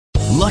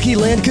Lucky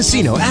Land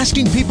Casino,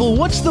 asking people,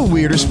 what's the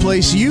weirdest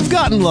place you've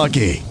gotten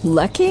lucky?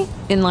 Lucky?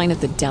 In line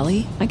at the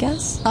deli, I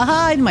guess?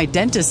 Aha, in my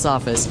dentist's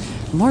office.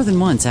 More than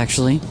once,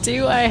 actually.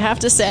 Do I have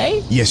to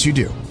say? Yes, you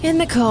do. In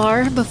the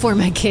car before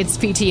my kids'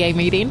 PTA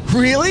meeting.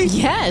 Really?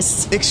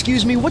 Yes.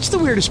 Excuse me, what's the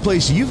weirdest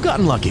place you've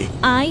gotten lucky?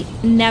 I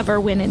never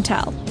win and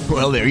tell.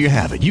 Well, there you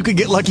have it. You can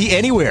get lucky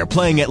anywhere,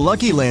 playing at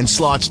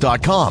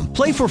LuckyLandSlots.com.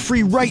 Play for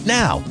free right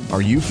now.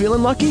 Are you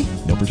feeling lucky?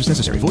 No purchase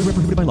necessary. Void where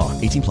prohibited by law.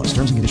 18 plus.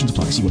 Terms and conditions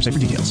apply. See website for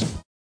details.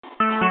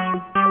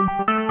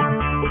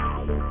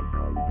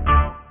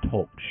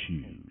 Talk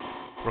shoes.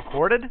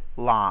 Recorded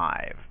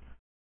live.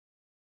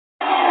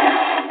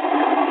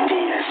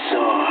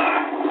 DSR.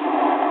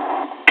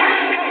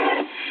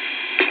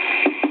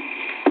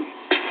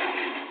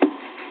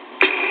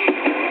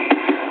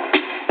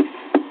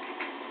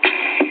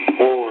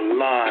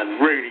 Online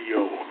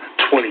Radio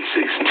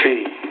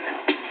 2016.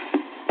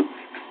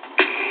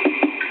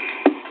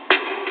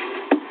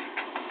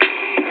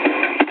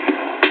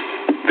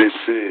 This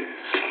is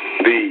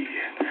the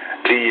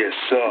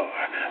DSR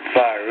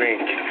Fire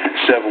Inc.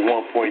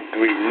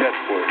 71.3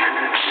 Network.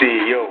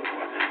 CEO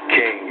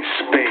King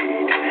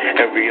Spade.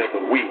 Every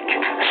other week,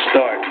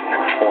 starting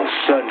on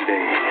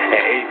Sunday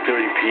at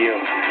 8:30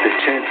 p.m. to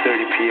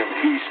 10:30 p.m.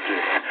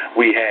 Eastern,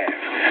 we have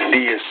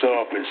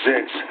DSR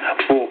Presents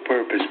Full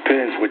Purpose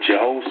Pens with your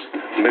host,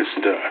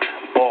 Mr.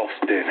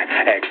 Boston,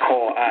 at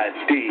call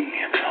ID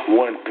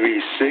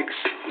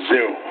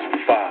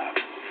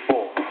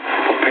 136054.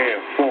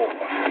 Prepare for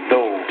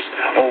those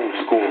old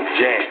school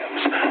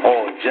jams.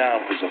 All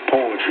genres of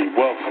poetry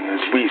welcome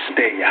as we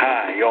stay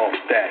high off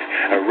that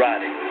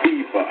erotic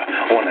fever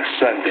on a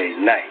Sunday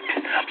night.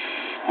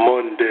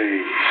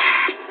 Mondays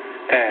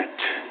at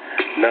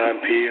 9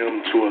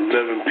 p.m. to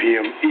 11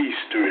 p.m.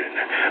 Eastern,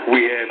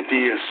 we have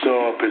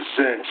DSR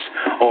Presents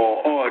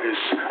All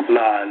Artists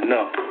Line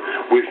Up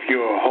with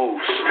your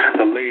hosts,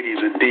 the ladies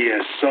of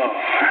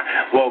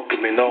DSR,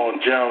 welcoming all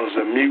genres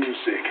of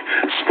music,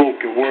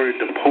 spoken word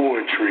to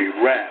poetry,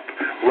 rap,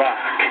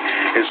 rock.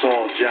 It's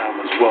all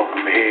genres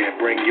welcome here.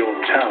 Bring your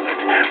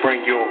talent,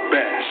 bring your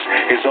best.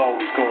 It's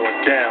always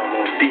going down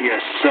on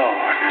DSR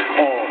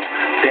all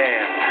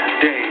damn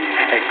day.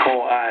 And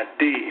call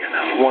ID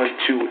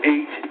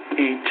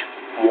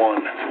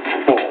 128814.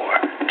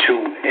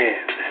 Tune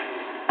in.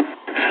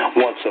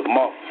 Once a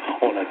month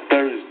on a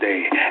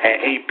Thursday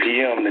at 8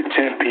 p.m. to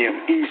 10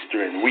 p.m.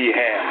 Eastern, we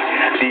have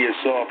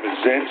DSR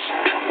Presents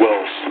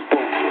Well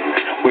Spoken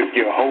with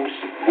your host,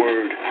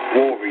 Word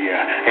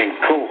Warrior, and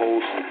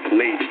co-host,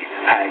 Lady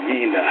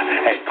Hyena,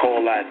 at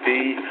call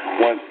ID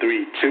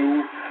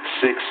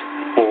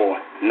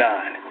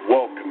 132649.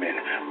 Welcoming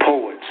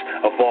poets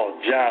of all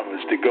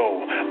genres to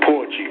go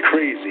poetry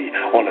crazy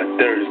on a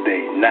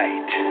Thursday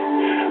night.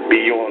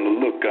 Be on the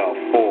lookout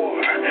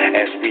for,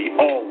 as we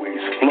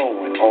always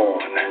flowing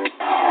on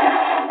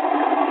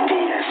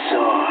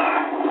DSR.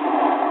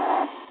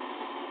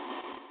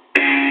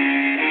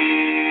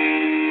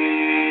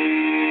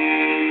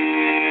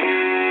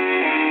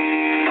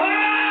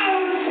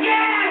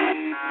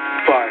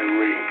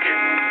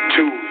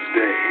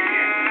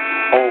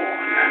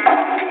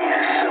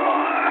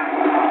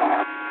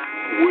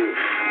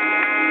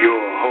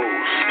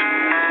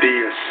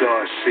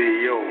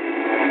 CEO,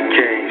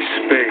 King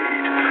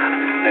Spade.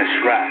 That's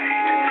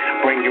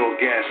right. Bring your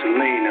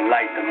gasoline and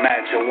light the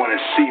match. I want to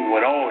see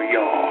what all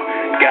y'all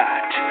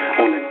got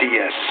on the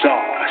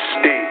DSR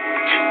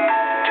stage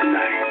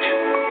tonight.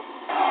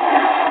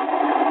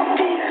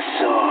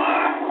 DSR.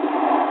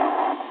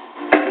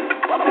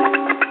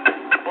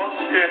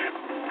 Bullshit.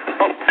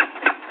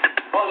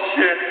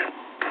 Bullshit.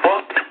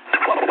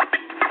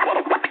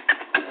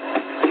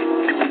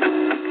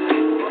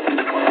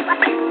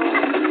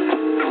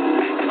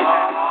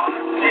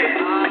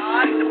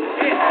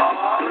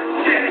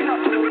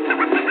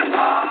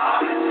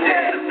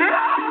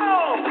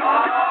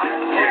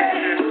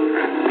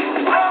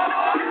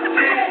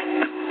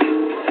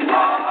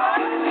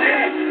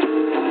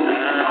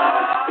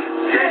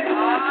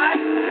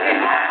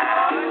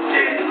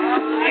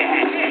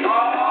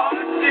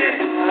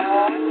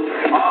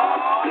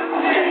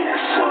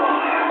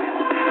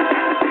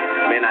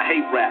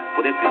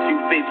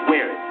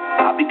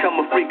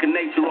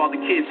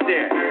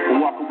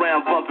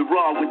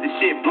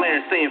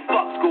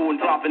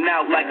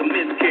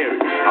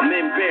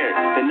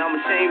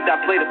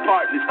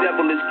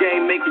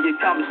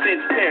 Common sense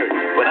parent,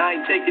 but I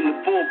ain't taking the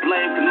full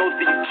blame, cause most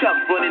of you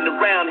chucks running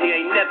around here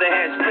ain't never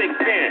had strict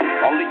parent.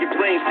 All of your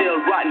brain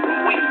cells rotten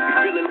from weed. You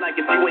feeling like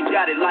if you ain't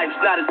got it, life's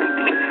not as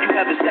complete. You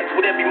having sex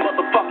with every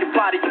motherfucking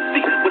body you see,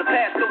 with a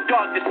past so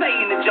dark that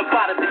Satan and jump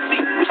out of the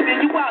seat. But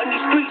still you out in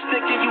these streets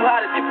thinking you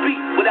hot as you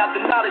beat, without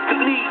the knowledge to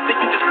lead, then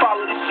you just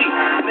follow the sheep,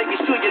 making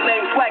sure your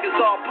name swagger's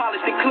all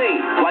polished and clean,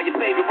 while your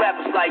favorite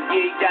rapper's like,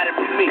 yeah, he got it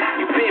from me.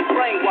 You been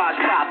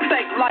brainwashed, pop,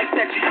 fake life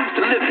that you used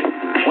to live in.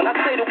 When I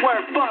say the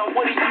word fun,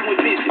 what do you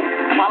envision?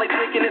 Molly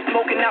drinking and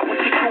smoking out with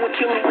you and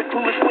chilling with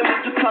foolish women,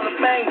 you kind of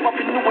bang,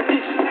 bumping new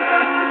editions.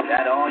 Is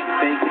that all you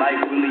think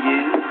life really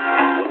is?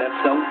 Well, that's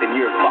so, then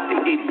you're a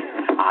fucking idiot.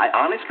 I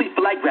honestly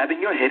feel like grabbing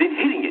your head and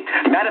hitting it.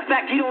 Matter of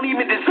fact, you don't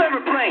even deserve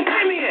a brain.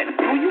 Give me it.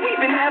 Do you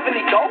even have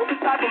any goals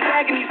aside from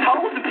bagging these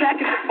hoes and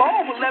packing the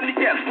ball? Well, let me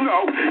guess.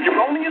 No, you're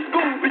only in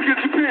school because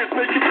your parents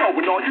make you go,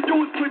 and all you do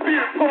is play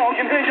beer pong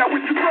and hang out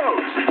with your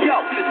bros. Yo,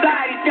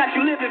 society's got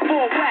you living for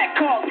a whack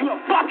call. You're a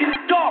fucking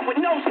adult with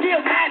no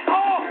skills at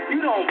all.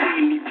 You don't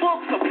read any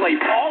books or play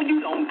ball. You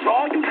don't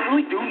draw. You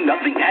literally do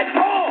nothing at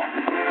all.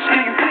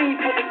 Still you clean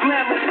for the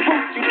glamorous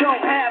fruits you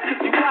don't have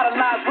because you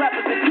idolize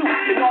rappers and do.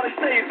 And all they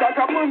say is, I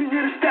got money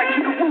here to stack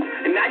you the roof.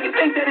 And now you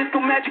think that it's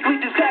gonna magically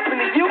just happen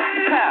to you?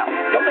 How?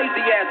 Your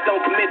lazy ass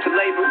don't commit to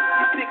labor.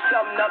 You pick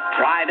something up,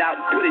 try it out,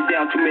 and put it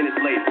down 2 minutes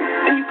later.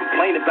 Then you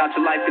complain about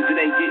your life because it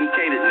ain't getting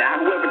catered.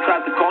 Now whoever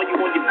tries to call you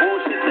on your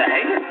bullshit's a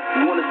hater.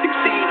 You wanna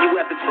succeed, you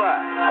have to try.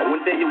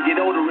 One day you'll get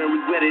older and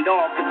regret it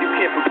all because you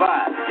can't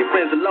provide. Your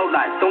friends are low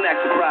life, don't act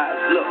surprised.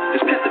 Look,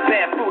 just cut the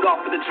bad fruit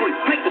off of the tree.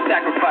 Make the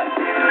sacrifice.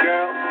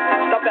 Girl,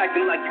 stop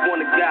acting like you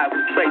want a guy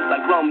with traits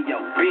like Romeo.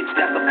 Bitch,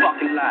 that's a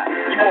fucking lie.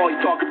 You always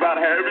talk about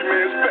how every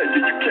man's fake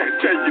and you can't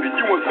take it and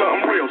you want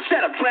something real.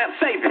 Shut up, tramp,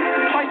 save it.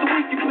 Twice a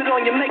week you put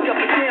on your makeup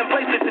and damn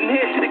bracelets and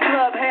head to the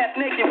club half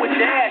naked with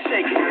your ass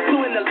shaking.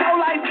 Doing the low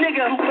life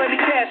nigga who play the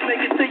cash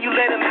maker till you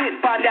let him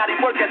hit. Find out he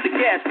work at the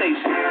gas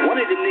station. One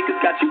of them niggas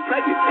got you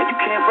pregnant and you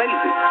can't raise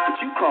it, but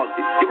you caused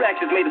it. Your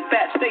actions made a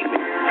fat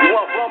statement. You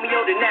want Romeo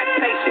to act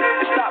patient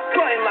and stop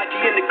fronting like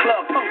you in the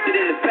club, posted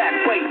in the back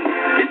waiting.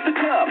 It's the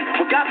club.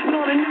 We got put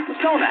on a new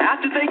persona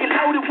after they get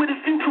loaded with a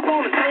few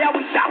coronas. Say I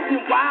was shouting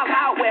and wild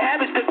out with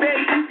habits that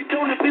barely keep you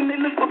don't have been. They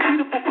look for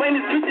beautiful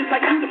famous bitches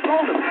like you to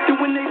phone them. Then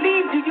when they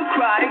leave you, you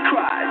cry and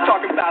cry.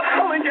 Talking about,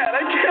 oh my God,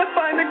 I can't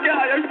find a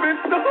guy. I spent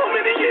so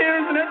many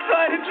years and I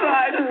tried and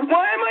tried.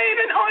 Why am I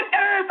even on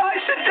earth? I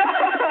should die.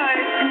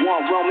 You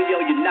want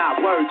Romeo, you're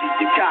not worthy.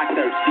 You're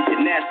cock-thirsty.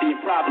 You're nasty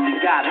and probably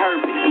got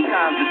herpes.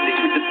 Sometimes the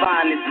secret to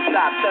find is to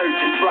stop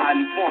searching. Try a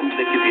new formula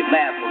because your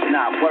last one's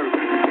not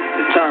working.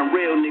 The term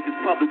real niggas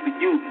publicly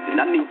used, and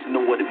I need to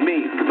know what it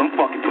means, cause I'm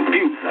fucking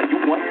confused. Are you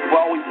one for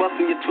always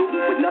busting your tooth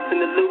with nothing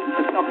to lose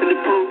and something to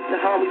prove? The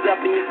homies up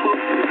in your crew.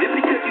 Is it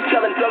because you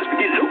selling drugs to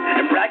get loot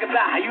and brag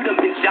about how you done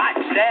been shot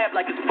and stabbed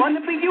like it's fun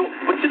to be you?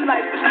 But your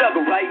life's a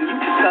struggle, right? And you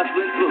just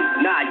hustling through.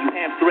 Nah, you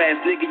hamster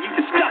ass nigga, you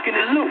just stuck in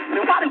the loop.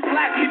 And why do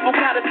black people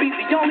gotta be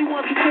the only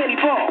ones who can't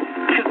evolve?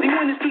 Cause they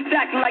win the streets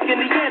acting like a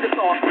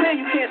Neanderthal. Clear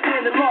you can't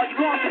stand the law, you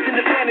lost us in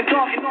the band and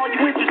dog, and all you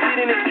interested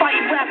in is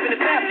fighting, rapping,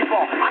 and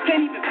basketball. I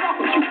can't even fuck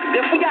with you.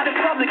 If we got in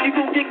public, you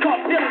gon' get caught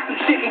stealing some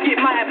shit and get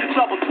my ass in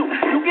trouble too.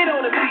 You get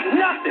on and be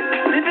nothing.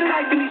 Living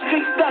life in these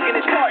streets, thugging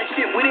and starting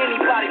shit with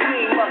anybody we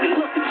ain't mugging.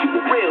 Look at you,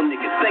 a real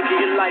nigga, thinking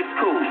your life's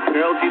cool.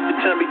 Girls used to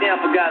turn me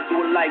down for guys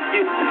who were like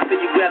you. Then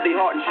you grab their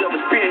heart and shove a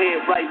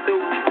spearhead right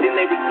through. Then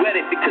they regret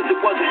it because it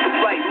wasn't the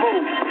right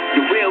move.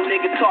 Your real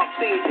nigga talk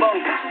seems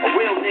bogus. A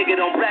real nigga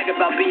don't brag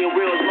about being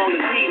real as long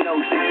as he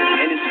knows it.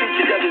 And his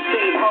future doesn't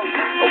seem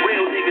hopeless. A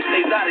real nigga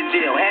stays out of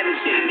jail, having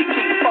shit to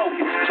keep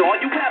focused. So all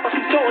you rappers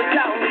who sold it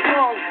out in the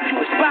song, you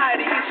inspire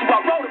the issue I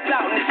wrote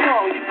about in this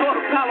song. You thought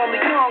about on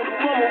the young who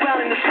roam around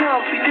in the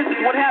slums. See, this is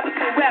what happens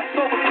when rap's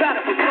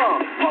overcrowded with rum.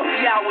 Hope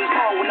the hour is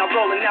long when I'm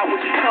rolling out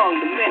with your tongue.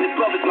 The man and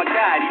brother's my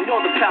guide, you know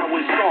the power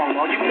is strong.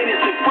 All you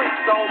minutes and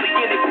freaks are only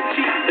in it with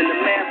cheese, and the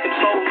mass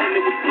control in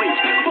it with bleach.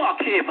 Fuck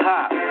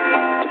hip-hop,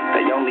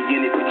 they only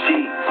in it with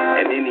cheese.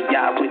 And any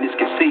eyewitness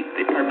can see,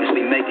 they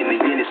purposely making the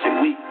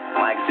innocent weak.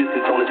 My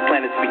existence on this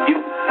planet's for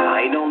you.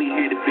 I ain't only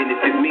here to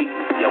benefit me.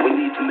 Yeah, we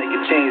need to make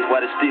a change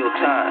while there's still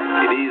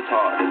time. It is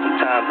hard, and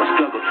sometimes I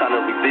struggle trying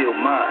to reveal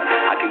mine.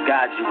 I can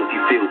guide you if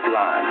you feel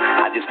blind.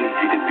 I just need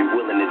you to be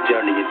willing to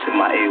journey into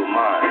my ill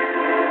mind.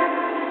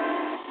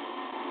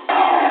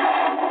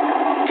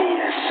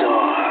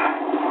 DSR.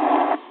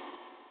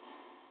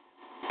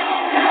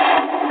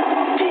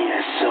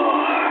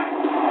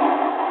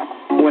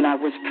 When I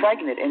was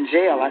pregnant in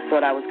jail, I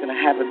thought I was going to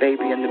have a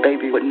baby and the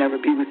baby would never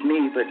be with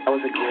me, but I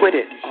was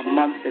acquitted a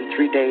month and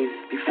 3 days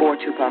before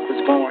Tupac was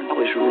born. I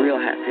was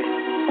real happy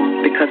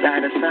because I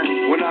had a son.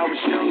 When I was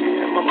young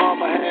and my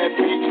mama had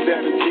me 17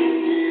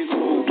 years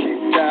old,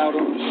 kicked out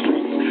on the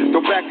streets.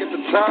 Though back at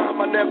the time,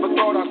 I never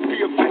thought I'd see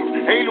a face.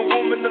 Ain't a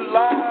woman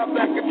alive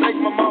that could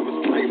take my mama's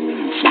place.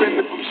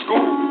 Screaming from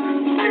school,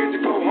 scared to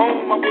go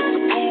home. I was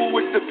a fool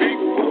with the big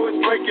boys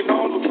breaking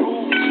all the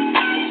rules.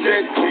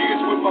 Shed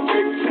tears with my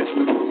baby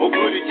sister.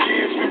 Over the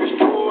years, we was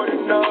poor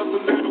than other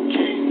little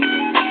kids.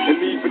 And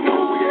even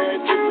though we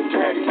had different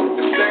daddies,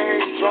 the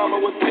same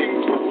drama when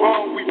things were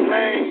wrong, we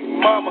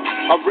blamed mama.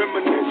 I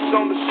reminisce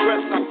on the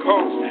stress I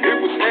caused. It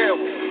was hell,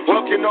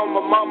 working on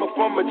my mama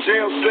from a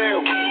jail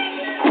cell.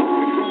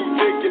 Food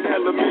thinking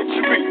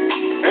elementary.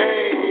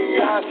 Hey,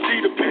 I see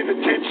the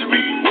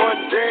penitentiary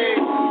one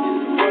day.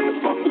 Running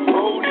from the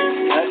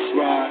police, that's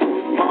right.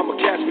 Mama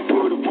catch me,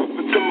 put a whoop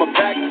into my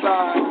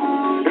backside.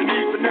 And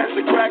even as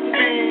a crack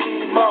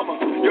fiend, mama,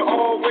 you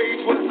always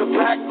was the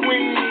black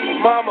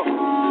queen. Mama,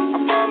 I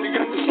finally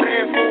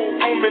understand for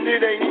a woman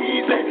it ain't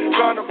easy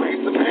trying to raise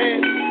a man.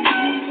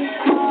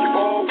 You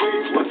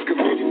always was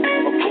committed,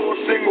 a poor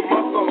single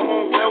mother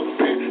on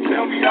welfare.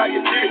 Tell me how you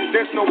did it,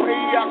 there's no way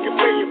I can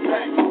pay you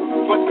back.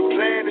 But the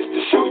plan is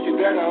to show you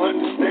that I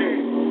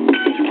understand.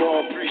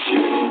 all appreciate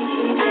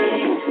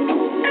it.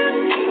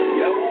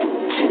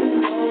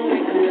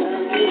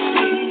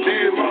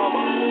 Dear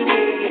mama,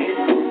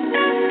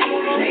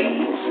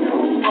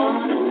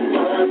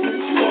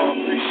 you all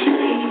appreciate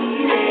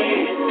it.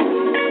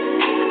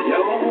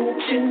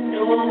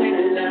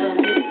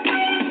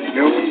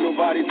 There ain't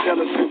nobody tell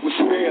us it was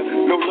fair.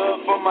 No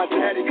love for my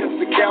daddy cause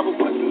the coward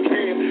wasn't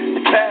there.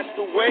 He passed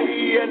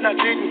away and I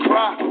didn't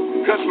cry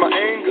cause my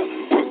anger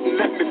wouldn't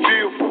let me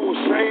feel for a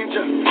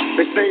stranger.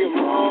 They say I'm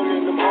wrong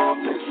and I'm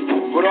heartless,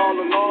 but all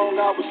along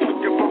I was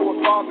looking for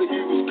a father,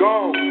 he was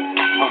gone.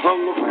 I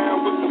hung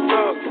around with the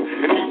thugs,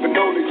 and even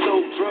though they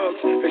sold drugs,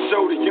 they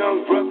showed a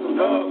young brother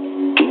love.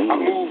 I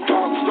moved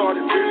out and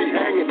started really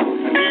hanging.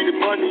 I needed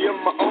money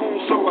of my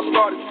own, so I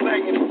started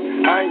slanging.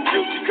 I ain't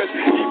guilty cause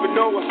even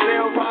though I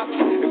sell rocks,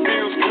 it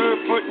feels good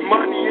putting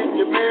money in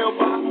your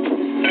mailbox.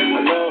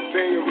 I love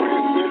paying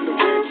rent when the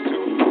rent's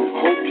due.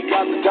 Hope you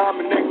got the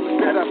diamond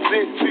necklace that I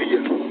sent to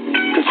you.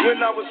 Cause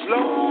when I was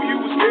low, you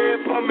was there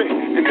for me.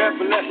 You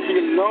never left me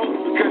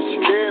alone because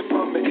you cared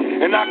for me.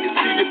 And I can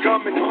see you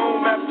coming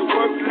home after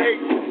work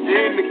late.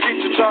 You're in the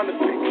kitchen trying to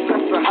fix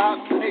us a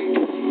hot plate.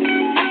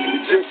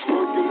 You're just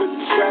working with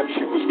the scraps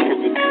you was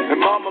given. And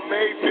mama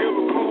made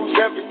miracles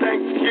every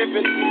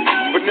Thanksgiving.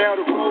 But now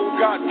the road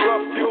got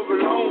rough, you're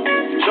alone.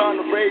 You're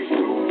trying to raise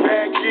two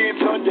bad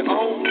kids on your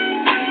own.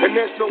 And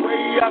there's no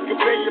way I can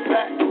pay you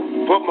back.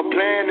 But my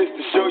plan is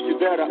to show you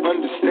that I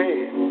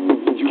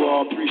understand. You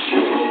all appreciate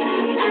it.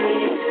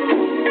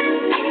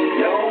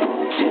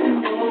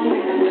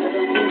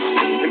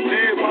 And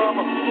dear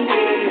mama,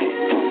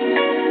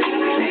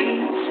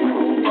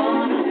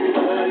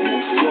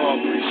 you all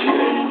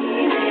appreciate it.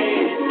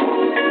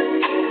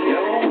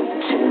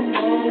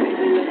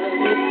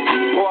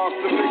 Oh, I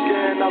still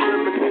again, I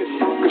reminisce.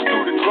 Cause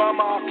through the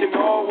drama I can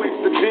always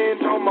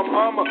depend on my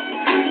mama.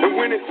 And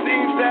when it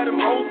seems that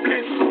I'm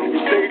hopeless, you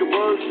say the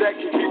words that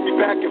can get me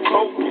back in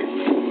focus.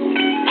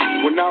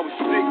 When I was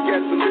sick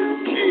as a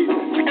little kid,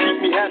 to keep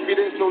me happy,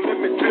 there's no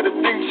limit to the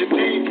things you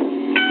did.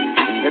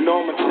 And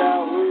all my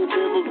childhood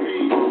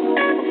memories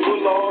are full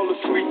of all the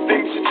sweet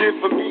things you did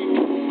for me.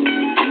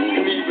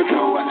 And even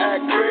though I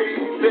act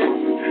crazy,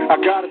 I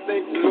gotta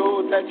thank the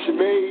Lord that you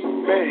made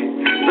me.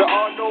 There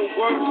are no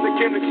words that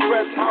can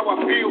express how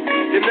I feel.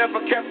 You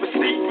never kept a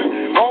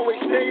secret, always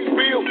stayed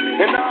real.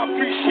 And I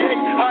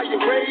appreciate how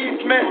you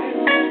raised me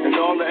and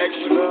all the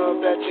extra love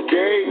that you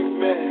gave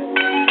me.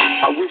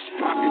 I wish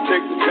I could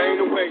take the pain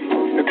away.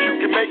 If you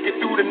can make it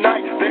through the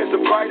night, there's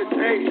a brighter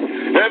day.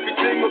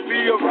 Everything will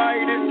be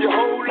alright if you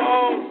hold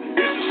on.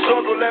 It's a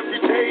struggle every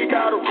day,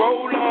 gotta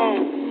roll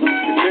on.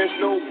 And there's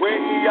no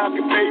way I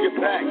can pay you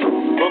back.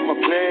 But my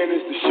plan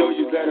is to show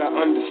you that I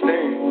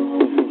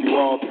understand. You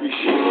all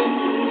appreciate it.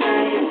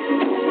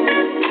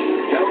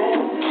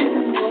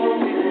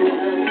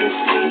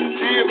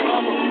 Dear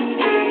mama,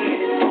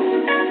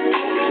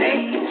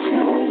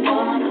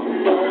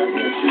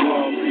 you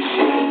all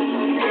appreciate it.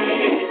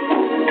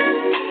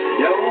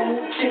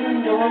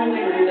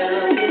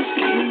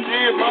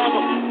 Dear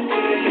mama,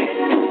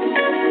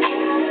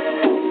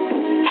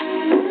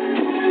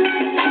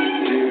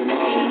 dear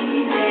mama,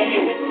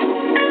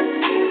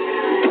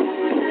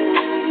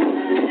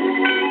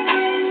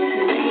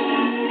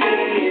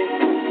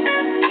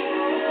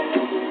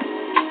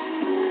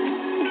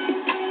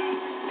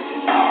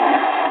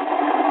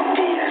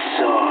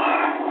 DSR.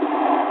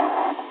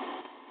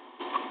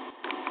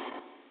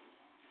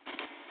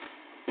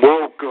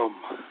 Welcome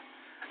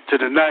to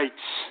tonight's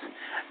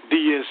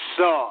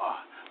DSR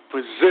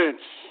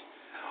presents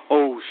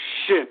Oh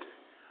Shit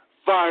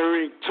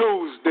Firing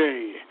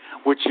Tuesday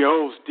with your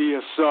host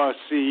DSR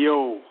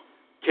CEO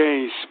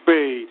Kane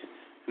Spade,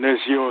 and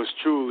that's yours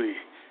truly.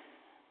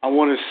 I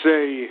want to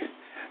say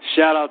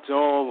shout out to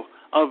all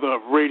other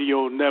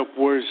radio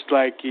networks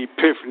like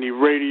Epiphany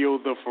Radio,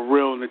 the For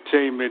Real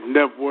Entertainment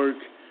Network.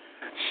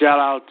 Shout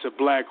out to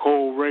Black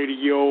Hole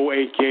Radio,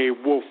 aka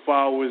Wolf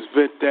Hours,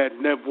 Vent That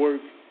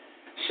Network.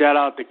 Shout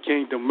out to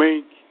Kingdom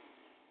Inc.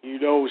 You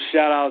know,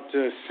 shout out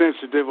to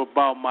Sensitive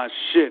About My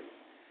Shit.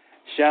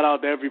 Shout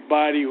out to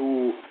everybody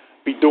who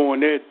be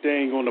doing their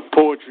thing on the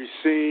poetry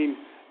scene.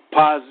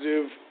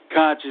 Positive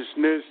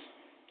consciousness.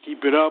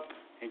 Keep it up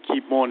and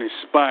keep on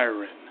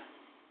inspiring.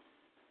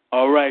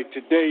 All right,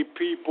 today,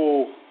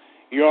 people,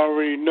 you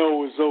already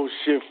know it's Oh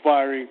Shit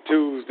Firing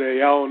Tuesday.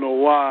 I don't know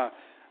why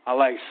I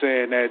like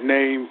saying that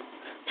name.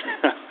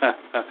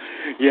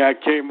 Yeah, I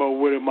came up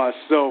with it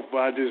myself, but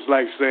I just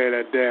like saying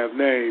that damn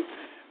name.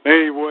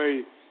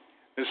 Anyway,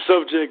 the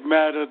subject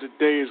matter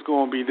today is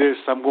going to be this.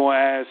 I'm going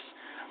to ask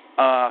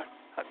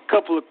a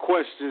couple of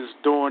questions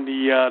during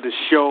the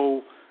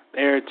show, the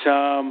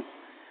airtime.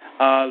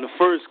 The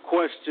first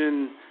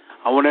question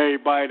I want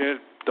everybody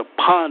to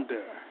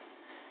ponder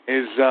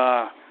is,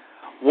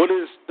 what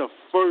is the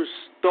first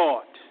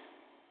thought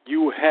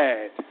you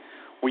had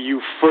when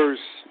you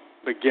first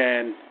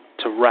began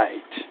to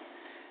write?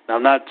 Now,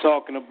 I'm not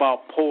talking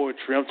about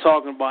poetry. I'm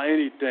talking about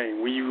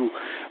anything. When you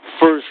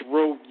first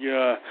wrote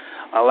your,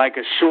 like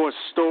a short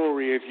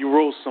story, if you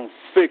wrote some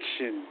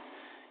fiction,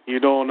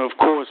 And of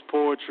course,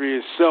 poetry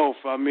itself.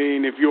 I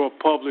mean, if you're a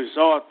published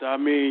author, I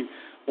mean,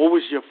 what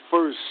was your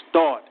first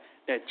thought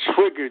that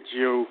triggered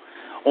you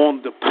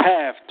on the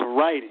path to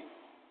writing?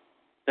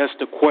 That's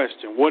the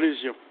question. What is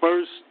your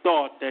first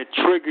thought that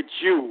triggered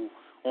you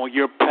on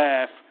your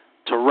path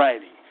to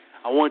writing?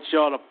 I want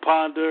y'all to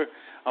ponder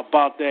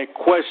about that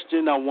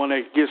question. I want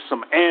to get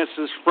some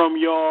answers from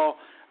y'all.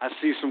 I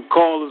see some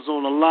callers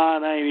on the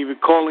line. I ain't even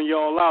calling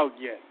y'all out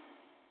yet.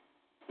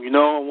 I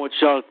want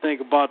y'all to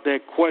think about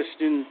that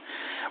question.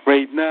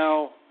 Right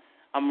now,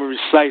 I'm going to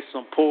recite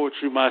some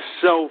poetry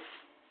myself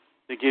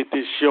to get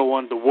this show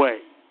underway.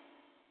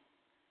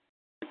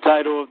 The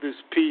title of this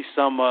piece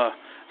I'm going to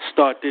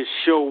start this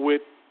show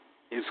with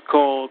is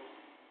called,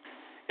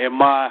 Am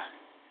I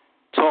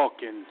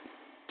Talking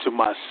to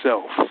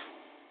Myself?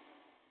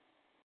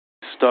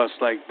 It starts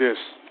like this.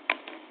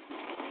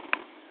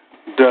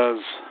 Does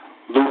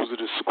loser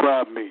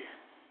describe me?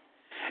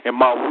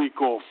 Am I weak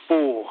or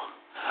full?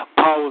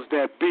 Powers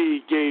that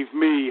be gave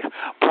me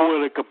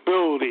poetic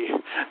ability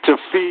to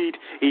feed,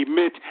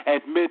 emit,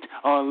 admit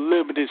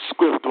unlimited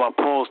script. Do I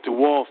pause too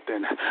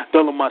often?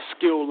 Dulling my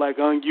skill like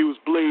unused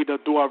blade, or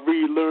do I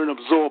relearn,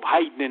 absorb,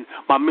 heightening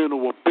my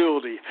mental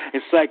ability?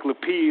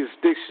 Encyclopedias,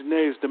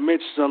 dictionaries,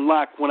 dimensions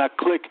unlock when I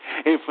click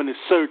infinite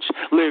search.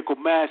 Lyrical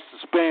master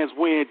spans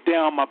weighing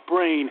down my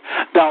brain,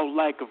 doubt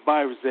like a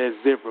virus as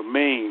it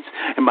remains.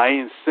 Am I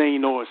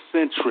insane or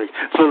eccentric?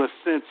 Feel a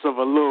sense of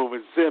a little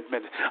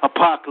resentment.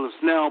 Apocalypse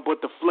now,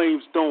 but the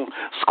flames don't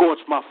scorch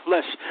my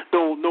flesh.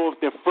 Don't know if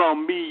they're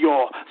from me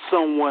or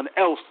someone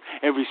else.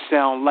 Every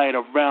sound light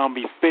around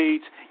me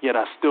fades, yet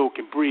I still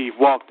can breathe.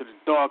 Walk through the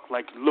dark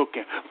like you're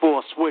looking for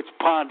a switch.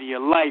 Ponder your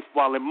life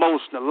while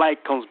emotional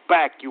light comes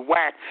back. You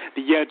at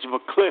the edge of a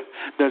cliff.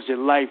 Does your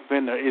life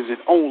end, or is it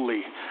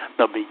only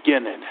the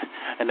beginning?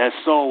 And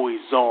that's always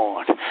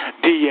on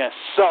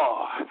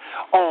DSR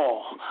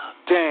all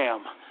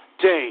damn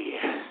day.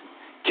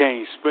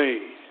 Kane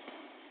Spade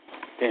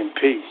in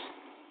peace.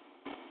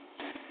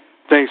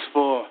 Thanks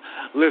for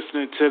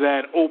listening to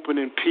that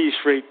opening piece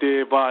right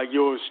there by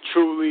yours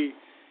truly.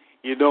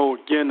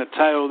 Again, the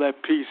title of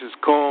that piece is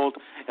called,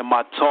 Am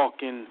I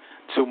Talking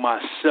to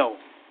Myself?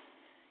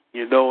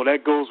 That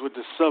goes with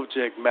the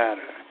subject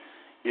matter.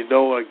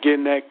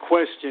 Again, that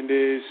question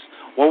is,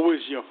 what was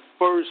your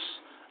first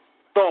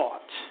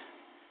thought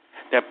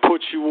that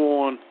put you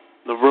on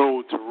the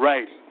road to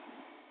writing?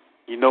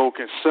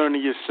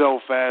 Concerning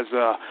yourself as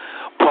a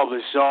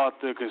published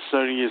author,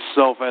 concerning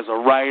yourself as a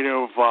writer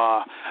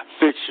of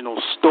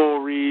fictional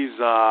stories,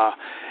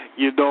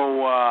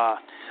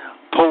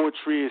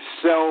 poetry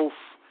itself.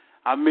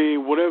 I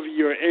mean, whatever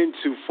you're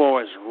into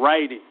far as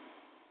writing.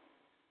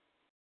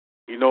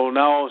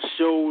 Now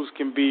shows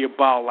can be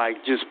about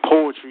like just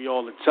poetry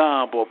all the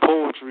time, but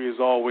poetry is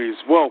always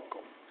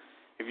welcome.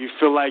 If you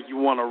feel like you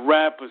want to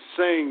rap or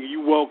sing,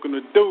 you're welcome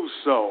to do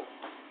so.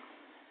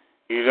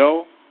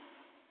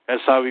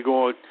 That's how we're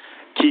going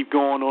to keep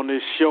going on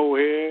this show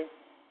here.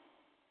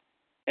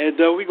 And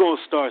we're going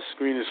to start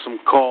screening some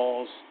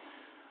calls.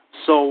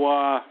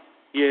 So,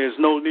 there's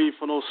no need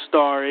for no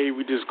star A.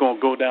 We're just going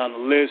to go down the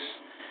list.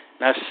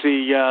 And I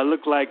see,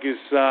 look like it's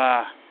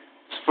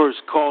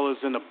first callers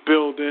in the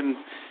building.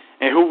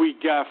 And who we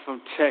got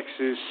from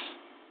Texas?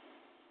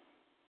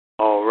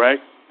 All right.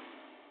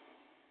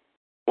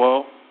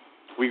 Well,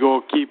 we're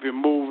going to keep it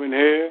moving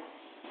here.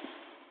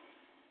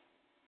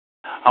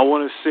 I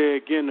want to say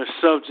again, the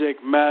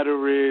subject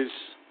matter is,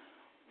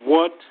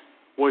 what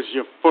was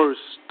your first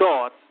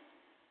thought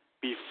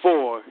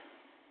before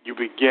you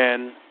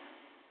began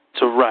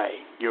to write?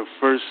 Your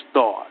first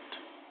thought.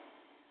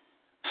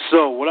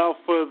 So, without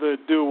further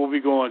ado, what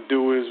we're going to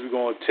do is we're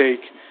going to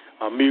take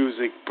a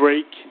music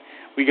break.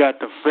 We got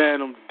the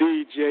Phantom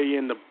DJ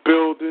in the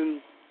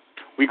building.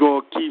 We're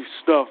going to keep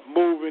stuff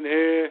moving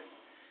here.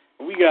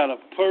 We got a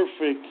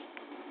perfect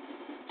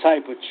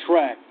type of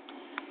track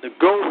to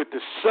go with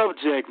the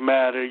subject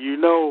matter.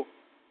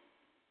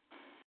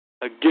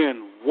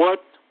 Again,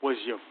 what was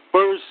your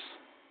first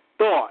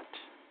thought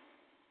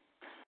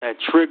that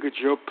triggered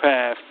your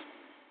path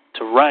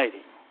to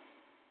writing?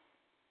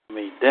 I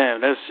mean, damn,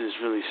 that's just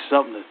really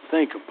something to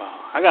think about.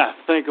 I got to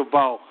think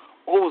about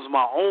what was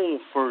my own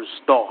first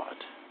thought.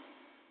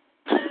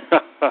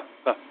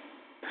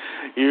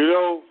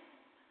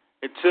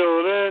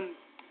 Until then,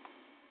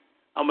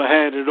 I'm going to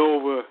hand it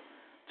over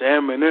to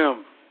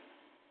Eminem.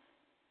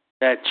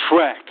 That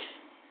track,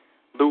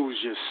 Lose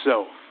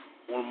Yourself,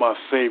 one of my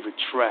favorite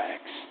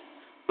tracks.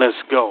 Let's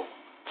go.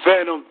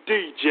 Phantom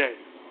DJ.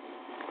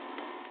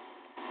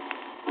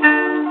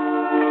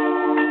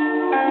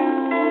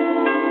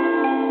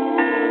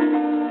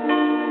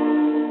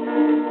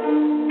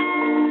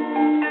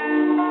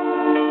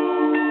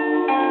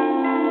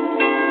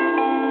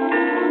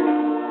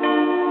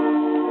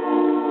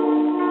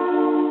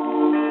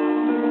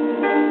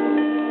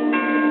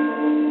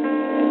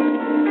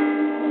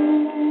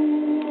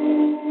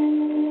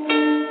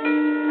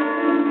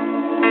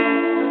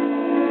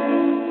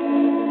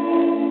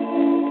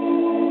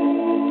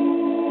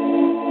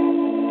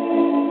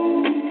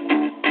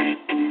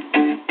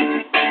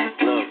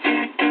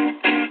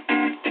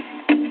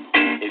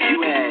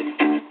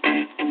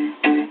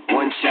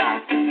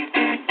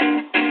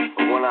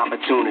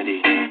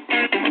 opportunity.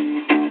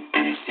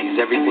 Sees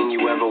everything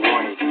you ever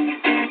wanted.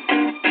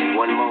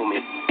 One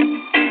moment.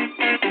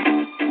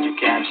 You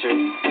capture it.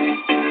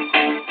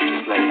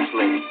 Just let it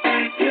slip.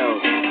 Yo.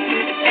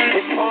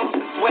 His palms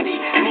are sweaty,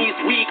 knees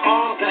weak,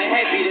 arms are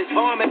heavy. There's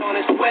vomit on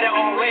his sweater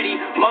already.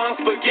 Mom's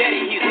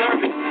spaghetti, he's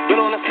nervous, but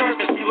on the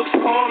surface he looks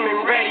calm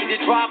and ready to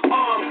drop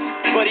bombs.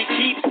 But he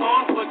keeps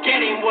on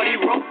forgetting what he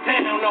wrote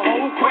down. The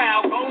whole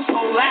crowd goes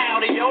so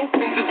loud, he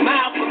opens his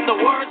mouth, but the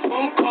words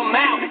won't come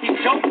out. He's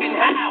joking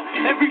how?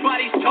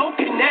 Everybody's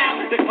joking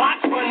now. The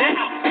clock's run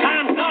out,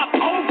 time's up,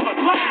 over,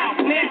 loud.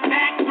 Snap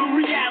back to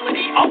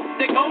reality. Oh,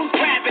 there goes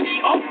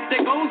gravity. Oh,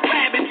 there goes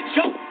gravity.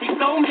 Choke. He's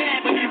so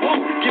mad, but he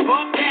won't give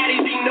up.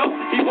 Daddies, he knows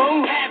he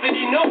won't have it.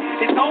 He knows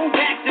his whole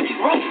back to these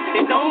ropes.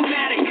 It don't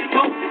matter. He's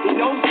dope. He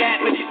knows that,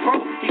 but he's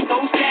broke. He's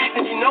so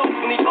stagnant. He knows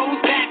when he goes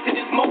back to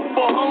this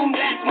mobile home,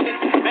 that's when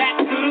it's back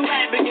to the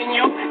lab again,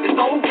 yo. This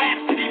old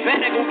rhapsody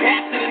better go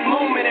capture this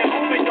moment and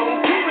hope it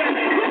don't do it.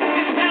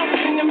 It's out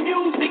in the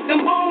music, the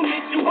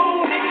moment you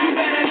own it. You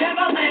better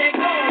never let it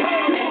go.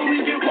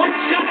 Only get one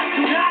shot.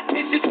 Do not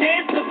miss your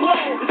chance to blow.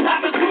 This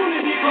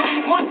opportunity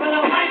comes once in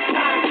a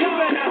lifetime. You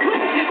better.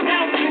 It's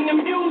out in the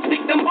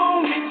music, the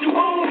moment you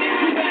own it.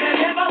 You better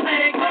never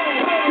let it go.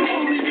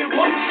 Only get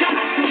one shot.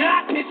 Do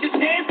not miss your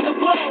chance to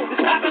blow.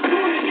 This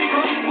opportunity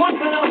comes once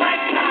in a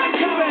lifetime.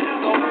 You better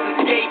go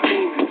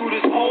escaping through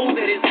this hole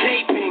that is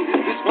gaping.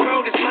 This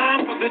world is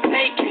mine for the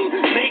taking.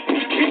 Make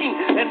me king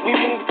as we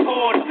move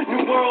toward a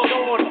new world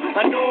order.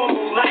 A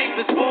normal life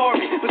is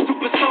boring, but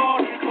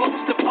superstar is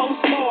close to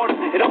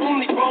postmortem. It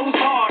only grows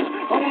harder,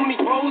 only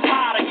grows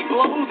hotter. He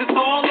blows, it's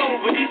all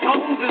over. These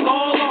hoes is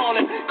all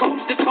on him.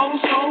 Coast to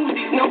coast shows,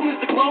 he's known as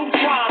the globe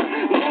trotter.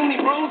 Lonely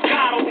rose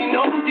God only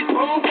knows he's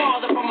grown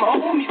farther from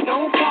home. He's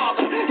no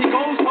father. He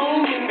goes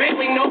home and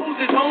barely knows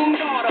his own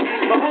daughter.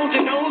 But hold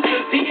your nose,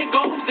 'cause here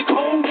goes the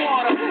cold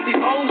water.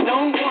 These hoes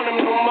don't want him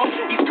no more.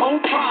 He's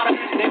cold product.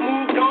 They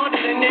moved on to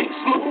the next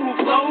smooth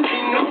flows.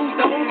 He knows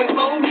dove and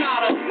so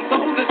nada.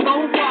 Souls are so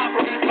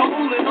proper. He's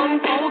told it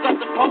unfolds. I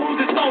suppose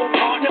it's so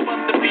partner, but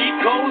the beat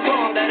goes on.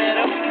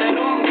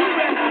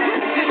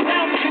 Just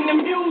out in the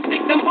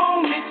music, the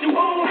moment you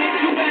own it.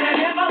 You better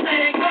never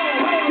let it go.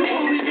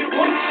 Only get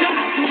one shot.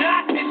 Do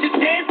not miss your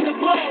chance to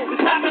blow.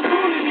 This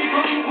opportunity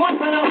comes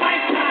once in a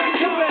lifetime.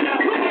 You better.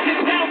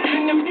 Just out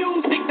in the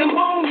music, the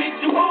moment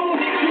you own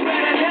it. You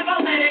better never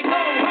let it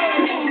go.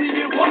 Only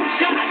get one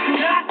shot. Do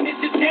not miss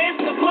your chance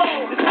to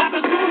blow. This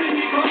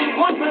opportunity comes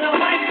once in a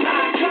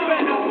lifetime. You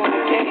better.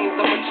 Games,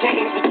 I'ma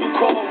change what you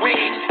call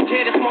rage.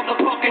 Tear this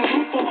motherfucking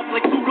roof off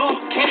like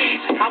Rudolph's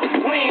cage. I was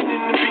playing in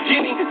the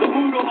beginning, the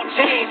mood all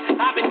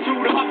changed. I've been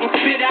chewed up and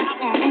spit out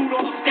and moved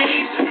off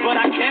stage, but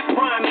I kept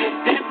rhyming and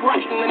stepped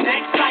right in the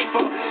next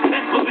cipher.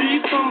 Let's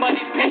believe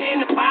somebody's paying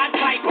the Pied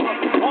Piper.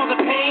 All the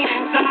pain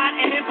inside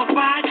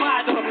amplified by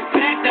the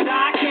fact that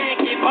I can't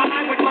get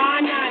by with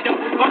my 9 to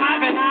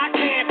 5, and I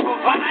can't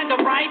provide the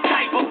right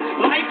type of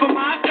life for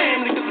my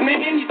family. 'Cause man,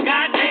 these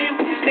goddamn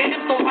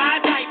stamps don't buy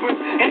diapers,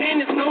 and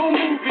there's no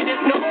movie,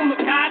 there's no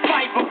Mackay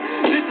Piper.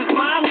 This is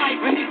my life,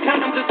 and these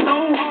times are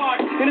so hard,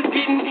 and it's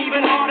getting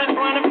even harder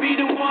trying to feed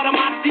and water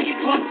my seed.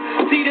 Plus,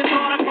 see this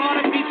hard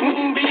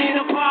between being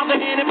a father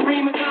and a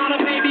prima donna.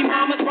 Baby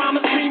mama's drama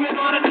screaming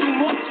on it too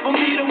much for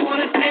me to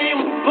want to stay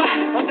on the block.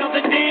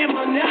 Another damn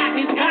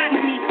monotony's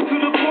gotten me to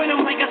the point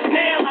I'm like a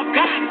snail. I've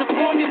got to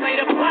formulate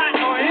a plot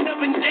or end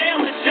up in jail.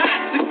 A shot.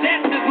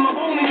 Success is my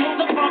only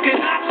motherfucking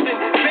option.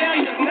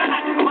 Failure's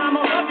not.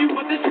 Mama love you,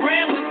 but this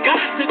rail has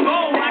got to go.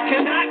 I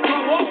cannot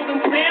grow old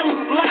and sail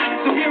and fly.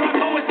 So here I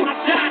go, it's my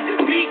shot.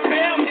 Beat,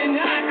 fail me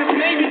not, 'cause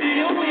maybe the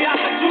only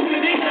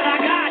opportunity that I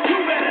got. You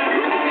better.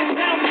 It's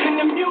out in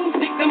the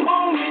music, the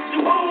moment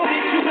you own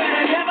it. You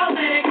better never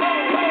let it go.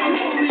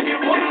 Only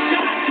get one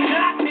shot. Do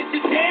not miss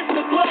your chance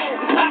to blow.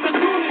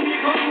 Opportunity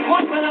comes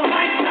once in a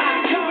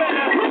lifetime. You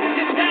better.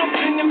 It's out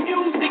in the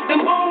music, the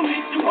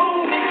moment you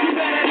own it. You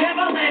better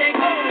never let it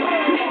go.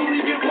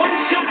 Only get one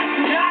shot.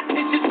 Do not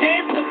miss your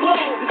chance to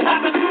blow.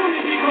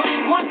 Opportunity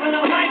comes once in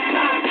a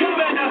lifetime. You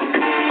better.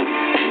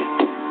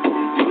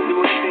 Do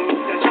anything you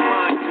set your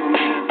mind to.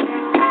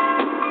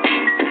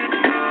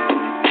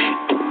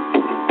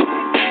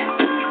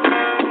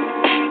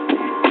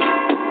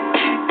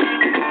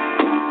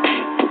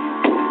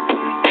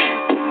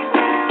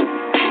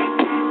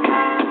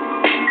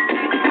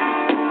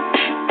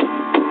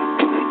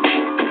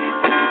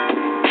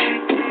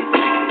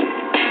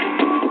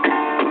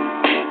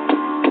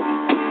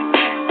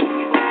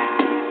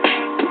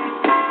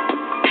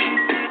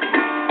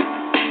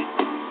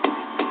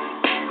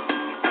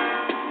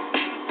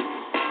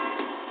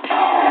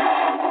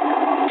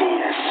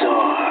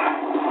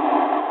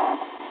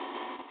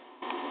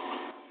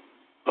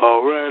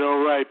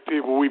 All right,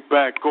 people, we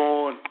back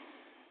on.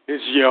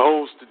 This is your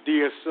host, the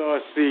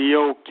DSR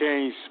CEO,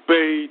 Kane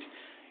Spade.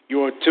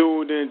 You are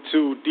tuned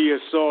into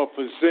DSR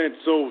Presents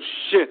Oh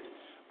Shit,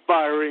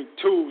 Firing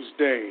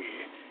Tuesday.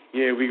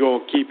 Yeah, we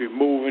going to keep it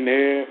moving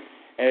here.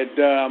 And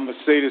I'm going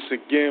to say this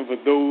again for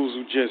those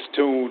who just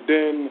tuned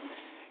in.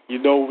 You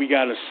know, we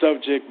got a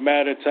subject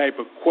matter type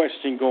of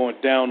question going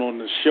down on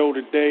the show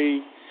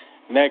today.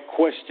 And that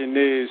question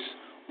is,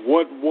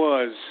 what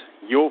was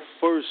your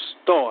first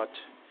thought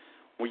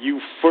when you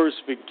first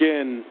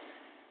began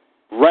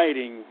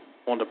writing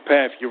on the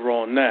path you're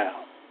on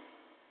now?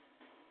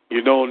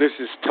 You know, this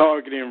is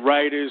targeting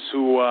writers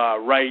who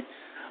write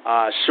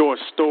short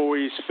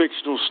stories,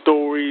 fictional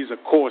stories, of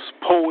course,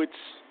 poets.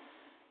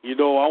 You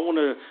know, I want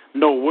to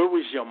know, where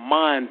was your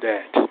mind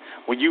at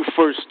when you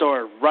first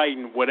started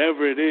writing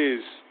whatever it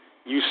is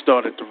you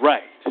started to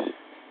write?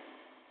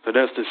 So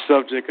that's the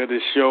subject of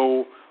this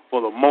show. For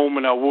the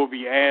moment, I will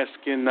be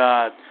asking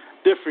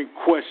different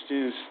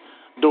questions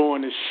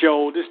during the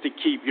show just to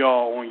keep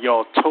y'all on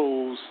y'all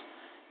toes,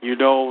 you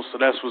know, so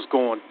that's what's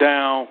going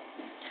down.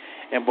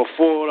 And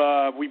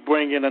before we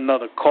bring in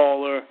another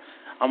caller,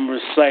 I'm going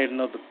to recite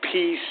another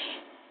piece,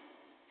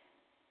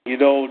 you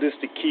know,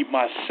 just to keep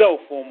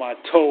myself on my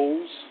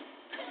toes.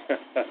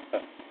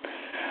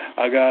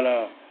 I got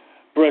to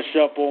brush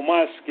up on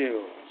my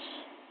skills.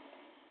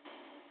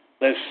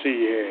 Let's see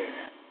here.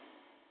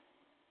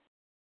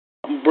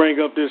 I'm going to bring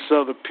up this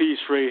other piece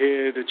right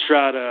here to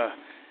try to,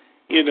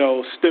 you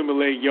know,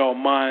 stimulate your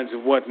minds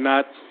and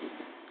whatnot.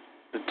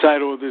 The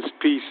title of this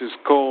piece is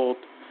called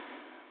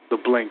The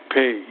Blank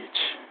Page.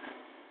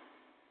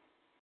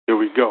 Here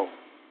we go.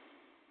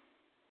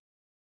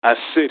 I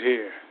sit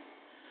here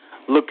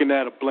looking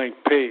at a blank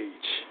page,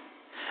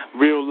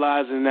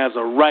 realizing as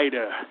a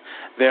writer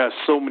there are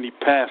so many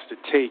paths to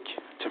take,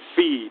 to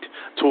feed,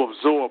 to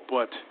absorb,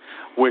 but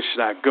where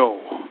should I go?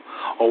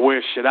 Or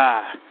where should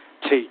I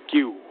take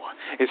you?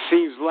 It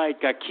seems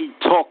like I keep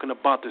talking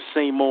about the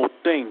same old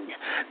thing,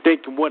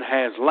 thinking what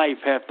has life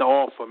have to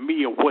offer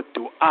me, or what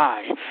do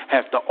I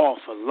have to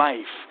offer life?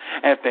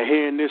 After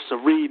hearing this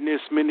or reading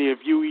this, many of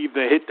you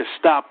either hit the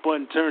stop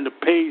button, turn the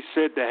page,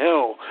 said to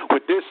hell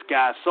with this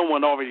guy.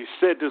 Someone already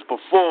said this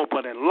before,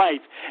 but in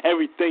life,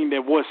 everything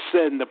that was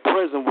said in the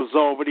present was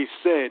already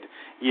said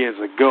years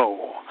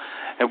ago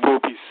and will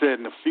be said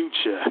in the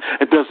future.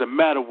 It doesn't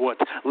matter what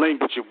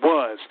language it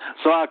was.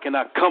 So how can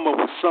I come up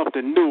with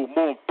something new?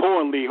 More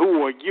importantly,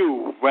 who are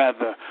you?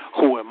 Rather,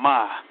 who am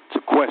I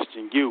to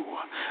question you?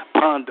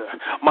 Ponder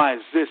my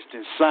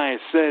existence.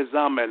 Science says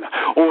I'm an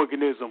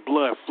organism,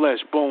 blood, flesh,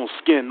 bone,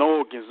 skin,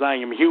 organs. I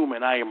am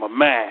human. I am a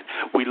man.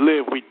 We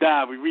live, we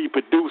die, we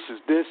reproduce. Is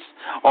this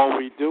all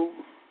we do?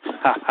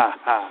 Ha ha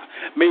ha.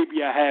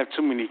 Maybe I have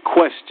too many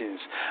questions.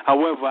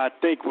 However, I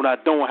think when I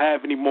don't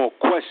have any more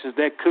questions,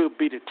 that could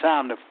be the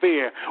time to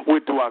fear. Where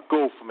do I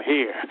go from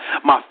here?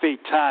 My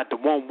fate tied to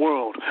one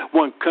world,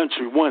 one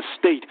country, one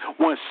state,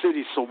 one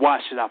city. So why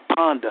should I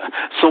ponder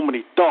so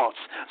many thoughts,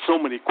 so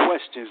many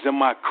questions?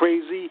 Am I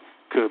crazy?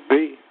 Could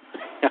be.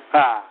 Ha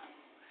ha.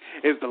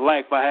 Is the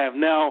life I have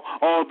now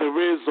all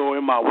there is, or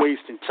am I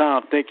wasting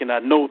time thinking I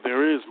know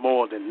there is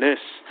more than this?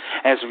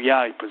 As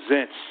reality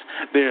presents,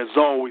 there is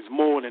always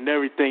more than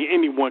everything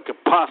anyone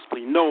could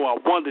possibly know. I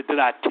wonder, did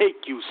I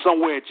take you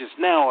somewhere just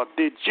now, or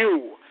did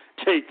you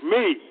take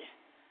me?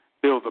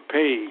 Fill the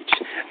page.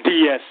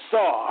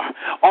 DSR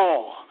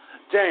all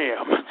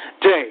damn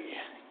day.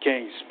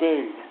 King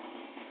Spade.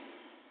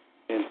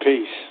 In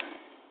peace.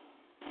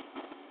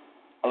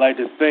 I'd like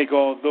to thank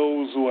all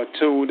those who are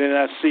tuned in.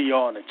 I see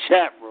y'all in the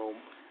chat room.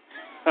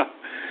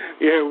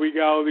 Yeah, we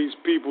got all these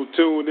people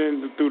tuned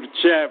in through the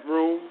chat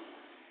room.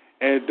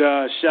 And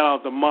shout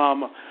out to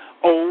Mama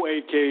O,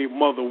 a.k.a.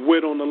 Mother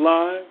Wit, on the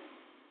line.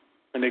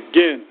 And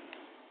again,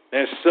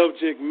 that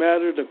subject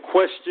matter, the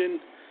question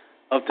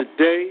of the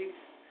day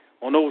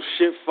on Old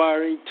Shit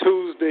Firing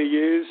Tuesday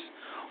is,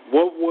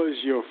 what was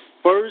your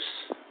first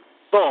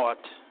thought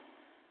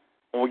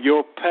on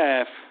your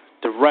path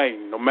to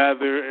writing? No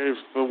matter if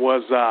it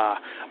was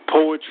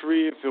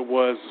poetry, if it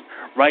was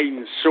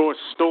writing short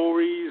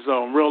stories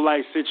on real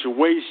life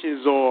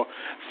situations or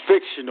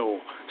fictional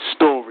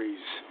stories.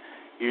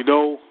 You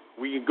know,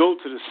 we can go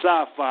to the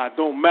sci-fi, it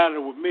don't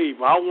matter with me,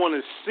 but I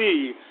want to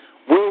see,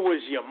 where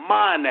was your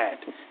mind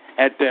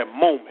at that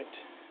moment?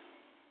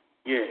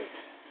 Yeah.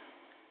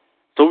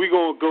 So we're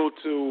going to go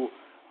to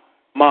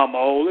Mama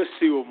O. Let's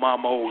see what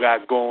Mama O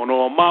got going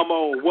on. Mama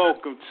O,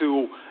 welcome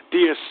to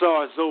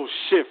DSR's Old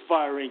Shit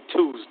Firing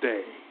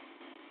Tuesday.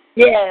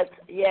 Yes.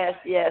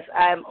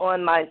 I'm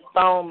on my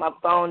phone. My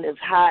phone is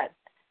hot.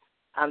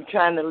 I'm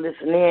trying to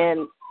listen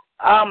in.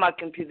 All my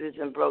computers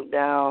have broke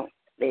down.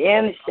 They're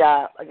in the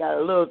shop. I got a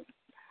little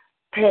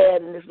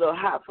pad and this little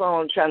hot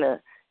phone trying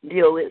to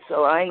deal with,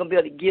 so I ain't going to be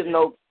able to give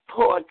no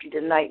poetry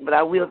tonight, but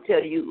I will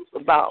tell you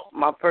about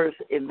my first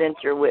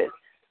adventure with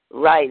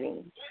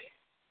writing.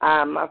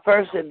 My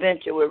first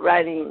adventure with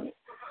writing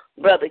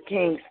Brother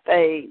King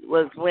Spade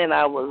was when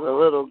I was a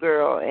little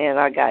girl, and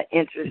I got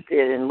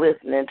interested in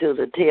listening to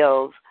the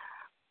tales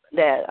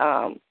that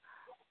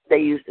they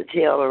used to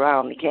tell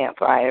around the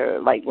campfire,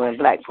 like when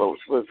black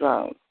folks was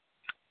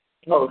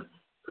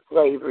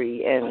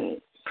post-slavery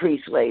and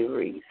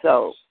pre-slavery.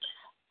 So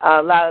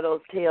a lot of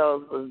those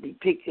tales was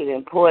depicted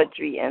in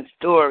poetry and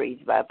stories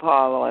by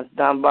Paul Laurence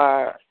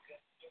Dunbar,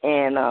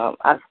 and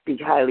I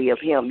speak highly of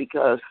him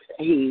because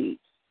he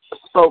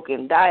spoke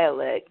in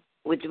dialect,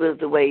 which was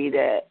the way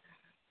that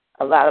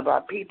a lot of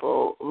our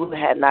people who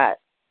had not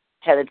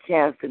had a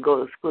chance to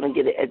go to school and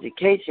get an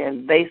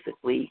education,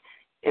 basically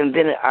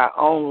invented our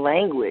own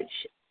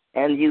language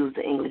and used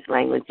the English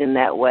language in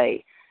that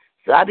way.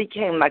 So I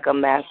became like a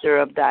master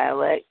of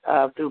dialect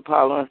through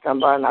Paul Laurence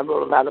Dunbar, and I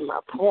wrote a lot of my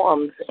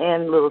poems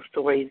and little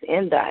stories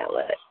in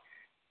dialect.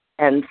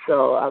 And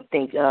so I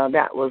think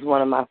that was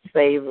one of my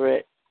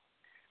favorite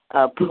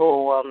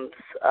poets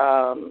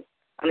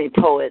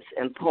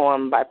and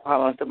poem by Paul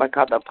Laurence Dunbar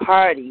called The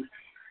Party,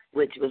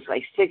 which was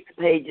like 6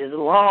 pages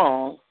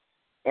long,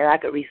 and I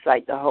could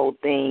recite the whole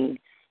thing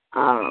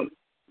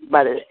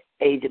by the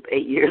age of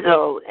 8 years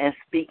old and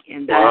speak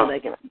in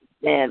dialect and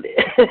understand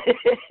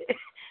it.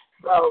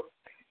 So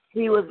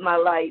he was my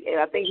light, and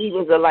I think he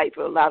was a light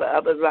for a lot of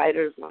other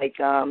writers like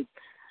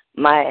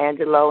Maya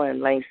Angelou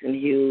and Langston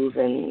Hughes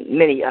and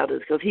many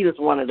others, because he was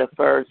one of the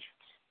first,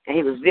 and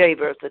he was very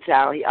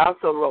versatile. He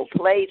also wrote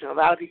plays, and a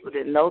lot of people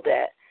didn't know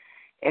that.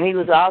 And he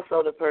was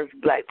also the first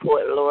black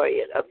poet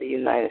laureate of the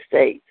United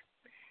States,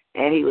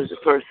 and he was the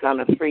first son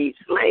of freed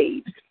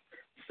slaves.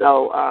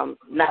 So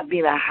not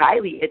being a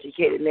highly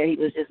educated man, he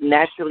was just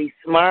naturally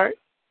smart.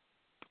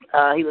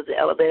 He was an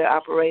elevator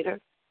operator,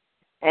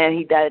 and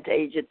he died at the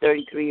age of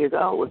 33 years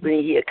old, which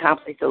means he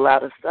accomplished a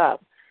lot of stuff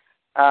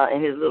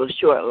in his little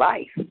short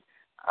life.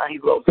 He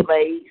wrote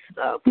plays,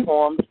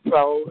 poems,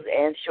 prose,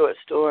 and short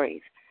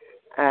stories.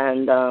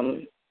 And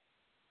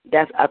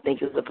I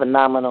think, is a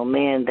phenomenal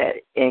man that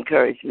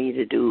encouraged me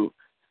to do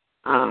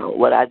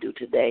what I do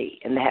today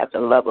and to have the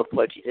love of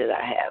poetry that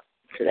I have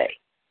today.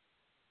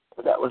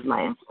 So that was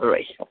my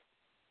inspiration.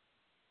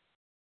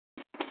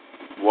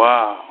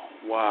 Wow.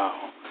 Well,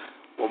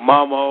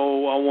 Mama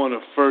O, I want to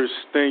first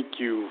thank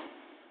you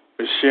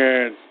for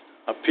sharing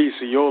a piece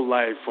of your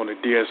life on the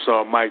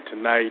DSR mic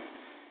tonight.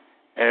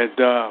 And,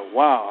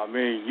 wow, I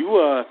mean, you,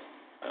 I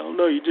don't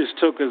know, you just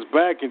took us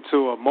back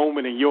into a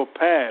moment in your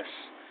past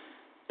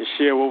to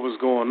share what was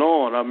going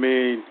on. I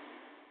mean,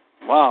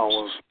 wow.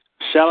 Well,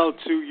 shout out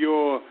to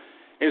your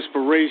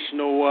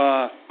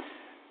inspirational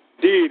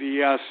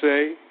deity, I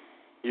say.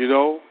 You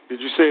know,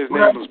 did you say his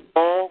name was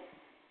Paul?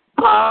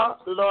 Paul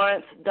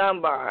Laurence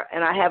Dunbar,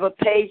 and I have a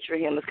page for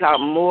him. It's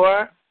called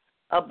More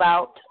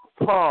About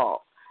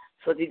Paul.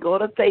 So if you go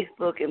to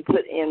Facebook and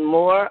put in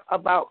More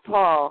About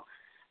Paul,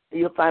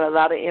 you'll find a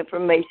lot of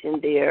information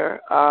there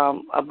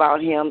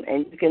about him,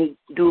 and you can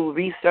do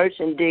research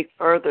and dig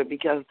further,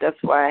 because that's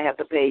why I have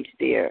the page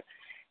there.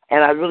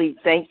 And I really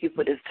thank you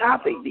for this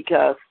topic,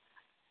 because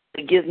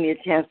it gives me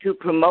a chance to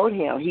promote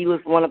him. He was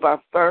one of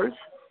our first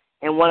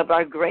and one of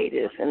our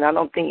greatest, and I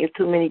don't think there's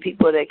too many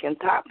people that can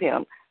top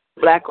him,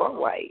 black or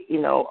white. You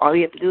know, all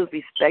you have to do is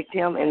respect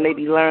him and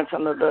maybe learn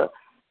some of the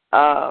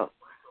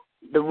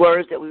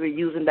words that we were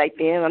using back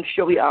then. I'm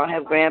sure we all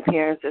have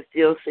grandparents that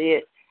still say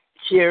it,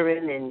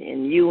 cheering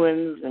and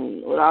Ewans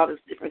and with all this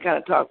different kind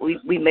of talk.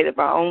 We made up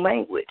our own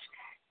language,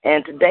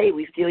 and today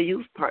we still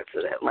use parts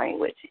of that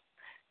language,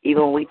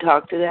 even when we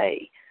talk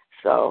today.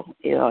 So,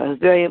 you know, it's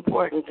very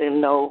important to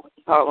know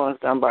Paul Laurence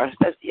Dunbar,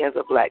 especially as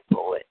a black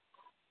poet.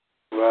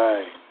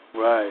 Right.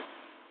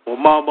 Well,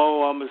 Mama,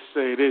 I'm gonna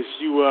say this: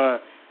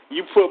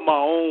 you put my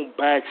own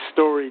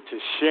backstory to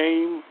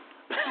shame.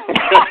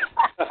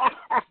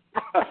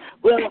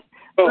 Well,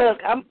 look,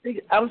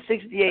 I'm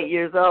 68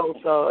 years old,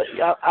 so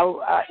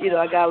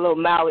I got a little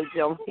knowledge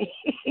on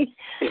me.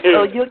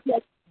 So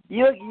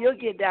you'll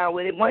get down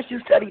with it. Once you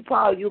study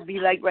Paul, you'll be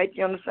like right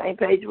there on the same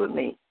page with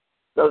me.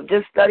 So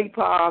just study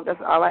Paul.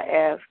 That's all I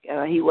ask.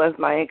 He was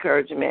my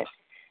encouragement.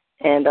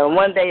 And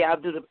one day I'll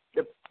do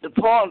the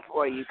poem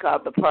for you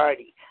called The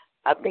Party.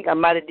 I think I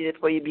might have did it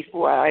for you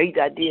before. I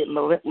did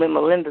when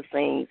Melinda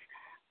sings.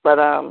 But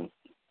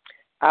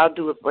I'll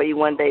do it for you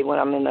one day when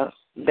I'm in a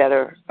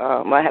better,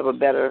 I have a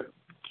better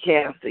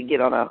chance to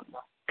get on a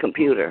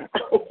computer.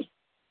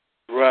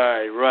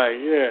 Right,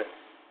 yeah.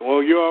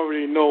 Well, you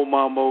already know,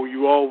 Mamo,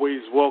 you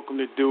always welcome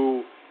to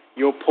do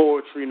your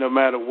poetry no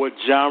matter what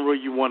genre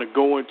you want to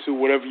go into,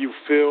 whatever you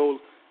feel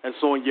that's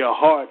on your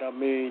heart. I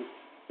mean,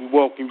 we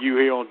welcome you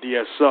here on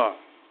DSR.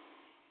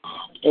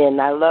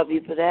 And I love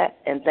you for that,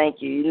 and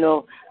thank you. You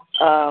know,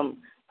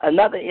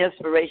 another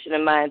inspiration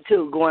of mine,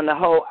 too, going the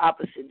whole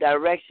opposite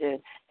direction,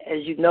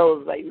 as you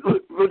know, is like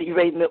Rudy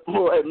Ray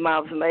Moore and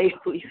Miles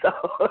Mabley. So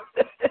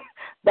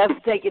that's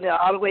taking it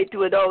all the way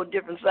to an old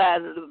different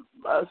side of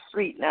the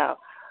street now.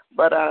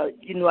 But,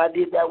 you know, I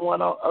did that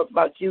one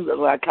about you that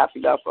I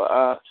copied off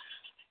of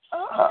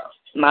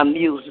my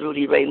muse,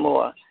 Rudy Ray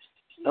Moore.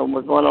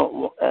 Was one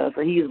on,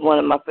 so he's one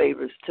of my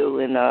favorites, too.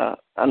 And,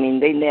 I mean,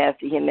 they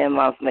nasty, him and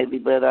Miles Mabley,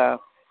 but,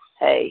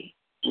 hey,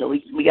 you know,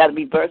 we got to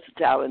be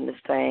versatile in this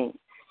thing.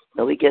 You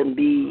know, we can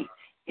be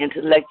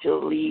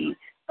intellectually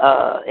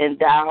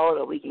endowed,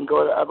 or we can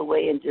go the other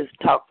way and just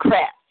talk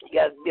crap. You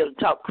got to be able to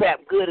talk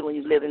crap good when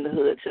you live in the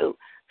hood, too.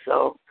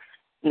 So,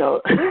 you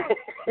know.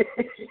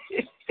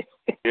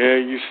 Yeah,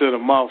 you said a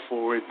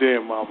mouthful right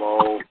there,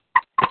 Mama.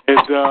 And,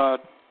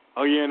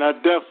 oh, yeah, and I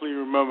definitely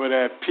remember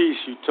that piece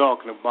you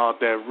talking about,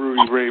 that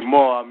Rudy Ray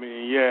Moore. I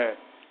mean, yeah,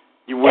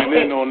 you went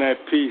in on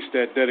that piece,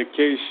 that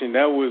dedication.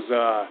 That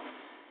was,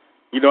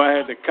 you know, I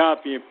had to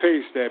copy and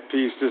paste that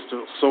piece just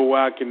so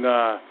I can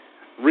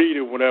read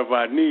it whenever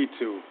I need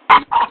to.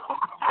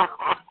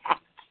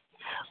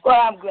 Well,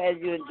 I'm glad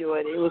you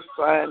enjoyed it. It was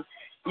fun.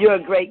 You're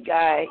a great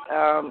guy.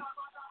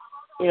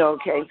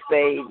 King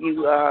Spade.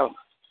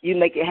 You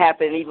make it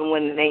happen even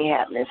when it ain't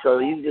happening. So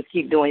you just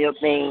keep doing your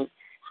thing.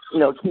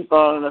 Keep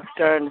on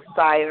stirring the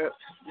fire,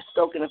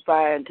 stoking the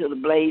fire until the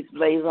blaze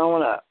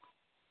on up.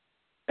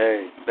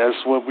 Hey, that's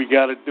what we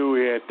got to do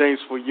here.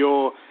 Thanks for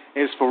your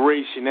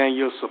inspiration and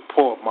your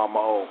support, Mama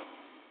O.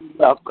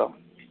 Welcome.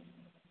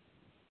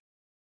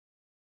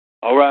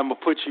 All right, I'm going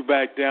to put you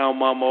back down,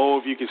 Mama O,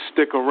 if you can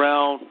stick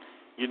around.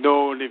 And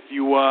if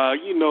you,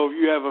 if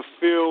you have a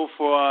feel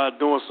for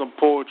doing some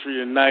poetry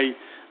tonight,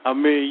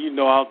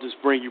 I'll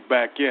just bring you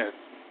back in.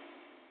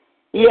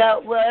 Yeah,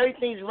 well,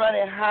 everything's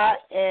running hot,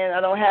 and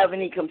I don't have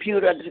any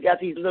computer. I just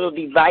got these little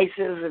devices,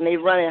 and they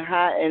running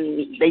hot,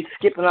 and they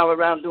skipping all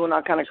around doing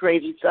all kind of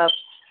crazy stuff.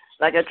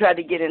 Like I tried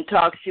to get in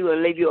talk to you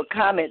and leave you a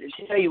comment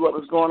to tell you what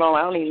was going on.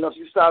 I don't even know if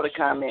you saw the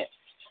comment.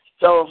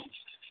 So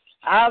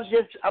I'm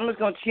just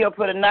going to chill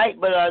for the night,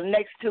 but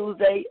next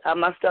Tuesday,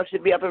 my stuff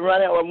should be up and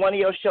running, or one of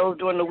your shows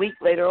during the week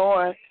later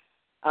on.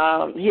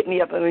 Hit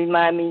me up and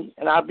remind me,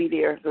 and I'll be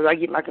there because I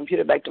get my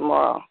computer back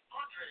tomorrow.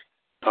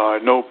 All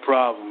right, no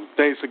problem.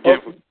 Thanks again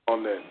for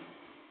on that.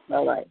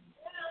 All right.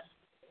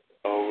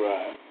 All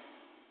right.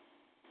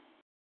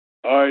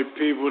 All right,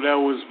 people, that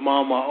was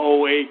Mama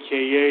O,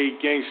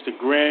 a.k.a. Gangsta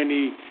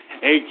Granny,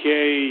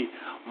 a.k.a.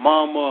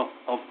 Mama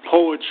of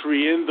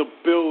Poetry in the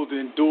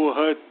building, doing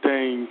her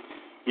thing,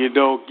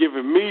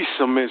 giving me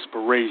some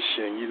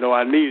inspiration.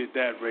 I needed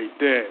that right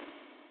there.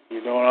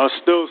 And I'll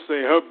still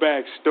say her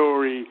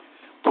backstory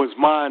puts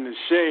mine to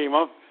shame.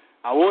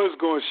 I was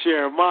going to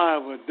share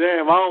mine, but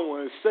damn, I don't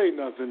want to say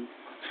nothing.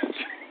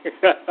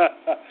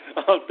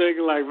 I'm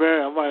thinking like,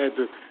 man, I might have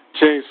to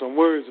change some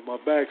words in my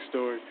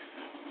backstory.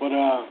 But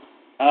I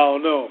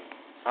don't know.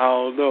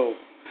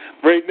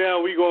 Right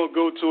now, we're going to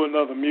go to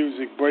another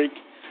music break.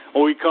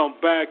 When we come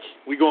back,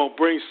 we're going to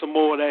bring some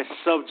more of that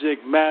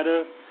subject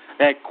matter,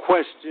 that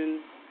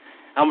question.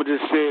 I'm going to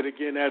just say it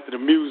again after the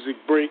music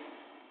break.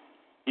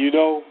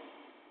 So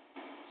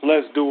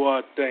let's do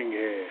our thing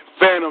here.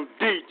 Phantom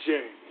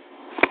DJ.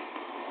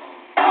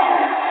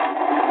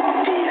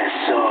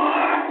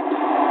 DSR.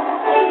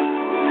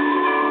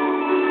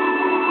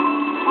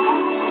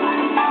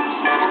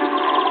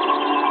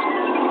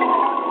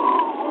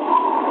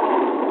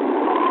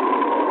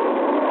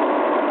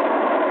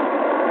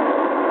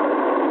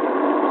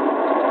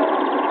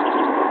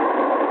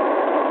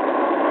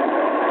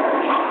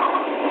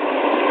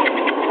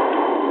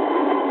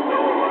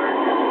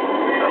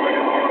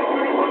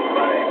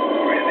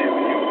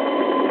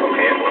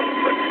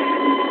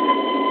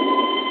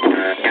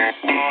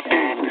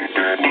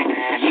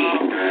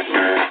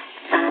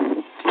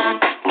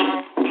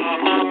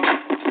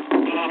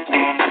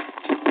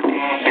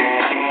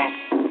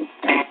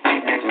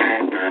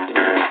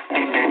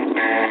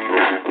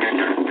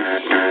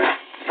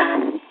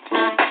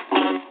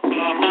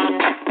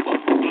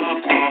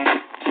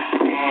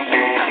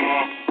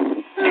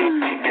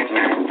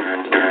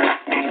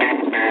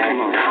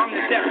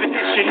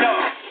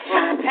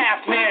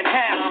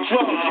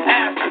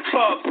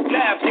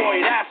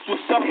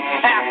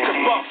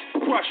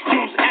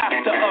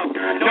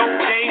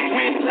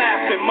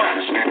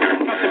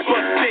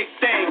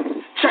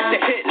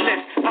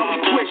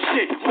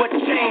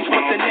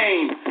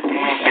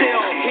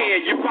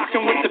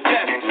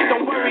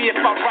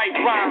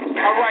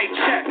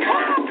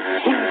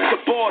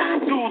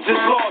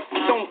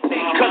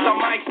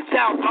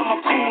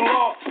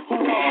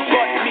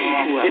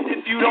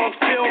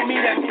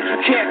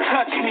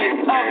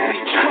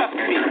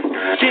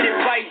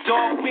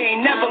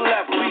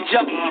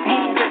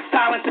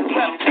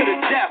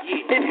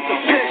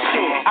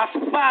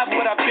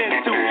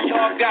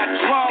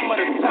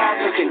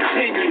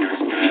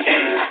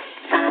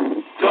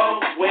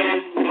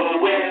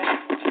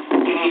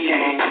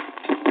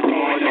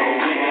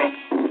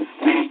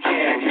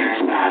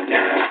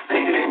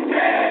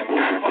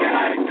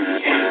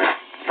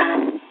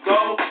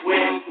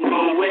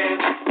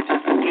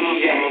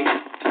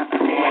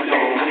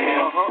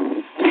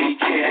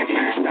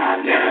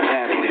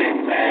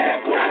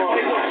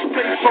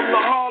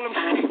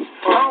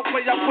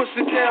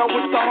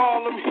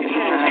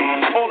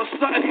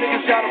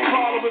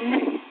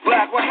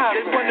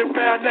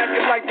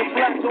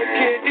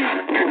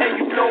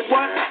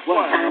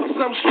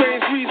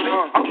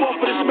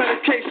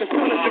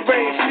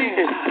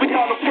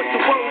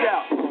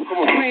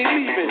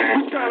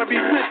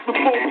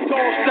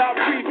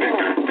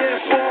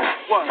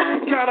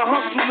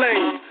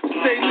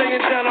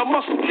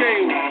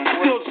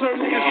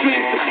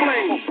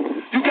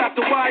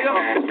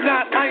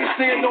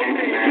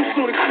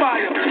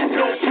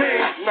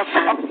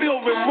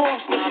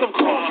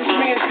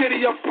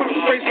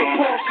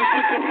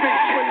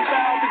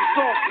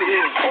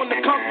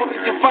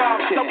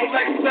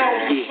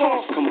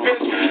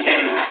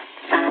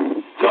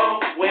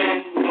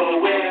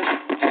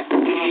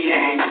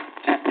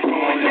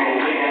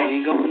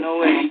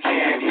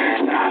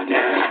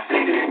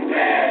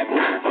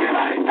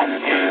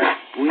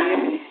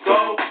 We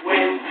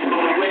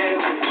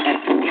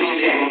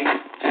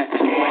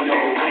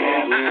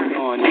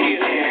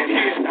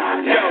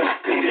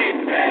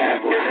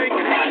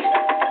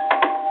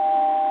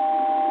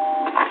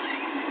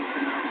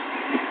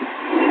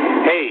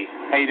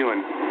How you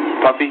doing?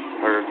 Puffy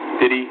or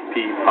Diddy?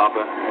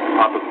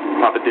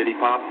 Papa Diddy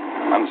Pop?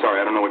 I'm sorry,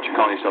 I don't know what you're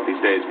calling yourself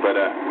these days, but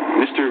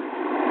Mr.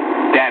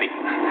 Daddy.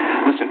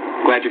 Listen,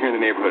 glad you're here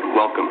in the neighborhood.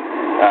 Welcome.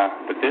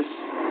 But this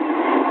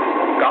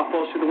golf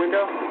balls through the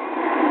window?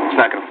 It's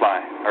not gonna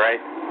fly, all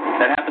right?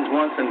 That happens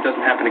once and it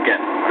doesn't happen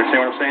again.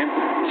 Understand what I'm saying?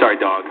 Sorry,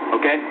 dog,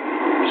 okay?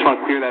 Just want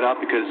to clear that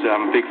up because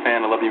I'm a big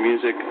fan. I love your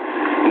music.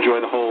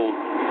 Enjoy the whole,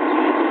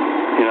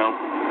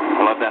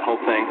 I love that whole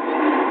thing.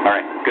 All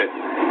right, good.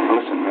 Now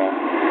listen,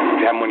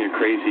 if you're having one of your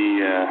crazy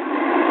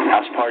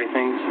house party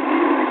things,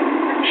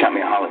 shout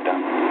me a holler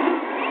down.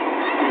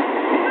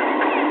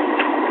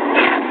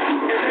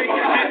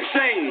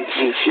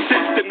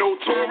 Since the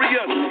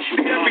notorious,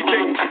 see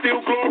everything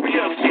still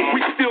glorious.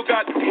 We still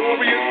got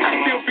warriors,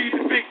 still be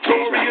the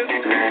victorious.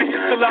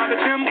 It's a lot of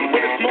them,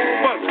 but it's more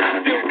of us.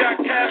 Still got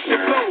cash to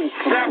flow,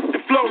 raps to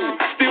flow.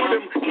 Still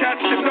them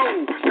cats to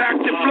know, back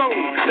to flow.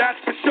 That's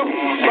for sure.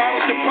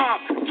 Bottles to pop,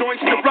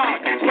 joints to rock.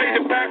 Play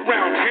the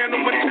background,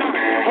 handle my shot,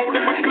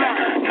 holding my Glock.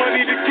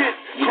 Money to get,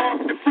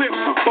 cars to flip,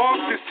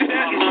 bars to sit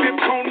at and sip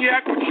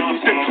cognac with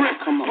juice and trip.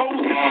 Hoes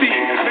to see,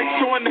 make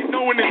sure they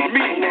knowin' it's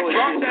me.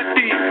 Drop that D,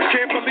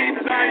 can't believe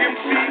that I am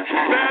C.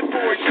 Bad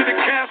boy to the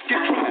casket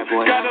drop.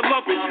 Gotta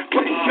love it,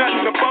 place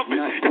nothing above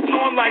it. It's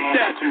on like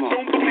that.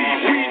 Don't believe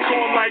we ain't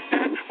going like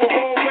that. We're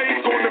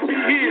always gonna be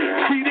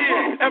here. We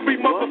there every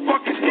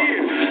motherfucking year.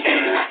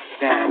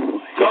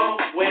 Go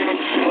where,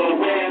 go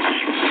where.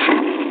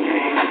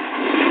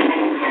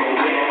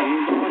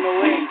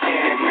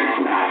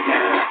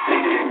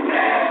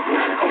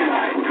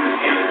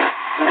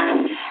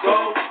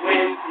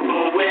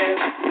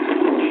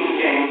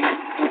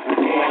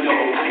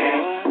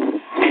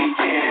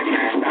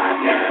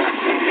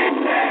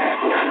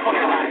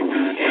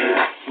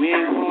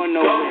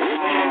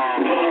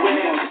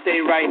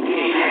 Right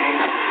here,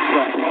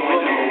 forever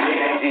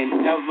and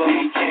ever,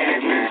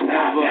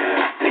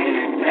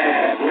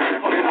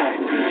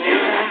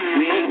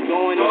 we ain't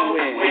going nowhere.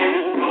 We gonna stay right here. We ain't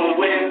going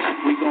nowhere.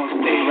 We gonna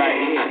stay right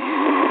here.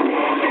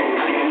 Going nowhere.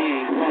 We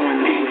ain't going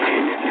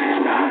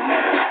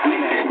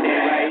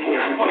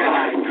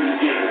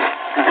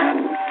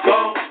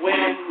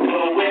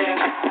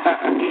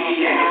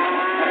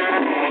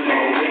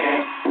nowhere.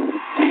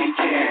 We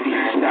can't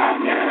even stop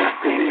now.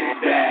 'Cause it's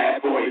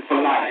bad boy for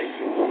life.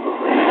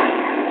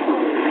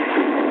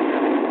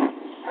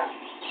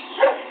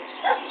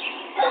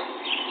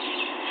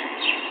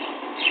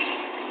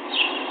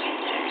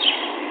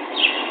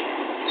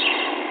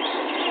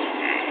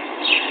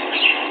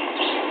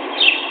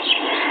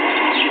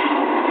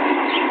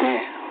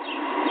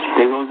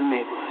 There goes the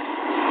neighborhood.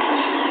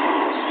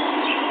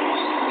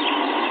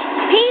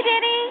 P.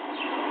 Diddy!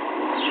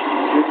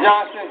 Miss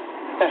Johnson,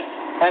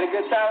 had a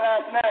good time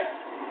last night?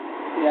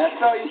 Yeah, I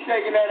saw you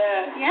shaking that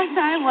ass. Yes,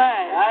 I was.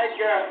 All right,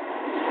 girl.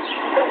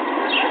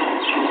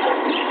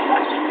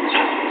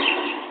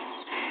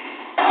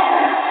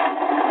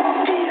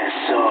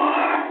 DSR.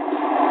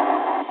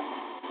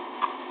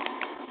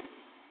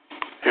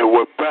 And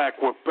we're back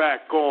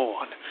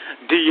on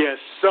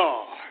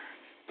DSR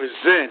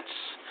presents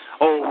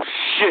Oh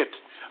Shit,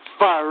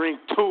 Firing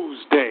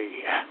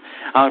Tuesday.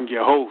 I'm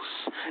your host,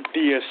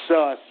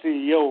 DSR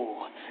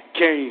CEO,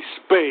 Kane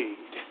Spade.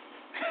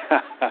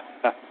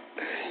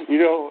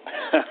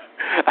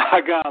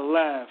 I got to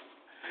laugh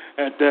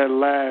at that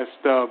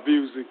last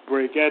music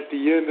break. At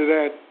the end of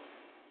that,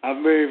 I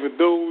mean, for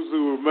those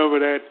who remember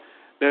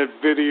that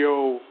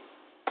video,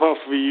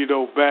 Puffy,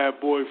 Bad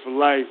Boy for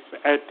Life,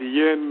 at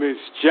the end, Miss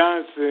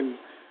Johnson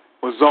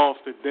was off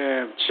the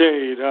damn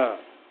chain, huh?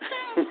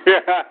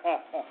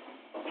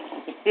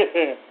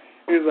 Yeah.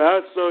 He's like,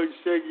 I saw you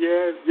shake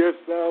your ass. Yes,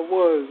 I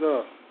was,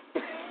 huh?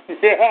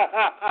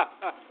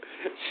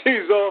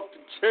 She's off the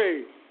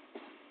chain.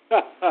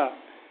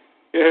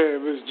 Yeah,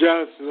 Miss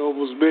Johnson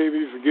almost made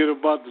me forget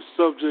about the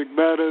subject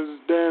matter of this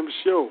damn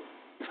show.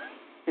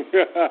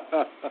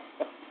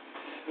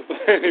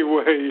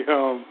 Anyway,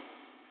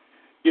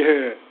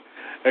 yeah.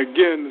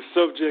 Again, the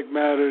subject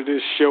matter of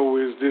this show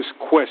is this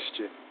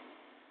question.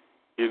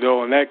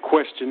 And that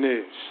question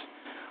is,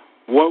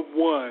 what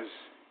was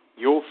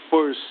your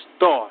first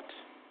thought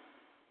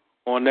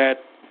on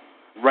that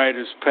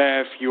writer's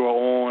path you are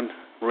on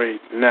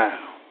right now?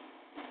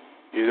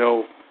 We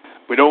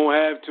don't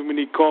have too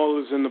many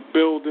callers in the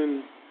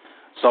building,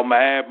 so I'm going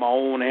to add my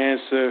own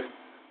answer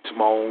to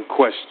my own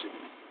question.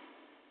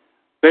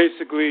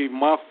 Basically,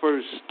 my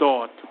first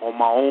thought on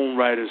my own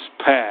writer's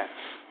path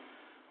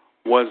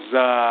was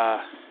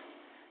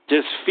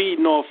just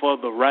feeding off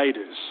other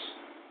writers.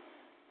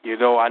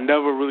 I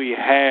never really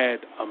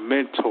had a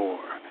mentor.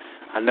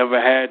 I never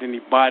had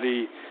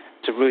anybody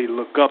to really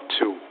look up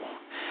to.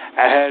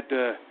 I had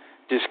to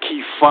just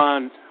keep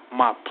finding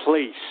my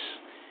place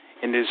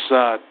in this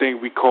thing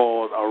we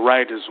call a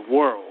writer's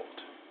world.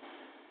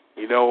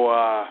 When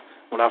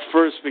I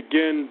first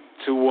began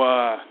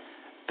to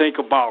think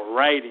about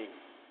writing,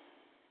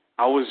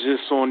 I was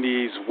just on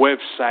these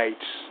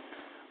websites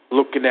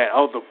looking at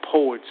other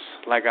poets,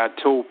 like I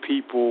told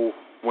people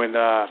when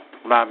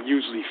I'm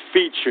usually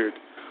featured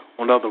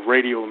on other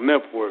radio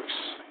networks.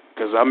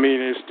 Because, I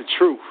mean, it's the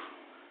truth.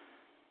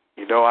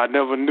 You know, I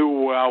never knew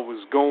where I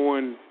was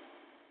going.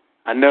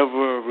 I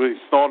never really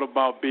thought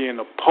about being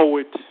a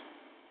poet.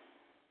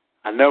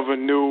 I never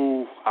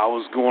knew I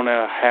was going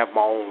to have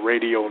my own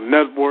radio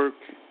network.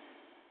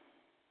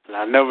 And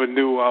I never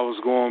knew I was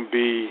going to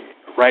be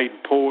writing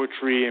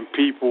poetry and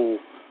people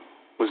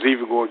was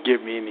even going to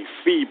give me any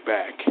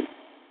feedback.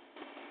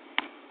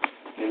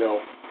 You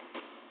know,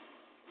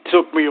 it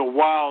took me a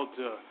while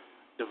to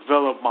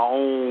develop my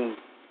own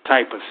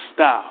type of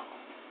style.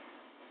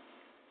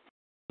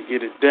 To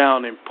get it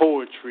down in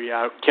poetry,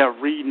 I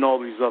kept reading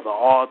all these other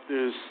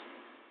authors,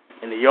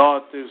 and the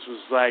authors was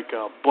like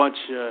a bunch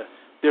of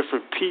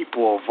different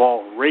people of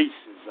all races.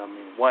 I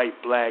mean, white,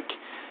 black,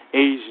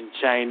 Asian,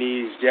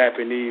 Chinese,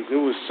 Japanese. There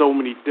was so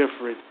many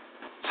different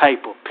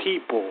type of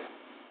people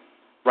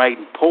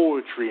writing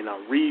poetry, and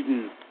I'm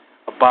reading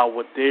about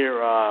what their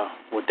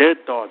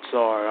thoughts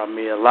are. I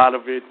mean, a lot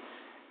of it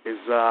is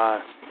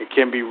it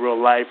can be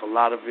real life. A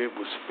lot of it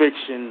was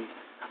fiction.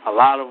 A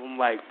lot of them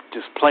like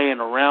just playing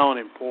around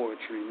in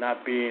poetry,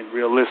 not being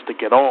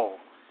realistic at all.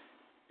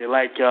 They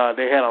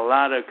had a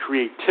lot of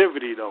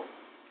creativity though,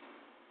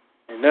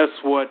 and that's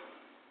what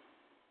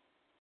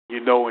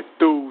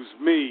enthused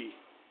me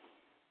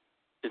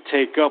to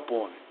take up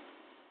on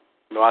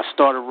it. I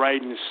started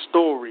writing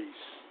stories.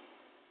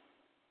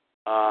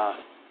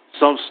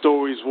 Some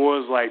stories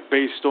was like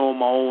based on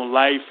my own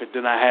life, and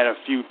then I had a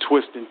few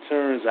twists and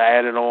turns I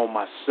added on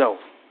myself.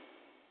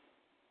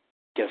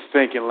 Kept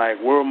thinking like,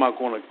 where am I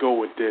going to go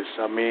with this?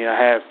 I mean, I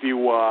had a few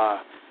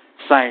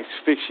science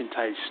fiction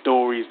type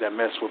stories that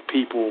mess with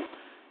people.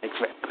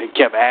 They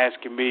kept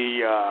asking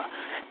me,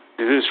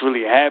 did this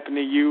really happen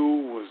to you?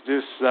 Was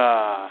this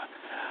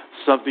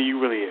something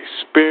you really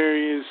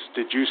experienced?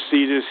 Did you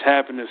see this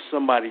happen to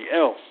somebody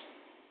else?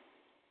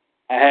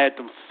 I had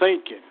them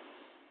thinking.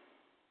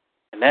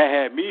 And that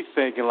had me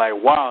thinking like,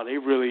 wow, they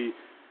really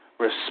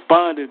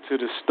responded to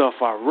the stuff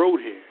I wrote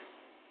here.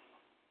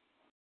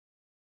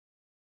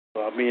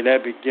 So, I mean,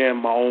 that began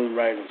my own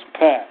writer's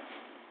path.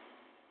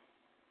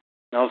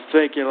 And I was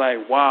thinking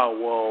like, wow,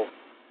 well,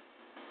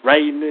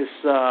 writing this,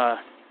 I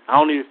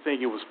don't even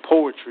think it was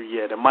poetry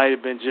yet. It might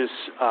have been just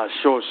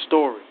short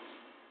stories.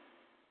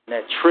 And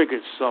that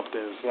triggered something.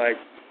 It's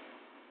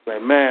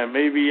like, man,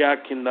 maybe I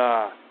can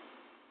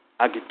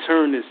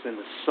turn this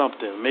into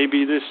something.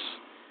 Maybe this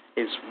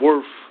is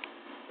worth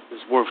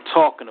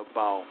talking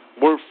about,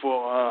 worth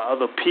for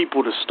other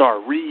people to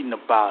start reading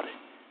about it.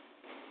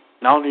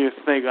 And I don't even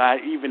think I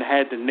even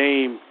had the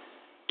name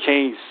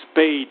Kane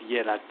Spade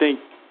yet. I think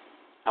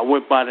I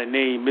went by the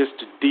name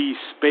Mr. D.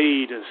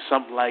 Spade or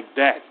something like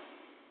that.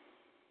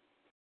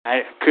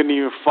 I couldn't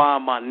even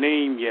find my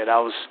name yet. I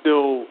was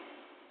still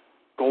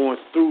going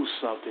through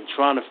something,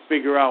 trying to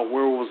figure out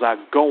where was I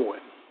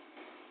going.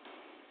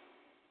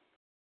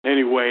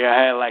 Anyway,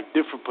 I had like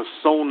different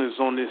personas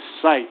on this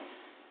site.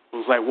 It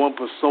was like one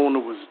persona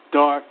was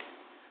dark,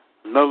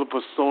 another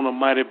persona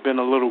might have been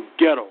a little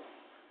ghetto.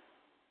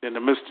 Then the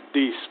Mr.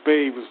 D.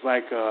 Spade was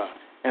like an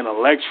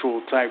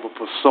intellectual type of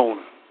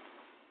persona.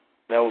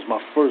 That was my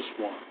first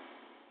one.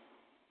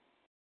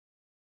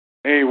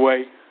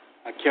 Anyway,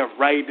 I kept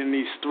writing in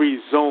these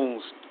 3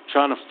 zones,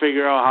 trying to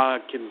figure out how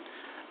I can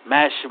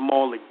mash them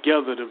all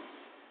together to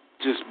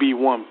just be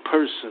one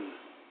person.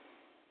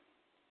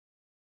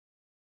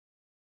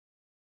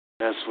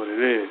 That's what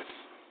it is.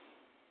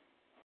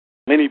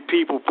 Many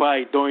people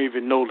probably don't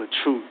even know the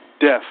true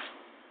depth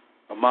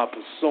of my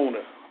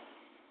persona.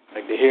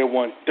 Like they hear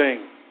one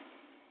thing,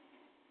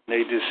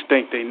 they just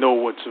think they know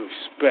what to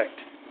expect.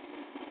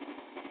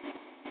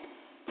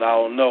 But I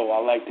don't know. I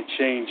like to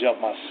change up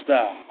my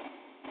style.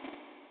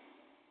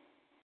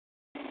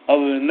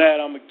 Other than that,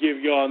 I'm going to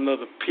give y'all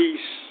another piece.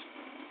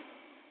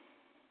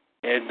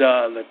 And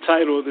the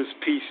title of this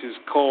piece is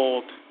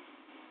called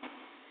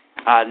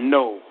I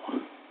Know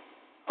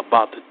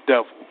About the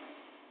Devil.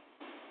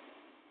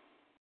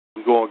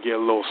 We're going to get a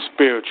little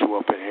spiritual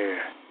up in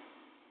here.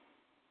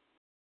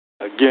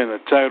 Again, the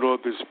title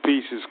of this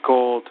piece is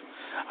called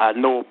I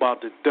Know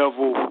About the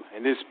Devil,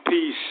 and this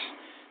piece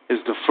is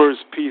the first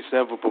piece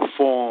ever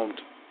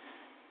performed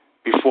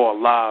before a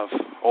live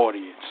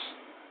audience.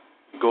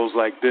 It goes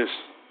like this.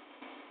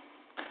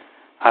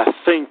 I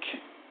think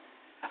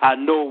I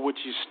know what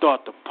you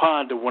start to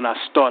ponder when I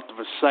start to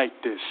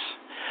recite this.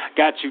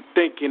 Got you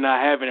thinking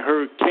I haven't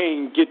heard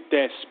Cain get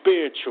that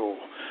spiritual.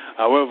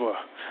 However,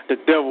 the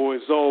devil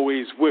is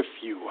always with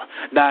you,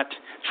 not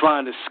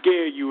trying to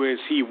scare you as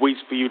he waits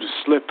for you to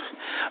slip.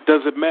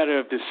 Doesn't matter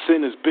if the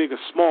sin is big or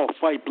small,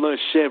 fight,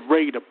 bloodshed,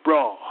 ready to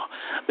brawl.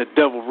 The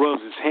devil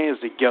rubs his hands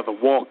together,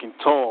 walking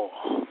tall.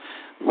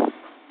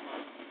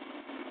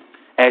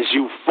 As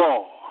you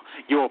fall,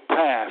 your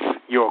path,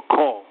 your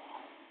call.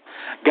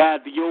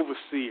 God the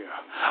overseer,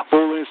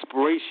 full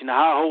inspiration,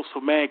 high hopes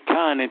for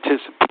mankind,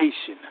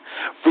 anticipation.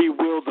 Free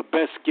will, the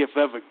best gift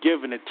ever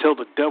given until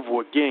the devil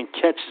again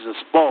catches us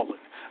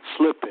falling,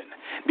 slipping.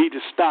 Need to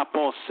stop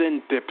all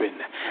sin dipping.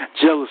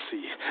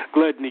 Jealousy,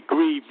 gluttony,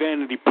 greed,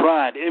 vanity,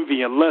 pride,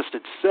 envy, and lust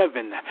at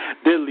 7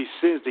 deadly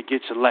sins that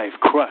get your life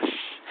crushed.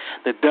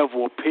 The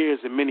devil appears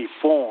in many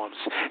forms.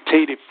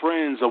 Tainted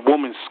friends, a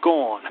woman's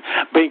scorn.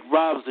 Bank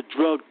robbers, the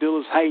drug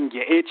dealers hiding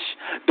your itch.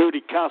 Dirty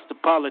cops, the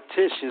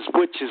politicians.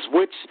 Witches,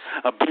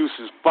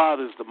 abuses,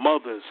 fathers, the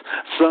mothers.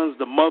 Sons,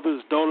 the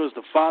mothers. Daughters,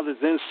 the fathers.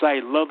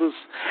 Inside lovers.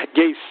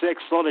 Gay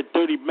sex, all that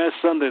dirty mess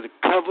under the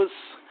covers.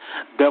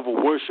 Devil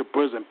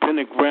worshippers and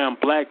pentagram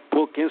black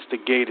book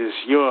instigators.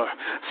 You're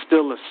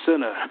still a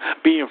sinner.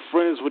 Being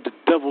friends with the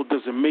devil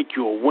doesn't make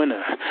you a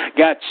winner.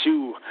 Got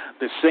you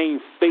the same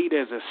fate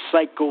as a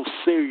psycho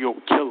serial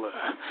killer.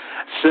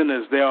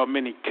 Sinners, there are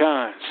many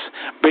kinds.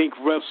 Bank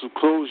reps who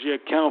close your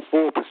account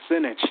for a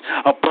percentage.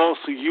 A boss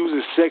who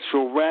uses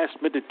sexual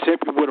harassment to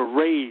tempt you with a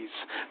raise.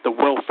 The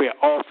welfare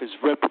office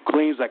rep who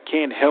claims I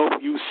can't help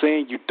you,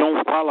 saying you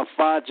don't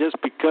qualify just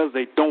because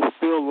they don't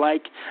feel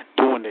like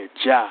doing their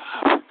job.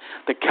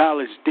 The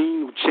college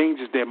dean who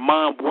changes their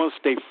mind once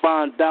they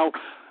find out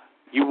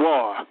you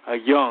are a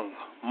young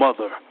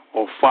mother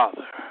or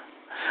father.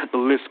 The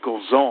list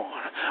goes on.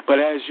 But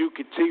as you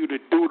continue to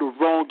do the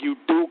wrong you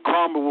do,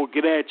 karma will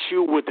get at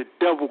you with the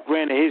devil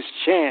granting his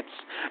chance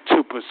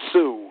to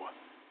pursue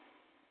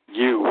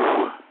you.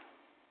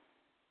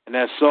 And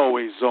that's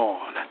always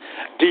on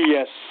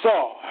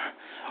DSR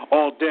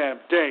all damn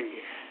day.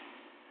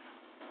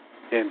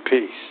 In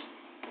peace.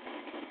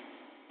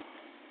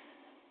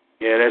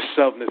 Yeah, that's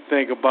something to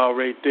think about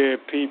right there,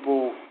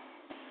 people.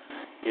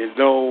 You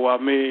know, I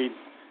mean,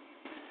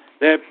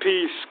 that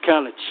piece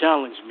kind of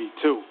challenged me,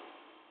 too.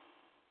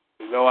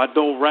 You know, I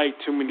don't write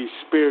too many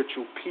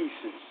spiritual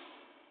pieces.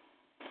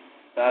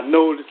 I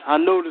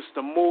noticed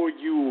the more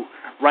you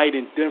write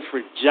in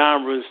different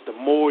genres, the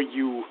more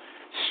you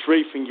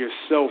strengthen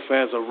yourself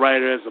as a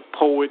writer, as a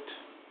poet.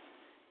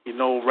 You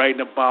know,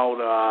 writing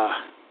about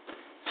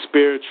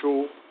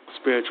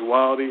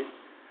spirituality.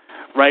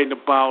 Writing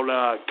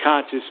about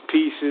conscious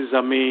pieces.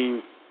 I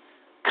mean,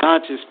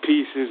 conscious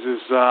pieces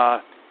is,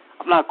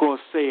 I'm not going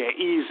to say an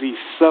easy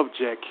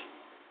subject,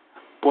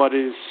 but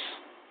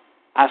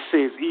I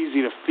say it's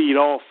easy to feed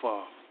off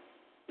of.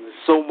 There's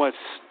so much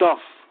stuff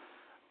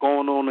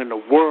going on in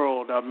the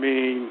world. I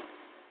mean,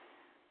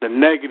 the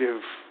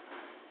negative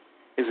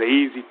is an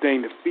easy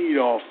thing to feed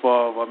off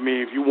of. I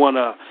mean, if you want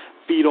to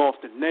feed off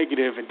the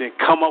negative and then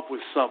come up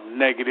with something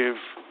negative,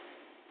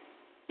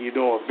 you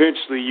know,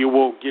 eventually you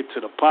will get to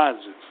the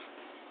positive.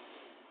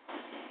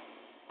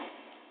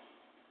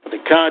 But the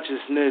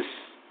consciousness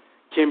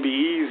can be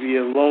easy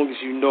as long as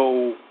you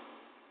know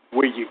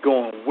where you're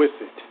going with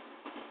it.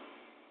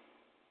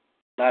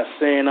 Not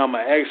saying I'm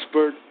an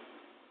expert,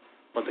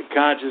 but the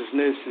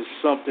consciousness is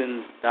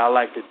something that I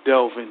like to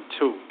delve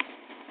into.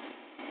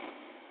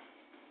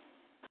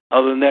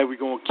 Other than that, we're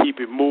going to keep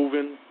it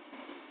moving.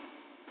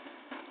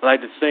 I'd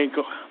like to thank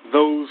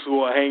those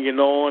who are hanging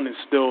on and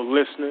still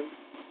listening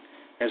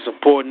and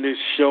supporting this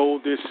show.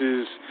 This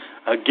is,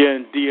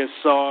 again,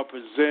 DSR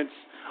presents,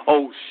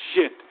 oh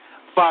shit,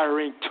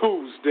 Firing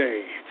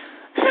Tuesday.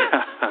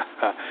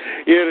 Yeah,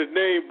 the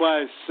name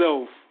by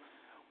itself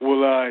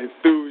will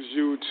enthuse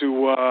you to,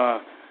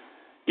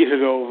 you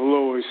know, a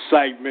little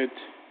excitement,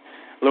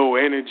 a little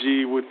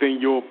energy within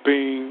your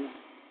being.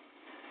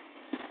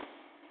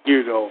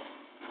 You know,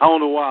 I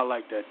don't know why I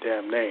like that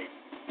damn name.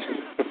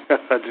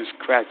 It just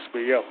cracks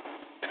me up.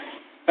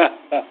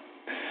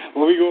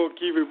 Well, we're going to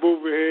keep it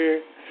moving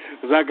here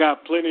because I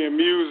got plenty of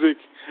music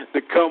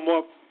to come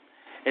up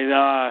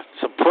and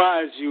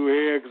surprise you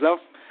here because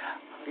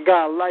I've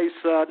got a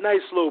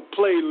nice little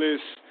playlist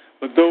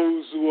for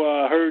those who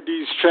heard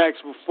these tracks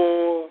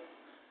before.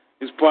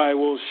 This probably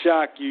will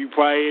shock you. You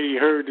probably ain't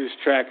heard this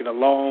track in a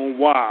long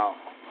while.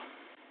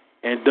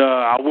 And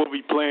I will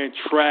be playing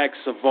tracks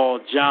of all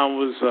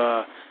genres,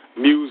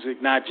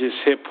 music, not just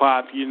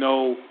hip-hop, you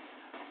know.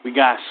 We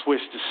got to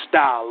switch the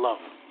style up.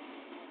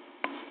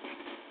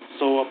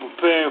 So I'm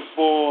prepared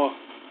for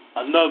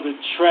another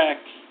track.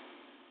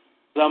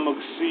 I'm going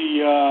to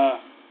see, I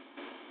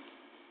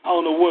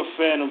don't know what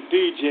Phantom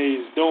DJ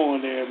is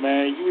doing there,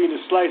 man. You eating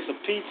a slice of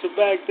pizza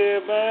back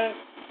there, man?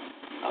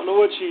 I don't know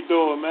what you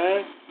doing,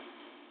 man.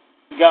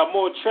 You got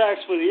more tracks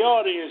for the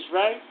audience,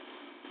 right?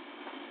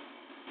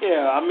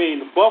 Yeah, I mean,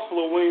 the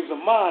buffalo wings are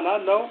mine, I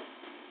know.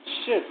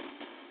 Shit.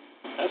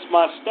 That's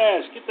my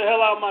stash. Get the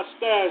hell out of my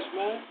stash,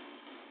 man.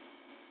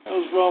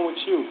 What's wrong with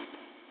you?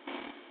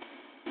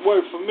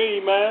 Work for me,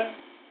 man.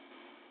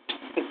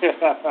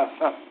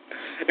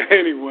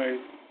 Anyway,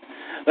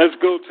 let's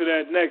go to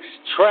that next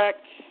track.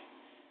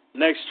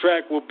 Next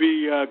track will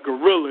be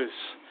Gorillaz.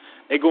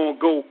 They're going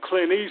to go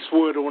Clint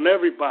Eastwood on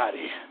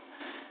everybody.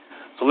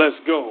 So let's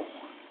go.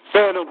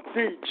 Phantom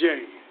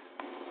DJ.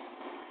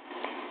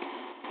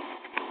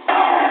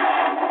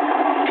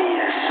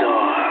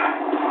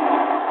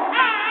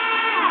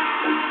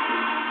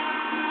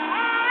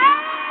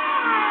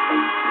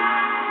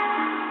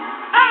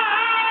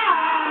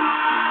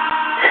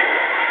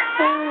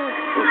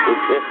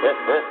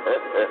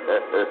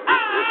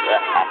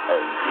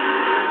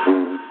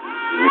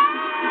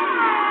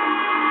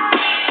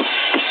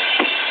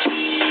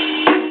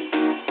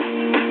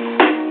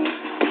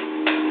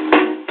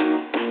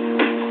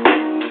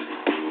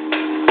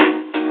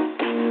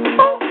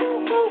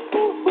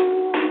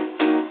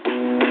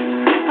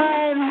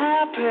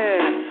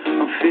 happy.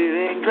 I'm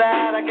feeling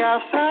glad I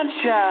got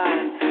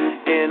sunshine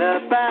in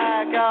a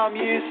bag. I'm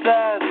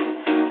useless,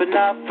 but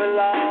not for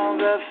long.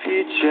 The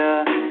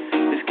future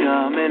is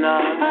coming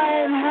on. I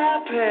am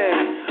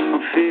happy.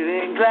 I'm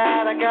feeling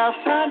glad I got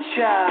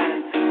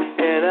sunshine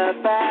in a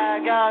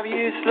bag. I'm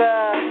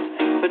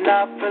useless, but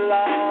not for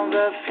long.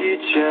 The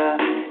future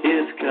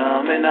is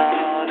coming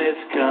on.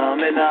 It's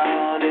coming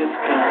on. It's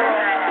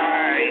coming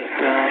on. It's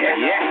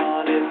coming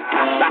on. It's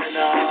coming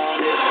on.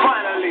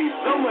 Finally,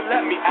 someone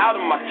let me out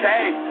of my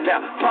cave.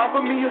 Now, time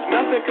for me is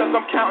nothing cause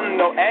I'm counting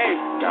no A's.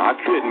 Now, I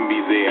couldn't be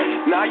there.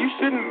 Now, you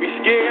shouldn't be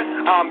scared.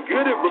 I'm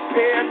good at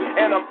repairs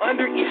and I'm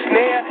under each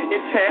snare.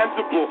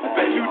 Intangible.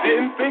 Bet you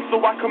didn't think,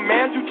 so I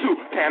command you to.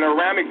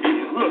 Panoramic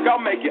view. Look,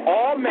 I'll make it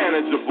all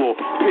manageable.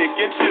 Pick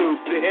and choose,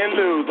 sit and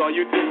lose. All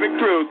you different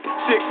crews,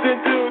 chicks and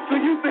dudes who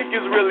you think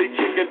is really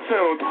kicking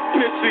tunes.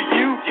 Picture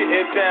you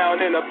getting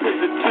down in a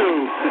picture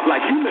tube.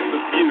 Like you live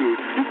a feud.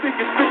 You think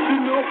it's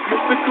fictional,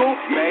 mystical,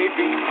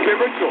 maybe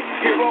spiritual.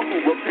 Hero who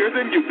appears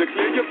in you to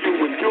clear your view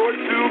when you're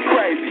too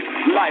crazy.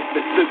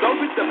 Lifeless, there's no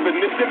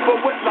definition for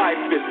what life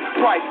is.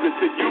 Priceless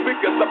to you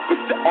because I put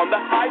you on the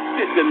high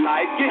shit. You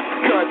like it?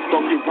 Gun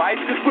smoking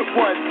righteous with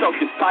one stroke.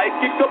 You're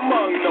psychic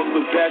among no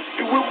possess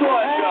you with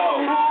one go.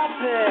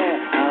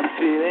 I'm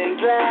feeling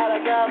glad I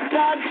got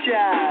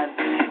sunshine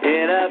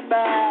in a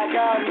bag.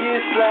 I'm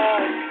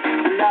useless,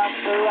 not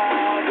for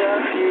long. The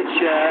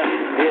future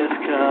is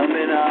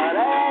coming on.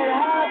 Ain't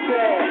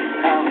happy.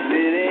 I'm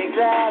feeling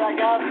glad I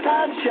got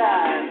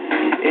sunshine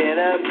in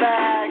a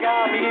bag.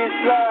 I'm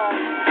useless,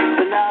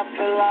 but not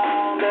for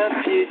long.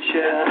 The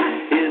future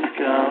is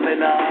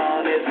coming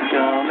on. It's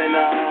coming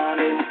on.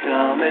 It's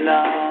coming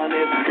on.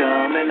 It's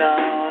coming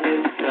on.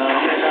 It's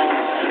coming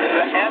on.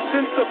 The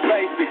essence of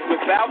basics,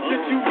 without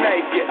it you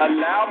make it.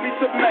 Allow me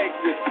to make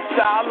this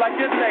child like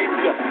your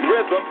nature.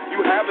 Rhythm, you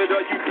have it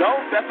or you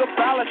don't. That's a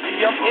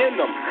fallacy. I'm in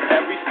them.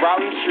 Every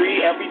sprouting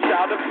tree, every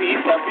child of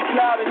peace, every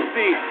cloud and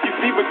sea. You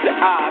see with your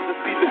eyes, to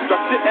see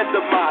destruction and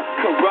demise,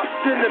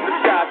 corruption in the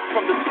skies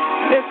from the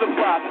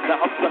enterprise.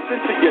 Now I'm sucked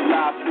into your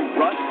lives through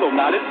rush, so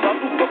not as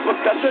muscle, but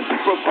percussion to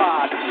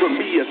provide for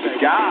me as a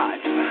guide.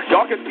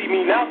 Y'all can see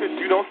me now because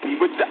you don't see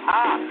with your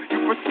eye.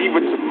 You perceive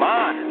with your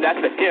mind. That's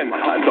the end.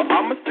 So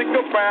I'ma stick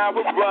around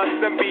with Russ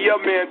and be a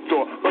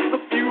mentor. Bust a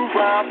few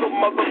rhymes so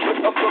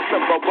motherfuckers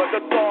remember what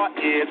the thought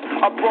is.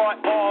 I brought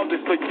all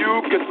this so you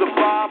can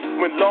survive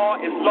when law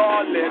is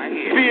lawless.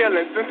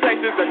 Feeling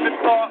sensations that you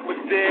thought was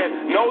dead.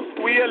 No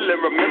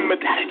squealing. Remember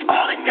that it's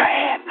all in your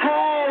head.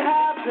 Hey,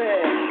 happy.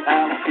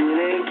 I'm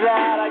feeling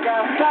glad I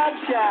got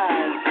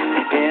sunshine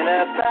in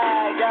a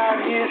bag. I'm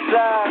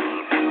useless,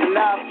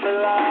 not for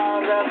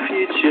long. The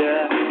future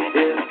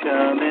is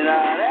coming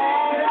on.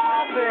 Hey,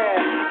 happy.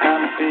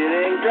 I'm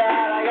feeling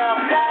glad I got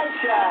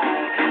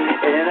sunshine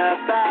in a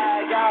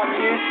bag. I'm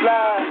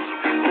useless,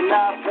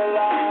 not for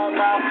long.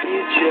 My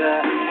future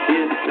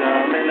is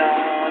coming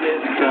on.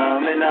 It's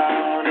coming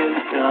on.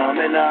 It's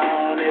coming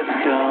on. It's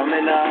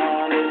coming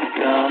on. It's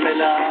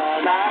coming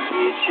on. My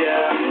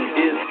future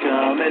is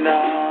coming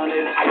on.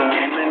 It's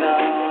coming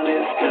on.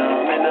 It's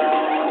coming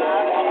on. My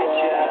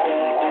future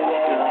is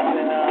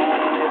coming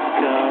on. It's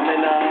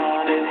coming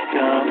on. It's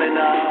coming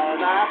on.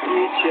 My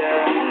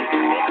future.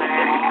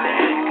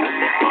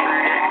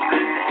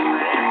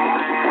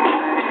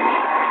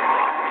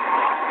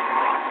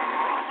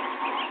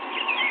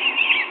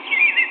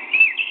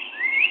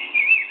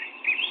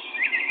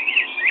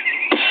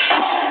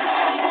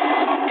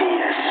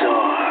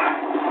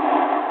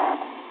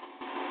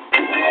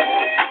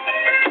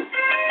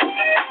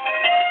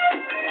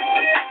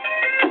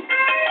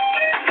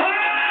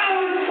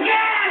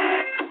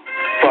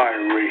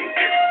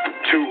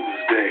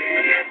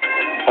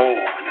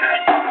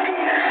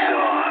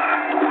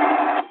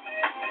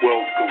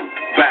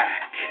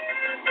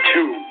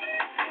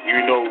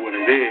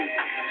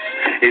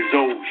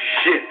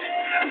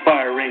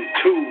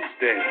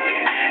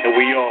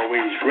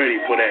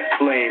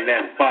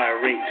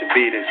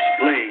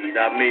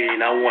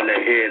 I want to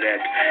hear that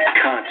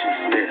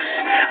consciousness.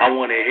 I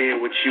want to hear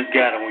what you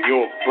got on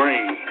your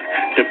brain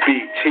to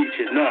be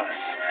teaching us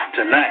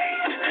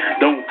tonight.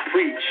 Don't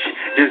preach,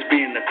 just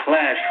be in the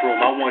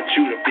classroom. I want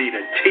you to be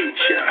the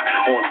teacher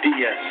on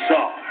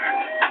DSR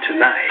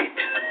tonight.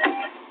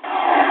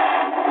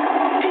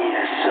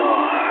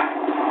 DSR.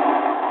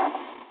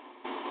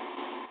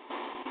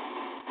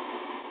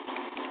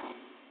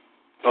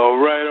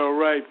 All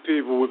right,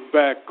 people, we're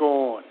back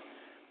on.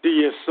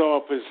 DSR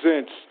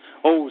presents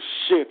Oh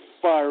Shit,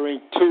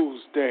 Firing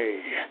Tuesday.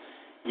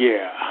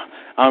 Yeah,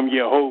 I'm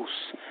your host,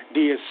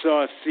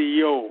 DSR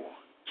CEO,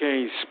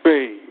 Kane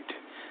Spade.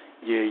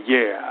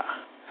 Yeah.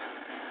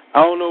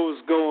 I don't know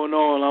what's going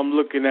on. I'm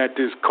looking at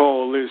this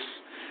call list.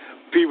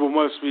 People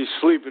must be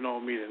sleeping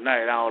on me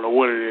tonight. I don't know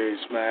what it is,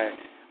 man.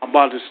 I'm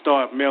about to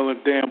start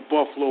mailing damn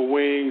buffalo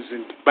wings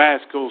and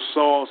Tabasco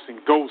sauce and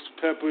ghost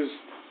peppers.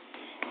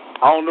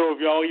 I don't know if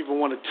y'all even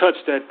want to touch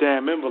that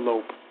damn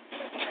envelope.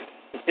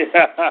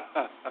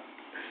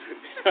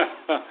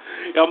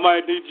 Y'all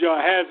might need your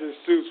hazard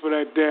suits for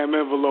that damn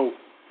envelope.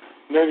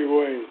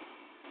 Anyway,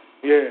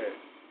 yeah.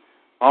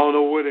 I don't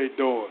know what they're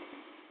doing.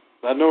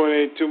 I know it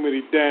ain't too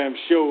many damn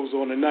shows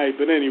on the night,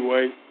 but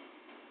anyway,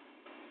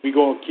 we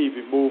gonna keep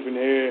it moving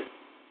here.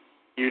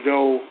 You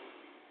know,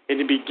 in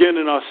the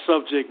beginning, our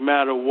subject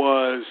matter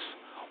was,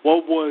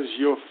 what was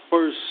your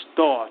first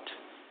thought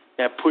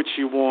that put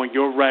you on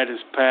your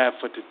writer's path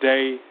for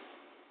today?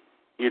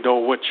 You know,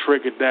 what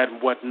triggered that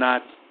and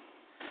whatnot.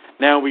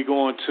 Now we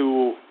go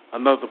into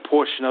another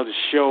portion of the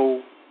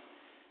show.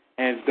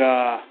 And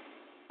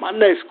my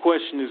next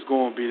question is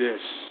going to be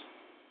this.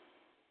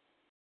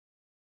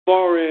 As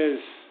far as,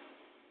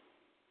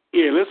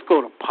 let's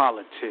go to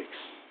politics.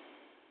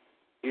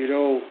 You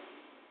know,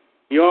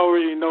 you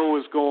already know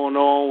what's going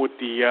on with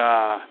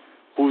the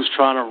who's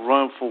trying to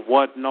run for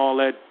what and all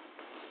that,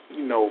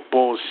 you know,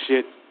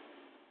 bullshit.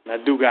 And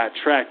I do got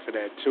a track for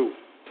that, too.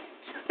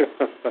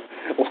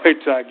 Wait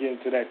till I get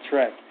into that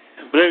track.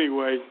 But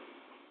anyway,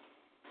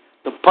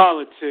 the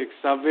politics,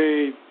 I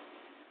mean,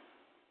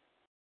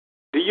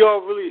 do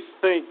y'all really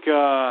think,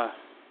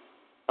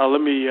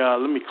 let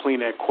me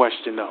clean that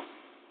question up.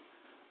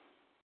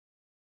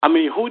 I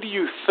mean, who do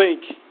you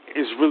think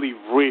is really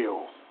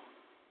real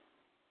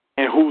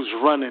and who's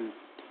running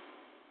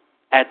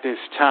at this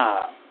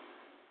time?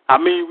 I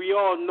mean, we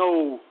all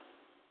know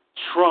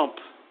Trump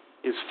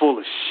is full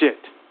of shit.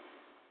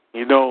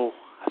 You know,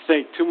 I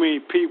think too many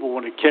people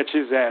want to catch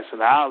his ass in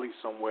the alley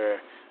somewhere.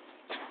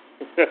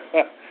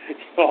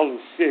 All the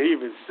shit he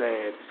been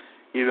saying,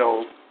 you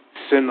know,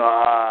 send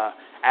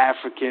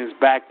Africans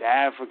back to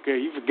Africa.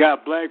 You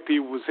forgot black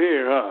people was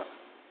here, huh?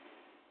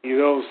 You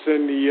know,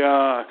 send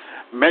the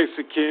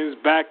Mexicans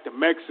back to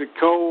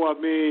Mexico. I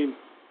mean,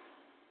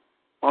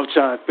 I'm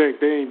trying to think.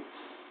 They ain't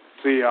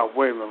see.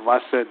 Wait a minute. If I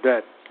said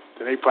that,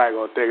 then they probably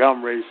gonna think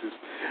I'm racist.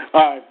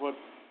 All right, but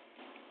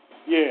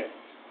yeah,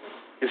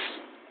 it's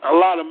a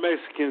lot of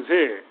Mexicans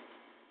here.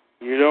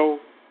 You know,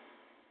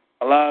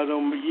 a lot of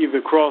them either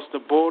crossed the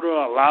border.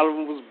 A lot of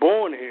them was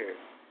born here.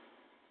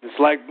 It's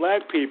like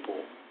black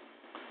people.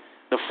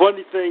 The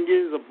funny thing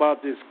is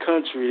about this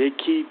country,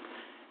 they keep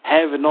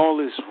having all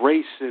this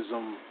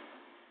racism,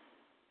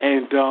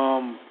 and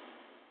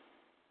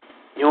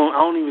you know, I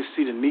don't even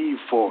see the need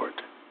for it.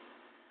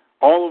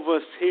 All of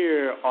us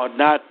here are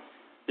not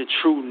the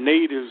true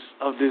natives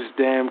of this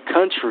damn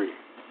country.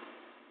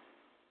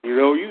 You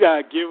know, you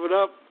gotta give it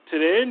up to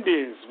the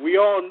Indians. We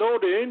all know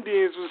the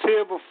Indians was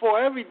here before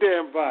every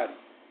damn body.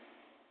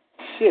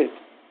 Shit.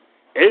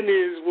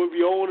 Indians would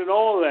be owning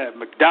all that.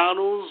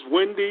 McDonald's,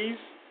 Wendy's,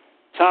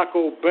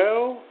 Taco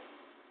Bell.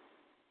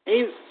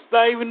 Ain't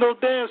not even no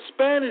damn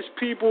Spanish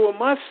people in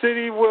my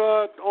city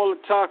where all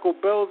the Taco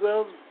Bells. There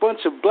was a bunch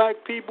of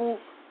black people,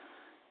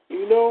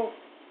 you know.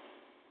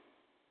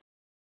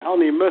 I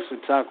don't even mess with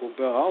Taco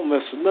Bell. I don't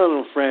mess with none of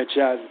them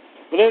franchises.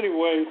 But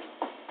anyway,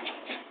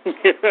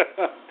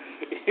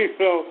 you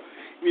know,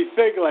 you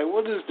think like,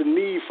 what is the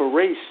need for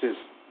racism?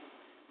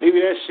 Maybe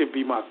that should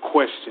be my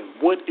question.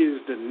 What is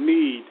the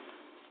need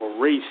for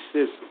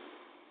racism?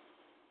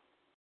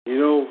 You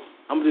know,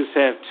 I'm going to just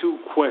have two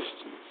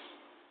questions.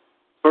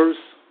 First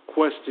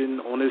question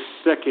on this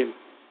second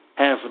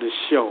half of the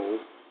show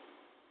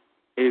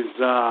is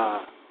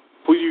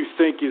who do you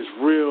think is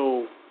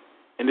real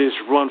in this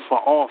run for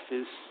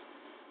office?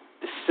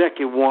 The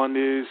second one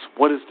is,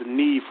 what is the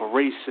need for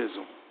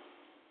racism?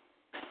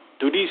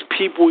 Do these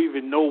people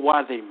even know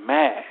why they're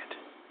mad?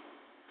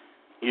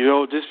 You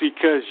know, just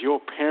because your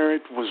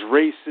parent was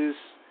racist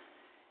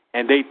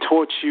and they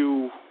taught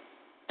you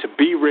to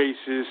be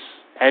racist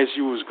as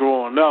you was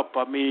growing up,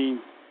 I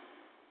mean,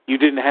 you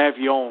didn't have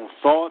your own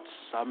thoughts.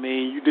 I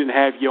mean, you didn't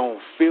have your own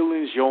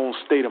feelings, your own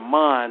state of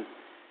mind,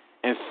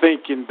 and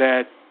thinking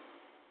that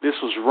this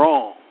was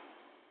wrong.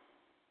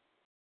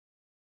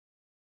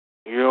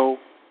 You know,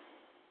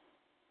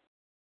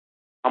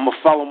 I'm going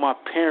to follow my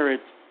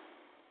parent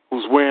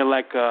who's wearing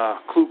like a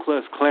Ku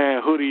Klux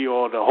Klan hoodie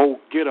or the whole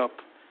get-up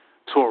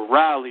to a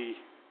rally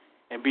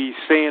and be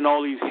saying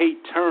all these hate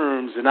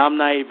terms, and I'm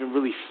not even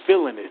really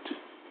feeling it.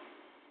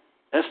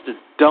 That's the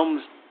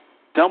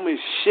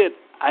dumbest shit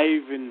I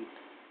even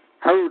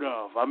heard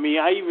of. I mean,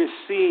 I even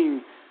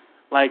seen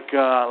like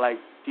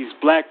these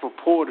black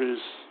reporters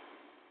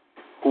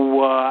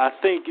who I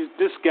think is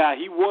this guy.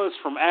 He was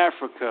from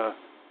Africa,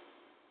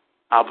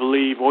 I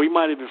believe, or he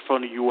might have been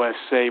from the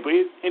USA. But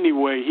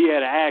anyway, he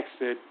had an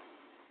accent,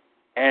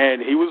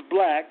 and he was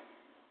black,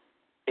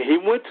 and he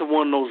went to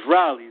one of those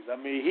rallies. I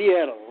mean, he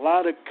had a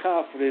lot of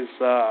confidence,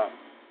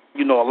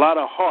 you know, a lot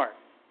of heart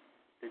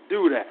to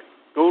do that.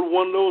 Go to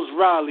one of those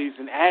rallies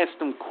and ask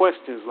them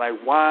questions like,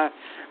 why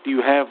do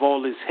you have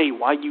all this hate?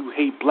 Why you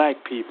hate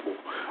black people?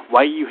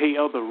 Why you hate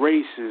other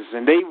races?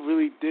 And they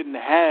really didn't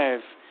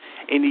have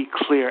any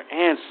clear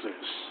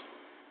answers.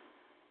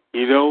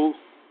 You know,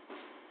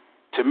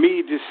 to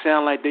me, it just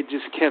sounded like they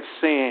just kept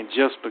saying,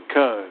 just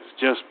because.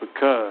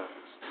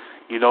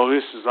 You know,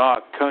 this is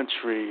our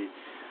country.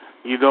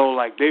 You know,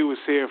 like they was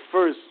here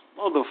first.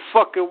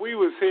 Motherfucker, we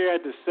was here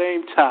at the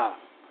same time.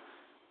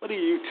 What are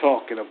you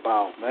talking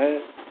about,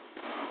 man?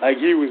 Like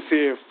he was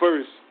here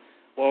first.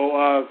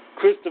 Well,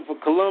 Christopher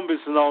Columbus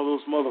and all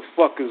those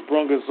motherfuckers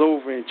brung us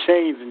over in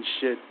chains and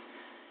shit.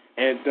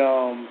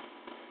 And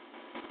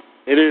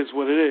it is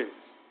what it is.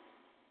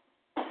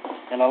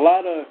 And a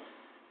lot of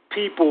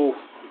people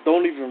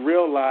don't even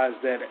realize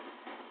that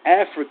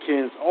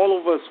Africans, all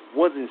of us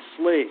wasn't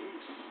slaves.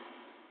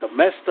 The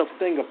messed up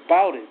thing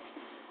about it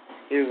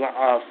is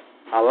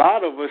a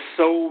lot of us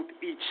sold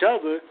each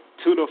other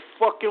to the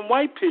fucking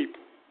white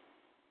people.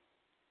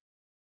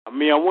 I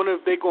mean, I wonder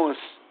if they're going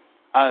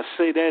to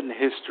say that in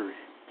history.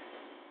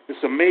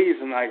 It's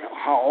amazing, like,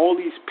 how all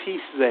these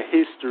pieces of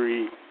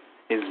history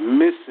is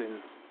missing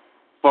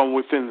from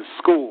within the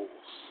schools.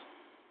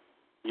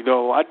 You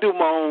know, I do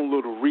my own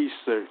little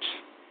research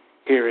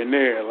here and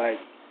there. Like,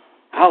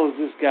 how is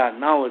this guy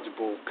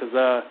knowledgeable? Because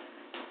I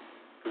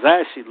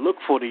actually look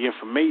for the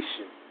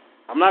information.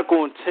 I'm not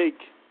going to take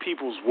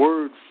people's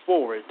word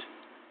for it,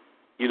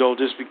 you know,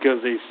 just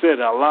because they said it.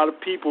 A lot of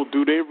people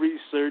do their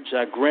research,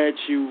 I grant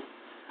you.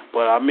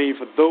 But, I mean,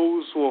 for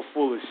those who are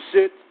full of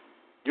shit,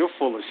 you're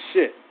full of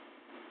shit.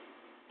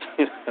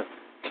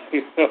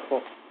 You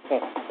know?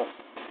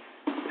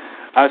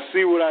 I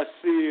see what I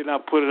see, and I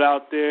put it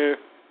out there.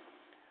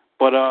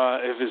 But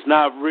if it's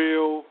not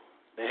real,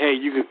 then, hey,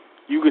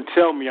 you can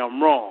tell me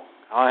I'm wrong.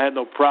 I had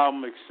no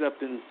problem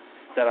accepting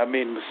that I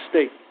made a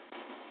mistake.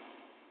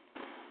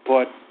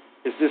 But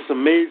it's just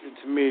amazing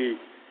to me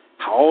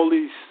how all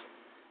these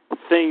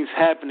things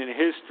happen in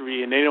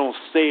history and they don't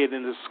say it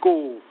in the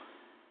school.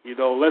 You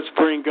know, let's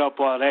bring up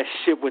that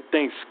shit with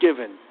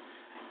Thanksgiving.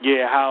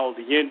 Yeah, how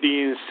the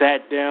Indians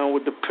sat down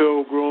with the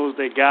Pilgrims,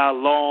 they got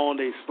along,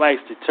 they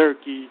sliced the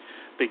turkey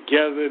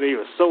together, they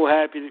were so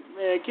happy.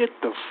 Man, get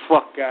the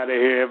fuck out of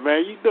here,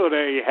 man. You know that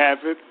ain't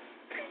happened.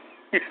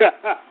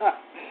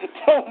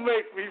 Don't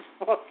make me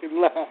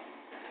fucking laugh.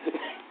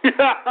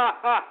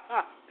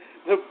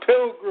 The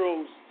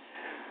Pilgrims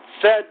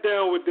sat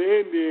down with the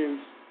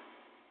Indians,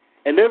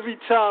 and every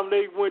time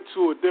they went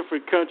to a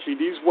different country,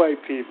 these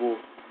white people,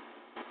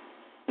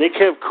 they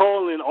kept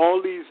calling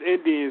all these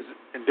Indians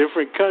in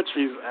different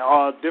countries,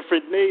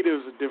 different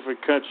natives in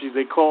different countries,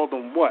 they called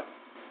them what?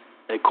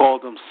 They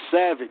called them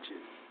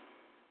savages.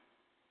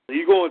 So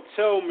you're going to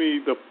tell me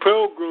the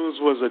Pilgrims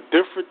was a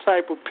different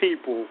type of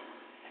people,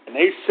 and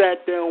they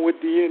sat down with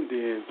the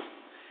Indians,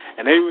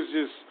 and they was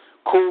just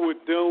cool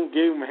with them,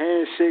 gave them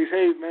handshakes.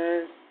 Hey,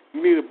 man,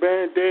 you need a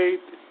Band-Aid?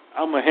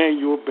 I'm going to hand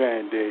you a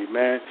Band-Aid,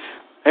 man.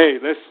 Hey,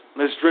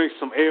 let's drink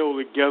some ale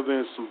together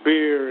and some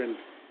beer, and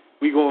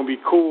we going to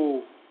be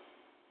cool.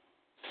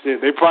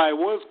 Shit, they probably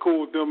was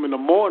cool with them in the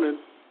morning.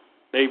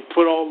 They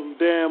put all them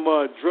damn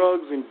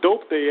drugs and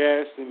dope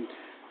their ass and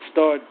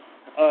start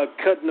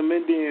cutting them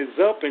Indians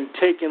up and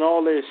taking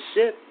all their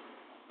shit.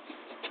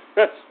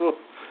 That's what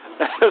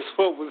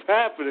was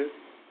happening.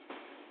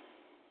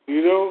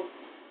 You know?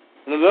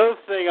 And another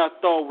thing I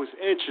thought was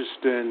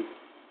interesting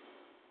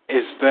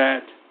is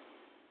that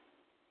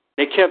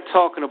they kept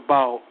talking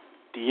about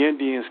the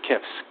Indians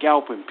kept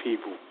scalping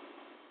people.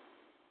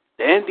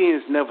 The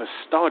Indians never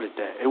started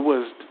that. It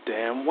was the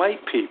damn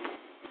white people.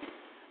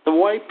 The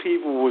white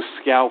people were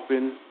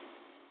scalping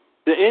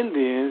the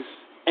Indians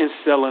and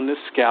selling the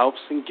scalps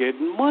and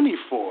getting money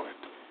for it.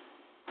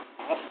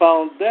 I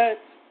found that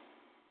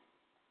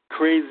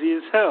crazy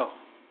as hell.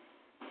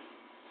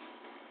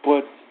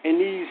 But in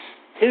these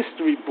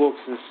history books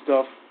and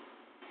stuff,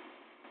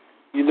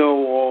 you know,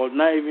 or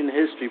not even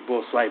history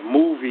books, like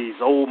movies,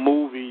 old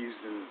movies,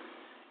 and,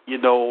 you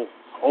know,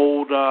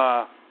 old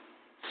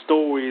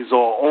stories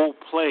or old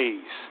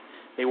plays,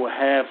 they would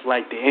have,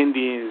 like, the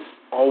Indians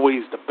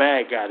always the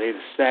bad guy. They're the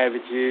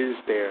savages.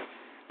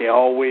 They're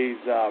always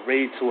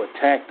ready to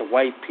attack the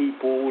white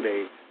people.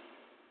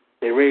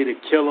 They're ready to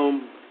kill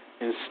them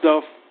and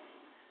stuff,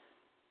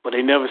 but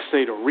they never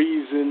say the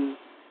reason.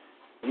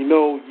 You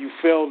know, you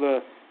fail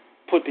to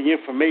put the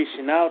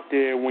information out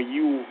there when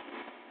you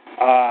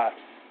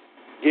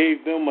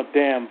gave them a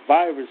damn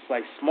virus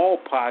like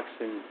smallpox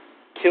and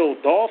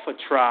killed off a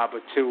tribe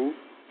or two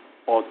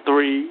or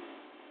three.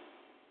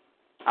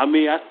 I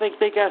mean, I think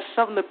they got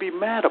something to be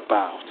mad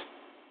about.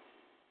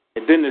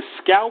 And then the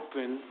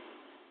scalping,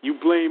 you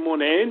blame on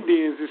the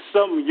Indians, is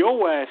something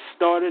your ass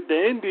started.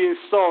 The Indians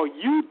saw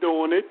you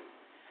doing it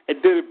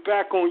and did it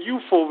back on you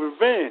for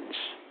revenge.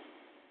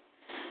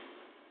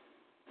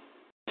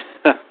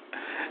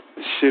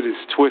 This shit is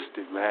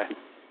twisted, man.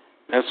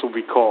 That's what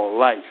we call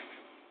life.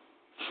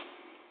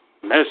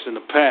 And that's in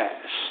the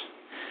past.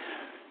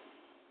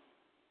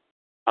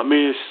 I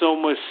mean, there's so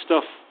much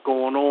stuff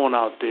going on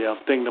out there. I'm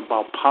thinking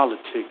about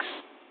politics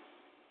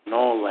and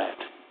all that.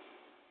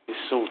 It's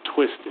so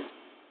twisted.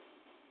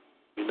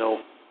 You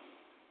know,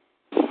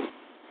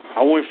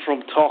 I went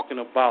from talking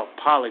about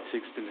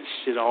politics to this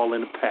shit all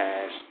in the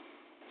past.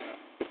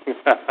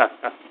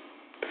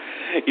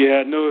 Yeah,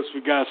 I noticed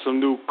we got some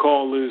new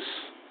callers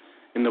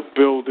in the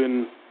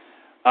building.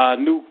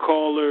 New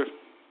caller.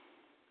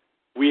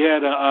 We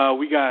got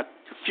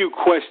a few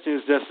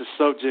questions. That's the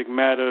subject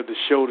matter of the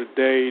show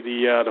today.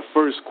 The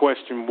first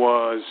question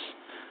was,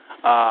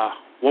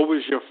 what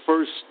was your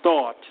first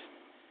thought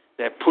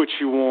that put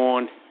you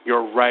on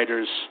your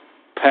writer's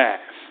path?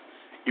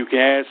 You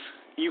can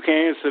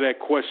answer that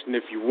question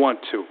if you want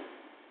to.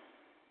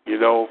 You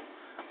know,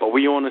 But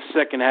we on the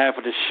second half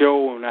of the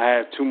show, and I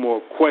have two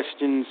more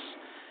questions.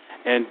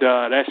 And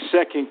that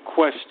second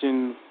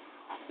question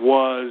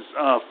was,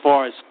 as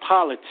far as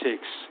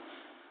politics,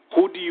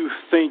 who do you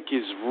think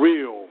is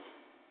real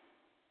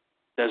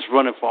that's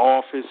running for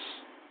office?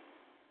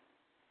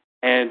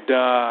 And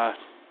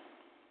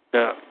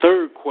the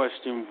third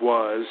question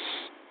was,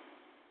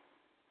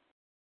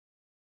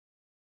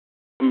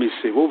 let me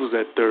see, what was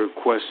that third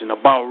question?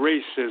 About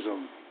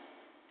racism.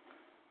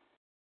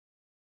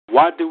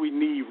 Why do we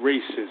need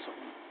racism?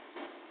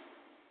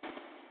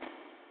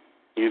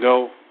 You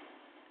know,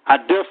 I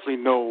definitely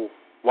know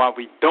why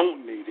we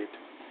don't need it,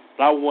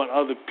 but I want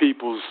other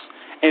people's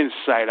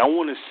insight. I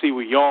want to see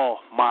where y'all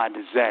mind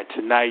is at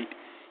tonight.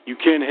 You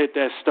can hit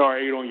that star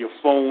 8 on your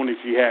phone if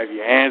you have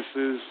your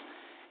answers.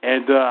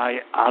 And I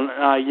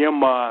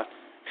am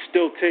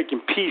still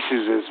taking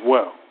pieces as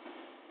well.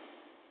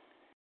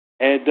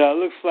 And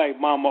looks like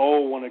Mama O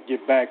want to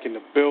get back in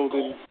the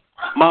building.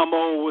 Mama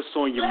O, what's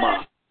on your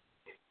mind?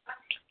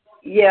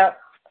 Yeah,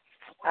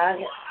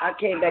 I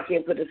came back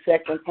in for the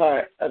second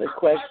part of the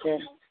question,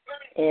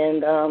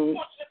 and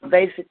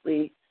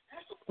basically,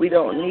 we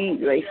don't need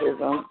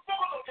racism.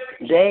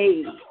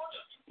 They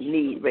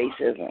need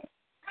racism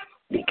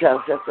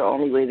because that's the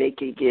only way they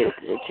could get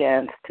a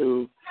chance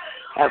to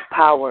have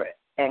power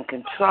and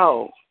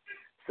control.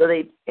 So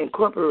they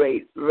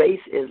incorporate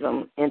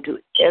racism into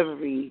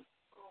everything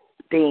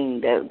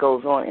that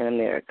goes on in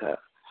America,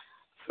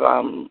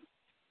 from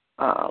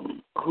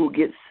who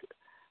gets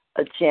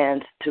a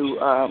chance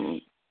to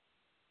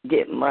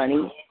get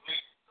money,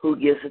 who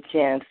gets a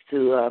chance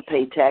to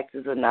pay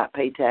taxes or not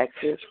pay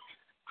taxes,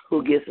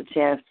 who gets a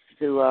chance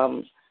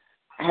to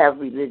have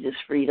religious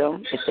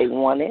freedom if they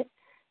want it.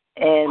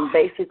 And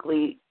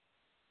basically,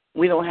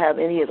 we don't have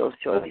any of those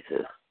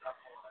choices.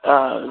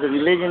 The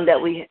religion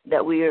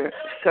that we are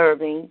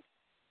serving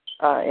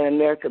in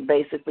America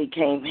basically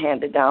came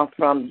handed down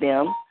from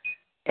them,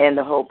 and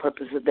the whole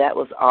purpose of that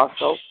was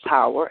also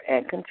power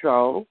and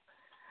control.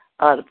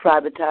 The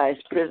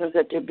privatized prisons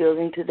that they're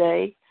building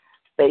today,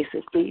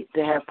 basically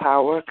to have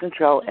power,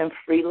 control, and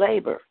free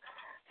labor.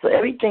 So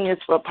everything is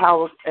for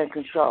power and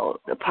control.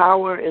 The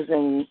power is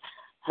in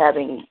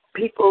having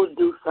people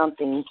do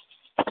something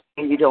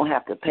and you don't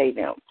have to pay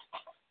them.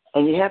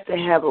 And you have to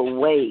have a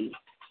way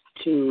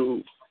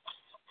to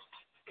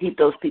keep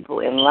those people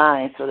in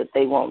line so that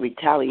they won't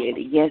retaliate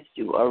against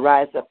you or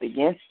rise up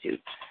against you.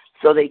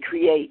 So they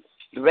create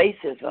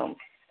racism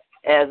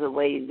as a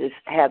way to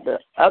have the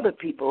other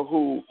people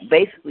who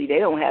basically they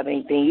don't have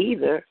anything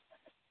either.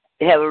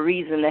 They have a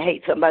reason to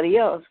hate somebody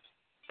else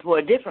for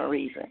a different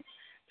reason.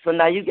 So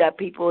now you got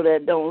people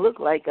that don't look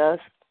like us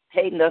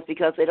hating us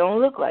because they don't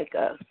look like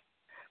us.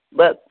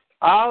 But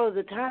all of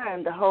the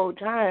time, the whole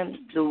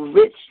time, the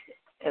rich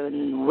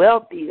and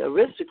wealthy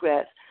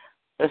aristocrats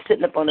are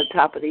sitting up on the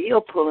top of the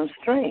hill pulling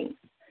strings.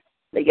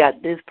 They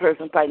got this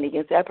person fighting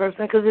against that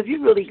person. Because if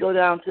you really go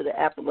down to the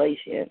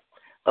Appalachian,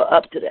 or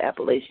up to the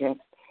Appalachian,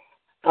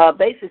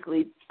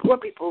 basically poor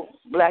people,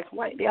 black,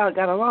 white, they all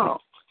got along.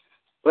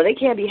 Well, they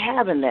can't be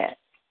having that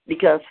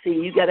because, see,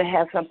 you got to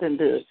have something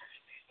to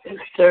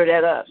stir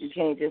that up. You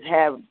can't just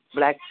have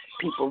black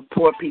people,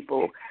 poor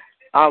people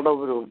all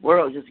over the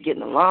world just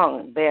getting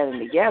along and banding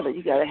together.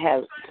 You got to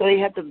have, so they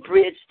have to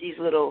bridge these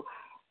little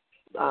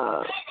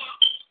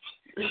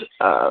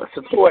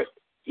support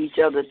each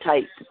other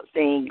type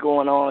thing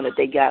going on that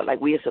they got,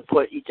 like we'll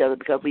support each other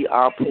because we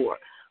are poor,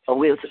 or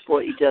we'll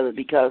support each other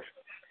because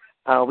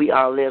we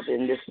all live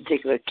in this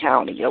particular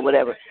county or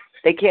whatever.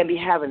 They can't be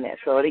having that.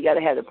 So they got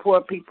to have the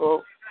poor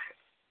people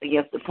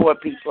against the poor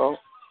people,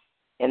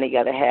 and they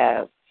got to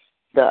have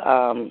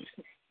the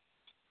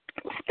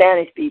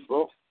Spanish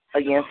people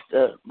against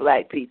the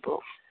black people.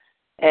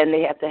 And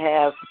they have to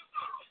have,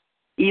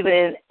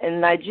 even in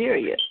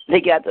Nigeria,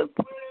 they got the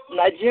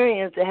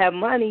Nigerians that have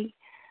money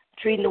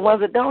treating the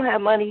ones that don't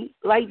have money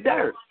like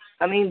dirt.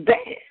 I mean, bad,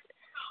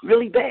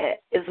 really bad.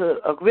 It's an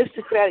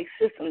aristocratic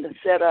system that's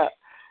set up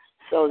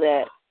so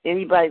that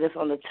anybody that's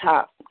on the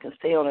top can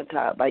stay on the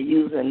top by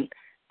using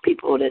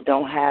people that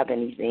don't have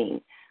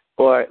anything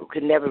or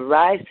could never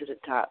rise to the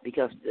top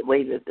because the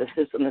way that the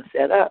system is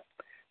set up,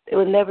 they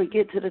would never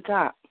get to the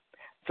top.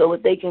 So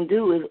what they can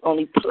do is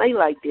only play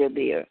like they're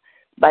there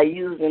by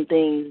using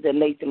things that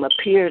make them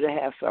appear to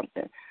have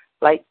something.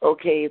 Like,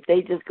 okay, if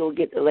they just go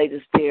get the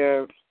latest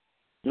pair of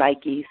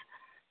Nikes,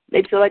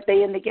 they feel like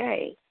they in the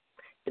game.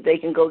 If they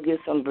can go get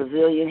some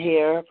Brazilian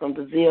hair from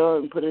Brazil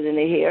and put it in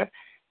their hair,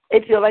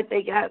 they feel like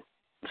they got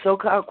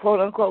so-called,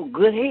 quote-unquote,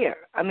 good hair.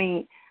 I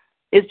mean,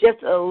 it's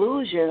just an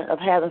illusion of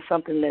having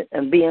something that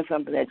and being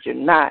something that you're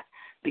not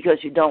because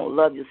you don't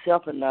love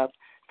yourself enough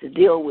to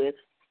deal with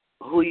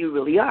who you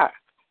really are.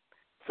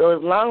 So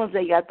as long as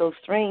they got those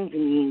strings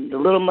and the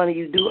little money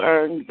you do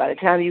earn, by the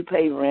time you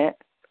pay rent,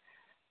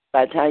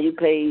 by the time you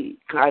pay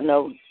car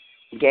note,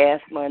 gas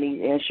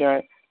money,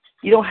 insurance,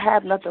 you don't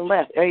have nothing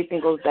left. Everything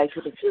goes back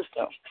to the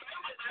system.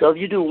 So if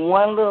you do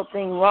one little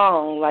thing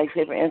wrong, like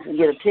say for instance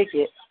get a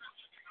ticket,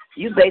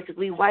 you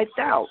basically wiped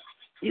out.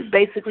 You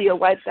basically are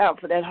wiped out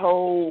for that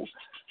whole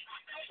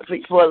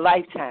for a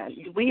lifetime.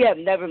 We have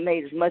never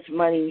made as much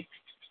money,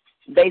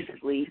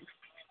 basically,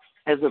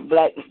 as a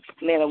black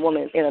man or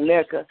woman in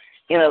America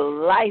in a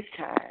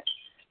lifetime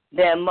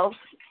than most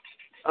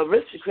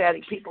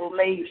aristocratic people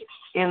made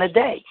in a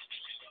day.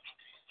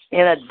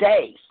 In a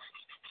day.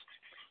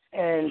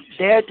 And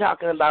they're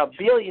talking about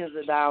billions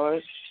of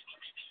dollars,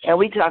 and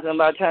we talking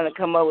about trying to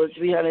come up with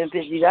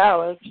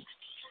 $350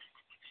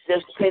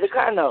 just to pay the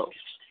car note.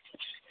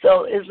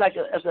 So it's like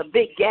it's a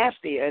big gap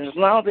there, and as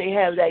long as they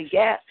have that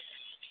gap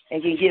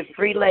and can get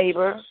free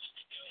labor,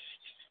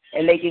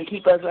 and they can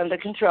keep us under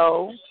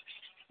control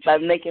by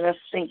making us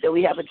think that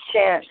we have a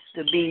chance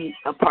to be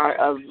a part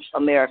of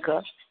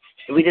America,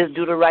 if we just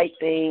do the right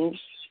thing,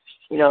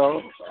 you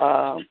know,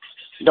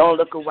 don't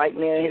look a white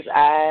man in his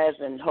eyes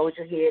and hold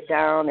your head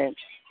down and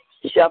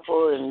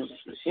shuffle and,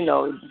 you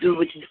know, do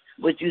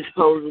what you're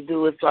supposed to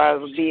do as far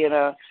as being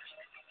a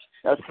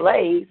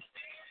slave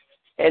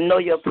and know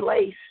your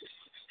place.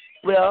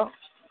 Well,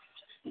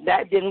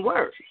 that didn't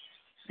work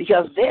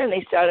because then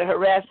they started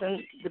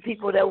harassing the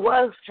people that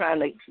was trying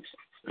to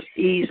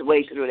ease their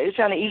way through. They were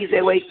trying to ease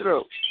their way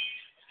through,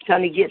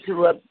 trying to get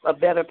to a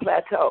better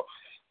plateau.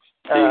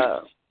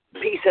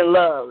 Peace and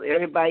love.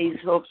 Everybody's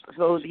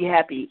supposed to be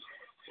happy.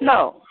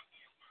 No,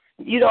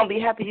 you don't be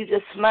happy. You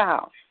just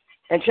smile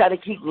and try to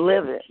keep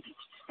living.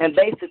 And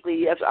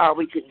basically, that's all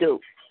we could do.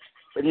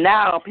 But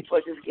now people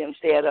are just getting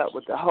fed up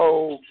with the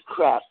whole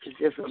crap. It's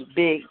just a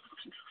big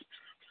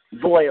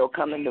boil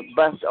coming to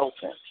bust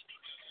open.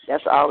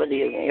 That's all it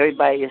is.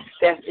 Everybody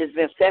it's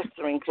been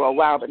festering for a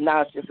while, but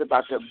now it's just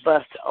about to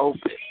bust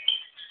open.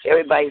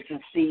 Everybody can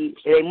see.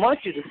 They want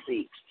you to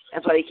see.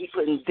 That's why they keep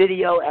putting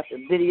video after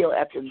video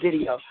after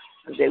video,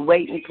 because they're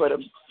waiting for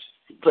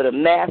the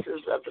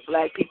masses of the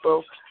black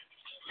people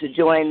to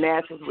join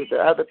masses with the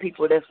other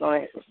people that's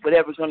going to,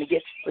 whatever's going to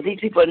get. But these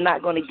people are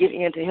not going to get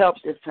in to help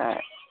this time.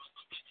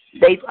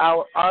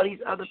 All these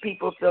other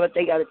people feel that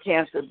they got a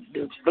chance to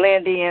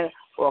blend in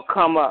or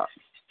come up.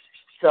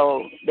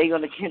 So they're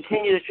going to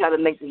continue to try to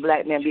make the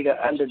black man be the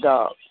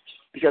underdog.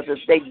 Because if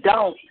they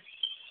don't,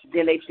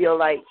 then they feel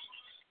like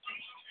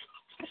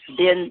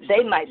then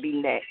they might be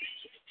next.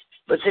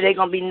 But so they're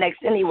going to be next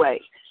anyway.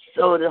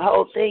 So the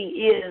whole thing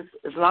is,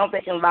 as long as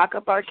they can lock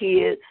up our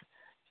kids,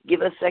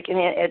 give us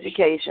secondhand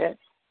education,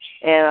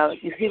 and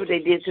you see what they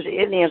did to the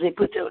Indians. They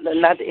put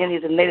not the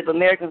Indians, the Native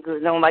Americans, because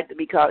they don't like to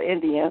be called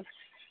Indians.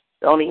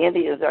 The only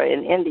Indians are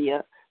in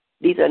India.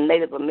 These are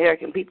Native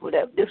American people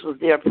that this was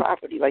their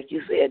property, like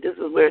you said. This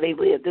is where they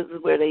lived. This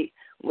is where they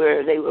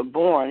were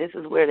born. This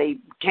is where they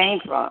came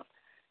from.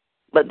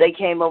 But they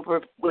came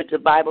over with the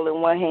Bible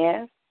in one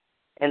hand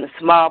and the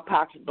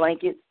smallpox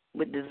blanket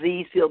with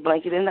disease-filled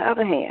blanket in the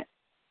other hand.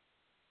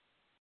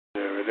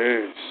 There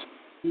it is.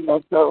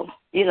 So,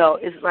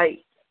 it's like,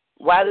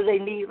 why do they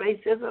need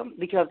racism?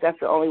 Because that's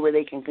the only way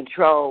they can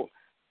control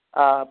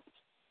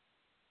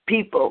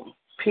people,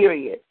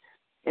 period.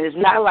 And it's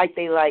not like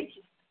they like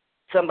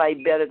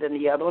somebody better than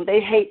the other one. They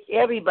hate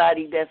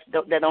everybody that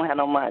don't have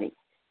no money.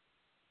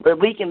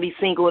 But we can be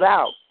singled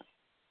out,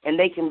 and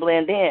they can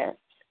blend in.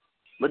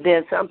 But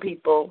then some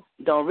people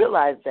don't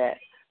realize that.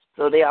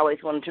 So they always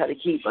want to try to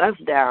keep us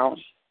down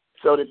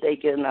so that they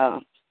can,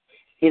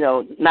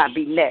 not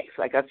be next,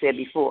 like I said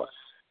before.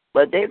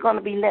 But they're going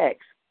to be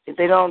next. If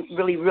they don't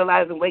really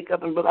realize and wake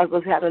up and realize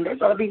what's happening, they're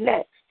going to be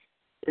next.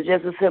 It's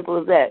just as simple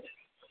as that.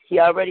 He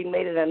already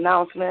made an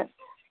announcement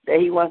that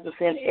he wants to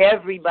send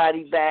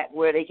everybody back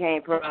where they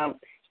came from,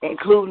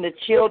 including the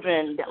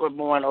children that were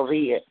born over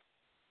here.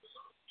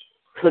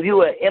 So if you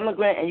were an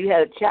immigrant and you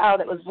had a child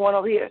that was born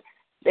over here,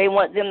 they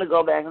want them to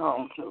go back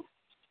home too.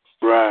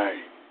 Right.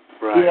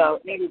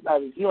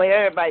 Everybody. You want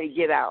everybody to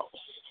get out.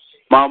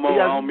 Mama, I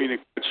don't mean to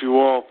cut you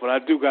off, but I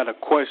do got a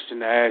question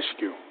to ask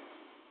you.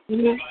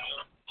 Mm-hmm.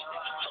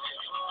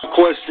 The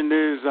question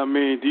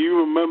is, do you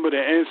remember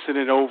the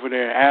incident over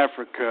there in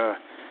Africa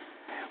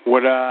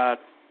where,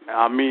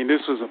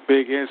 this was a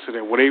big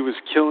incident where they was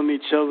killing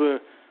each other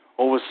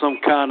over some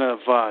kind of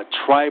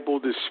tribal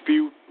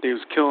dispute. They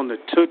was killing the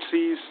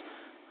Tutsis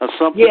or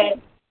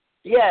something?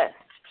 Yes.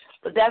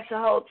 But that's the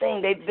whole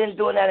thing. They've been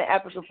doing that in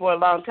Africa for a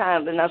long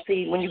time. And now,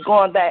 see, when you're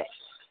going back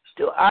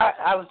to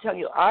I was telling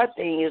you, our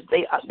thing is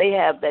they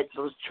have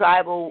those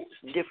tribal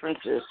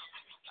differences,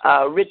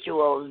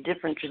 rituals,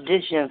 different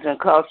traditions and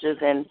cultures,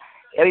 and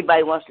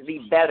everybody wants to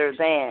be better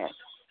than.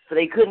 So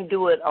they couldn't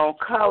do it on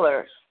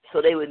color,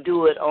 so they would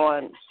do it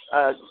on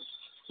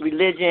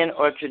religion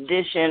or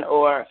tradition,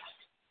 or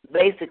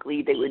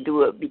basically they would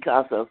do it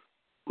because of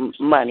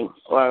money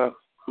or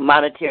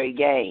monetary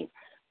gain.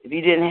 If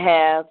you didn't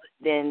have,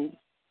 then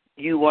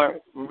you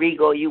weren't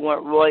regal, you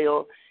weren't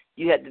royal,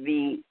 you had to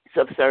be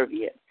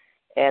subservient.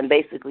 And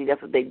basically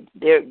that's what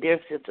their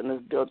system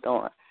is built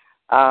on.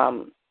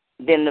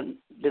 Then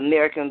the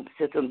American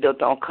system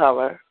built on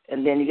color,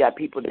 and then you got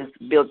people that's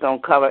built on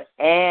color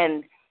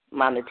and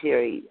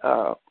monetary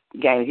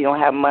gains. You don't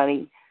have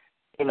money,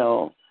 and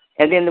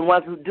then the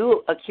ones who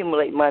do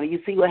accumulate money, you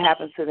see what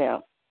happens to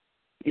them.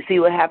 You see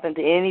what happened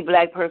to any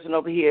black person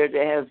over here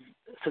that has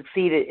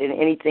succeeded in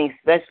anything,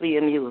 especially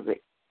in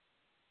music.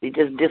 They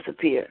just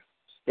disappear.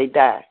 They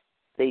die.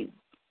 They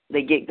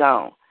get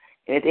gone.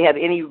 And if they have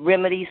any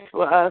remedies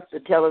for us to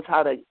tell us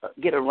how to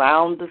get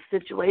around the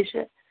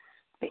situation,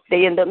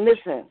 they end up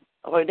missing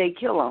or they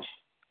kill them.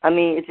 I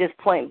mean, it's just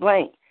point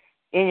blank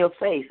in your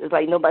face. It's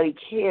like nobody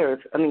cares.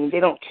 I mean, they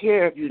don't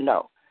care if you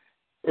know.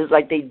 It's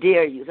like they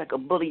dare you. It's like a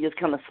bully just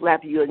come and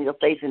slap you in your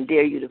face and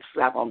dare you to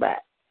slap on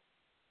back.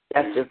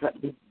 That's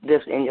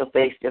just in your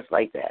face, just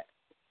like that.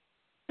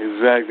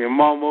 Exactly.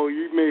 Mamo,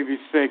 you made me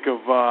think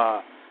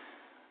of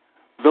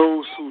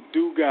those who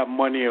do got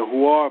money and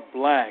who are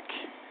black,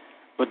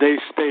 but they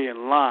stay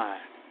in line.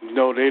 You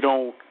know, they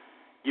don't,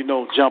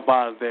 jump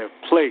out of their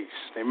place.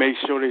 They make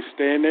sure they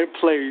stay in their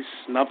place.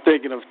 And I'm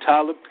thinking of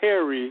Tyler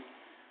Perry,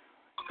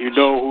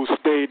 who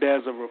stayed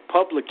as a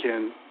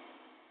Republican,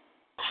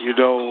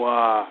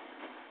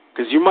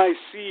 because you might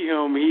see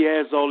him, he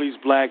has all these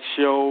black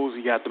shows,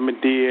 he got the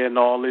Medea and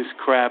all this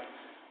crap,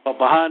 but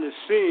behind the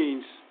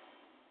scenes,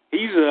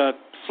 he's a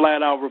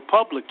flat-out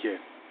Republican.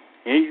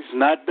 He's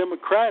not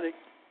Democratic.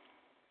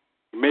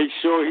 He makes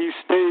sure he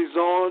stays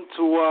on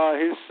to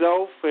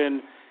himself,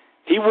 and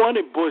he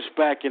wanted Bush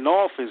back in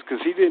office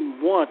because he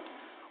didn't want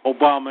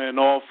Obama in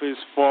office as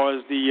far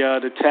as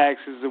the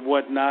taxes and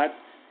whatnot.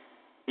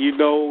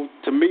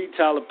 To me,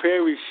 Tyler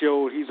Perry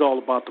showed he's all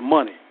about the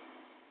money.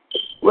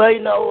 Well,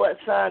 you know what,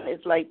 son?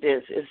 It's like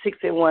this. It's 6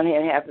 in one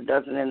hand, half a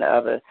dozen in the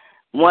other.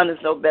 One is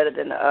no better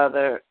than the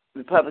other.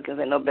 Republicans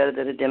ain't no better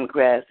than the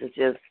Democrats.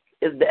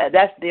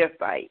 That's their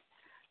fight.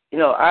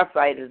 Our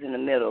fight is in the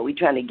middle. We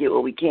trying to get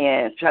what we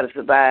can, try to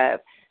survive,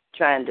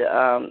 trying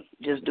to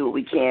just do what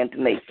we can to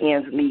make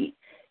ends meet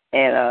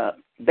and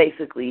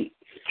basically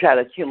try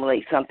to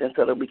accumulate something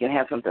so that we can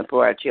have something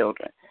for our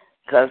children.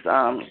 Because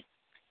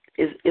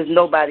it's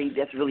nobody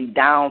that's really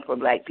down for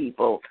black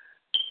people,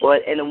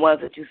 and the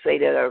ones that you say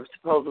that are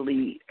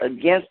supposedly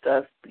against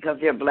us because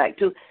they're black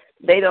too,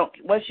 they don't.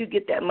 Once you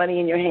get that money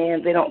in your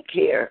hands, they don't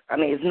care. I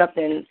mean, it's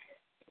nothing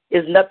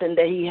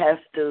that he has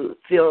to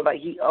feel like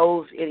he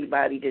owes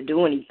anybody to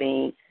do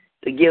anything,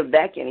 to give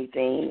back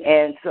anything.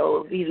 And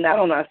so if he's not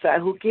on our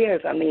side, who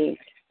cares? I mean,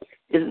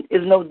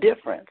 it's no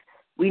difference.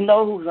 We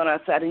know who's on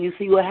our side, and you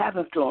see what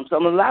happens to them. So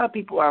a lot of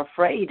people are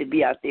afraid to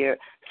be out there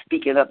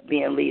speaking up,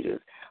 being leaders,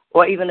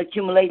 or even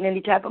accumulating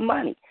any type of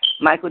money.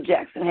 Michael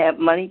Jackson had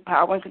money,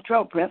 power, and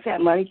control. Prince had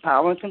money,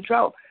 power, and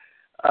control.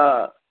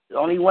 The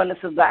only one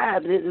that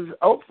survived is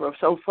Oprah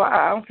so far.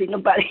 I don't see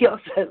nobody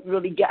else that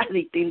really got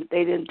anything that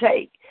they didn't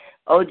take.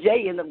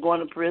 O.J. ended up going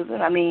to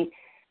prison. I mean,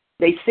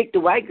 they sick the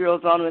white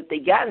girls on them if they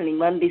got any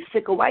money. They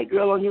sick a white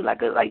girl on you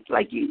like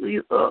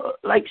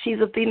she's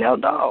a female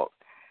dog.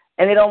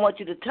 And they don't want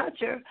you to touch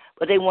her,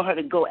 but they want her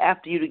to go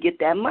after you to get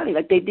that money,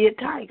 like they did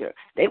Tiger.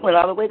 They went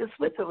all the way to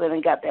Switzerland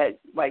and got that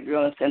white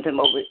girl and sent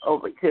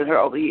her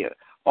over here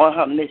on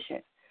her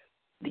mission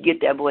to get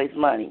that boy's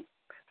money.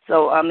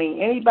 So, I mean,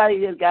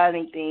 anybody that's got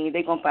anything,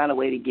 they're going to find a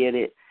way to get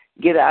it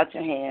out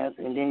your hands,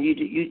 and then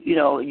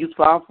you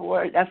fall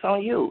for it, that's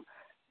on you.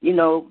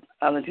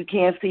 If you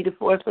can't see the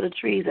forest for the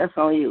trees, that's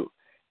on you.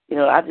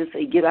 I just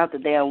say get out the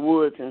damn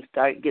woods and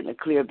start getting a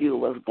clear view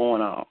of what's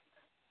going on.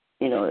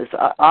 It's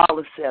all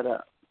is set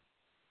up.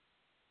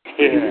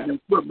 Yeah. The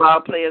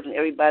football players and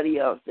everybody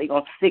else, they're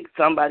going to stick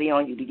somebody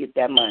on you to get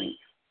that money.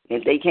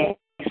 If they can't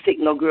stick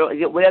no girl,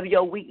 whatever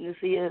your weakness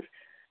is,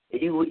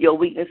 your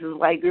weakness is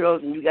white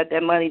girls and you got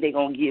that money, they're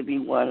going to give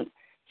you one.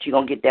 She's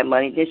going to get that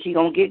money, then she's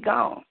going to get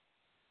gone.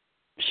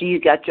 She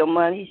got your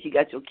money, she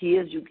got your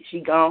kids, she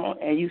gone,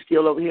 and you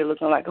still over here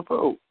looking like a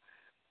fool.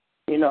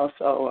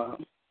 So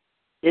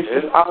it's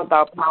just all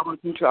about power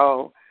and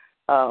control.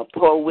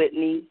 Paul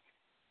Whitney,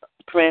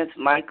 Prince,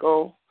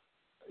 Michael,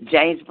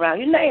 James Brown,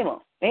 you name them.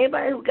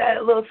 Anybody who got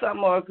a little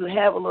something or could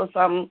have a little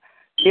something,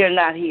 they're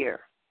not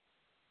here.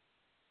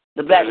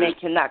 The black man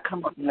cannot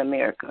come up in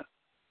America.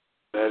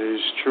 That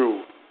is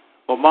true.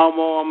 Well,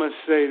 Mama, I'm going to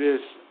say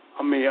this.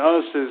 I mean,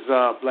 us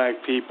as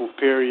black people,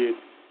 period,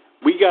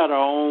 we got our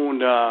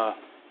own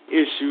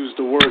issues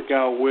to work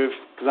out with.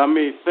 Because, I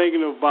mean,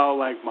 thinking about,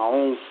 like, my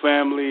own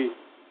family,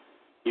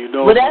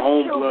 well, my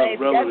own true, blood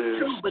baby. relatives.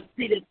 That's true, but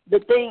see, the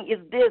thing is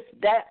this,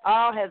 that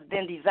all has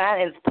been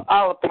designed, and it's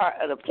all a part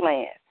of the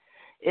plan.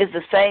 It's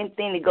the same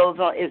thing that goes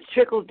on. It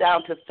trickles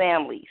down to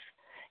families.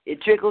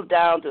 It trickles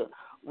down to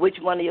which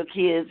one of your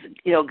kids,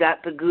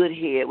 got the good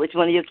head, which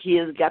one of your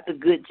kids got the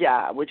good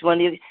job,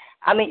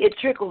 it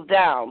trickles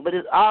down, but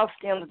it all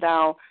stems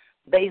down,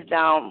 based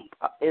down,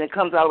 and it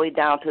comes all the way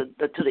down to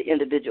the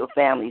individual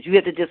families. You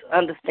have to just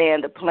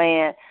understand the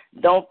plan.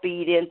 Don't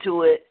feed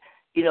into it.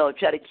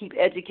 Try to keep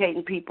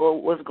educating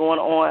people what's going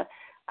on.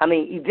 I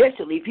mean,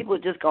 eventually people are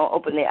just going to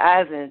open their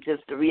eyes and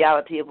just the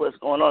reality of what's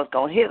going on is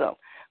going to hit them.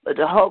 But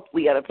the hope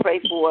we got to pray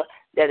for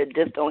that it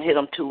just don't hit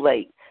them too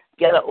late.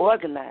 You got to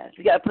organize.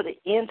 You got to put an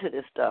end to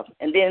this stuff.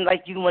 And then,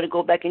 like, you want to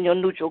go back in your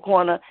neutral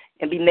corner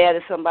and be mad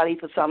at somebody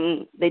for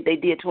something they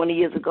did 20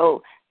 years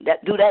ago.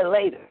 Do that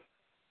later.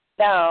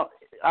 Now,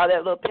 all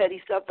that little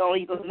petty stuff don't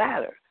even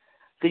matter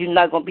because you're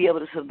not going to be able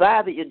to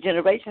survive it. Your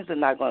generations are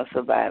not going to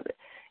survive it.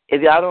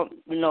 If y'all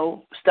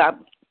don't, stop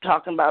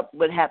talking about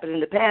what happened in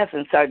the past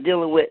and start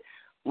dealing with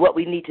what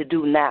we need to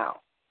do now.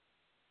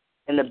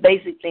 And the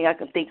basic thing I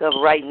can think of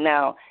right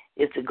now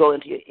is to go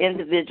into your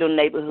individual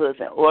neighborhoods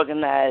and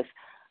organize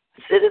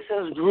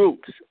citizens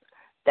groups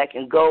that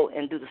can go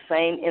and do the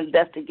same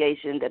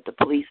investigation that the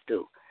police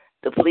do.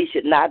 The police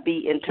should not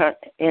be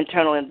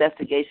internal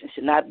investigation,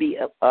 should not be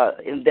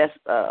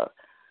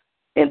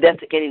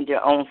investigating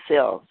their own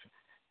selves.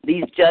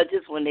 These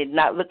judges, when they're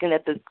not looking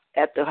at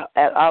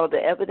all of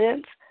the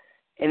evidence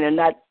and they're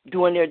not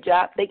doing their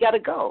job, they got to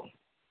go.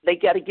 They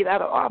got to get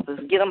out of office,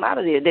 get them out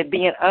of there. They're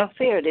being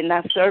unfair. They're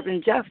not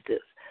serving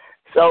justice.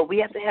 So we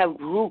have to have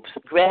groups,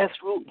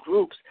 grassroots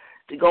groups,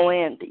 to go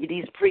in to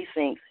these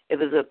precincts. If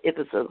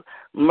it's a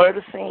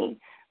murder scene,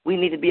 we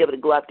need to be able to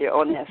go out there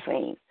on that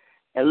scene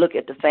and look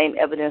at the same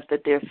evidence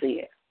that they're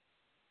seeing.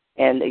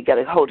 And they got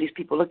to hold these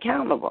people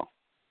accountable.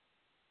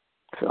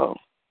 So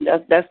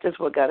that's just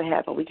what got to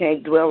happen. We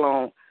can't dwell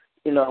on,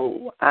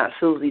 Aunt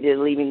Susie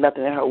didn't leave me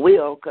nothing in her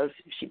will because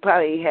she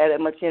probably had that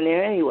much in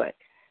there anyway.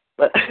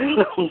 But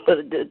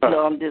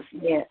I'm just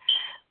saying,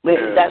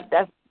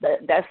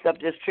 that stuff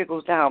just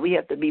trickles down. We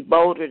have to be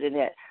bolder than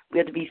that. We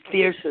have to be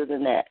fiercer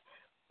than that.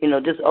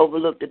 Just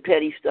overlook the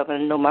petty stuff.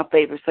 And my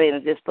favorite saying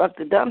is just fuck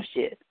the dumb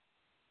shit.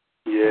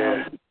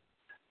 Yeah.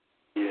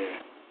 Yeah.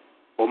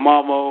 Well,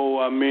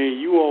 Mama,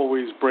 you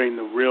always bring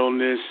the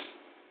realness.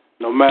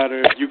 No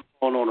matter if you're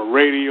going on a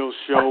radio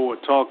show or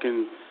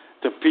talking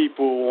to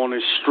people on the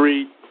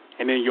street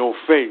and in your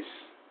face,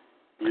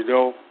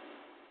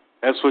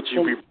 that's what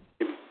you be.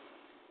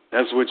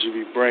 That's what you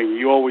be bringing.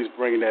 You always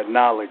bring that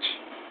knowledge,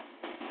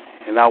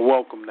 and I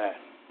welcome that.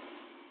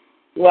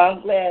 Well,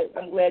 I'm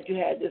glad you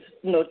had this,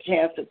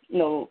 chance to,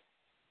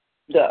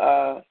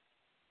 to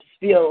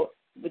spill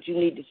what you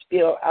need to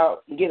spill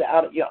out and get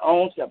out of your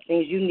own stuff,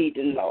 things you need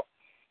to know.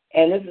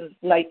 And this is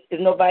like,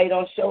 if nobody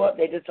don't show up,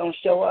 they just don't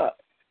show up.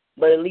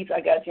 But at least I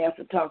got a chance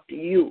to talk to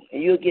you,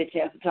 and you'll get a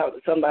chance to talk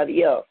to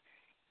somebody else,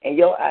 and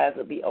your eyes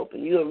will be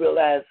open. You'll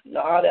realize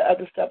all that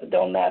other stuff, it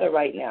don't matter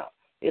right now.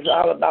 It's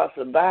all about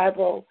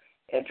survival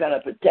and trying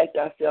to protect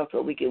ourselves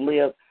so we can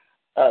live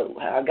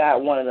how God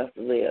wanted us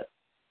to live.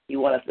 He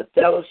wants us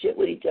to fellowship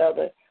with each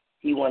other.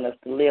 He wants us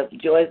to live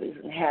joyous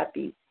and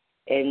happy,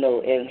 and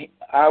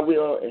our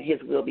will and His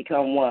will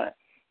become one.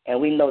 And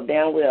we know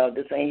damn well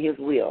this ain't His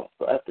will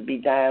for us to be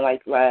dying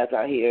like flies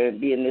out here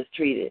and being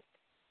mistreated.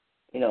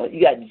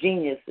 You got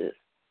geniuses.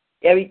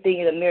 Everything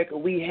in America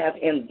we have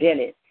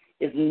invented.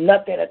 There's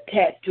nothing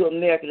attached to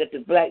America that the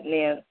black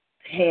man's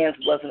hands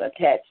wasn't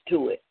attached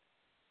to it.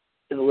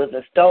 If it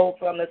wasn't stolen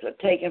from us or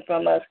taken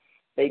from us,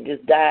 they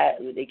just died.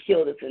 They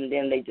killed us, and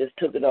then they just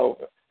took it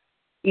over.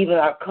 Even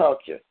our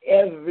culture,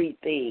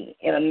 everything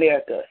in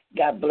America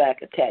got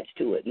black attached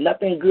to it.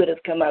 Nothing good has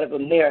come out of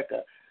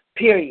America,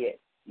 period,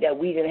 that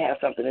we didn't have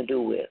something to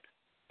do with.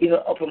 Even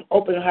from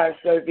open heart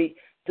surgery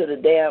to the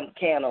damn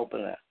can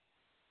opener.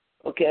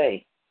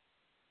 Okay?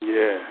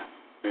 Yeah,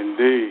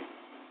 indeed.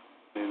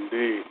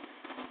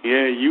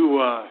 Yeah,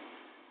 you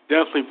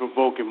definitely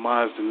provoking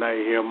minds tonight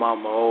here,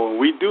 Mama O. And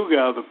we do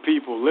got other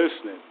people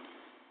listening.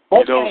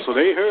 Okay. So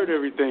they heard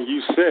everything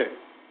you said.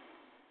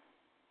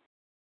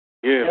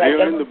 Yeah,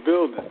 they're in the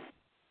building.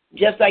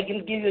 Just I can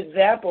give you an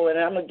example, and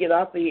I'm going to get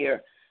off of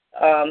here.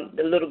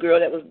 The little girl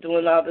that was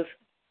doing all this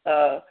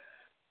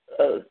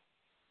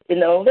in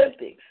the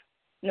Olympics.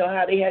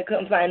 How they had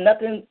couldn't find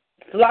nothing.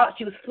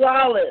 She was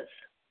flawless.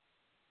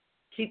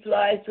 She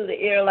flies through the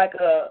air like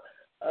a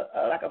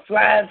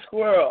flying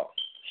squirrel.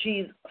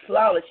 She's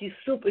flawless. She's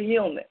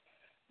superhuman.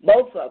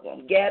 Both of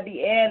them,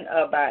 Gabby and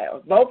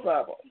Biles, both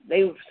of them.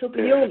 They were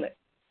superhuman.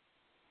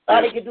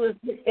 All they could do is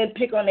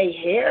pick on their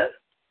hair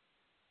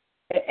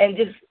and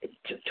just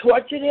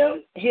torture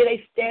them. Here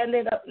they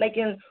standing up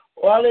making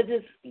all of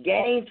this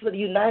gains for the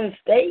United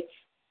States.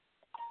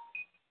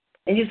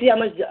 And you see how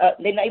much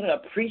they not even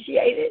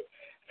appreciate it.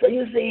 So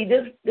you see,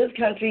 this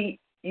country,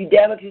 you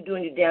damn if you do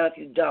and you damn if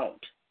you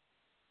don't.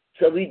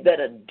 So we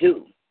better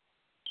do.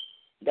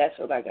 That's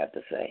what I got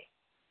to say.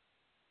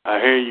 I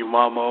hear you,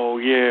 Mama. Oh,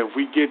 yeah, if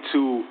we get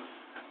too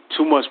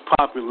much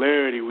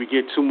popularity, we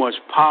get too much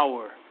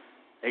power,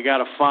 they got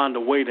to find a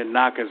way to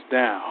knock us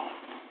down.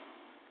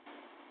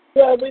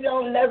 Well, we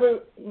don't never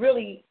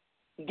really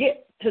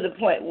get to the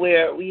point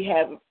where we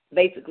have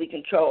basically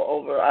control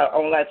over our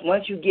own lives.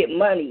 Once you get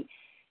money,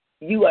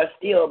 you are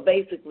still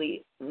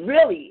basically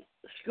really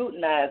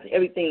scrutinizing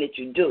everything that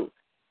you do.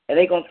 And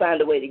they're going to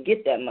find a way to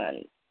get that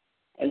money.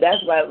 And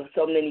that's why there's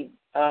so many,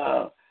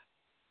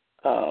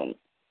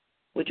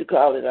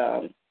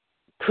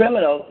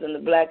 criminals in the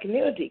black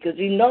community. Because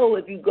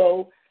if you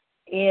go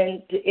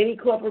into any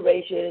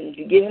corporation, if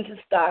you get into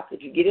stocks,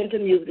 if you get into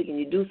music and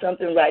you do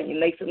something right and you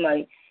make some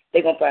money,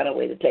 they're going to find a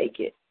way to take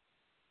it.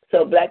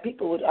 So black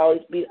people would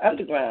always be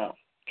underground,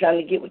 trying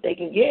to get what they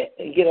can get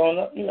and get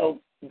on,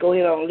 go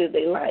ahead and live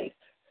their life,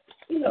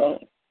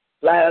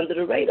 fly under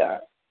the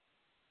radar.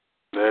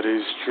 That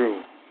is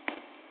true.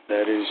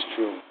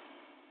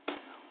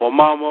 Well,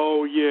 Mama,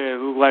 oh yeah, it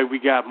looks like we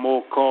got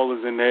more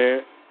callers in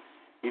there.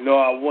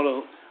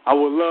 I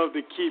would love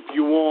to keep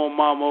you on,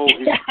 Mama.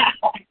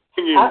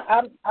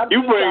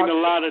 You bring a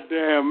lot of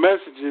damn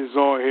messages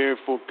on here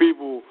for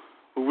people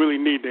who really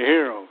need to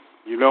hear them.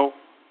 you know?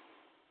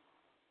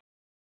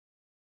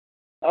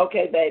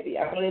 Okay, baby,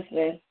 I'm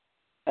listening.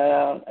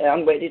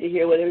 I'm ready to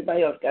hear what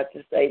everybody else got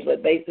to say.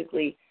 But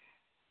basically,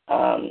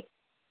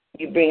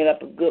 you're bringing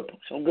up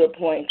some good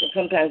points. And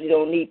sometimes you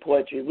don't need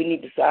poetry. We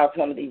need to solve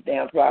some of these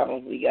damn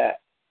problems we got.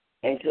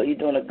 And so you're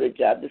doing a good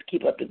job. Just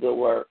keep up the good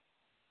work.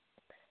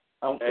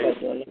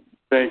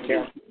 Thank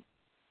you.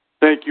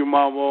 Thank you,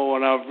 Mama,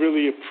 and I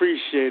really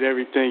appreciate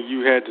everything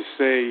you had to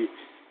say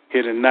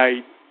here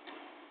tonight.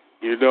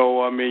 You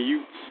know, I mean,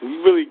 you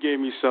really gave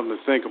me something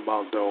to think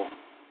about, though.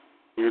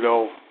 You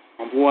know,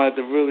 I wanted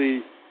to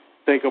really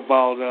think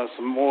about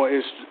some more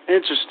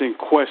interesting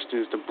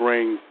questions to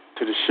bring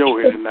to the show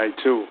here tonight,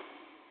 too.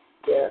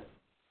 Yeah.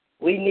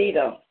 We need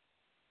them.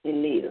 We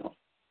need them.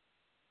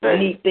 We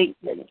need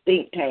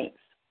think tanks.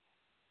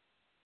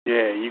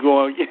 Yeah, you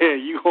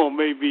gonna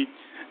maybe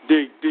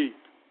dig deep.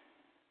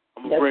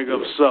 I'm going to bring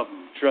up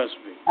something. Trust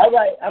me. All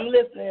right. I'm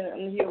listening. I'm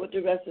going to hear what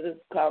the rest of the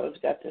callers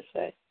got to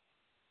say.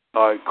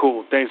 All right,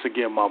 cool. Thanks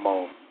again,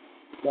 Mama.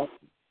 Yes.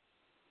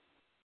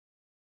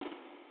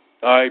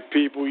 All right,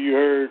 people, you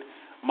heard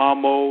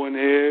Mama in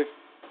here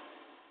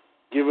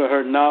giving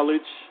her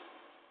knowledge.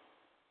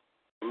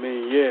 I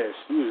mean, yeah,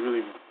 she was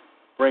really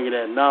bringing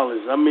that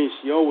knowledge. I mean,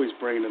 she always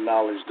bringing the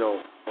knowledge,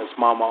 though. That's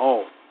Mama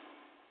O.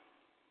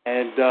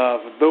 And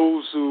for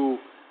those who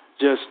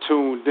just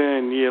tuned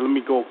in, let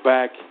me go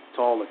back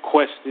to all the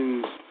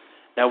questions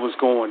that was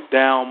going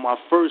down. My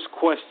first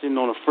question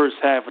on the first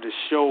half of the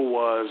show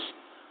was,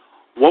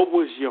 what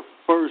was your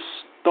first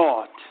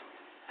thought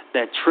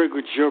that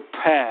triggered your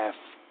path,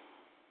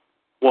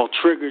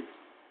 triggered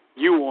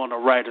you on a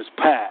writer's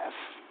path?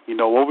 You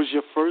know, what was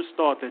your first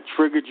thought that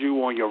triggered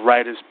you on your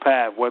writer's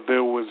path, whether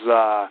it was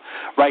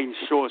writing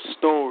short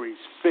stories,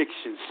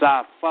 fiction,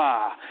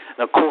 sci-fi,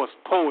 and, of course,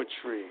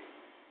 poetry?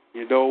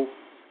 You know,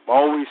 I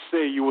always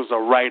say you was a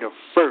writer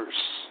first.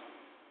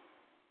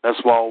 That's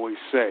what I always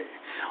say.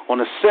 On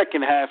the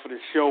second half of the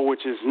show,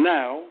 which is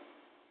now,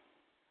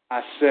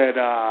 I said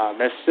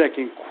that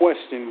second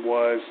question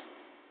was,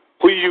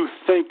 who do you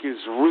think is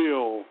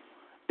real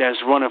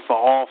that's running for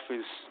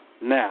office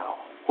now?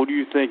 Who do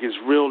you think is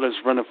real that's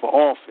running for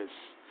office?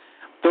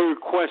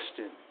 Third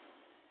question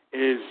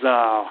is,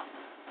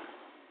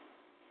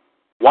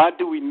 why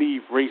do we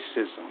need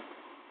racism?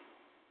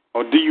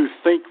 Or do you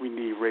think we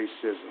need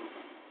racism?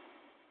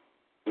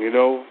 You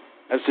know,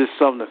 that's just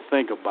something to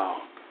think about.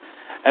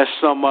 That's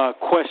some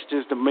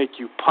questions to make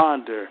you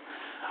ponder,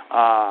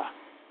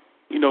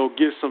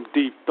 give some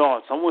deep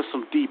thoughts. I want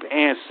some deep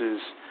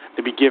answers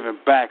to be given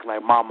back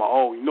like Mama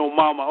O. You know,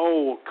 Mama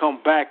O will come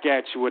back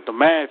at you with the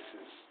masses.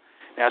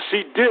 Now,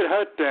 she did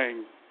her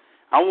thing.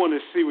 I want to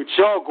see what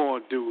y'all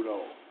going to do,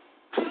 though.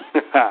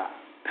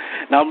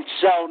 Now, I'm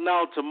shouting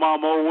out to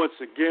Mama O once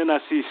again. I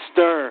see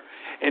Stir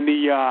in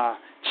the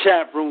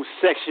chat room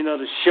section of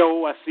the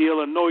show. I see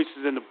Illinois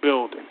is in the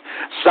building.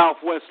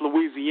 Southwest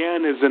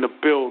Louisiana is in the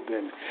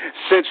building.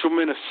 Central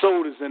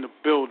Minnesota is in the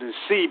building.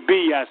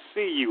 CB, I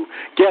see you.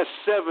 Guest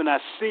 7, I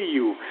see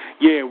you.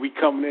 Yeah, we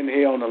coming in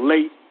here on a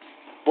late,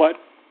 but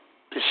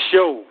the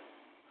show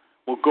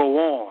will go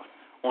on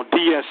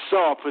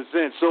DSR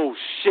presents Oh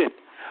Shit,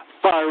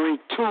 Firing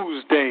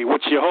Tuesday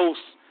with your host,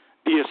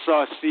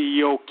 DSR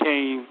CEO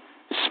Kane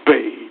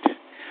Spade.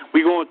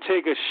 We're going to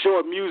take a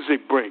short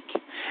music break.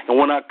 And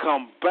when I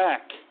come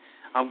back,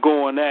 I'm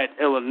going at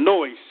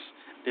Illinois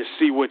to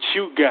see what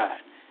you got.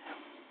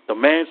 The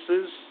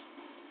answers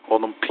or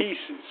them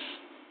pieces.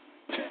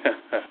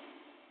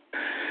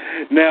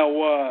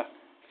 Now,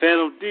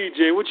 Phantom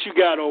DJ, what you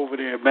got over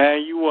there,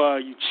 man?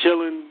 You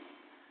chilling?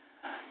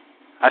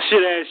 I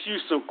should ask you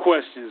some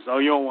questions. Oh,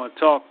 you don't want to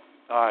talk?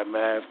 All right,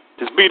 man.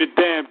 Just be the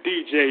damn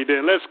DJ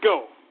then. Let's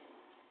go.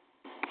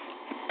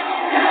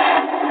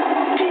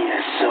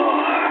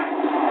 DSR.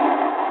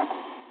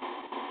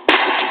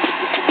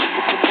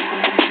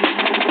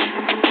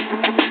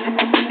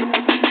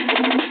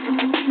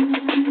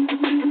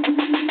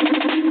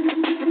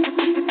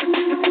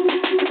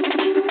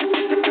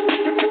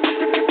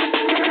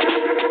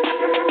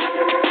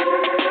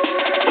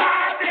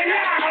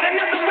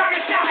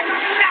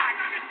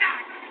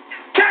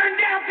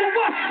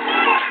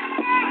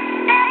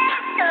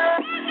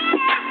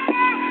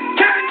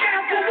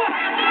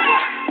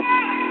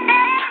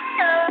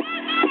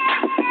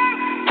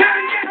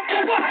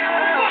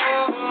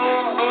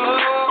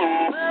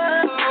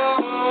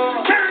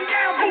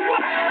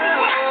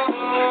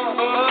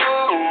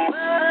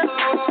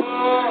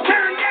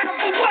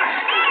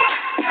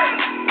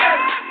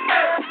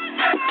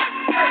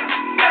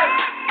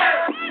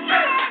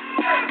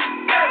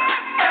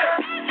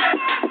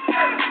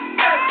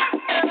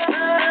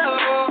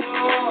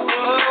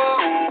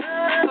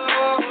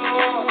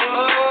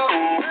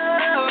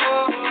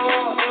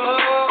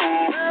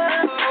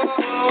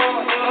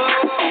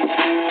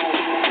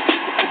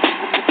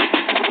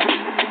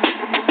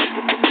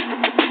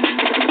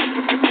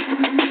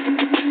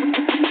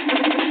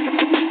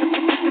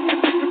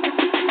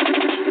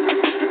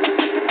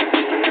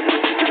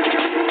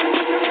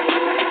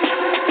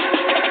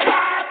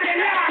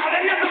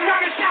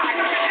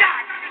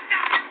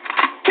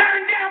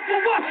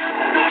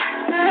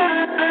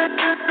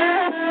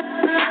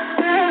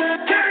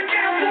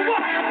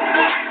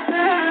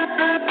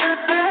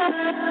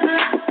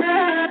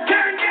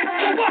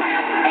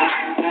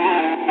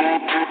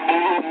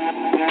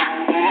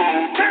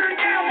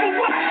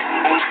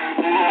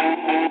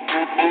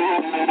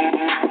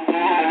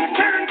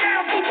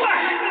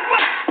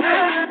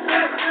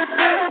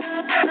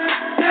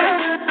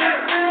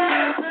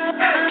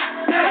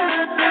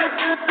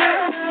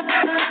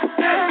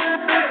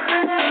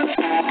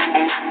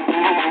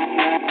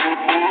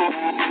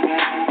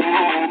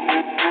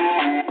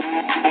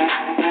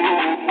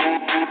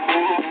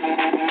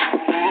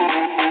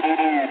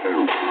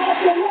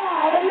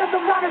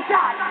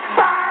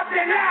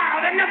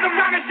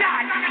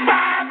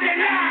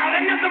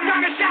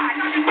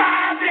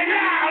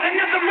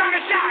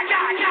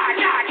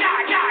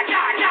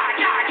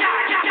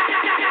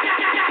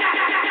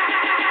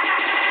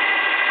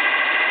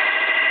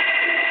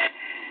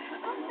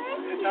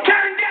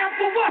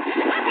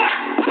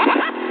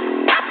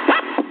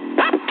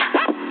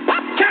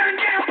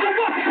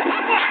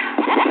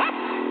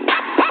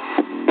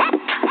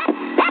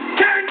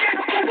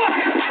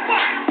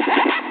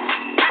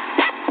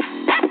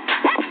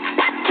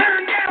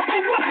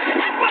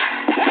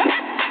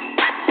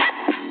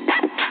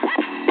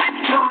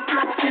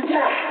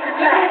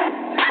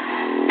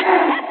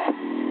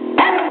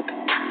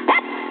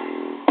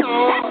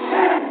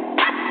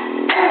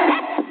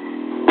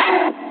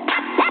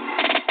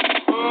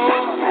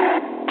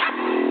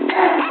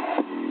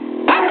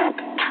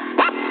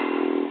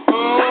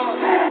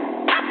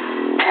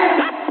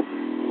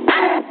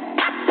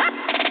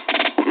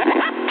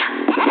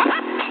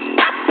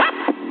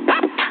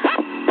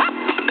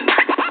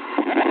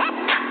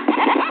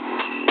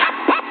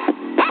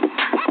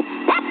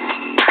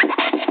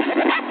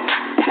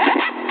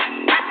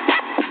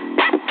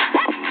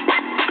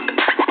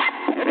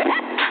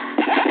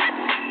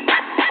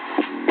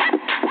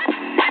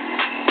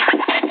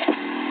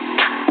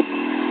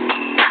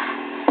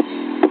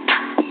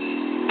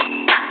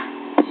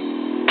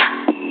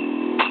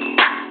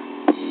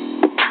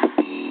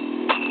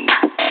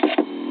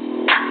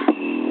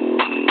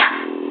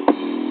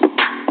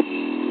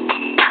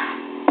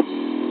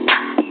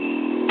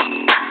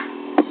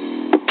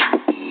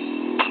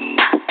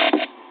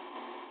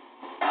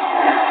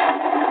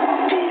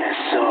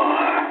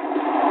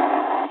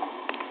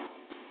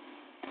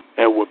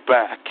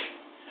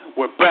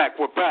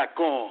 We're back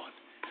on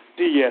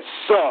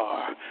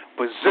DSR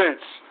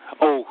presents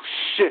Oh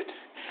Shit,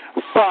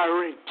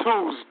 Firing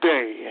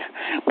Tuesday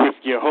with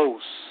your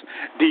host,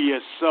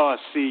 DSR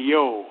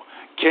CEO,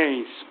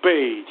 Kane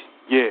Spade.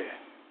 Yeah,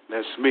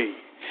 that's me.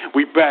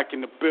 We back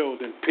in the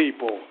building,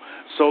 people.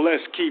 So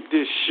let's keep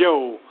this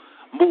show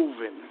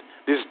moving,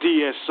 this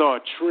DSR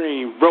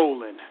train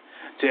rolling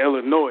to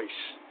Illinois.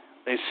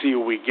 Let's see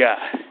what we got.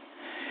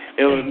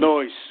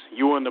 Illinois,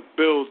 you in the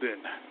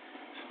building.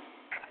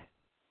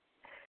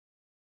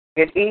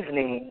 Good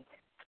evening.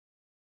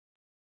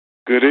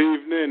 Good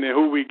evening, and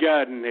who we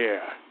got in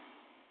here?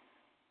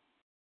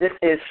 This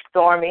is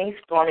Stormy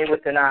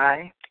with an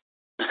I.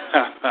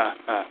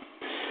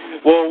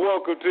 Well,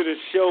 welcome to the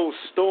show,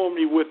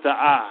 Stormy with the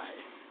I.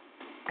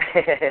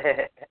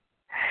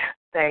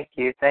 Thank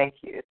you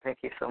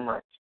so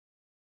much.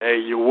 Hey,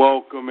 you're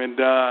welcome, and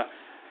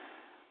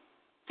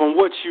from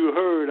what you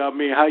heard, I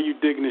mean, how you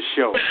digging the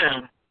show?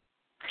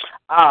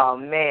 Oh,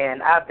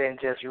 man, I've been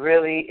just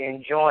really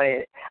enjoying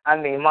it. I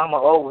mean, Mama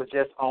O was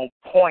just on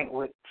point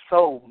with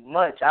so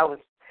much.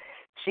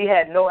 She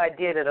had no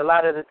idea that a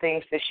lot of the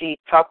things that she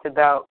talked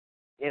about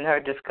in her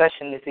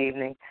discussion this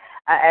evening,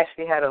 I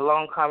actually had a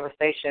long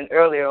conversation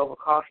earlier over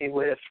coffee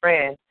with a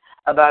friend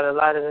about a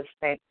lot of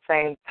the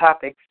same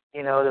topics,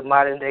 you know, the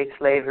modern-day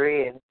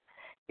slavery and,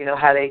 you know,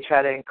 how they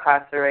try to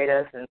incarcerate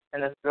us and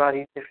send us through all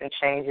these different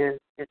changes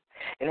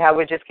and how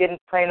we're just getting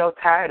plain old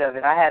tired of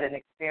it. I had an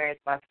experience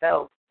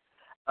myself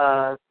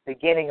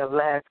beginning of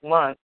last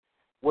month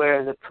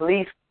where the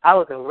police, I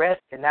was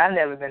arrested, and I've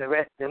never been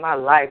arrested in my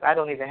life. I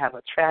don't even have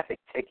a traffic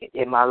ticket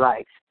in my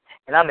life,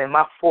 and I'm in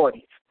my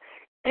 40s.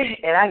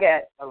 And I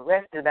got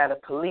arrested by the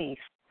police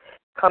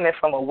coming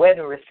from a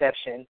wedding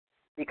reception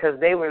because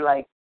they were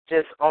like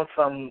just on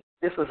some,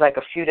 this was like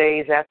a few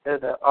days after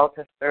the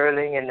Alton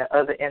Sterling and the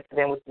other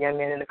incident with the young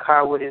man in the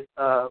car with his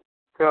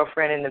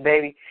girlfriend and the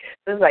baby.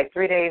 This was like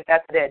 3 days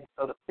after that,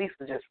 so the police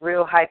were just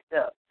real hyped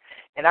up.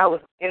 And I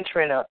was getting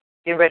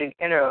ready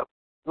to enter a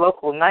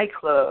local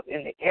nightclub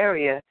in the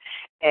area,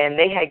 and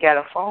they had got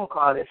a phone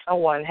call that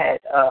someone had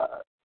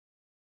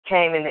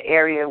came in the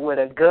area with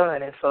a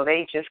gun, and so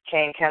they just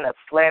came kind of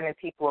slamming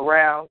people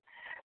around.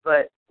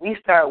 But we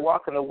started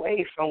walking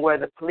away from where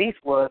the police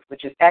was,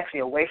 which is actually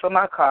away from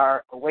our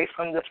car, away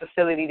from the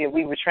facility that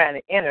we were trying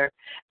to enter,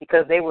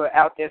 because they were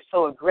out there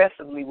so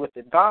aggressively with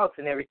the dogs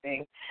and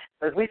everything.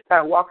 So as we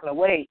started walking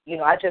away, you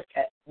know,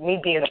 me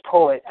being a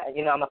poet,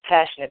 you know, I'm a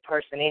passionate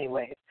person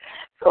anyway.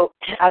 So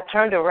I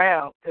turned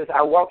around because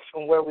I walked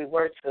from where we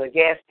were to a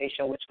gas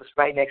station, which was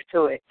right next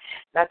to it.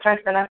 And I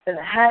turned around and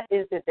I said, how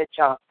is it that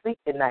y'all sleep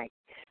at night?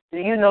 Do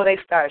you know they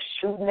started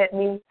shooting at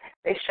me?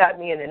 They shot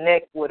me in the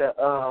neck with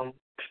a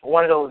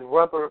one of those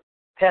rubber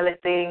pellet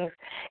things.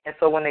 And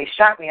so when they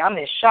shot me, I'm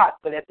in shock.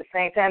 But at the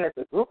same time, it's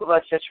a group of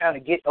us just trying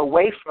to get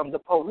away from the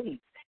police.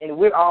 And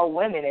we're all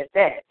women at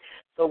that.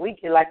 So we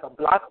get like a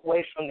block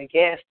away from the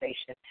gas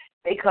station.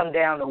 They come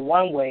down the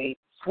one way,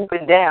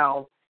 swooping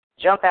down,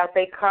 jump out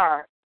their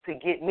car to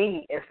get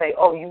me and say,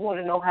 oh, you want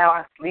to know how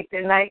I sleep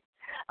at night?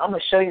 I'm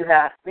going to show you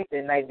how I sleep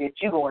at night, bitch.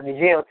 You going to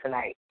jail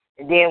tonight.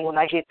 And then when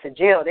I get to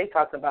jail, they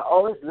talk about,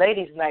 oh, it's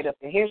ladies' night up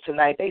in here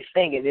tonight. They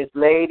sing it. It's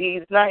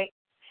ladies' night.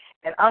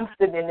 And I'm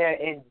sitting in there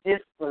in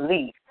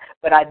disbelief.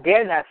 But I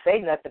dare not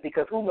say nothing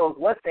because who knows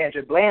what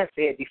Sandra Bland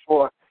said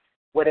before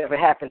whatever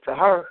happened to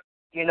her.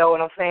 You know what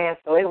I'm saying?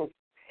 So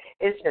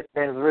it's just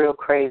been real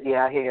crazy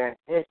out here.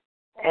 And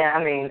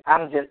I mean,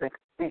 I'm just in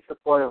complete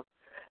support of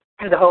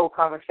the whole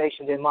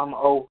conversation that Mama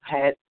O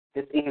had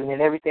this evening.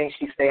 Everything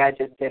she said, I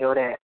just ditto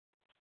that.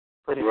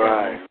 Put it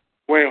right. down.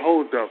 Wait,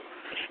 hold up.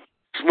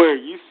 Swear,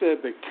 you said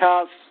the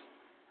cops,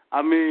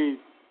 I mean,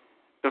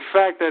 the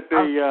fact that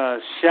they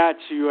shot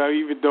you,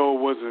 even though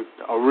it wasn't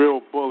a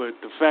real bullet,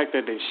 the fact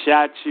that they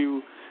shot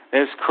you,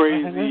 that's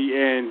crazy.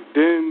 Mm-hmm. And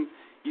then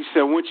you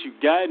said once you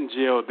got in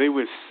jail, they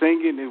were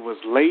singing it was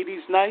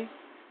ladies' night?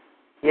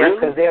 Yeah, really?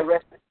 Because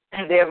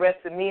they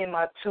arrested me and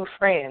my two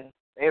friends.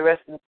 They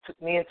arrested,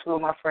 took me and two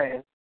of my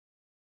friends.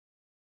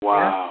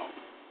 Wow. Yeah.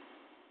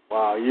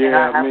 Wow,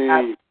 yeah,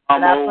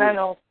 I plan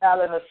on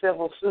filing a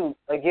civil suit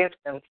against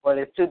them for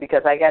this, too,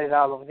 because I got it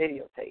all on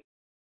videotape.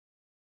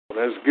 Well,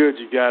 that's good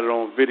you got it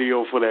on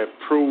video for that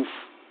proof.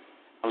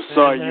 I'm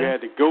sorry you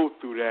had to go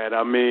through that.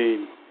 I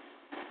mean,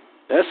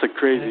 that's a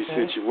crazy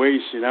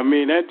situation. I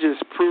mean, that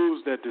just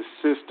proves that the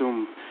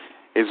system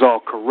is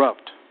all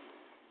corrupt.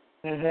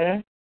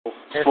 And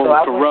so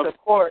I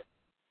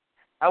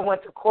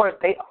went to court.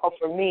 They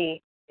offered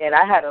me, and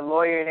I had a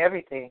lawyer and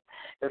everything.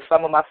 And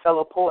some of my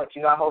fellow poets,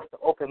 I host an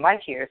open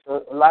mic here,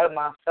 so a lot of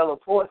my fellow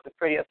poets are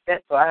pretty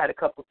upset. So I had a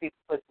couple of people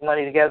put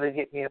money together to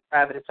get me a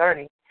private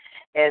attorney,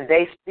 and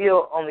they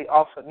still only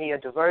offered me a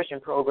diversion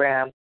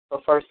program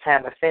for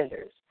first-time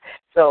offenders.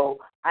 So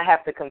I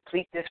have to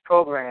complete this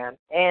program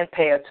and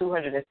pay a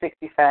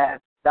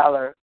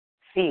 $265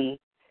 fee,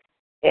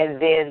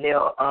 and then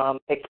they'll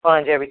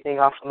expunge everything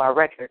off of my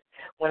record,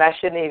 when I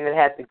shouldn't even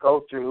have to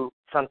go through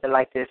something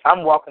like this.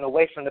 I'm walking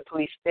away from the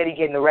police, steady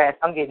getting harassed.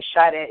 I'm getting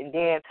shot at, and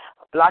then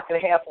a block and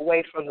a half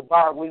away from the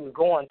bar we were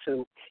going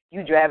to,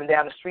 you driving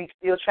down the street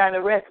still trying to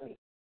arrest me.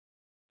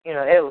 It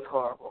was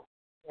horrible.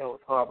 It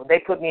was horrible. They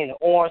put me in an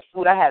orange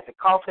suit. I had to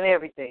cough and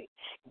everything.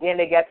 Then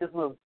they got this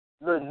little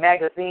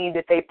magazine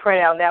that they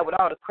print out now with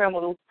all the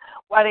criminals.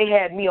 Why they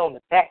had me on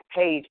the back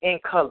page in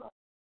color.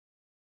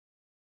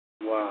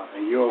 Wow,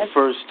 and your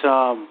first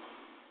time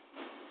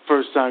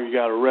you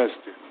got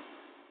arrested.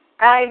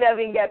 I ain't never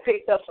even got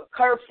picked up for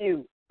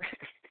curfew.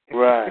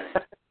 Right.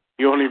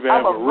 You don't even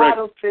have I'm a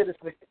model record.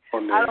 citizen.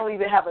 I don't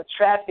even have a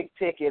traffic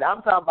ticket.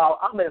 I'm talking about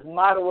I'm as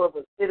model of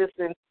a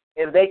citizen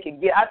as they can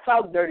get. I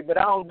talk dirty, but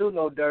I don't do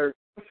no dirt.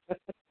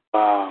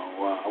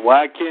 Wow. Well,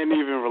 I can't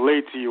even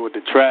relate to you with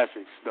the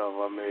traffic stuff.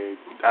 I mean,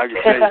 I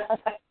can tell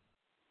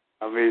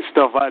you.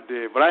 Stuff I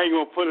did, but I ain't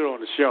gonna put it on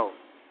the show.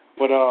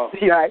 But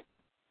right.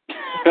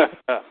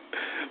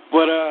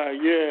 But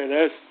yeah,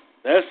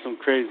 that's some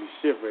crazy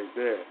shit right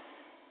there.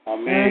 I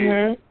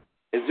mean,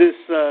 is this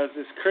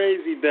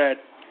crazy that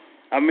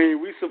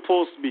we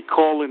supposed to be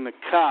calling the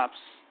cops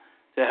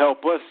to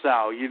help us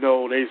out?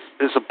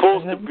 They're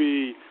supposed to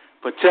be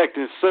protect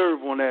and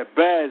serve on that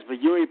badge,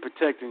 but you ain't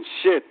protecting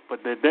shit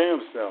but their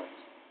damn selves.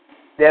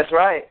 That's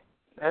right.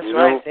 That's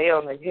right. They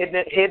on a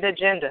hidden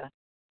agenda.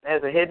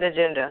 There's a hidden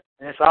agenda,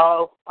 and it's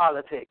all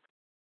politics.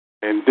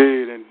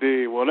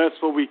 Indeed. Well, that's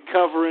what we're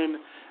covering.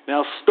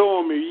 Now,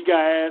 Stormy, you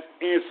got to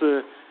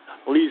answer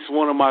at least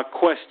one of my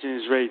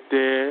questions right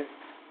there.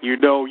 You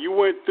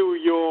went through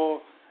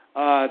your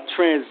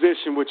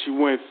transition, what you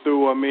went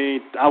through.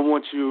 I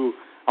want to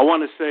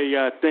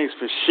say thanks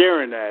for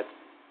sharing that.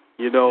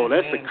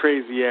 That's a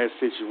crazy-ass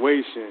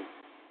situation.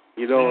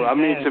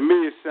 To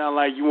me, it sounds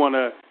like you want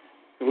to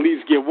at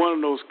least get one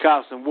of those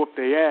cops and whoop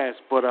their ass,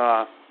 but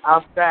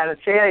I'm trying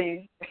to tell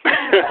you.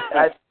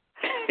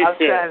 I'm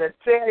trying to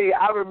tell you,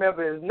 I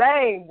remember his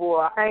name,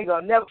 boy. I ain't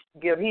going to never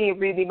forgive him. He ain't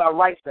read me my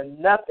rights for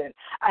nothing.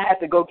 I had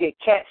to go get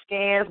CAT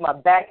scans, my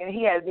back, and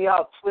he had me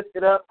all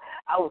twisted up.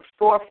 I was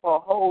sore for a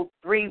whole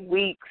 3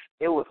 weeks.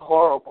 It was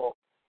horrible.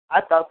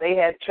 I thought they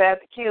had tried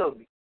to kill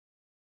me.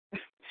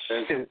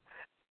 I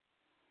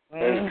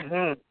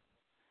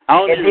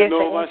don't even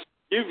know if I should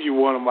give you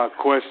one of my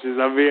questions.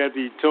 After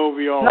you told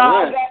me all that.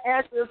 I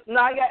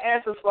got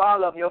answers for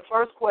all of them. Your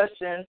first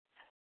question,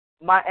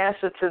 my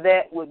answer to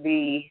that would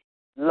be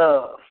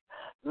love.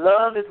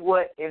 Love is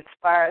what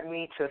inspired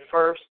me to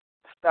first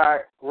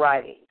start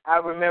writing. I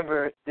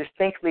remember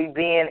distinctly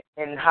being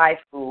in high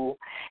school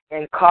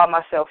and caught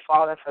myself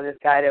falling for this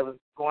guy that was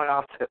going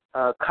off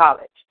to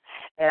college.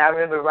 And I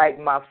remember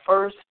writing my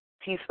first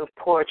piece of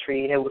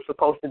poetry, and it was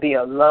supposed to be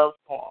a love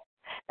poem.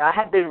 Now, I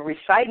had been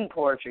reciting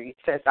poetry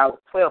since I was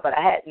 12, but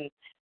I hadn't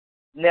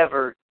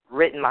never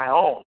written my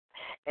own.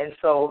 And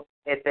so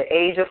at the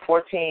age of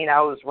 14,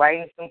 I was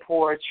writing some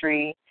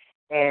poetry,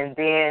 and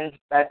then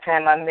by the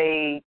time I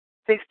made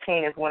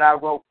 16 is when I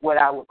wrote what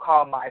I would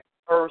call my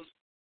first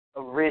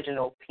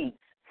original piece,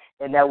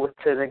 and that was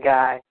to the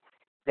guy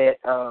that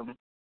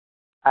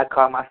I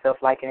called myself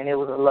liking, and it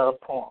was a love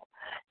poem.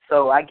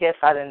 So I guess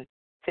I done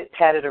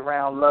tatted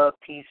around love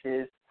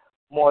pieces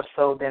more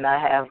so than I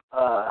have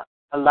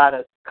a lot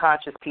of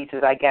conscious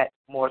pieces. I got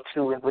more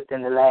to it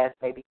within the last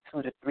maybe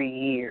 2 to 3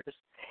 years,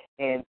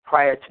 and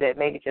prior to that,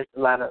 maybe just a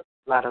lot of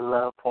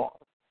love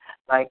poems.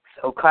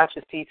 So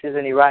conscious pieces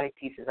and erotic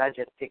pieces, I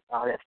just picked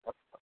all that stuff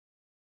up.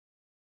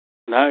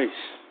 Nice.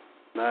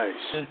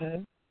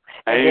 And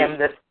then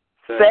the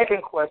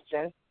second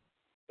question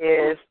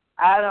is,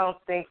 I don't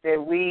think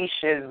that we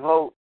should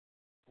vote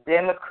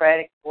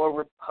Democratic or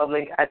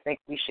Republican. I think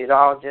we should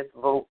all just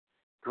vote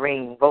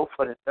green. Vote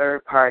for the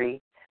third party.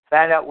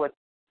 Find out what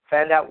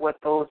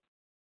those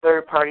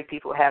third party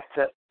people have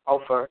to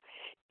offer,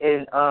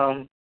 and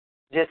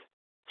just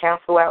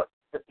cancel out.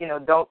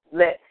 Don't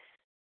let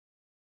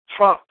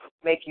Trump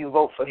make you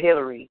vote for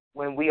Hillary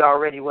when we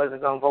already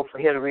wasn't going to vote for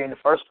Hillary in the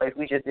first place.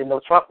 We just didn't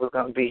know Trump was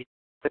going to be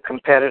the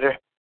competitor.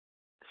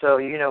 So,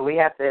 we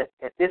have to,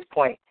 at this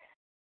point,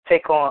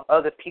 take on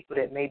other people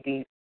that may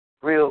be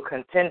real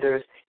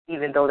contenders,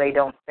 even though they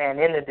don't stand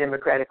in the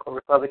Democratic or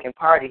Republican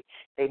Party,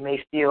 they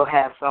may still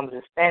have some of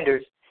the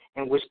standards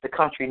in which the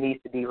country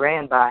needs to be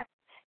ran by.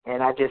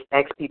 And I just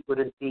ask people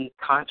to be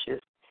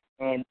conscious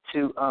and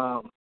to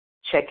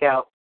check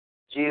out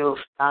Jill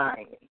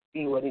Stein and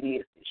see what it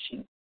is that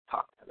she's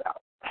talking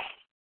about.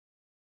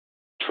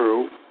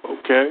 True.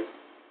 Okay.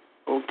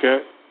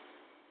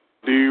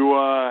 Do you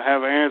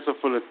have an answer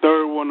for the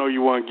third one, or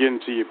you want to get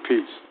into your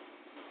piece?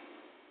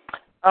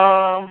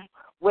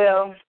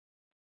 Well,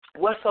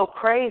 what's so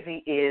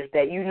crazy is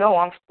that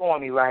I'm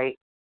stormy, right?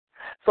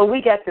 So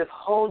we got this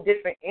whole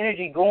different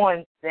energy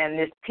going than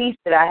this piece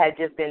that I had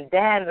just been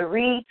dying to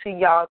read to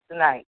y'all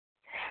tonight.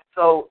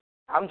 So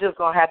I'm just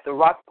going to have to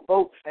rock the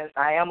boat since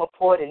I am a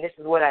poet and this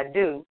is what I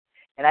do.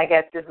 And I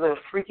got this little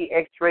freaky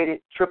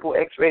triple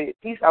X-rated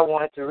piece I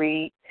wanted to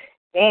read.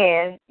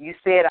 And you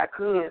said I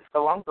could,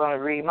 so I'm going to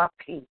read my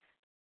piece.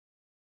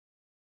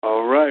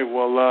 All right.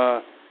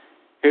 Well,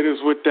 hit us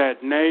with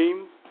that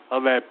name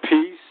of that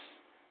piece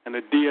and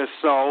the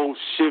DSR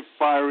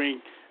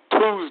shit-firing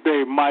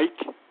Tuesday, Mike,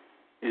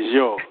 is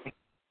yours.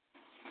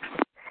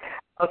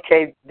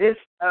 Okay, this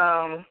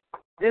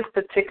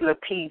particular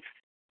piece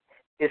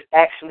is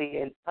actually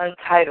an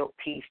untitled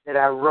piece that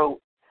I wrote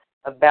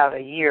about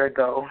a year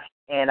ago,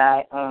 and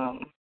I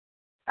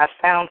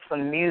found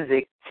some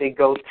music to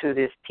go to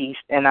this piece,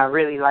 and I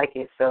really like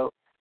it, so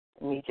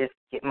let me just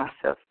get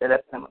myself set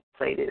up, and I'm going to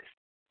play this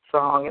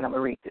song, and I'm going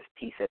to read this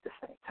piece at the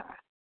same time.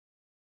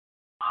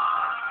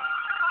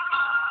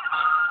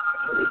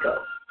 Here we go.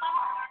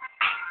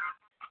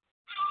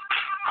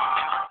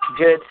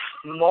 Good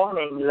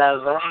morning,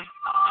 lover.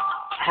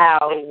 How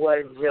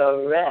was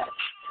your rest?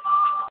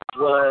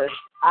 Was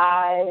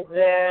I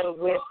there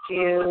with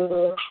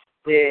you?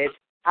 Did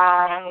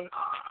I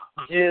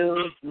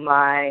do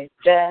my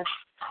best?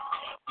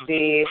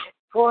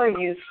 Before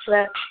you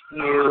slept,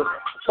 you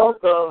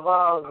spoke of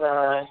all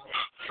the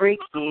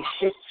freaky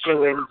shit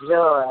you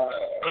enjoy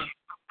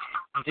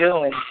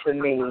doing to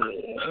me.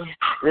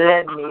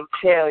 Let me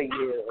tell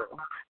you,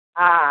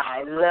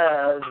 I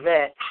love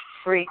that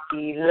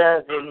freaky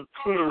loving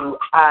too.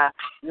 I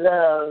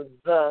love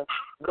the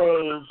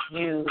way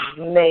you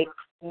make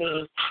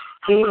me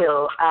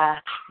feel. I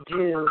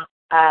do.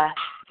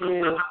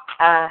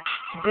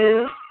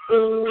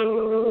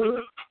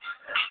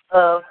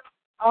 Of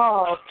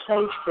all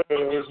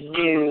places,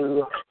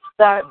 you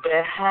start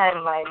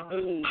behind my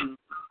knees.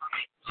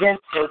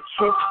 Gentle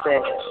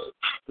kisses,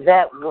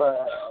 that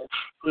was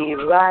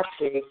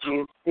erotic,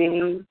 you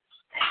see.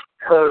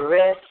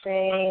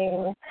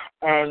 Caressing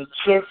and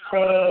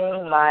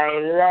kissing my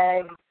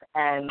legs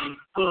and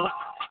feet.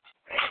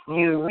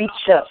 You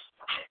reach up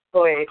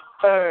for a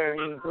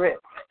firm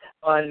grip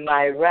on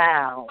my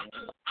round,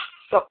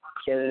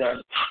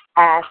 succulent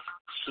ass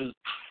cheeks.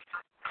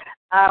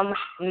 I'm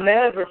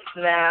nervous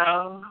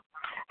now.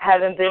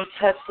 Haven't been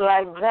touched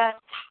like that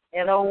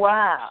in a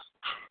while.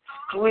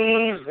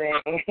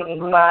 Squeezing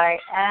my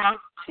ass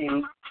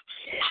cheeks,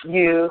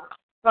 you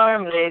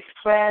firmly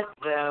spread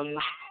them,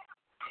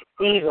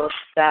 eagle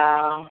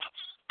style.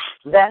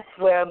 That's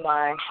where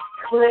my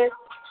clit,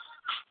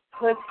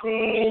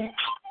 pussy,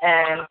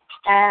 and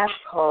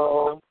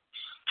asshole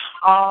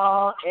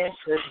all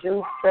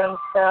introduce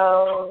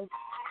themselves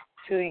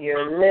to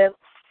your lips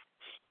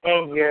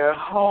and your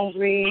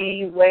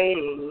hungry,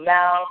 waiting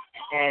mouth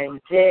and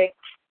dick.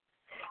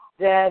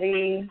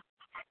 Daddy,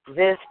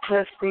 this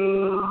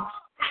pussy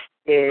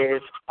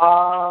is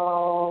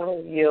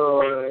all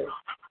yours.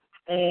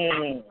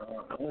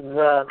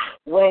 The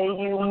way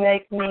you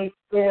make me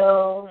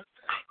feel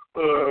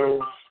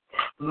is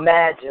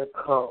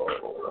magical.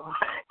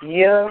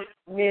 Your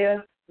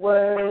mere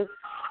words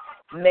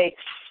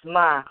makes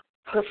my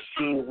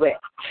pussy wet.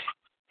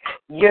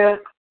 Your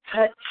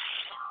touch,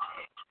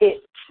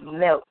 it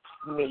melts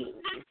me.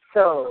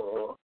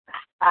 So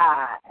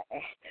I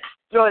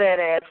throw that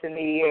ass in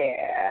the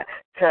air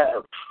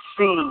to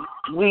see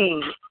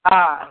we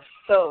are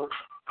so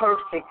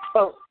perfect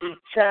for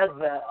each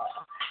other.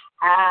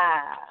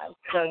 I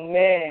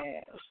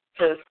commence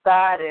to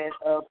start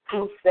a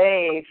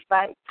crusade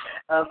fight,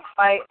 a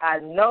fight I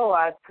know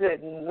I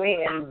couldn't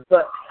win,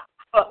 but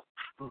fuck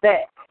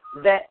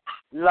that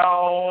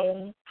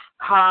long,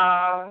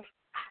 hard,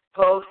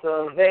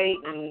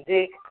 cultivating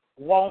dick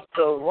wants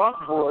to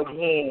rumble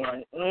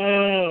again.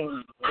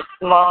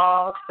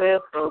 Small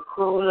sip of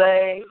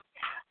Kool-Aid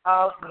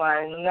off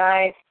my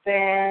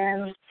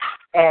nightstand,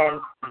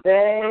 and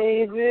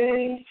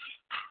baby,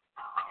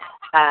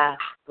 I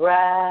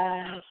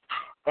rise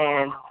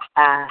and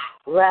I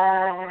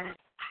rise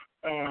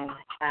and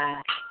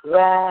I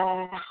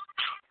rise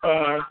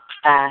and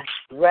I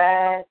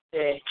ride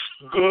that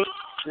dick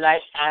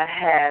like I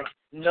have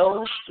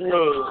no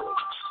legs.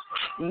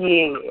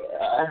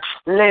 Yeah,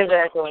 lay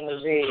back on the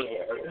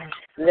bed.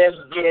 Let's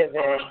give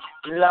it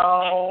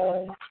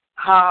long,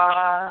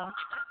 hard,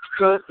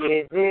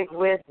 crooked dick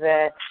with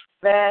that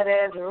fat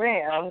ass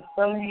rim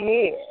some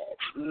head.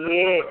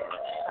 Yeah,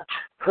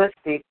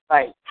 pussy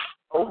fight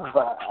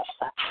over.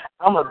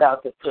 I'm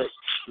about to put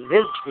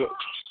this dick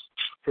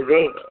to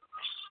bed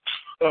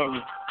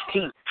in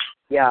peace.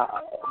 Yeah.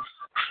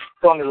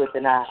 Stormy with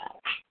an I.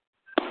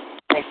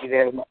 Thank you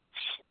very much.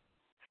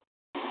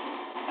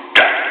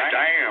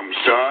 Damn,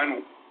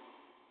 son.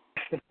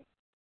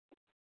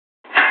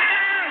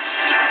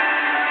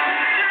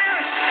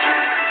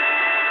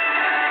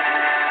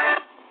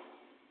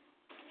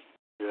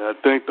 Yeah, I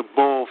think the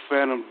Ball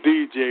Phantom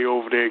DJ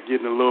over there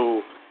getting a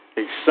little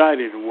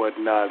excited and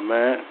whatnot,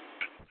 man.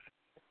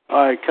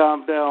 All right,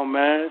 calm down,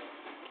 man.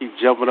 Keep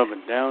jumping up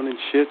and down and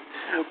shit.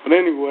 But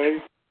anyway,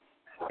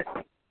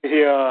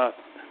 yeah,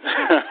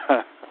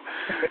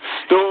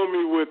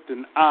 Stormy with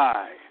an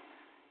I.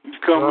 You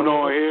coming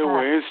on here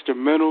with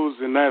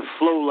instrumentals and that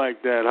flow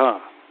like that, huh?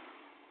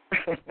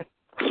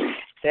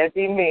 That'd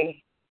be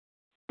me.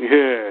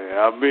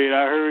 Yeah, I mean,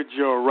 I heard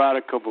your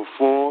erotica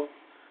before,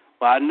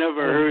 but I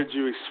never heard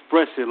you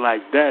express it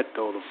like that,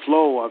 though. The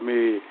flow, I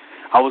mean,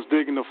 I was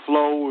digging the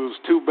flow. It was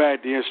too bad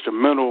the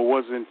instrumental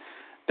wasn't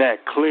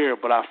that clear,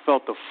 but I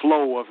felt the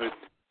flow of it,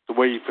 the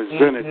way you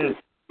presented it.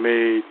 I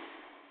mean,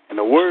 and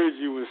the words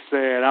you were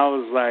saying, I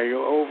was like,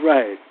 oh,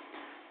 right.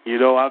 You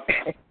know, I've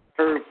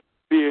heard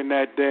being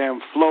that damn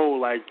flow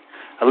like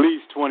at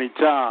least 20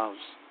 times,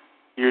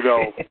 you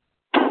know.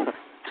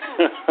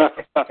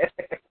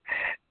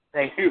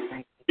 Thank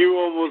you. You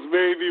almost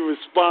made me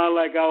respond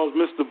like I was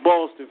Mr.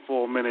 Boston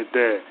for a minute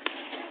there.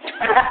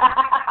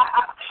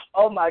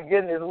 Oh, my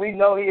goodness. We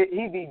know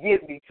he be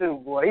getting me, too,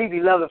 boy. He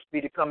be loving for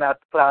me to come out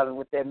the closet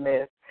with that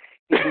mess.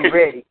 He be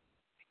ready.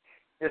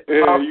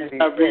 Yeah, I'll be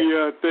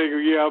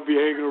thinking, I'll be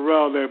hanging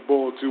around that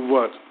ball too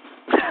much.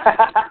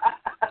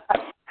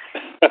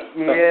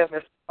 Yeah,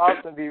 Mr.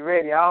 Austin be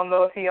ready. I don't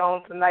know if he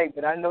on tonight,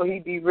 but I know he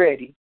be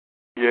ready.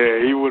 Yeah,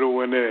 he would have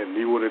went in.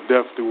 He would have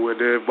definitely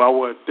went in. But I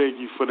want to thank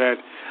you for that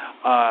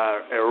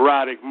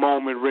erotic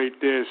moment right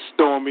there,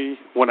 Stormy,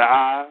 with an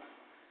I.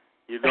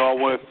 You know, I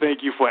want to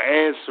thank you for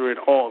answering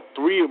all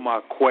three of my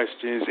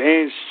questions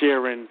and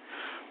sharing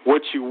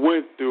what you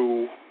went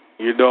through,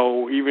 you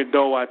know, even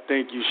though I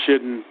think you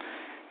shouldn't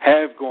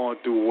have gone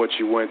through what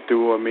you went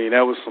through. I mean,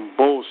 that was some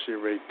bullshit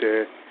right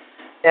there.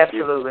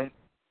 Absolutely.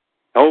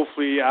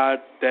 Hopefully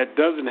that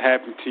doesn't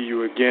happen to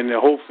you again,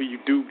 and hopefully you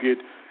do get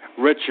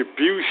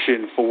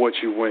retribution for what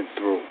you went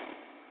through.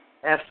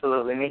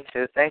 Absolutely, me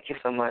too. Thank you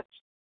so much.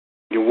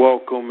 You're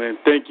welcome, and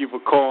thank you for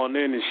calling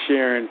in and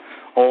sharing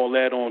all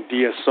that on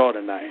DSR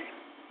tonight.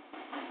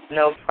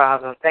 No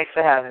problem. Thanks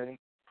for having me.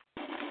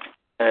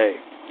 Hey,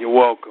 you're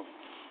welcome.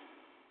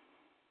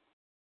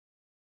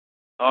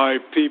 All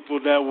right, people,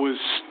 that was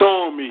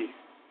Stormy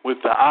with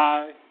the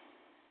I.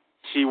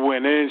 She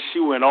went in.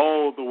 She went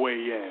all the way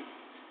in.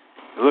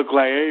 It looked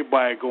like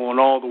everybody going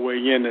all the way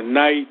in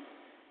tonight.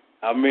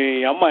 I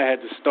mean, I might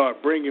have to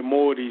start bringing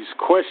more of these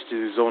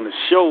questions on the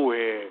show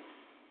here.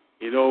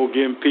 You know,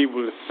 getting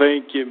people to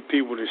think, getting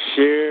people to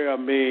share. I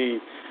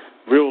mean,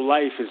 real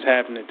life is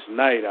happening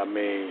tonight. I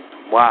mean,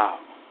 wow.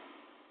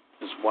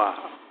 It's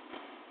wow.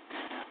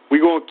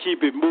 We're going to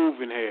keep it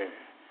moving here.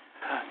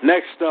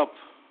 Next up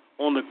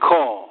on the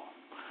call,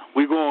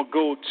 we're going to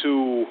go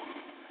to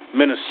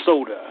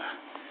Minnesota.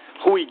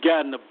 Who we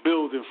got in the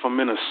building from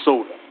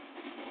Minnesota?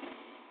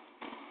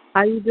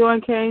 How you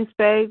doing, Kane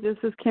Spade? This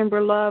is Kimber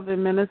Love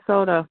in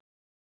Minnesota.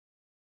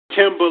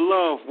 Kimber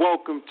Love,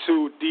 welcome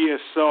to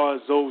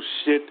DSR's Oh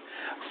Shit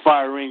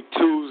Firing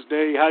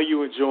Tuesday. How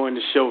you enjoying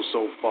the show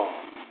so far?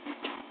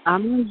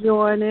 I'm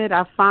enjoying it.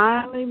 I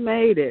finally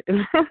made it.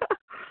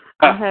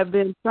 I have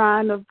been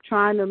trying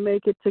to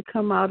make it to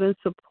come out and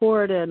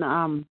support, and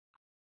all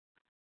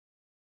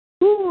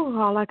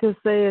I can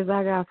say is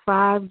I got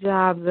 5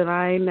 jobs and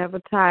I ain't never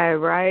tired,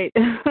 right?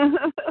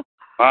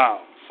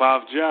 Wow,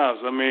 5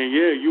 jobs. I mean,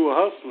 yeah, you a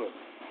hustler.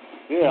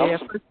 Yeah,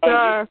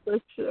 for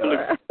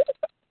sure.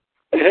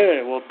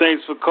 Yeah, well,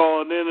 thanks for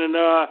calling in. And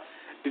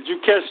did you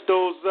catch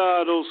those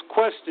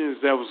questions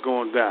that was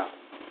going down?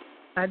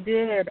 I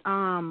did.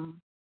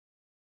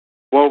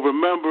 Well,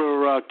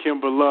 remember,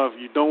 Kimber Love,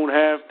 you don't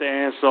have to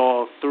answer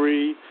all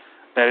 3.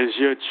 That is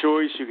your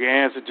choice. You can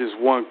answer just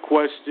 1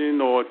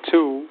 question or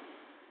 2.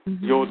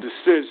 Mm-hmm. Your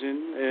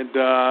decision, and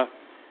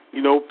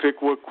you know,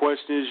 pick what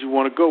questions you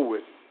want to go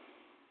with.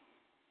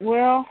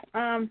 Well,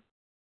 I'm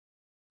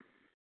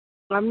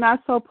not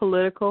so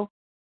political.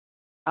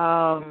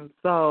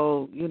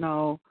 So, you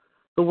know,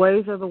 the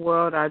ways of the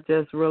world are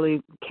just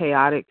really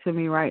chaotic to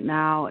me right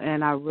now,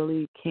 and I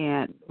really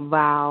can't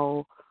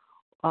vow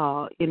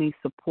any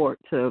support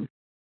to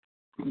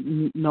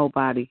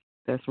nobody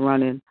that's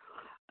running.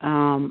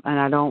 And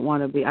I don't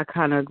want to be, I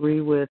kind of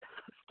agree with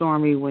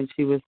Stormy when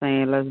she was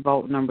saying, let's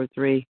vote number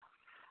 3.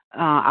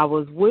 I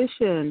was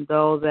wishing,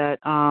 though, that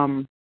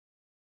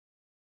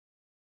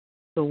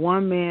the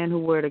one man who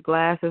wore the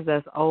glasses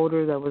that's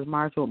older that was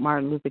marching with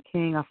Martin Luther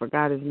King, I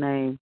forgot his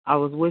name. I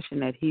was wishing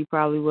that he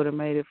probably would have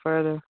made it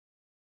further.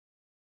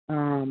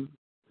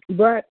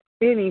 But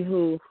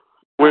anywho.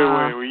 Wait.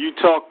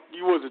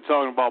 You wasn't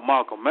talking about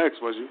Malcolm X,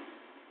 was you?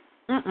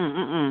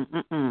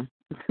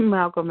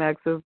 Malcolm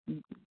X is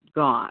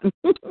gone.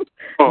 Oh.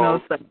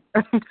 No, sir.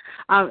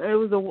 It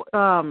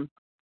was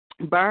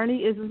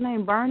Bernie. Is his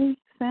name Bernie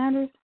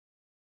Sanders?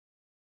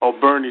 Oh,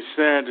 Bernie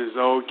Sanders.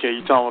 Okay,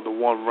 you talking about the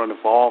one running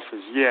for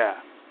office? Yeah.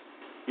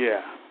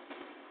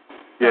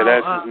 So,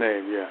 that's his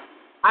name. Yeah.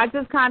 I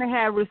just kind of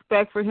had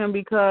respect for him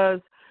because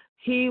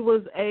he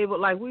was able,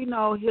 like we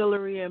know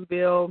Hillary and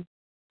Bill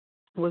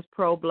was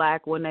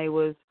pro-black when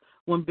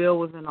Bill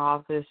was in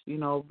office. You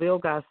know, Bill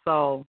got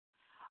sold,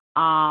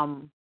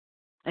 and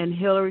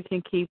Hillary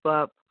can keep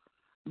up.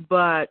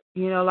 But,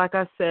 you know, like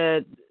I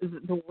said,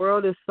 the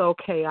world is so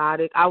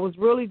chaotic. I was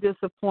really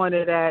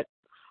disappointed at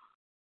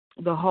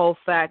the whole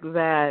fact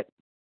that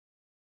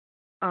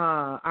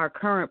our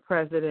current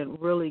president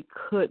really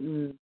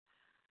couldn't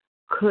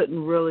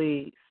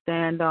really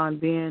stand on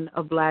being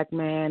a black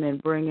man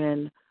and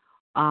bringing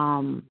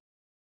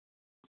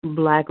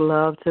black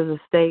love to the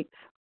states.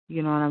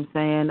 You know what I'm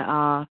saying?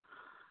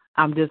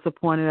 I'm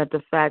disappointed at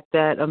the fact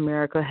that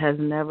America has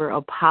never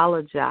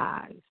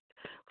apologized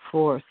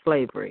for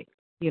slavery.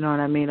 You know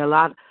what I mean? A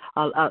lot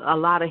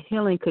of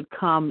healing could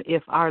come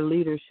if our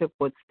leadership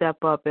would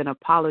step up and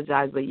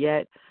apologize, but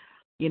yet,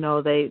 you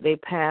know, they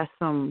pass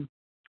some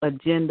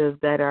agendas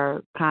that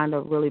are kind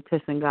of really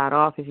pissing God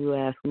off, if you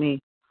ask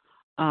me.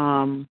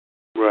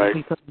 Right.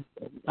 Because,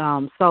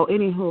 so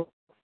anywho,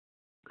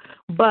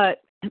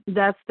 but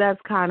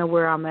that's kind of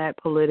where I'm at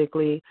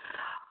politically.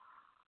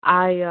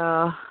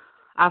 I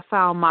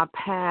found my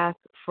path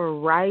for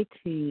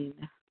writing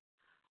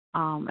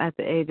at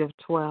the age of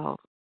 12.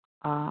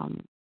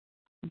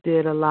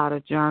 Did a lot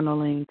of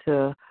journaling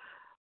to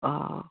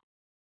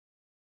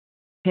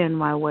pin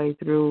my way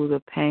through the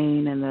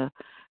pain and the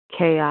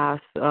chaos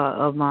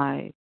of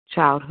my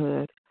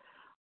childhood.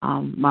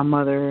 My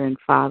mother and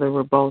father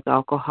were both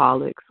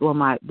alcoholics. Well,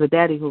 the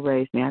daddy who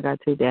raised me, I got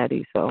two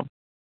daddies, so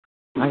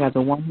I got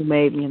the one who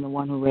made me and the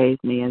one who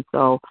raised me, and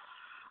so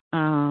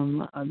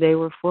they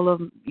were full of,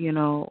 you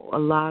know,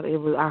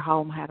 our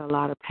home had a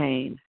lot of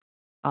pain,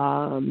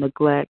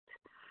 neglect.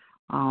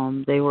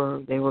 They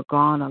were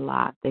gone a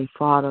lot. They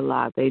fought a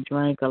lot. They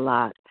drank a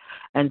lot,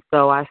 and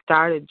so I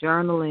started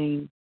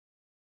journaling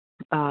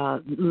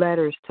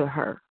letters to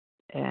her,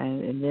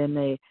 and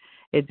then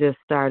it just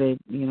started,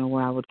 you know,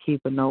 where I would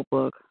keep a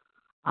notebook,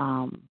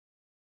 and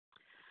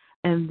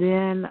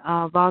then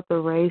about the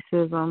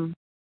racism.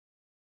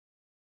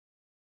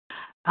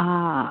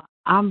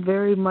 I'm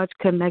very much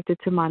connected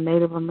to my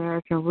Native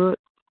American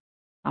roots.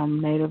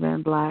 I'm Native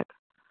and Black,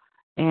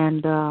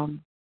 and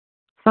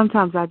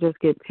sometimes I just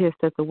get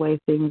pissed at the way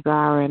things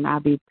are, and I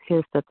be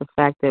pissed at the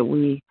fact that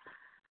we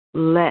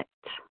let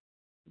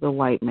the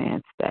white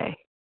man stay.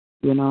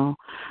 You know,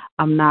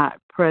 I'm not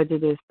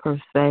prejudiced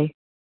per se.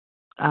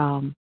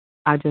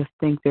 I just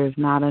think there's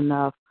not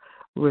enough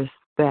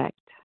respect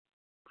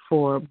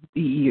for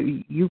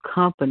you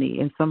company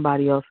in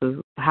somebody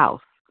else's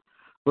house,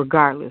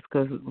 regardless,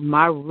 because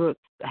my roots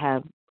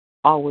have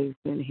always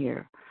been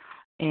here.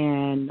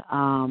 And,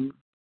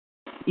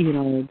 you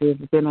know, there's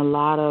been a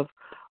lot of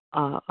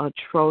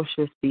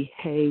atrocious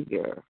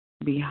behavior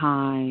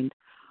behind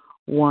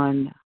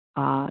one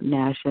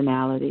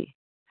nationality.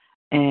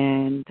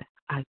 And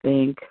I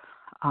think,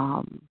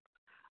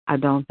 I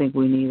don't think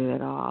we need it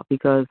at all,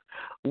 because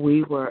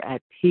we were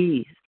at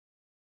peace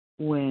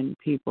when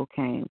people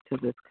came to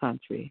this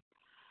country.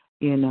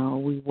 You know,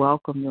 we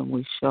welcomed them,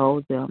 we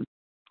showed them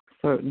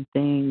certain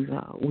things.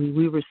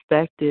 We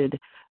respected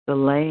the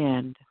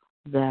land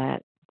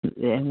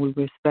and we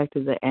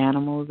respected the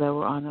animals that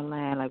were on the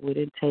land. Like, we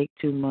didn't take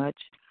too much.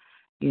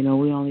 You know,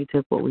 we only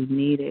took what we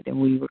needed, and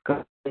we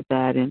regarded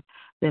that. And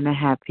then to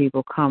have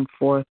people come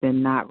forth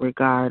and not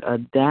regard a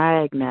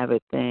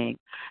dag-nabbit thing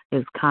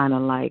is kind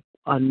of like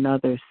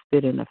another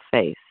spit in the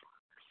face.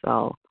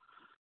 So,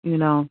 you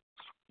know,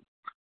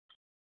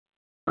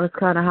 that's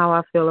kind of how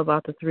I feel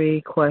about the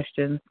three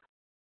questions.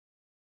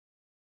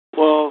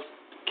 Well,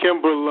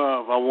 Kimber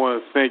Love, I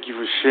want to thank you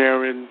for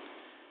sharing.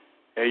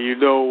 And, you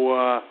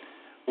know,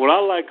 what I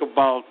like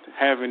about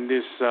having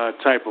this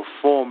type of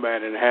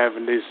format and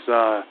having this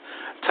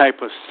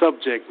type of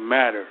subject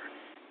matter,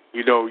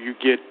 you know, you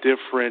get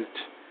different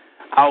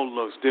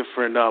outlooks,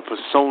 different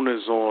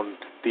personas on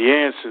the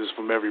answers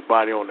from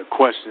everybody on the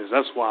questions.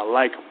 That's what I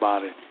like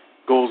about it.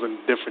 It goes in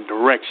different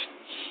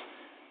directions,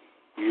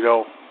 you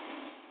know.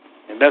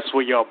 And that's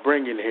what y'all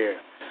bringing here.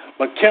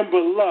 But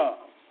Kimber Love,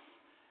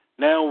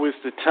 now is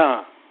the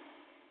time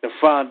to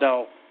find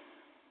out,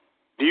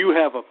 do you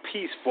have a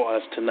piece for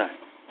us tonight?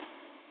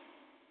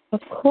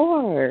 Of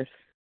course.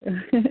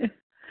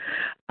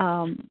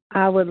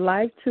 I would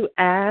like to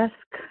ask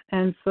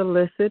and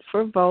solicit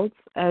for votes.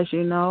 As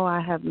you know, I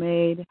have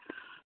made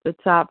the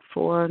top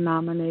 4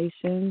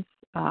 nominations.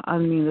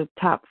 The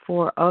top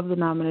 4 of the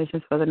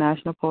nominations for the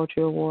National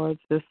Poetry Awards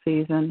this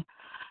season.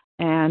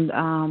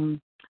 And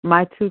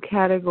my 2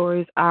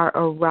 categories are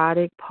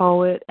erotic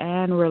poet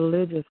and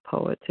religious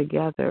poet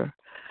together.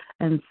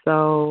 And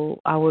so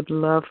I would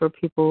love for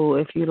people,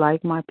 if you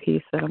like my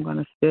piece that I'm going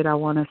to spit, I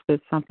want to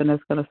spit something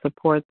that's going to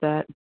support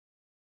that.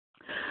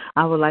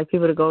 I would like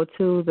people to go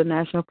to the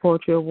National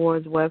Poetry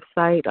Awards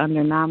website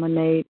under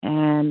Nominate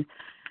and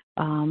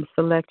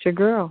select your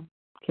girl,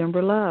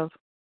 Kimber Love.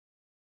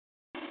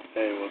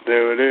 Hey, well,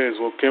 there it is.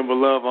 Well, Kimber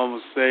Love, I'm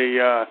going to say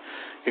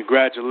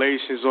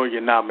Congratulations on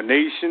your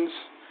nominations.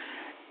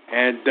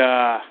 And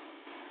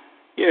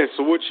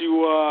so what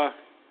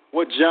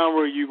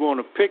genre are you going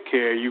to pick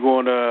here? You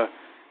going to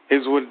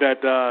is with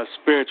that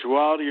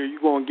spirituality, or you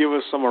going to give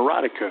us some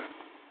erotica?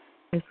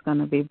 It's going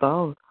to be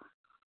both.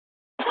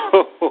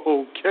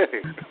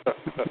 Okay.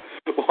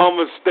 Well, I'm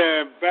going to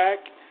stand back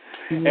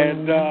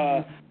and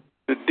the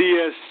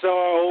DSR,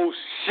 oh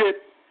shit,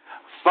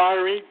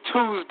 Firing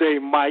Tuesday,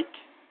 Mike,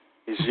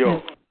 is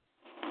yours.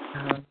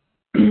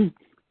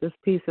 This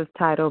piece is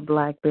titled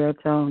Black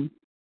Baritone.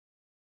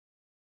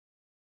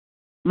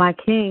 My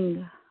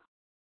king,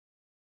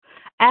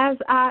 as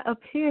I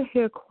appear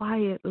here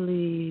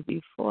quietly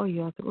before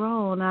your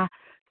throne, I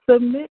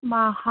submit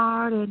my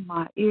heart and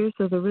my ears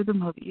to the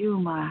rhythm of you,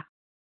 my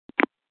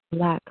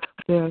black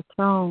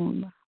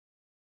baritone.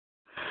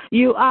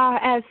 You are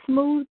as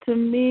smooth to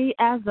me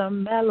as a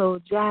mellow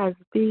jazz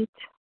beat,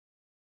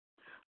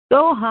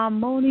 so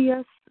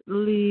harmoniously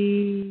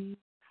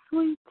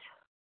sweet,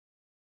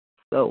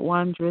 so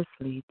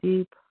wondrously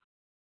deep.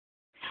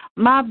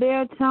 My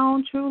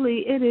baritone,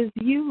 truly, it is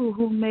you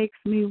who makes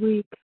me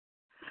weak.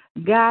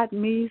 Got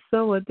me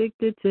so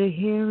addicted to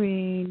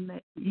hearing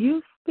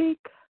you speak.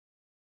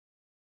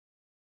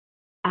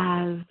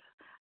 As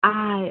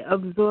I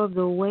absorb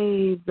the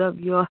waves of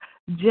your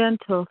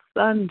gentle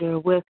thunder,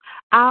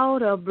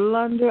 without a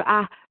blunder,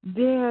 I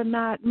dare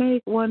not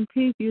make one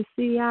peep. You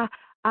see, I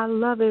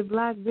love it,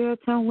 black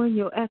baritone, when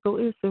your echo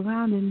is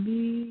surrounding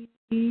me.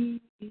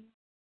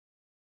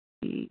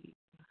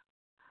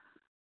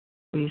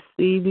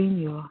 Receiving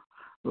your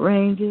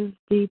ranges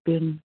deep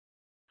inside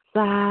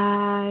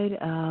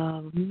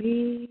of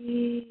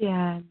me,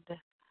 and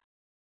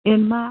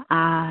in my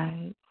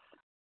eyes,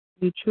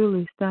 you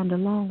truly stand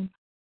alone,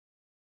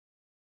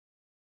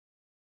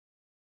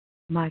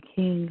 my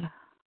king.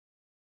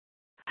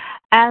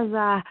 As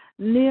I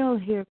kneel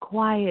here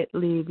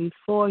quietly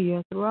before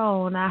your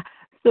throne, I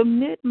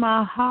submit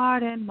my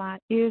heart and my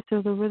ears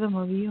to the rhythm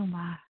of you,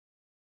 my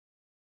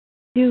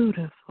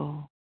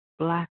beautiful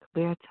black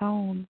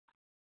baritone.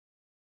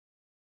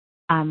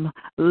 I'm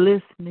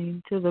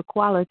listening to the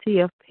quality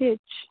of pitch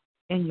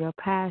in your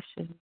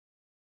passion,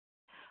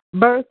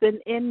 birthing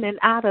in and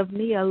out of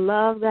me a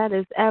love that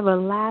is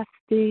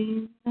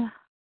everlasting,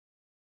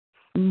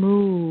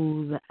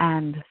 smooth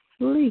and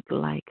sleek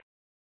like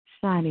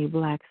shiny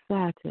black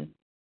satin.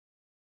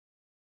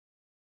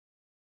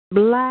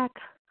 Black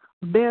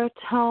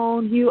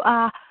baritone, you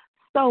are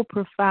so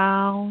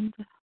profound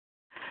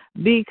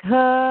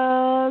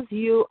because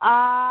you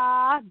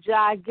are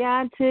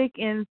gigantic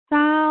in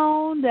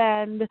sound,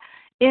 and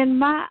in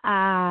my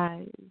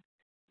eyes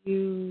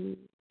you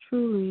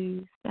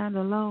truly stand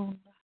alone,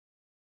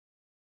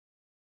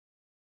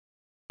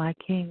 my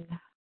king.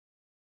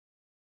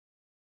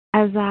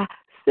 As I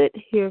sit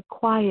here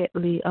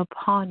quietly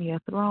upon your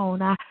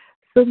throne, I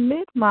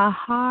submit my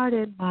heart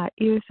and my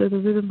ears to the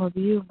rhythm of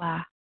you,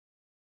 my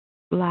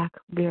black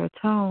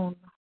baritone.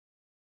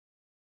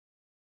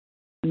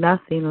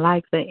 Nothing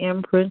like the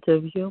imprint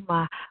of you,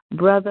 my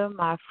brother,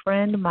 my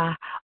friend, my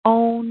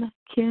own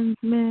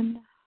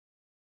kinsman.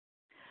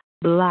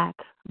 Black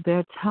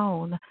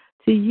baritone,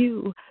 to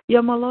you,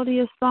 your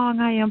melodious song,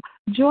 I am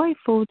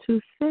joyful to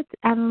sit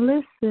and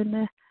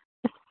listen,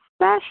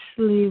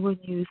 especially when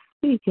you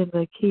speak in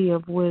the key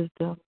of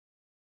wisdom.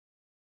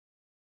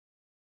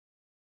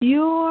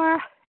 Your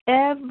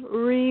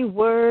every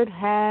word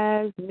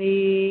has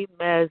me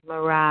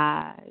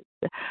mesmerized.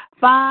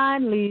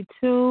 Finely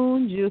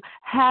tuned, you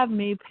have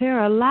me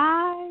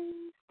paralyzed,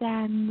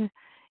 and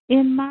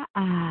in my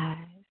eyes,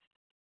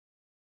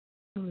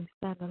 you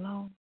stand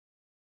alone.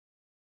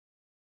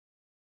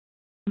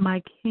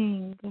 My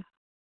king,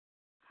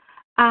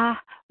 I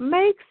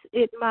makes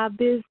it my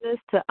business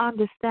to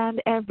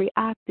understand every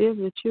octave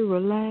that you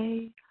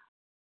relay.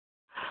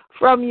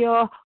 From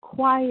your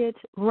quiet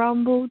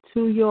rumble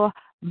to your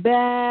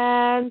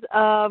bands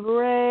of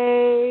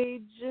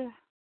rage.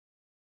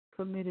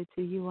 Committed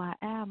to you I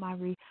am. I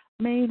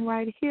remain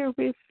right here,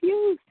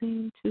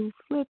 refusing to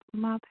flip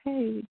my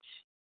page.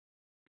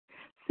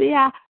 See,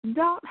 I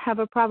don't have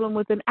a problem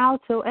with an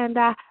alto, and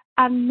I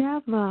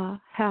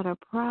never had a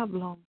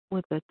problem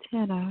with a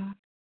tenor.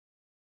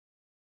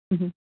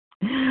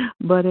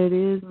 But it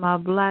is my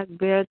black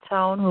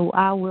baritone who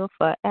I will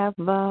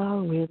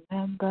forever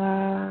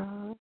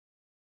remember.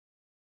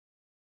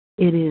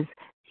 It is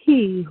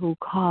he who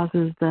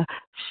causes the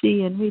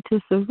she in me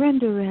to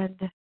surrender,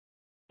 and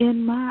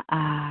in my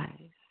eyes,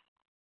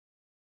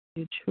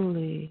 you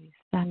truly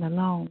stand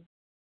alone.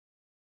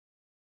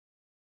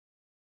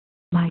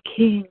 My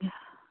king,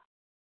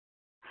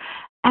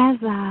 as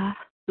I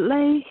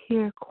lay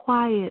here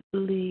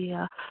quietly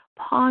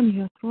upon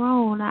your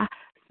throne, I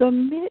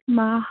submit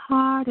my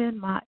heart and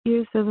my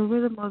ears to the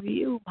rhythm of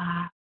you,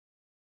 my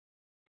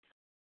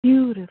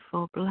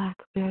beautiful black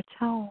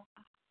baritone.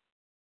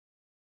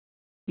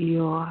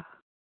 Your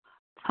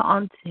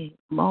taunting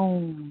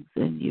moans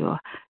and your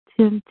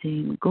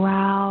tempting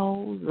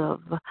growls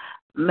of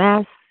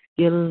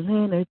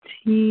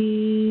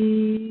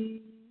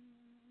masculinity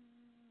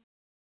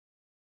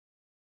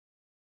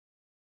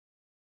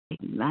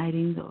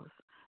igniting those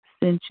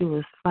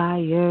sensuous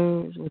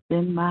fires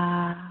within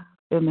my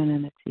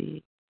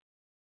femininity.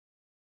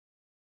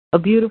 A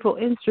beautiful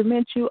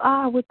instrument you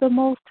are with the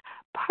most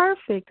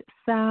perfect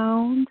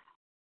sound,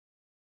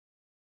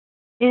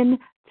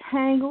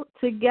 entangled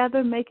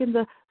together, making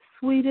the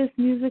sweetest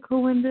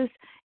musical in this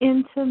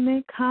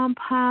intimate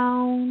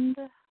compound,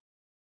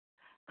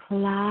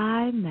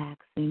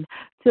 climaxing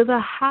to the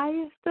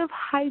highest of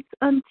heights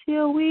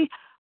until we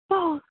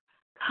both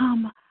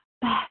come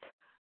back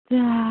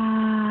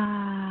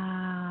down.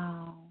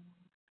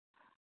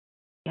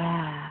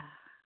 Yeah,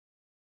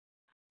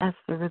 that's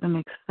the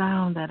rhythmic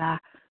sound that I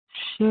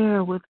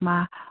share with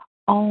my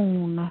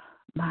own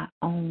black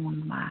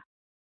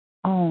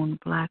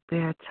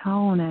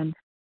baritone, and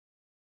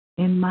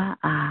in my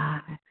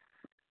eyes,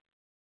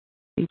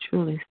 he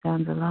truly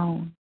stands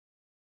alone.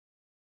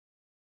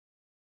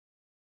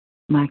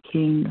 My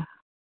king,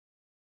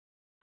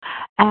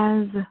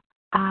 as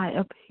I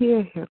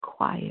appear here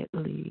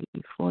quietly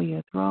before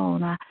your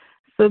throne, I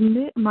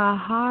submit my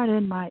heart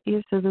and my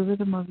ears to the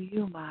rhythm of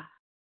you, my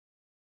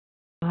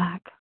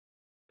black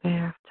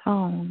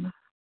baritone.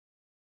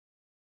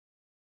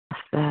 I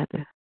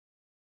said,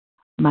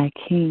 my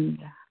king,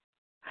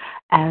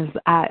 as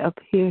I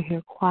appear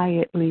here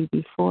quietly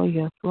before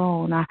your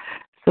throne, I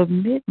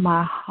submit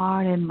my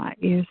heart and my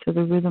ears to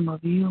the rhythm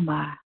of you,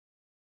 my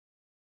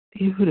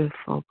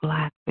beautiful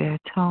black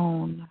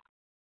baritone.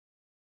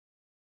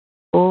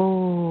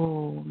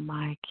 Oh,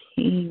 my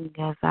king,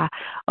 as I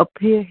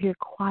appear here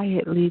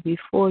quietly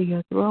before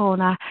your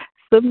throne, I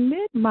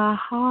submit my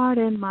heart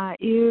and my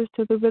ears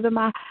to the rhythm.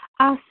 I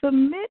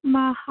submit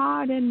my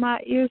heart and my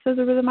ears to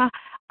the rhythm.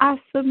 I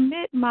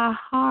submit my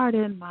heart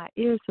and my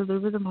ears to the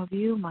rhythm of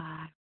you,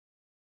 my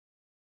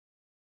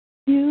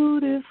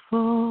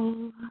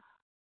beautiful,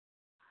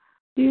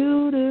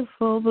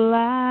 beautiful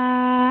black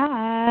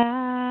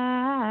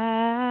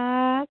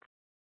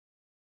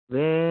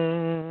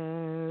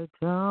baritone.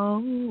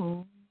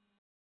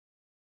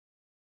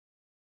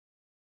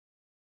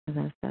 And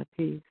that's that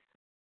piece.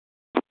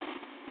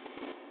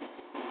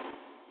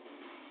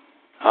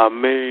 I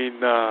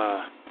mean,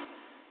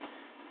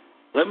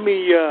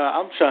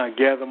 I'm trying to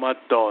gather my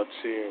thoughts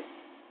here.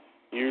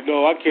 You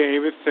know, I can't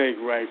even think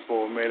right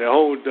for a minute.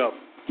 Hold up.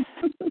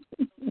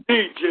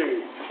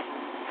 DJ.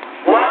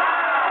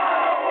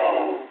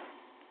 Wow!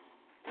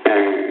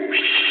 Oh,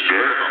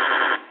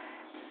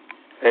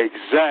 shit.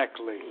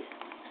 Exactly.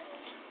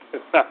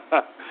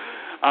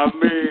 I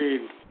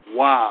mean,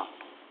 wow.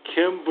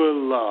 Kimber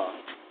Love.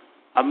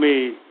 I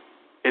mean,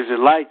 is it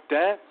like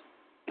that?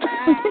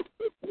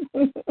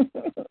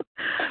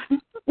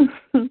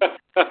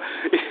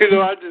 You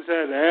know, I just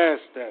had to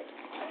ask that.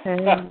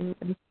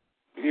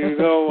 You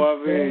know, I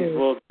mean,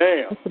 well,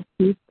 damn. That's a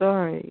true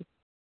story.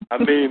 I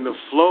mean, the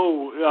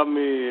flow, I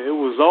mean, it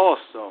was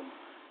awesome.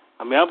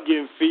 I mean, I'm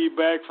getting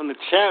feedback from the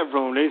chat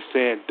room. They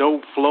saying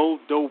dope flow,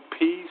 dope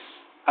piece.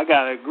 I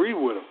got to agree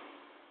with them.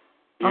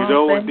 You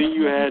know, and then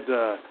you had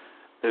the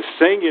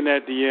singing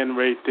at the end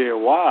right there.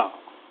 Wow.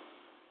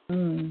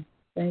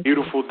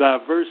 Beautiful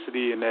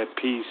diversity in that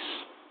piece.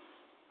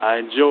 I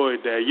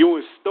enjoyed that. You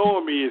and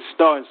Stormy is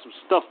starting some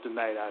stuff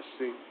tonight, I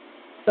see.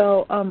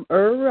 So,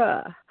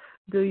 Ura,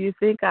 do you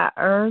think I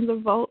earned the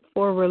vote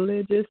for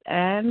religious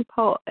and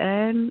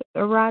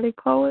erotic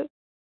poet?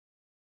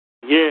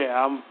 Yeah,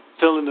 I'm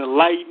feeling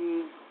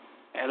enlightened,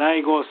 and I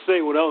ain't going to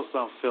say what else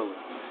I'm feeling.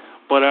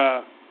 But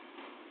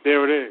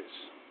there it is.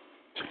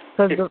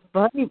 Because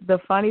the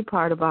funny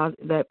part about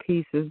that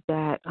piece is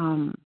that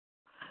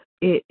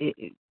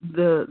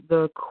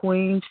the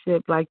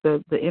queenship, like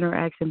the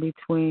interaction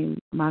between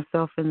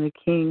myself and the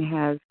king,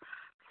 has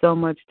so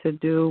much to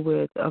do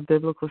with a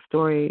biblical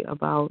story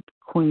about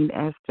Queen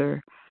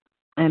Esther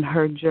and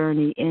her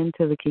journey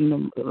into the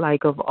kingdom.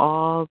 Like, of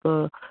all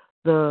the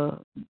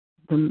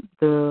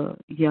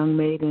young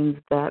maidens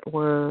that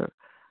were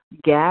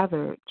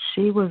gathered,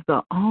 she was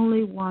the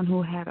only one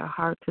who had a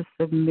heart to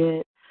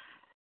submit,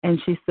 and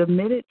she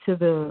submitted to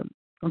the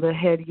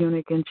head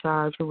eunuch in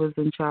charge, who was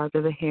in charge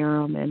of the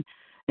harem, and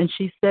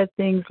she said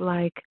things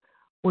like,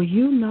 well,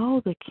 you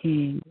know the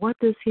king. What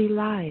does he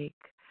like?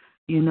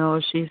 You know,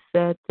 she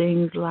said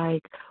things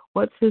like,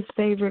 what's his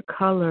favorite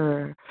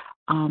color?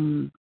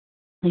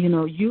 You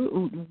know,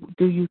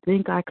 do you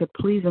think I could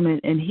please him?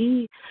 And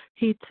he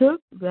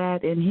took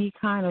that and he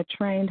kind of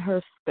trained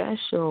her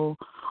special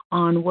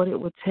on what it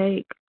would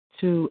take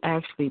to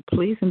actually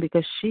please him,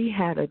 because she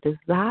had a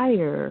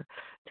desire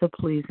to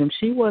please him.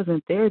 She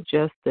wasn't there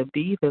just to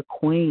be the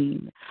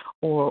queen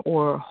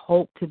or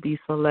hope to be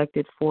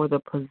selected for the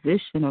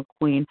position of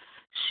queen.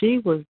 She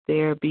was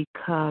there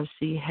because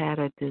she had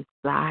a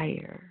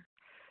desire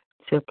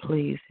to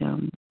please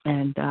him.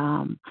 And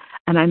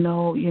I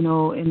know, you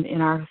know,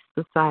 in our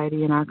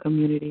society, in our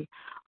community,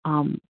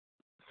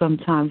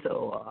 sometimes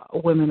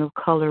women of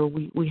color,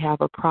 we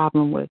have a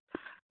problem with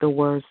the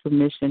word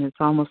submission. It's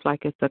almost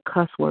like it's a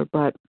cuss word,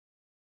 but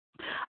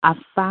I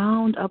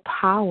found a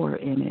power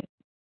in it.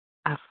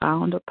 I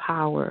found a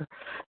power.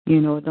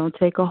 You know, it don't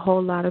take a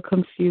whole lot of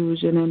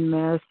confusion and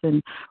mess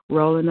and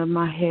rolling of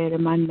my head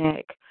and my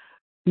neck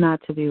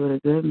not to be with a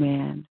good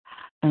man.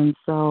 And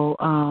so,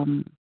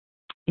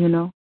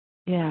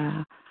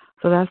 yeah.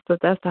 So that's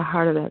the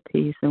heart of that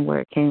piece and where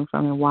it came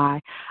from and why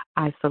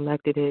I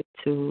selected it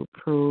to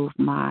prove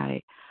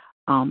my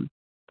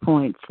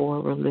point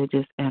for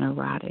religious and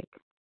erotic.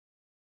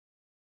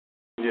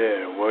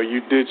 Yeah, well,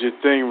 you did your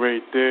thing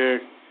right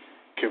there.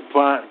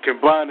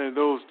 Combining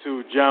those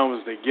two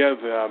genres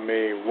together, I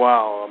mean,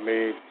 wow. I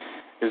mean,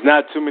 there's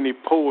not too many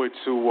poets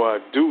who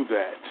do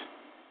that.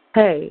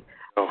 Hey,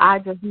 I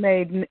just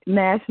made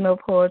National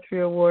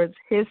Poetry Awards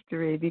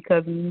history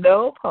because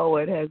no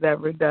poet has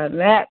ever done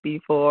that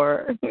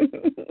before.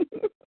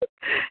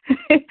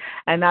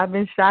 And I've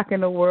been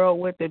shocking the world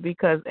with it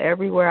because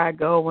everywhere I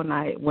go when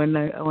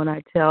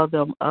I tell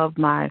them of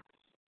my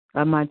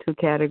two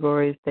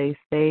categories, they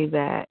say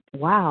that,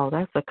 wow,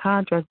 that's a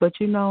contrast. But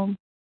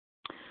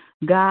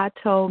God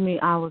told me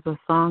I was a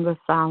Song of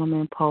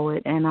Solomon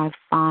poet, and I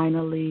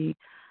finally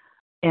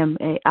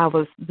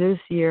this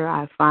year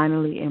I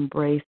finally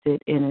embraced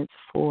it in its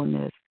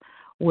fullness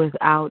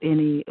without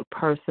any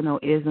personal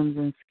isms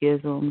and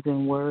schisms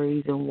and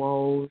worries and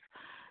woes,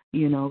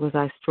 because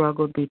I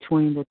struggled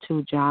between the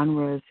two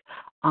genres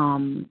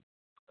from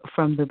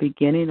the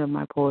beginning of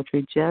my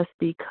poetry just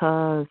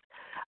because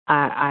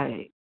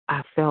I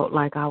felt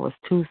like I was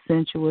too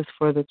sensuous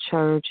for the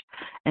church,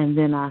 and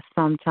then I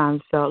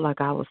sometimes felt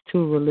like I was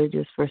too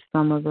religious for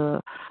some of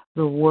the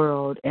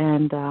world.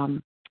 And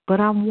but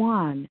I'm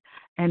one,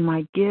 and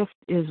my gift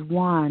is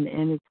one,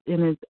 and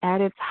it's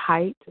at its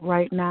height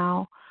right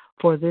now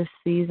for this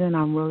season.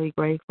 I'm really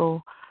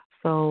grateful.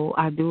 So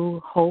I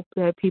do hope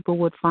that people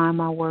would find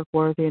my work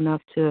worthy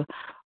enough to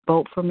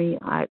vote for me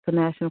at the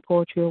National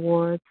Poetry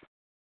Awards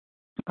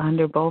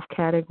under both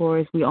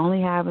categories. We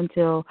only have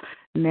until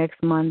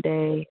next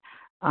Monday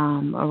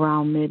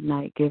around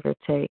midnight, give or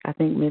take. I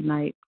think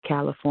midnight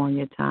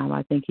California time.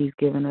 I think he's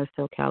given us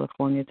till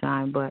California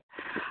time. But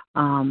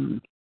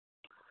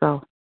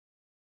so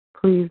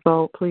please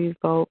vote, please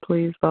vote,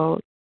 please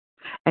vote.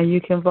 And you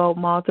can vote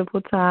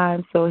multiple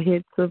times. So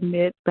hit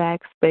submit,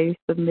 backspace,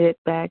 submit,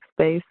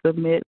 backspace,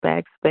 submit,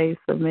 backspace,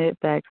 submit,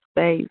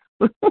 backspace.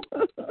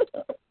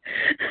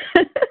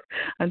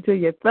 Until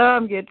your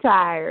thumb get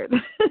tired.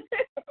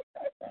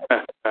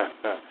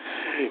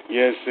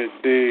 Yes,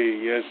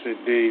 indeed. Yes,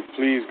 indeed.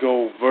 Please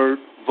go vote.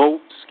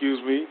 Vote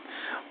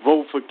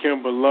for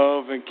Kimber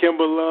Love. And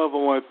Kimber Love, I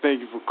want to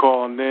thank you for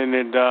calling in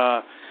and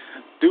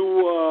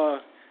do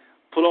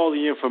put all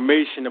the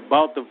information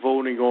about the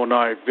voting on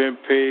our event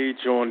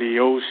page on the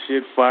Oh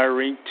Shit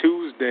Firing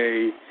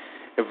Tuesday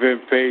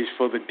event page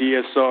for the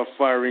DSR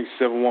Firing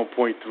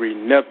 71.3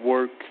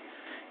 network.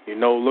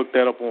 Look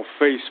that up on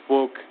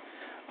Facebook.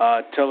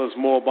 Tell us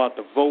more about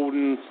the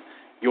voting,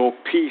 your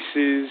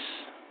pieces,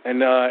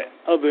 and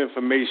other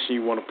information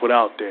you want to put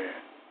out there.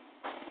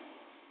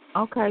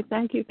 Okay,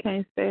 thank you,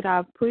 Kane State. I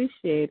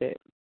appreciate it.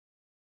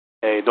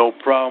 Hey, no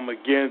problem.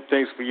 Again,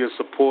 thanks for your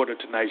support of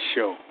tonight's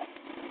show.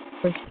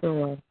 For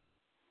sure.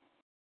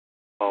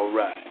 All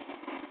right.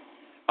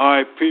 All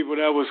right, people,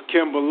 that was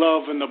Kimber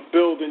Love in the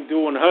building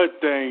doing her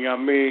thing. I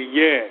mean,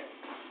 yeah.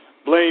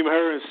 Blame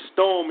her and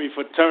Stormy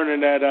for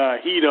turning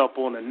that heat up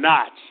on a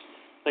notch.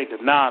 I think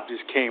the knob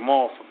just came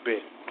off a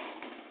bit.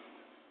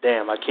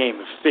 Damn, I can't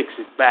even fix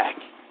it back.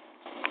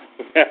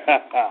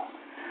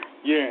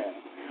 Yeah.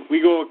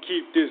 We going to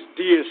keep this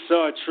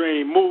DSR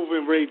train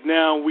moving right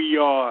now. We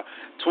are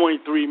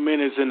 23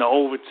 minutes into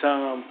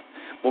overtime,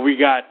 but we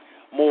got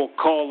more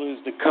callers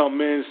to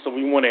come in, so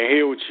we want to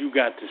hear what you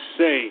got to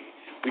say.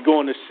 We're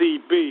going to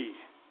CB.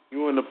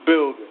 You in the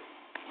building.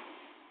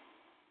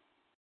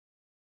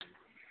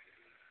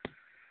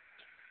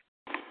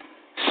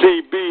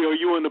 CB, are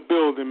you in the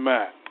building,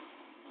 Matt?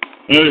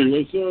 Hey,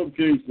 what's up,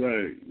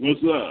 Kingside?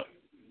 What's up?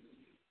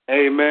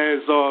 Hey, man,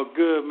 it's all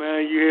good,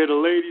 man. You hear the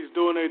ladies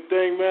doing their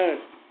thing, man?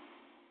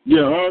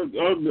 Yeah,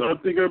 I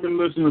think I've been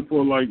listening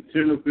for like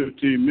 10 or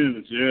 15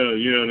 minutes. Yeah,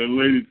 the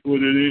ladies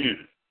put it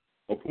in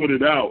or put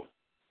it out.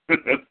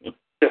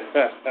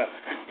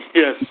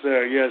 Yes,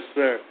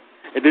 sir.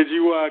 And did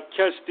you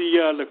catch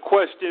the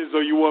questions,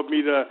 or you want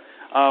me to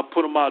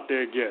put them out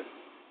there again?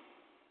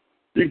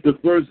 I think the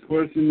first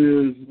question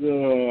is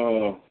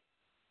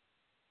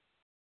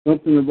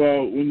something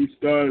about when you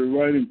started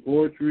writing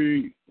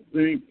poetry. I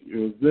think,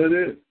 was that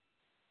it?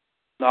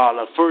 No,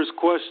 the first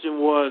question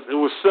was, it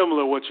was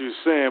similar to what you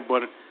were saying,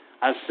 but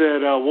I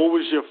said, what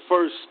was your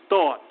first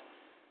thought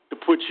to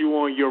put you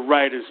on your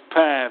writer's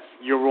path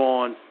you're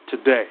on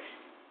today?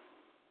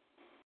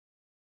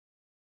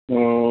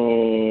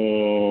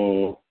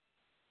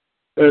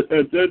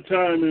 At that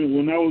time,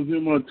 when I was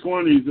in my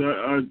 20s,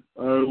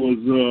 I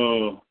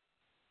was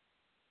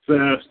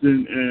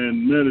fasting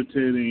and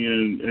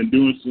meditating and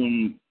doing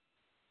some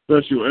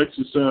special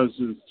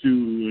exercises to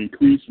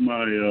increase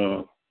my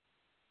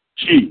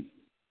chi.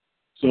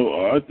 So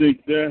I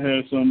think that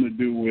has something to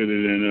do with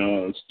it,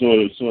 and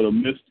sort of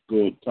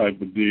mystical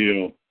type of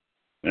deal,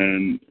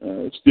 and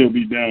still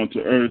be down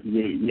to earth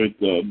with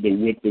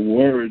the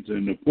words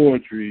and the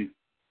poetry.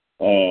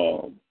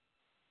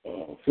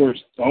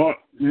 First thought,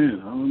 man,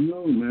 I don't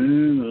know,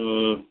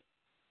 man.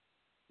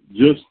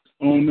 just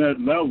on that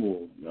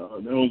level.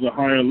 That was a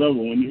higher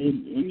level. When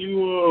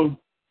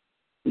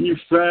you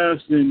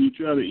fast and you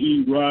try to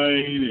eat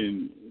right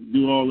and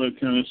do all that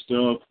kind of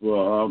stuff,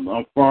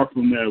 I'm far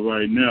from that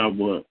right now.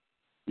 But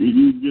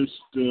you just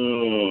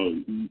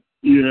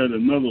you're at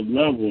another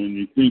level and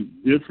you think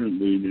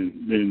differently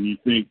than you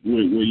think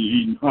when you're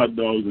eating hot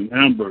dogs and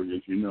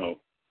hamburgers.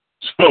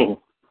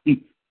 So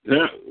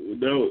that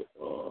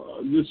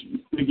just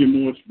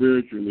thinking more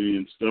spiritually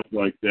and stuff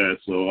like that.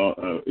 So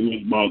it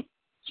was about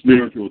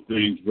spiritual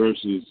things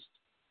versus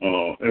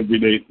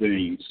everyday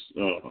things.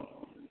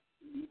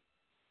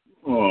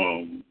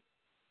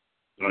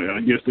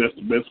 I guess that's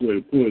the best way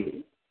to put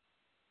it.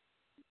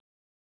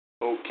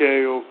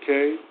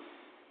 Okay.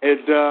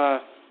 And,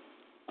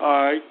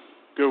 all right,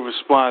 good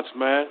response,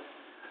 man.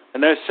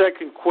 And that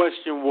second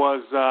question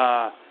was,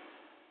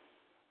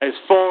 as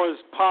far as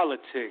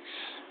politics,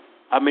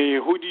 I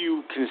mean, who do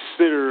you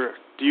consider,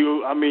 do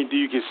you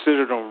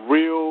consider them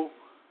real,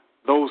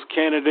 those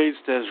candidates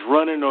that's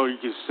running, or you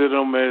consider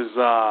them as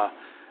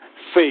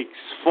fakes,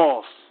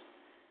 false,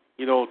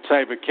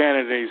 type of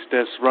candidates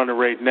that's running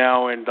right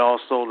now? And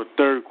also the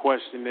third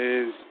question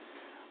is,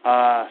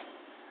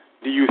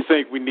 do you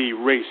think we need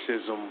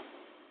racism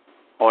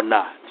or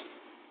not?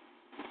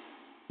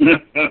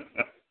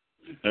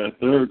 That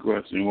third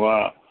question,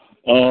 wow.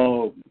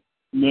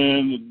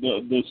 Man,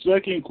 the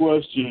second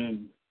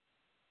question,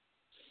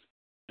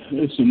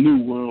 it's a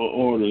new world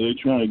order. They're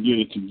trying to get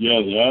it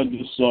together. I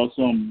just saw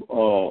some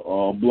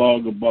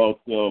blog about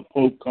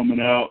Pope coming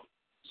out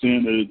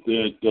saying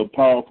that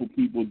powerful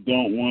people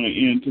don't want to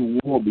end the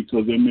war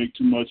because they make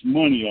too much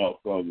money off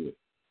of it.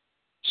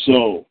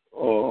 So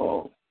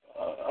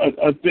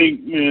I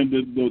think, man,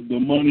 that the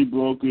money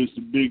brokers,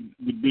 the big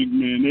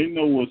men, they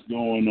know what's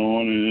going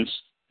on, and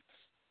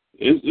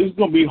it's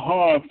going to be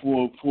hard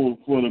for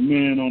the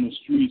man on the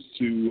streets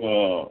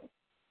to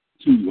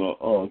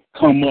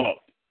come up,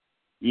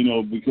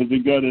 because they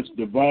got us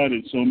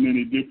divided so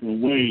many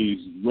different ways: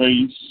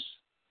 race,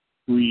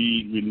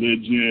 creed,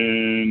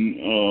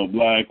 religion,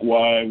 black,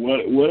 white,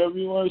 whatever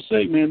you want to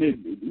say, man.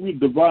 We're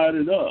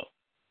divided up,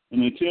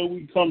 and until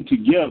we come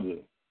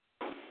together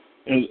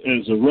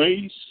as a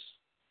race,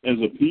 as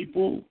a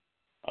people,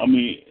 I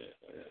mean,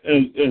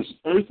 as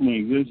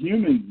earthlings, as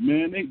humans,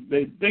 man,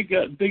 they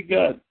got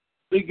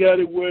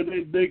it where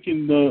they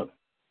can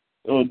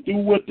do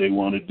what they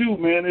want to do,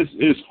 man.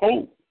 It's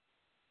hope,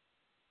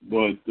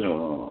 but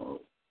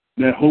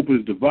that hope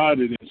is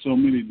divided in so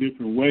many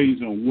different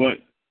ways on what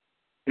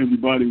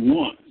everybody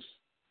wants.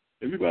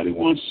 Everybody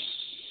wants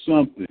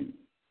something,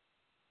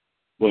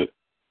 but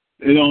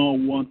they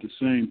don't want the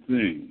same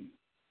thing.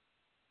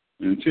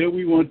 And until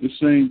we want the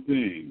same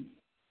thing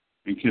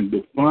and can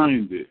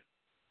define it,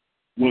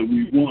 what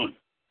we want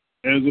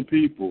as a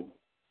people,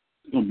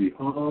 it's going to be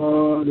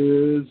hard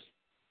as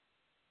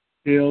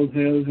hell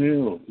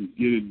to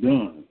get it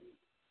done.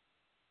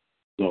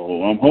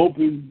 So I'm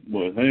hoping,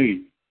 but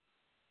hey,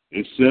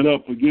 it's set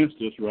up against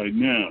us right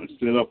now. It's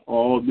set up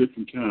all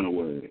different kind of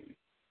ways.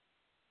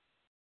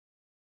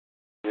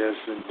 Yes,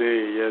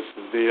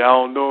 indeed. I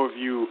don't know if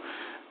you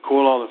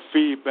caught all the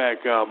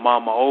feedback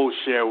Mama O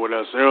shared with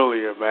us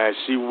earlier, man.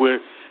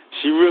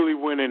 She really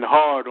went in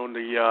hard on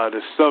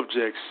the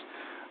subjects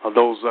of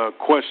those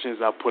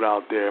questions I put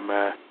out there,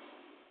 man.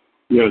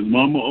 Yes,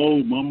 Mama O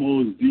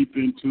is deep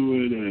into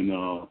it, and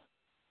I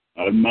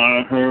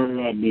admire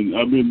her. I've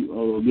been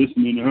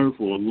listening to her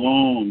for a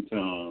long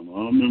time.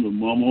 I remember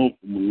Mama O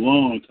from a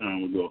long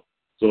time ago.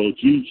 So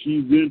she's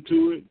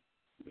into it,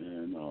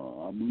 and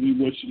I believe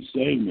what she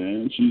say,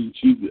 man.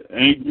 She's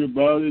angry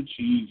about it.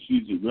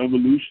 She's a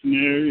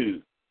revolutionary,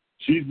 and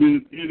she's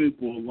been in it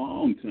for a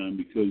long time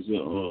because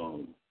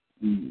from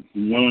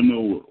what I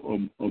know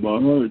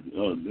about her,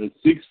 the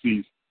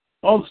 60s,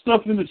 all the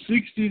stuff in the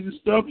 60s and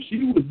stuff, she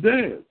was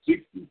there.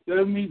 60s,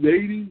 70s,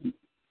 80s,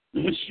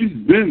 and she's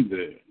been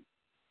there.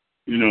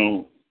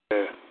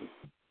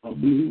 I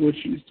believe what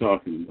she's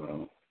talking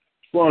about.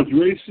 As far as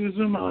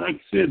racism, like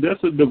I said,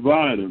 that's a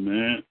divider,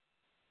 man.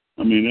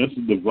 I mean, that's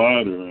a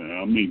divider.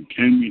 I mean,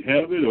 can we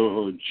have it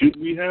or should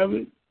we have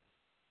it?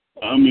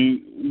 I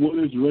mean, what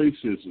is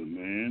racism,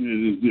 man?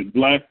 Is it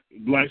black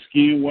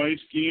skin, white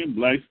skin,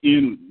 black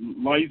skin,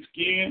 light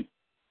skin,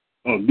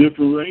 of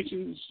different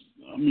races?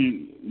 I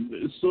mean,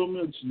 there's so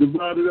much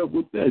divided up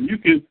with that. You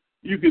can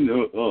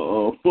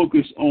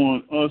focus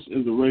on us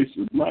as a race,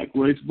 the black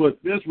race, but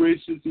there's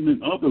racism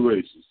in other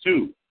races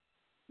too,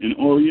 in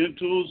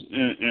Orientals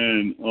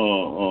and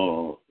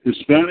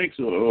Hispanics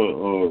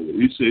or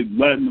you say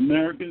Latin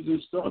Americans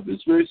and stuff.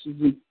 There's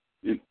racism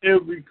in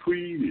every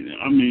creed.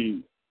 I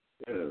mean,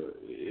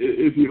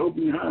 if you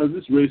open your eyes,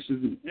 there's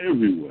racism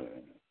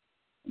everywhere.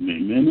 I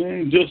mean, man, it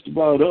ain't just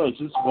about us;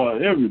 it's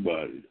about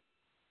everybody.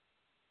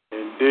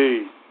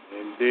 Indeed,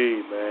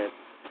 man.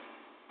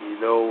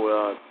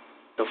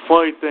 The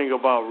funny thing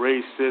about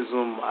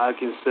racism, I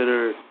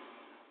consider, as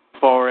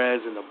far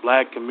as in the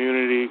black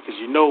community, because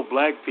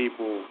black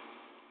people,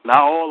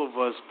 not all of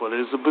us, but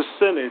there's a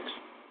percentage,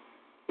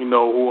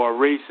 who are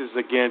racist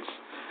against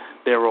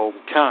their own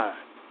kind.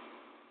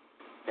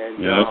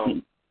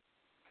 And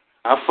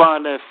I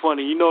find that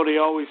funny. You know, they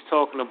always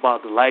talking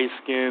about the light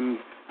skin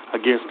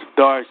against the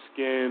dark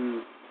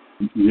skin.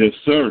 Yes,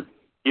 sir.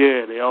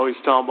 Yeah, they always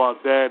talking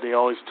about that. They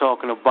always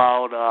talking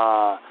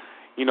about,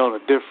 you know, the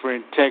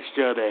different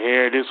texture of the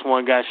hair. This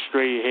one got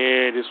straight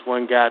hair. This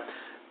one got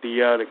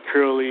the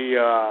curly,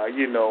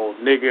 you know,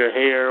 nigger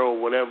hair or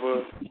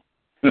whatever.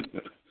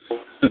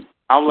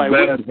 I'm like,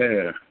 bad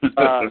hair.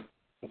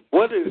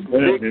 What is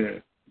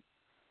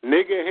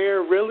nigger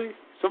hair, really?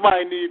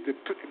 Somebody needs to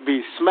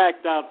be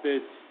smacked out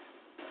there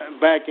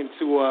back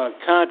into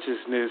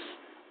consciousness,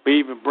 but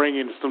even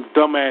bringing some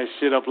dumbass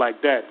shit up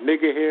like that.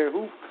 Nigger hair,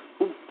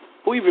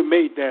 who even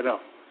made that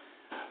up?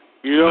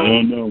 You know? I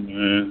don't know,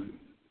 man.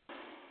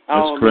 I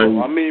don't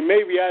know. I mean,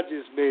 maybe I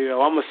just made it up.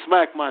 I'm going to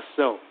smack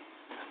myself.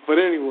 But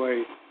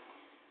anyway,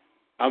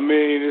 I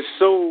mean, there's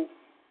so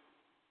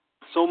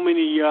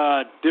many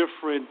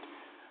different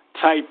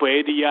type of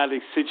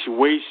idiotic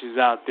situations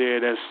out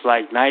there that's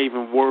like not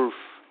even worth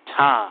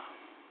time.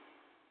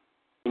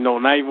 You know,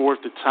 not even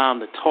worth the time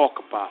to talk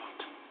about.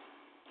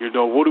 You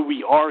know, what are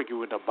we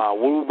arguing about?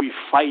 What are we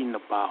fighting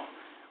about?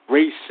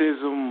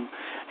 Racism,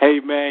 hey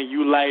man,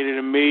 you lighter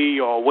than me,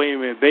 or wait a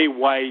minute, they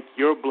white,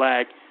 you're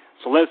black,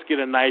 so let's get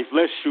a knife,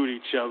 let's shoot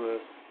each other,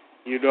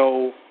 you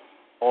know,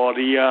 or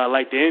the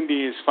like the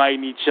Indians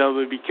fighting each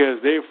other because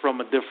they're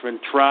from a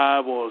different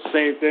tribe, or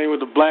same thing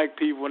with the black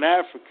people in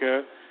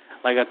Africa.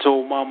 Like I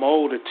told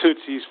Mama, the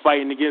Tutsis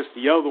fighting against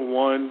the other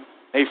one.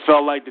 They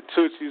felt like the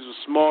Tutsis was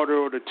smarter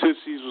or the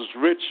Tutsis was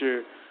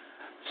richer,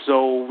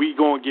 so we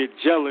gonna get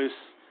jealous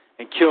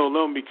and kill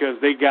them because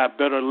they got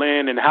better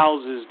land and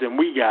houses than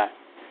we got.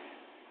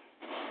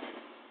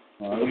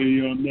 I hear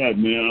you on that,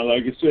 man.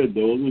 Like I said,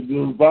 those are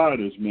the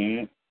dividers,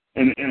 man.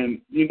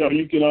 And you know,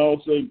 you can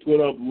also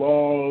put up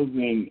laws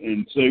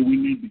and say we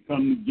need to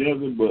come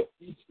together, but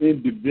each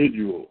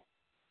individual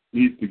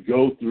needs to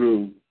go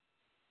through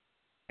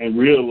and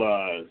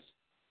realize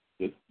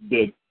that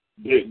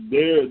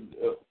they're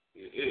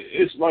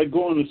it's like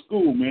going to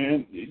school,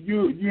 man.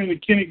 You're in the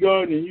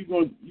kindergarten and you're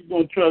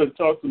gonna try to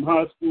talk some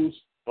high school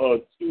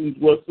students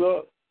what's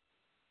up.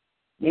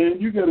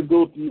 Man, you got to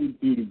go through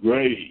the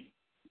grade,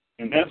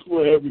 and that's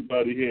where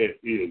everybody here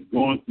is,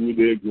 going through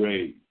their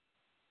grade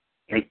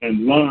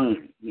and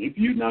learn. If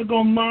you're not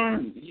gonna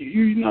learn,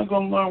 you're not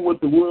gonna learn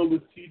what the world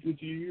is teaching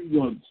to you.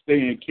 You're gonna stay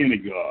in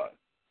kindergarten.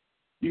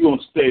 You're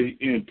gonna stay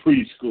in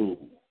preschool.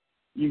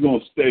 You're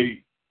gonna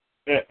stay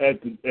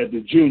at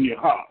the junior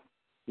hop,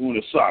 doing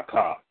a sock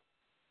hop,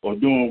 or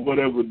doing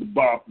whatever the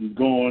box is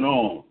going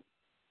on.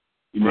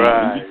 You know,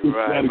 right.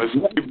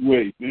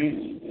 Graduate,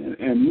 man,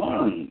 and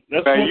learn.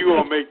 That's man, you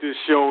gonna make this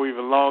show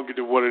even longer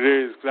than what it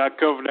is, because I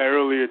covered that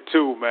earlier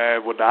too,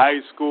 man. With the high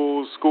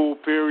school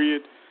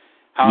period,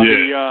 how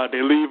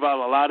they leave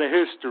out a lot of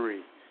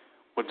history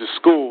with the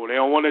school. They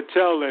don't want to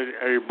tell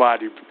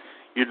everybody,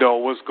 you know,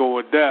 what's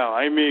going down.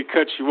 I didn't mean to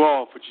cut you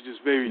off, but you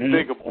just made me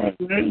think about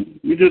it.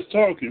 You're just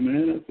talking,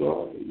 man. That's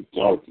all. You're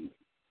talking.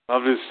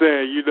 I'm just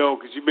saying, you know,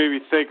 because you made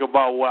me think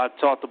about what I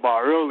talked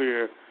about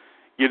earlier.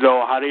 You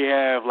know, how they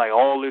have, like,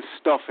 all this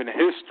stuff in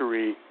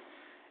history,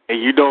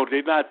 and, you know,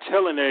 they're not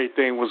telling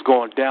everything what's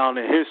going down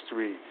in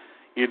history.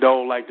 You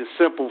know, like the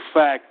simple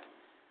fact,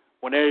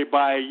 when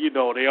everybody, you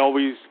know, they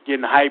always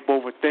getting hype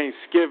over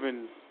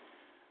Thanksgiving,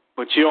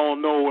 but you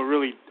don't know what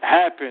really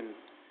happened,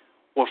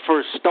 what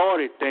first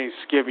started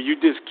Thanksgiving. You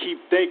just keep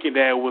thinking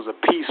that it was a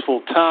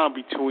peaceful time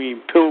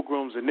between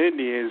Pilgrims and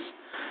Indians,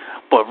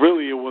 but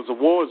really it was a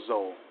war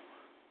zone.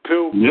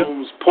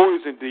 Pilgrims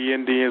poisoned the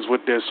Indians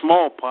with their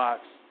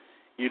smallpox.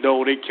 You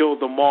know, they killed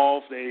them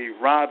off. They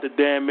robbed the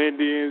damn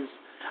Indians.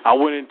 I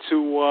went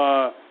into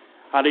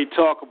how they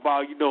talk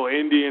about, you know,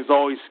 Indians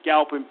always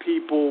scalping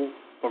people,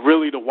 but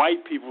really the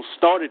white people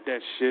started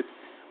that shit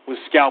with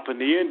scalping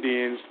the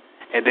Indians,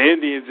 and the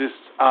Indians just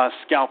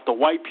scalped the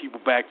white people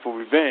back for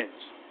revenge.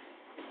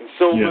 And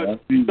so much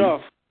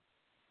stuff,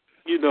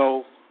 you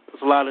know,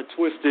 there's a lot of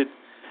twisted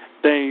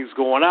things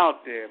going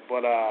out there,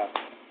 but I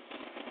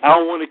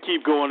don't want to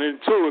keep going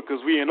into it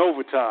because we in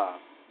overtime.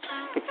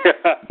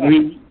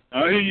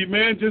 I hear you,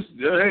 man. Just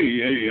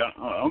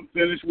I'm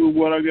finished with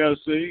what I gotta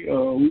say.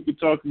 We can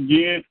talk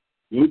again.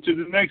 Go to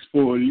the next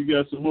poet. You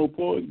got some more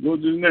poets? Go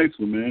to the next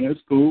one, man.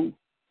 That's cool.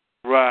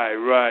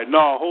 Right.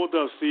 No, hold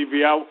up,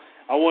 CV.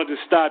 I wanted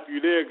to stop you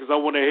there because I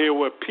want to hear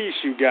what piece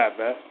you got,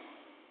 man.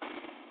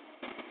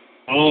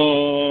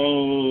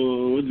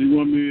 Oh, what do you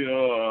want me?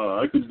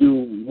 I could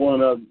do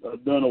one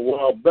I've done a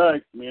while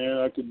back, man.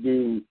 I could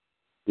do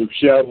If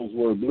Shadows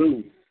Were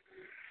Blue.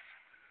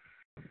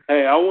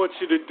 Hey, I want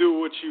you to do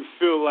what you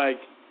feel like,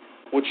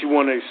 what you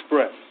want to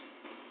express.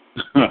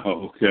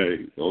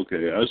 Okay.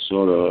 That's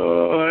sort of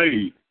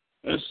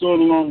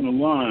along the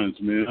lines,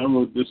 man. I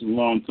wrote this a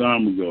long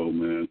time ago,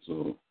 man,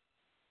 so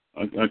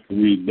I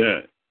can read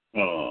that.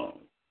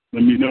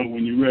 Let me know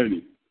when you're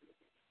ready.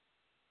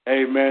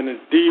 Hey, man, the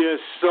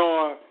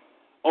DSR,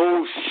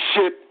 oh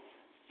shit,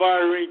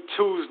 Firing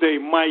Tuesday,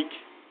 Mike,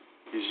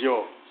 is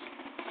yours.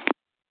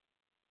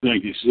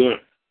 Thank you, sir.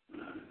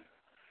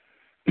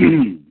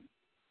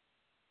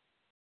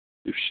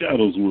 If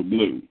shadows were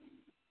blue,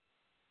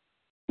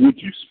 Would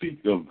you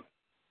speak of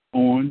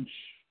orange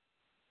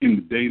in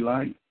the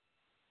daylight,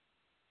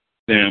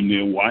 damn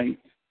near white,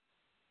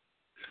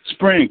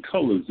 spraying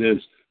colors as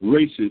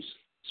racists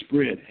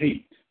spread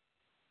hate?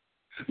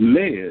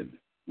 Lead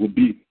would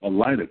be a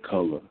lighter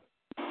color,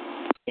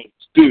 but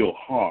still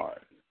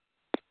hard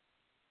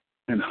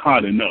and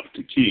hot enough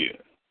to kill.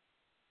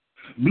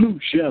 Blue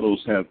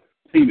shadows have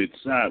painted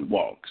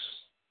sidewalks,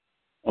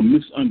 a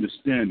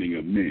misunderstanding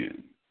of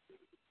men,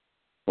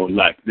 or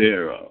lack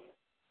thereof.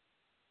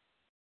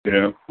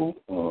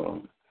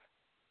 Therefore,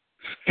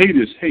 hate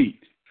is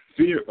hate,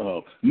 fear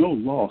of, no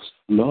loss,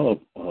 love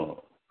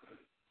of.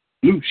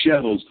 Blue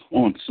shadows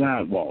on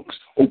sidewalks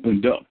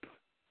opened up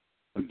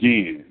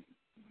again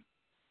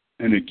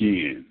and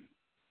again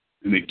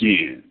and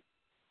again.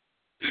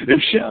 If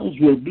shadows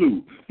were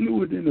blue,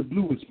 bluer than the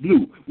bluest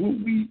blue,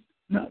 would we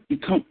not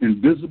become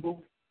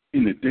invisible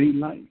in the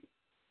daylight,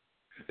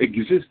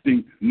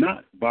 existing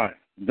not by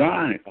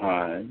thy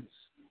eyes,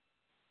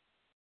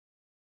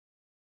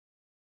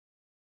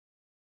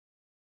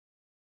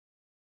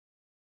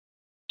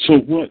 so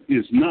what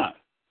is not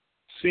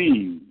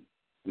seen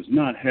does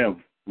not have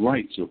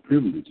rights or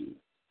privileges?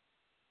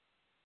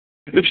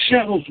 If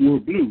shadows were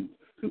blue,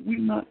 could we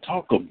not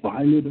talk of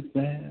violent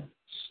affairs,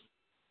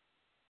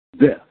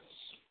 deaths,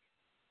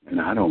 and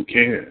I don't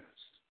care?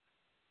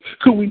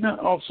 Could we not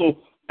also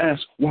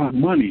ask why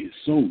money is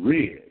so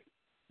red,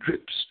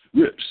 drips,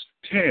 rips,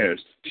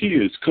 tears,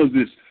 tears, because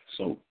it's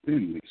so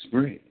thinly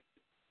spread?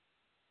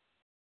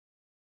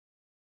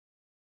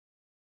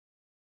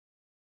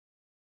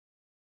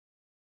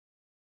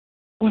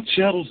 What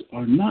shadows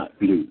are not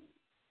blue?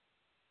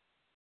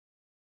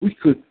 We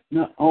could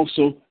not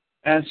also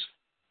ask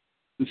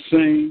the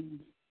same,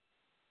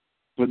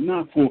 but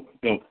not for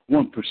the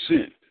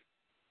 1%,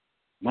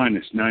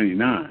 minus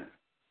 99,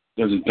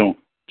 don't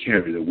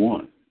carry the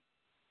one.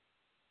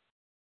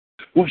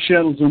 What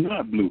shadows are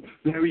not blue?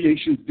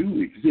 Variations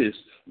do exist,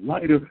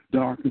 lighter,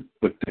 darker,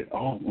 but they're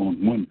all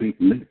on one big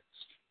list.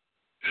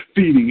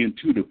 Feeding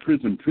into the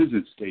prison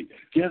state,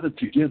 gathered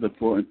together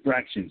for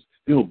infractions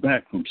held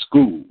back from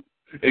school,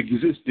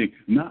 existing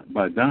not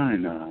by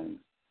thine eyes,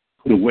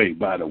 put away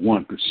by the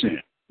 1%,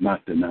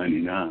 not the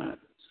 99.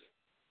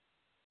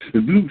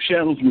 If blue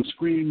shadows were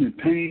screaming in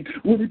pain,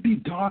 would it be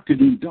darker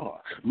than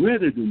dark,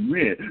 redder than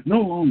red, no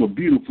longer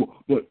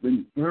beautiful, but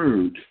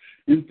inverted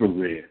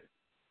infrared?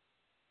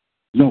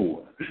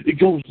 Lower. It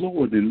goes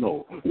lower than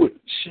low. Would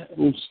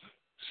shadows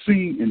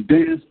sing and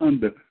dance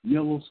under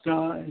yellow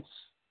skies?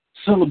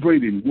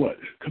 Celebrating what?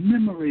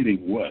 Commemorating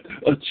what?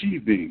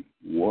 Achieving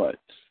what?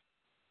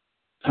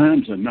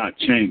 Times are not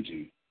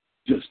changing,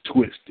 just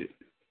twisted.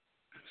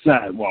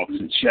 Sidewalks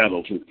and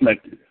shadows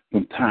reflected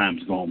from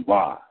times gone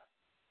by.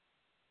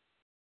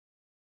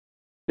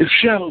 If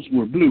shadows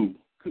were blue,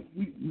 could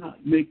we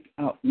not make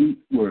out we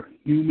were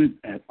human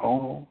at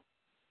all?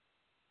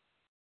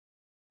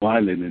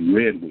 Violet and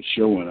red would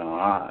show in our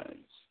eyes.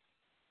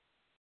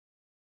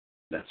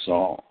 That's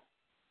all.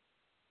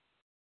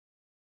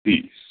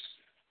 Peace.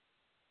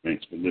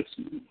 Thanks for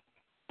listening.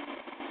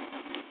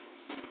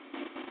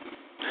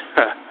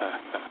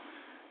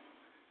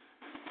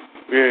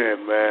 Yeah,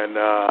 man.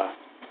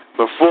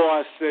 Before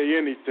I say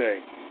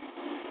anything,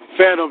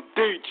 Phantom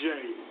DJ.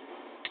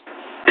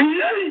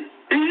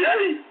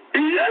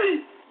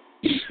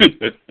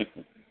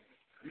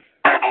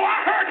 Oh,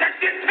 I heard that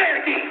shit. Say it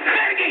again.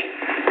 Say it again.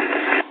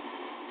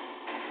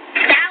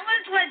 That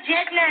was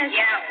legitness.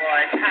 Yeah, it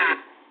was, huh?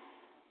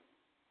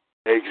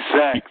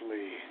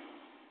 Exactly.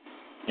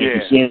 Thank Yeah.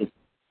 you, sir.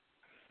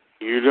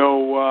 You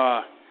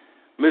know,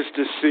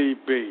 Mr.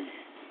 CB,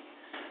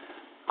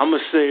 I'm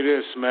going to say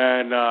this,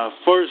 man.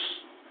 First,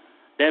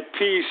 that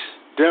piece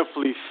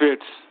definitely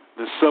fits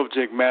the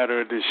subject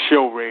matter of this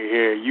show right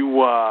here.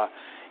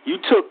 You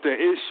took the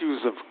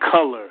issues of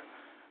color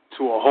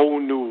to a whole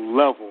new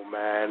level,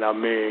 man. I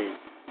mean,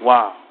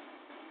 wow.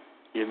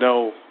 You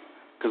know,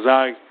 because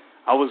I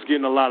was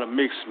getting a lot of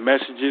mixed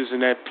messages in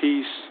that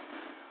piece,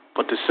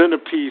 but the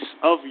centerpiece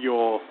of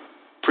your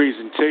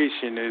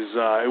presentation is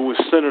it was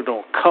centered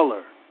on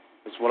color.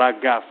 That's what I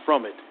got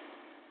from it.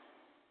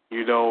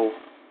 You know,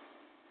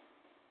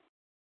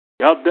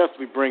 y'all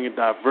definitely bringing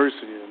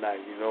diversity tonight,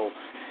 you know.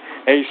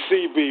 Hey,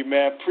 CB,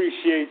 man,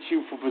 appreciate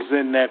you for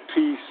presenting that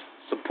piece,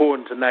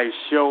 supporting tonight's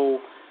show.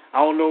 I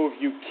don't know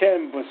if you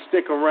can, but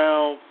stick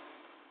around.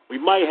 We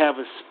might have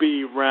a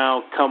speed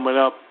round coming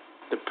up,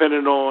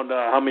 depending on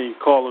how many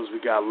callers we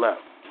got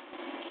left.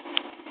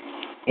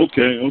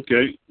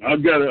 Okay.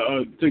 I've got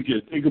to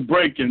take a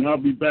break, and I'll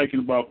be back in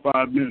about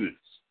 5 minutes.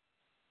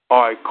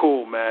 All right,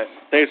 cool, man.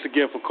 Thanks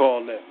again for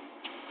calling in.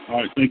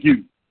 All right, thank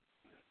you.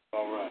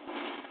 All right.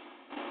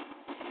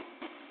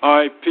 All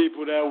right,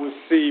 people, that was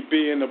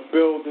CB in the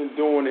building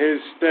doing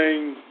his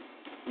thing.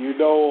 You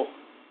know,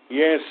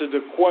 he answered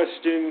the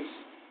questions,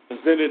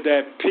 presented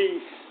that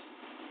piece.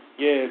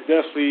 Yeah,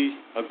 definitely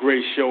a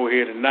great show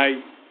here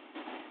tonight.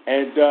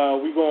 And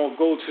we're going to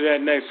go to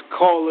that next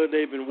caller.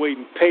 They've been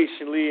waiting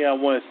patiently. I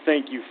want to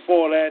thank you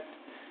for that.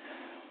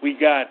 We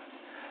got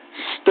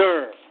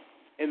Stir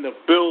in the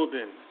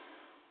building.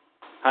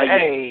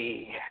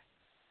 Hey.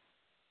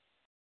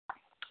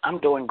 I'm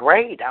doing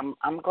great.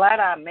 I'm glad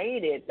I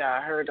made it.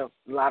 I heard a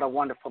lot of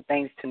wonderful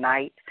things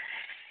tonight.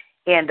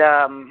 And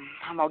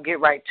I'm going to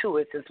get right to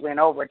it since we're in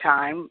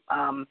overtime.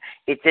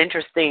 It's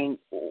interesting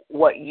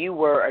what you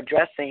were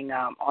addressing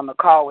on the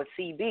call with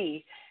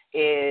CB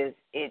is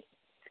it's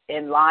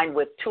in line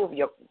with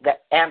the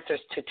answers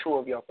to two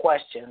of your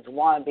questions.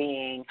 One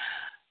being,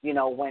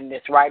 when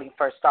this writing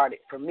first started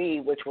for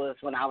me, which was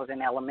when I was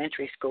in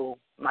elementary school,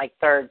 like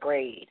third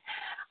grade.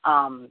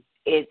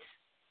 It's,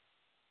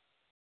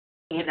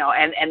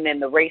 and then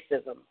the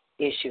racism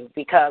issue,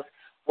 because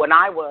when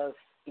I was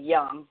a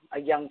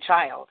young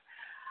child,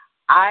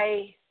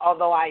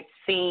 although I'd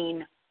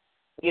seen,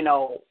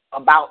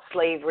 about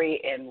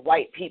slavery and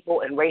white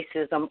people and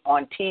racism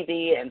on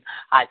TV, and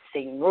I'd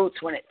seen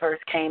Roots when it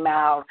first came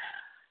out,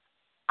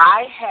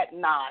 I had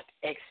not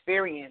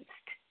experienced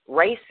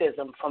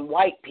racism from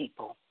white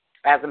people.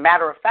 As a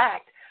matter of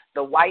fact,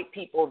 the white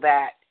people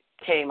that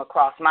came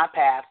across my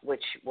path,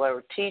 which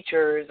were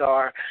teachers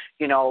or,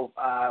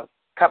 a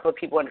couple of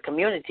people in the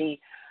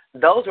community,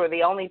 those were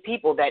the only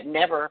people that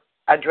never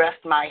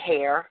addressed my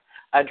hair,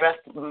 addressed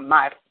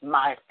my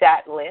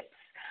fat lips,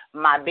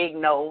 my big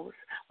nose,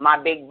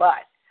 my big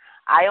butt.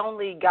 I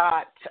only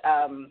got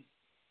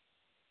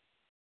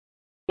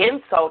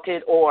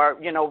insulted or,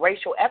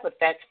 racial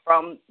epithets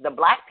from the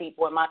black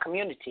people in my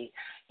community,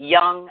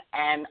 young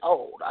and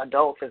old,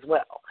 adults as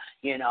well.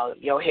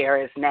 Your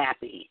hair is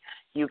nappy.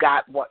 You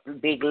got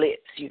big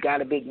lips. You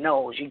got a big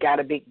nose. You got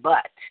a big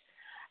butt.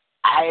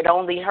 I had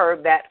only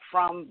heard that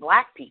from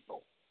black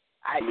people.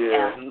 I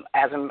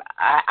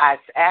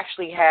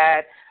actually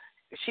had,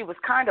 she was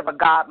kind of a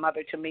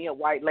godmother to me, a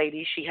white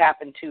lady. She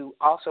happened to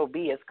also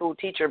be a school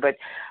teacher, but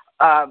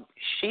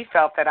she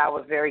felt that I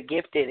was very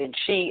gifted. And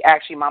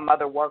my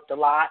mother worked a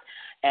lot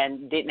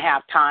and didn't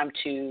have time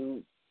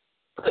to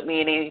put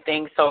me in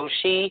anything. So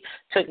she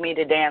took me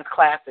to dance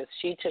classes.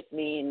 She took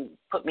me and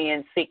put me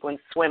in sequence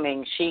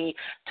swimming. She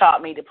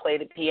taught me to play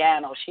the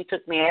piano. She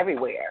took me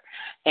everywhere.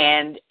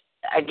 And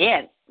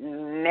again,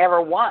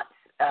 never once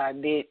I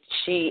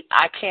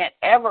can't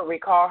ever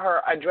recall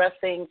her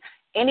addressing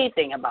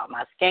anything about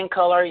my skin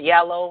color,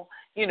 yellow,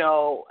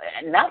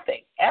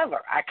 nothing,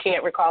 ever. I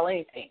can't recall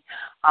anything.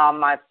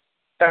 My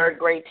third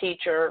grade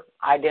teacher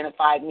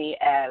identified me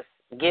as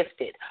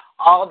gifted.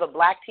 All the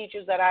black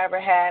teachers that I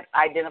ever had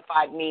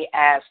identified me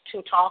as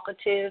too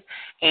talkative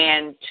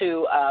and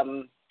too,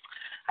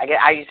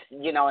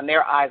 in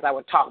their eyes, I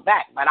would talk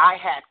back, but I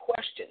had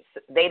questions.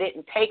 They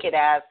didn't take it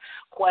as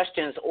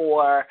questions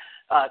or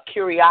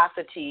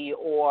curiosity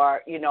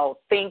or,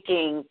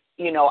 thinking,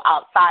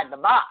 outside the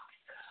box,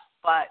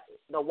 but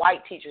the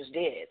white teachers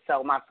did.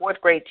 So my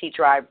fourth grade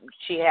teacher,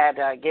 she had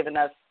given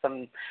us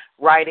some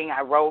writing.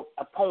 I wrote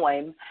a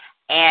poem,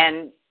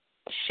 and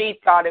she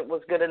thought it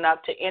was good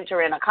enough to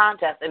enter in a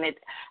contest. And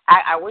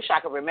I wish I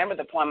could remember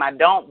the poem. I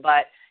don't,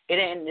 but it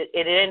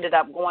ended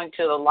up going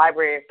to the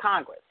Library of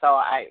Congress. So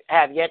I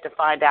have yet to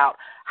find out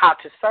how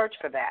to search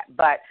for that.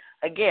 But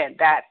again,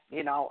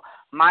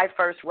 my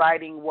first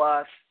writing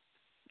was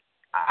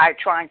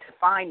trying to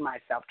find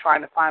myself,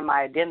 trying to find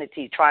my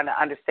identity, trying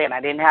to understand.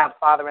 I didn't have a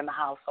father in the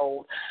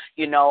household.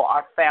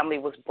 Our family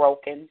was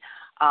broken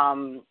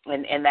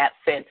in that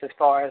sense, as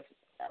far as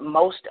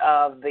most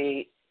of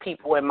the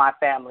people in my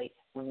family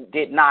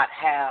did not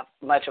have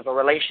much of a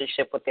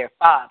relationship with their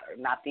father,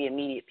 not the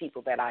immediate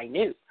people that I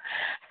knew.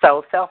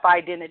 So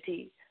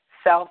self-identity,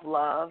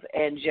 self-love,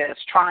 and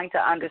just trying to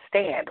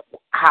understand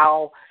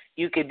how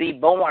you could be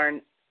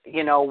born,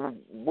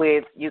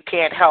 you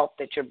can't help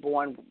that you're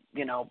born,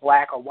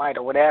 black or white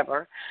or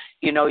whatever.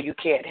 You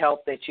can't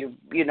help that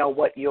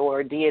what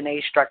your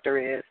DNA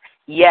structure is.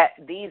 Yet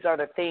these are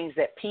the things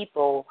that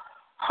people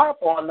harp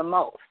on the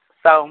most.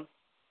 So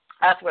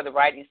that's where the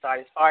writing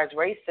started. As far as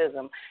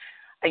racism,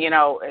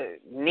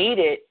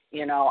 needed,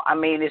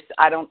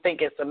 I don't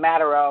think it's a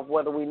matter of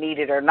whether we need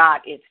it or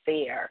not. It's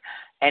there,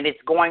 and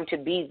it's going to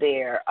be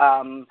there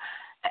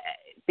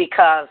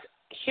because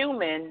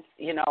humans,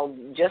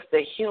 just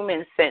the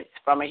human sense,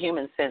 from a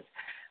human sense,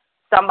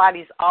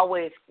 somebody's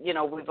always,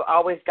 we've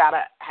always got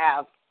to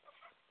have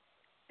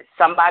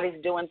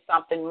somebody's doing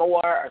something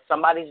more or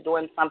somebody's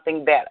doing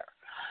something better.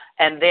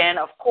 And then,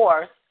 of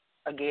course,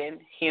 again,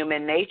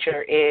 human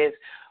nature is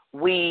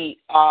we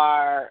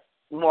are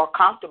more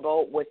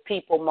comfortable with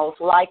people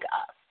most like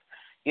us,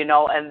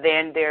 and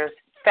then there's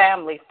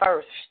family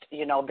first.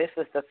 This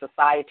is the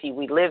society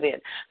we live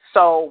in.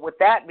 So with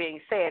that being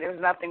said,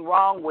 there's nothing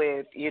wrong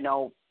with,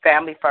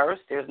 family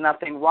first. There's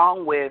nothing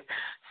wrong with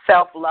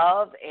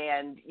self-love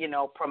and,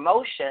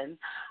 promotion.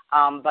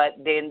 But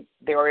then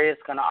there is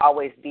going to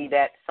always be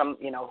that some,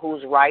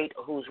 who's right,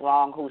 who's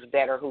wrong, who's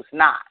better, who's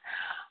not.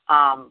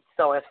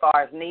 So as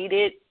far as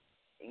needed,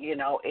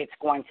 it's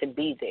going to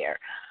be there.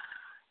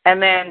 And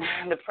then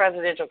the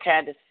presidential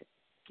candidates,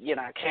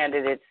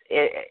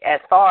 as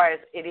far as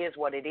it is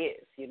what it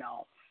is,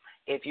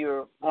 if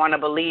you're going to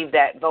believe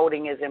that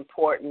voting is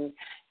important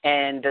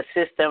and the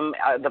system,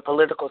 the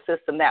political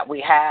system that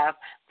we have,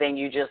 then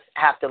you just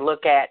have to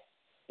look at,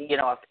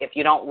 if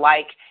you don't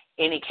like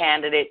any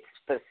candidate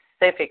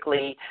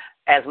specifically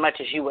as much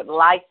as you would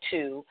like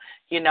to,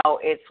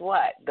 it's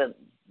what?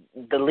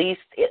 The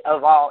least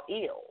of all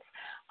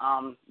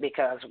ills.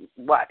 Because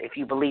if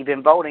you believe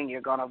in voting,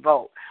 you're going to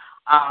vote.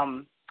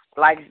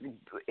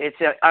 It's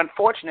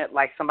unfortunate,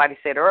 like somebody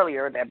said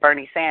earlier, that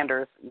Bernie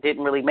Sanders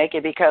didn't really make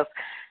it because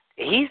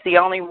he's the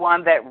only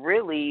one that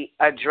really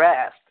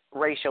addressed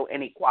racial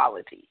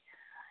inequality.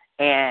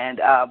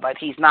 But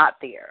he's not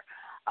there.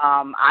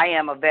 I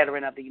am a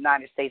veteran of the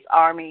United States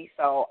Army,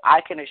 so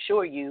I can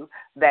assure you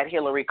that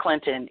Hillary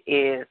Clinton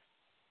is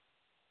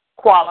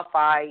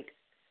qualified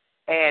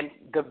and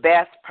the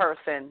best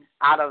person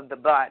out of the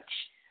bunch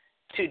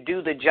to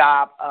do the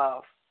job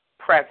of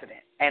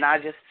president. And I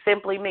just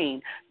simply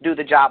mean do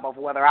the job of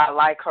whether I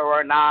like her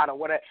or not or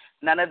whatever.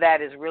 None of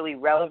that is really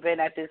relevant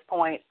at this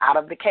point. Out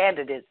of the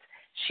candidates,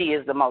 she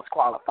is the most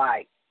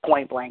qualified,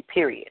 point blank,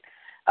 period,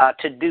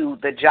 to do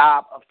the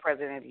job of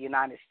president of the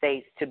United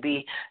States, to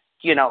be,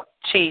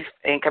 chief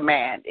in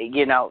command.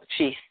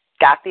 She's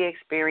got the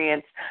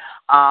experience,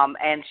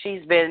 and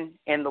she's been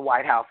in the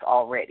White House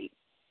already.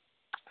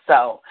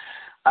 So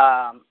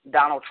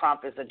Donald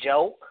Trump is a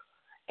joke.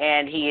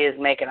 And he is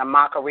making a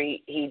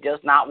mockery. He does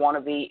not want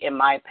to be, in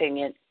my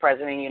opinion,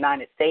 president of the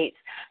United States.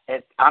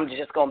 I'm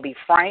just going to be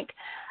frank.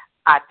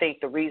 I think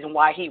the reason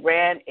why he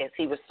ran is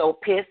he was so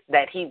pissed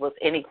that he was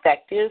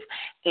ineffective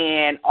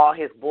in all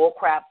his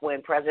bullcrap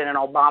when President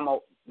Obama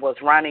was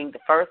running the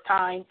first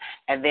time.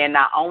 And then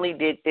not only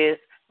did this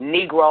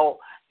Negro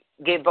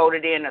get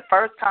voted in the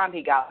first time,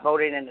 he got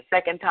voted in the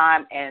second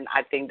time. And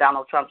I think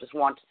Donald Trump just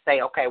wanted to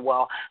say, okay,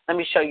 well, let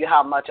me show you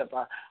how much of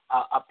a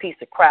piece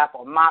of crap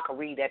or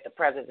mockery that the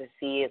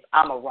presidency is.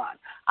 I'm a run.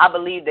 I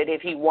believe that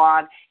if he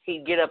won,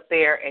 he'd get up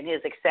there and his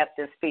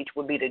acceptance speech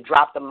would be to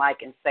drop the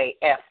mic and say,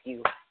 F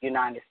you,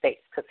 United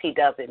States, because he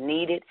doesn't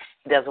need it.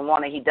 He doesn't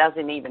want it. He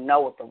doesn't even know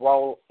what the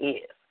role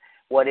is,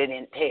 what it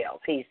entails.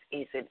 He's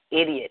an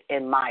idiot,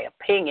 in my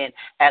opinion,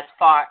 as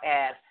far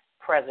as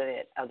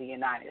president of the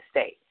United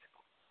States.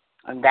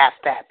 And that's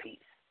that piece.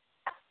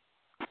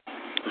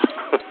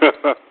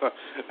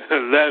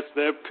 That's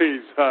that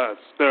piece, huh,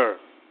 sir?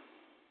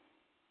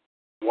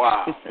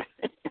 Wow.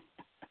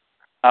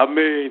 I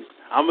mean,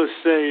 I'm going to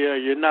say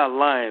you're not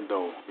lying,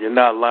 though. You're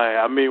not lying.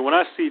 I mean, when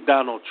I see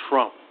Donald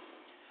Trump,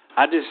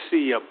 I just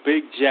see a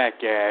big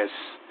jackass.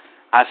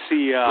 I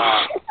see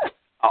an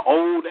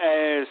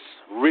old-ass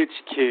rich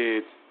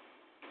kid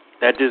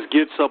that just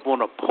gets up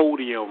on a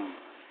podium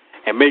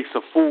and makes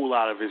a fool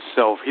out of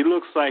himself. He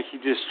looks like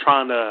he's just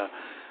trying to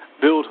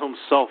build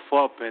himself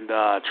up and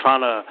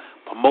trying to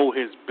promote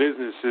his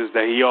businesses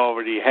that he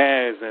already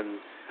has, and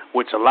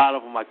which a lot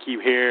of them I keep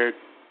hearing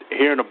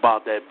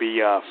about that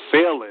be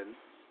failing.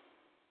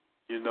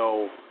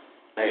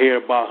 I hear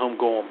about him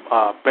going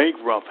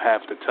bankrupt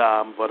half the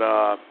time,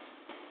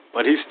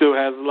 but he still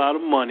has a lot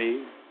of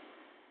money.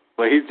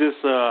 But he's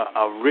just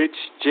a rich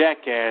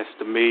jackass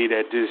to me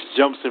that just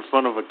jumps in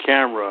front of a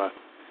camera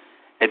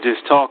and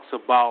just talks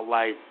about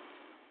like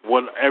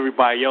what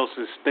everybody else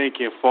is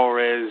thinking as far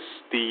as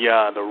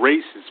the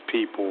racist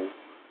people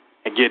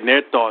and getting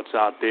their thoughts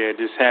out there,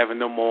 just having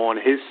them on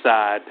his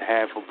side,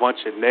 have a bunch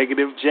of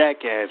negative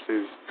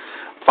jackasses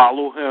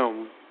follow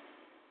him.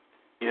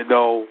 I'm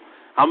going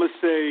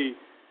to say,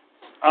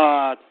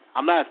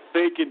 I'm not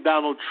thanking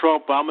Donald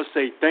Trump, but I'm going to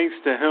say thanks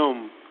to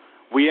him,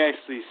 we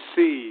actually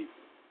see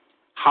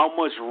how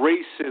much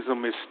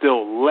racism is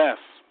still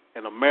left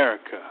in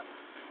America.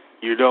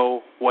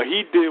 What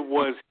he did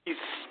was he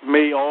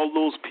made all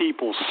those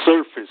people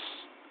surface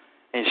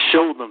and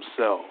show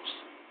themselves.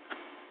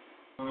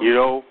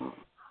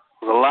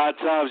 A lot of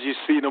times you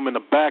see them in the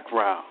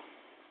background.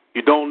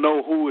 You don't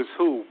know who is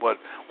who. But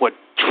what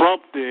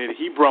Trump did,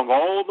 he brought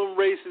all them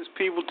racist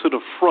people to the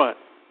front,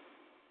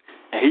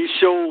 and he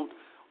showed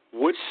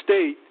which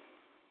state,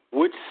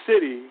 which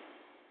city,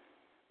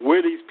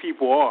 where these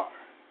people are.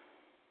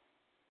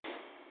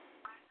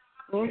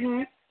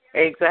 Mhm.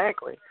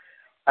 Exactly.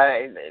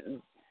 I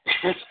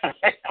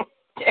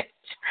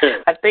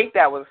think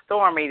that was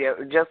Stormy,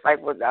 just like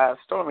what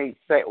Stormy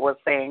was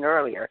saying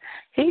earlier.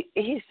 He's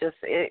just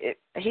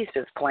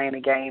playing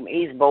a game.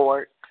 He's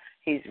bored.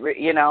 He's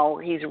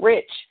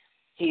rich.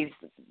 He's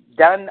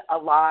done a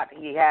lot.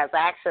 He has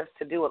access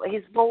to do it.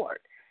 He's bored.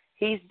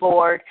 He's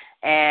bored,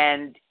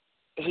 and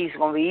he's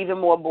going to be even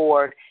more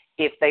bored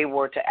if they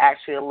were to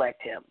actually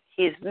elect him.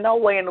 There's no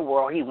way in the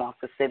world he wants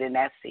to sit in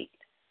that seat.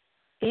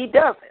 He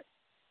doesn't.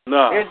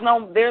 No.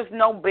 There's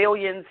no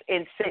billions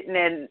in sitting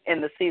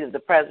in the seat of the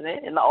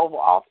president in the Oval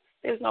Office.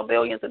 There's no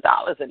billions of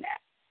dollars in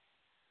that.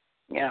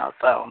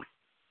 So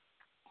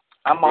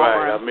I'm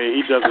right. I mean,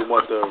 he doesn't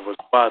want the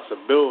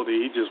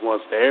responsibility. He just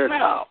wants the airtime.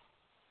 No.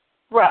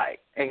 Right.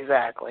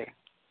 Exactly.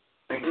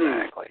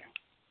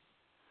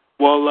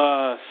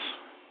 Well,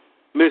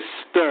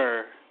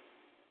 Mr.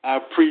 I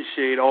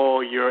appreciate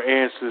all your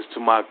answers to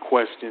my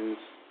questions.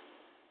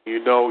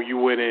 You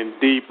went in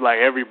deep like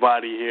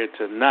everybody here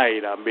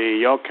tonight. I mean,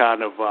 y'all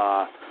kind of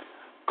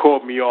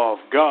caught me off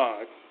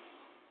guard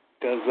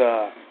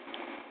because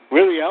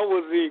really I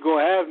wasn't even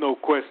going to have no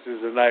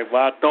questions tonight, but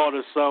I thought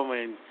of some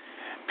and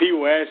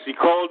people actually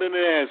called in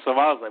and answered. So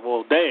I was like,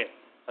 well, damn,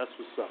 that's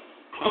what's up.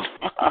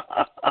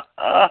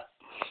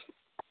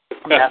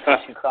 That's what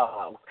you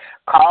call.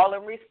 Call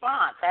and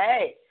response.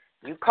 Hey,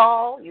 you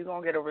call, you're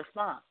going to get a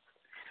response.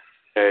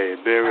 Hey,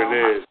 there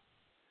it is.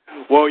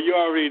 Well, you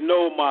already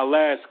know my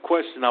last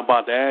question I'm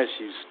about to ask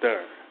you,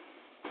 Stir.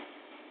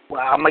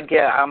 Well, I'm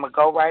gonna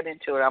go right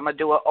into it. I'm gonna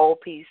do an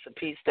old piece, a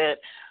piece that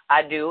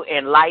I do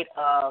in light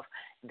of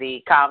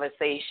the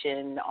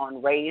conversation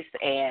on race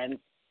and,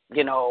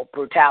 you know,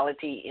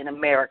 brutality in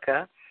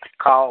America,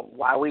 called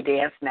 "Why We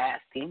Dance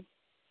Nasty."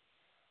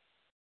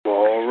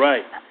 All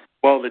right.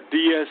 Well, the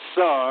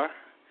DSR,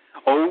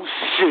 oh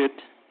shit,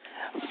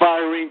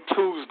 Firing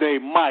Tuesday,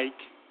 Mike,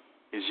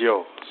 is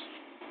yours.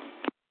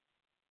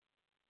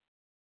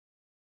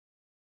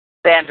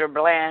 Sandra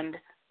Bland,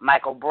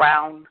 Michael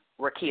Brown,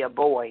 Rakia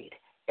Boyd,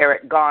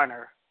 Eric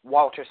Garner,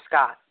 Walter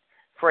Scott,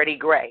 Freddie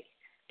Gray,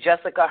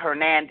 Jessica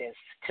Hernandez,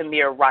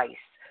 Tamir Rice,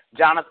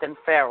 Jonathan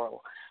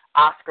Farrell,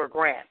 Oscar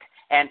Grant,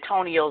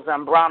 Antonio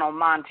Zambrano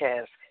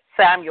Montez,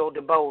 Samuel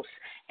DeBose,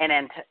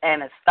 and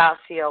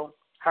Anastasio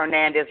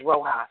Hernandez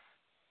Rojas.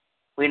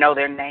 We know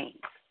their names.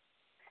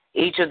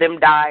 Each of them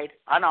died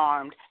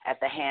unarmed at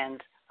the hands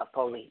of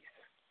police.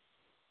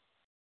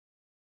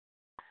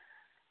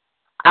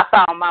 I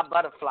found my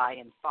butterfly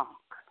in funk.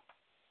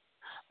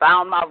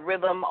 Found my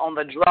rhythm on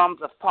the drums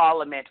of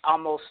Parliament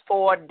almost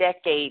 4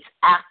 decades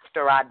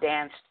after I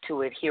danced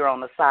to it here on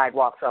the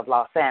sidewalks of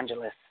Los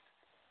Angeles.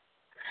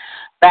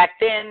 Back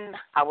then,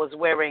 I was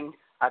wearing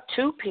a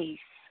 2-piece,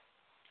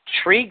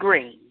 tree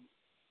green,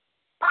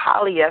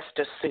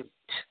 polyester suit.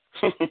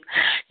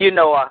 You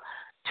know, a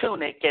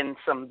tunic and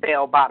some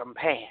bell-bottom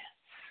pants.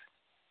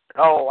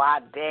 Oh, I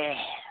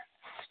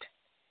danced.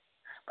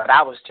 But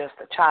I was just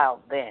a child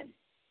then,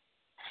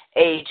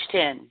 age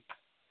 10,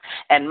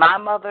 and my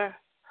mother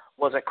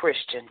was a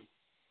Christian.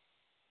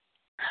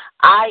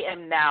 I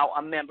am now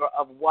a member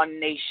of One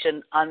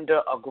Nation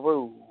Under a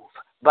Groove,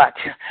 but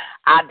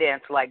I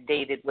dance like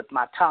David with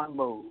my tongue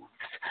moves.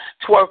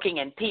 Twerking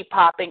and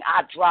pee-popping,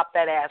 I drop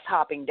that ass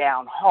hopping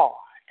down hard,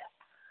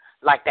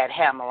 like that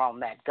hammer on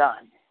that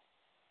gun.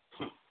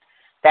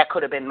 That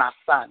could have been my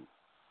son,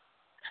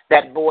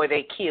 that boy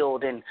they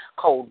killed in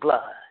cold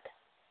blood.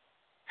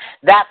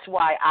 That's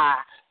why I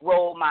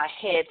roll my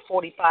head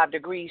 45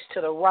 degrees to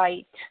the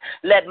right,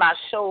 let my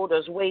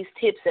shoulders, waist,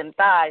 hips, and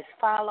thighs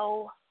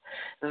follow.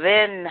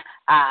 Then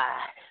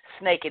I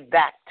snake it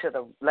back to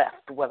the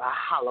left with a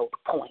hollowed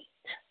point.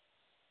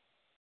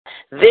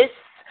 This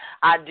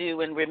I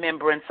do in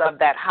remembrance of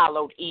that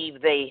hallowed eve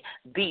they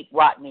beat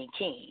Rodney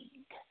King,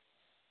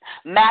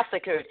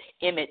 massacred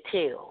Emmett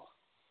Till,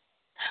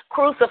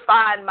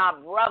 crucifying my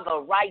brother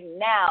right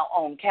now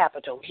on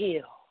Capitol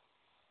Hill.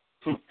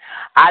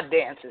 I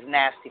dance as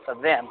nasty for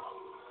them,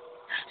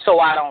 so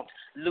I don't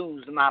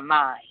lose my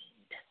mind,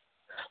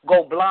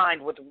 go blind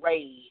with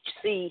rage.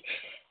 See,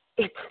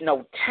 it's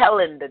no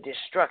telling the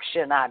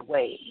destruction I'd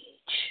wage.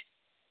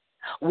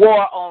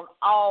 War on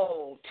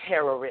all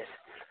terrorists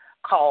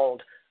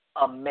called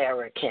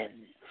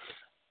Americans.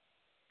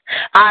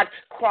 I'd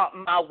crump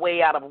my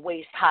way out of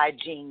waist-high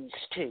jeans,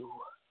 too.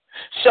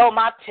 Show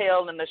my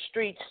tail in the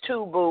streets,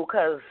 too, boo,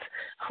 'cause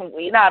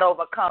we not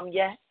overcome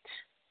yet.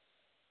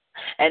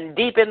 And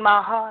deep in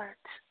my heart,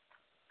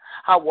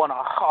 I want to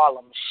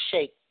Harlem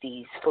shake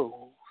these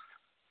fools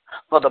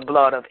for the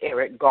blood of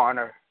Eric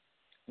Garner,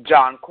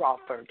 John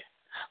Crawford,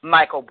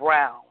 Michael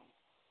Brown.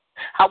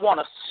 I want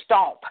to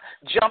stomp,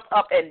 jump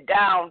up and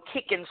down,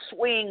 kick and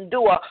swing,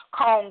 do a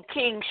Kong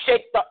King,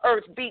 shake the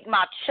earth, beat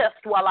my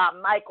chest while I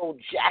Michael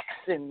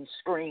Jackson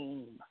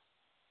scream.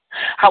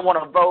 I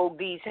want to vogue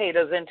these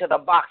haters into the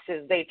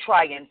boxes they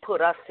try and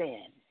put us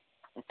in.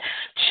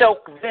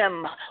 Choke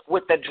them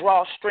with the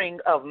drawstring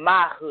of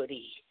my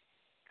hoodie.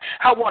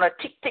 I want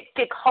to tick, tick,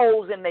 tick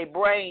holes in their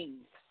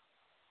brains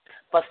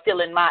for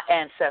stealing my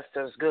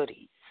ancestors'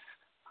 goodies.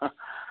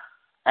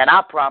 And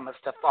I promise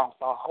to funk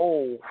the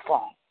whole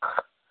funk,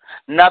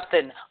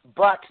 nothing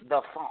but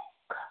the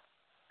funk,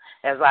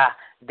 as I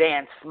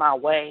dance my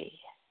way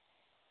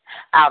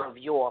out of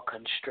your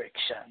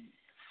constrictions,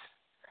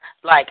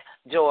 like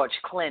George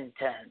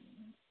Clinton.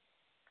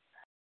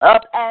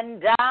 Up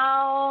and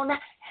down,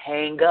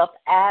 hang up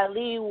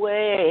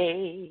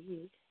alleyway.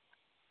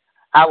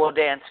 I will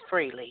dance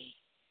freely,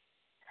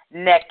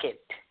 naked,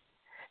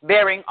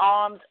 bearing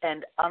arms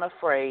and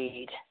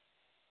unafraid.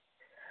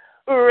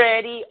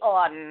 Ready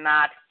or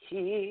not,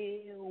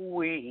 here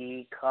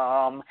we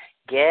come,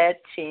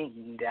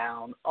 getting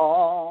down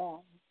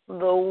on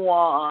the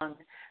one.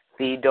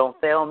 Feet don't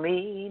fail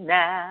me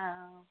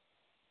now.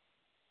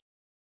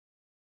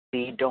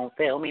 Feet don't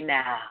fail me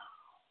now.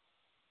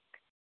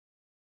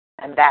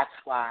 And that's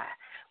why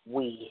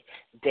we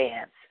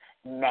dance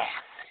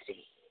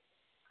nasty.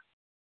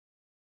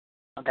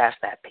 That's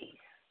that piece.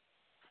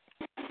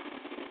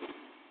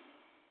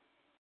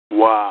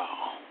 Wow.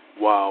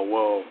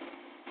 Well,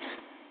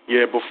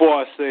 yeah,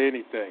 before I say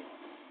anything,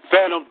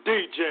 Phantom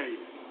DJ.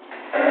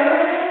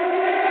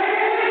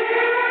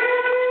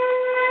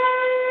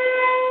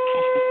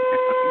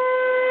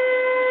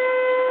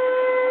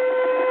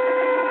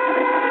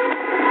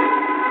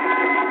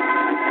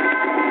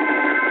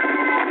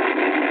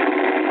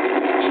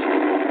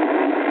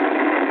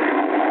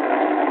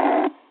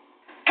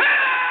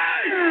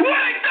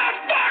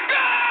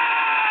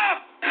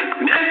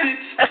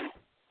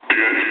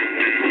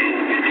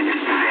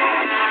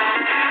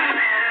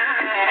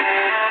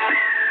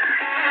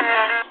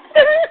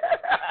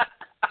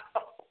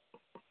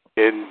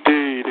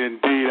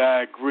 Indeed,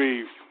 I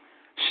agree.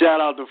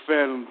 Shout out to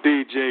Phantom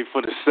DJ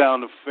for the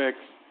sound effects.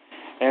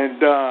 And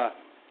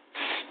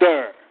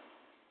Stir.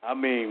 I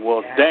mean,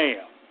 well,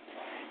 damn.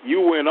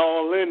 You went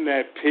all in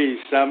that piece.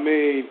 I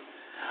mean,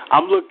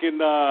 I'm looking,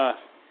 well,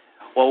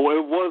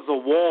 it was a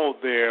wall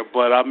there,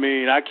 but I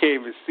mean, I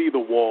can't even see the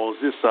walls.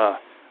 It's a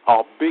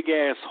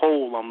big-ass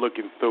hole I'm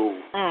looking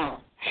through.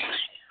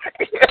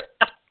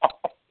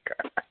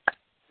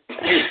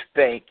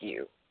 Thank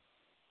you.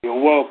 You're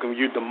welcome.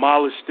 You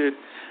demolished it.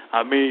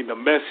 I mean, the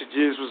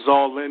messages was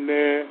all in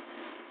there,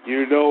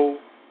 you know.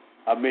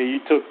 I mean, you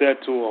took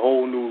that to a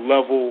whole new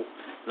level,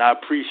 and I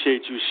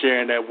appreciate you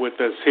sharing that with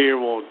us here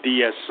on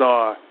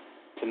DSR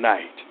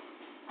tonight.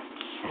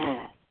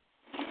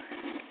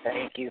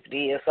 Thank you,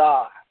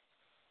 DSR,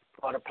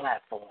 for the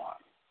platform.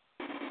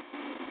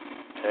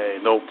 Hey,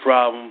 no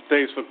problem.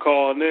 Thanks for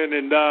calling in.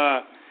 And,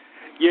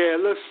 yeah, it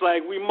looks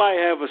like we might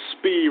have a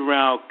speed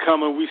round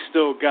coming. We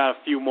still got a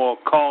few more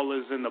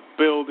callers in the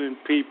building,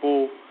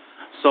 people.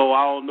 So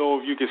I don't know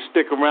if you can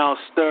stick around,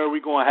 Stir.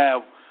 We're going to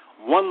have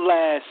one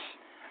last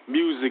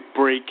music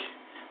break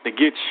to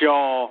get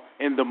y'all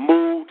in the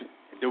mood,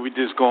 and then we're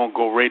just going to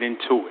go right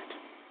into it.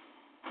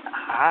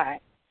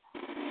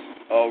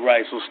 All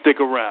right, so stick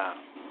around.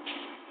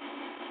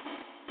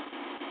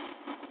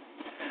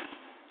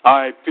 All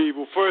right,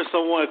 people. First, I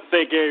want to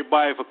thank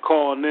everybody for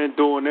calling in,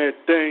 doing their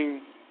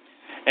thing.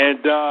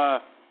 And,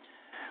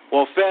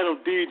 well, Phantom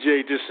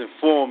DJ just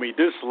informed me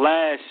this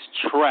last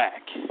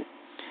track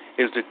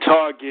is to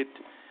target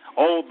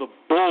all the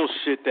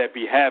bullshit that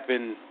be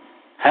happening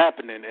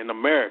in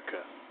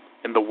America,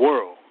 in the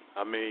world.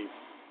 I mean,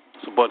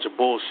 it's a bunch of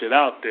bullshit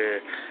out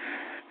there.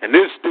 And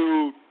this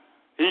dude,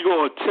 he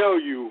going to tell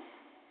you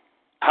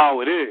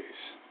how it is,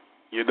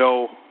 you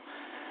know.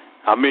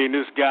 I mean,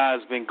 this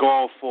guy's been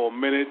gone for a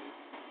minute,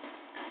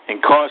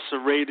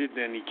 incarcerated,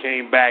 and he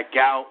came back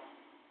out.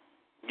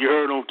 You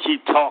heard him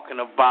keep talking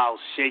about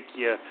shake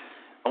your,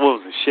 what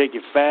was it, shake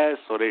it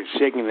fast, or they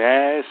shaking the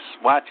ass,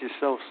 watch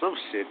yourself, some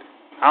shit.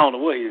 I don't know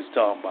what he was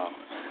talking about.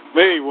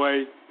 But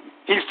anyway,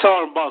 he's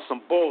talking about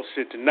some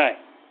bullshit tonight.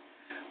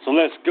 So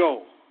let's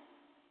go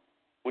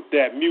with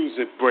that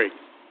music break.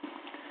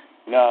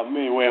 Now,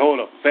 anyway, hold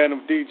up.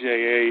 Phantom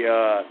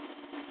DJ,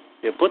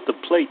 yeah, put the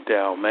plate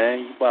down, man.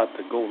 You about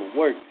to go to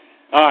work.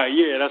 All right,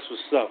 yeah, that's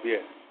what's up, yeah.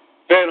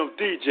 Phantom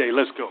DJ,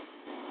 let's go.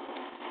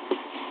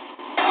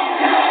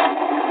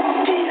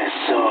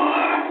 DSR.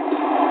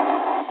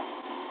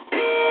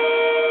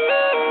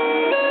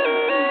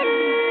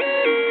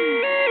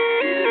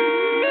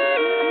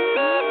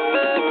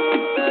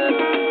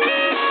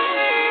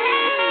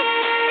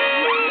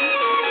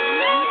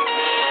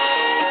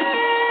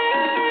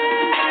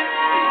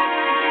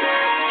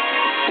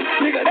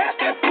 Nigga, that's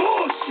that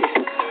bullshit.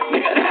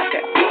 Nigga, that's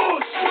that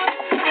bullshit.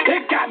 They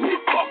got me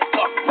fucked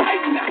up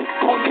right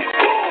now on that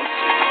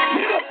bullshit.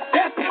 Nigga,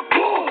 that's that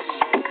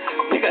bullshit.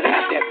 Nigga,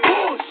 that's that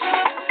bullshit.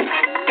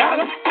 Got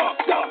them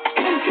fucked up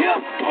in here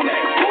on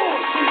that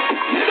bullshit.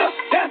 Nigga,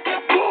 that's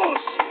that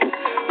bullshit.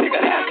 Nigga,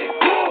 that's that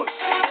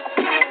bullshit.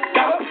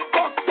 Got them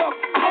fucked up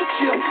out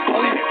here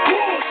on that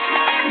bullshit.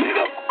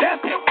 Nigga,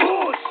 that's that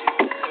bullshit.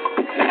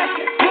 That's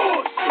that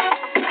bullshit.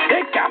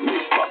 They got me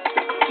fucked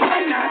up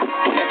right now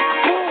on that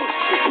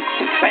bullshit.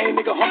 Same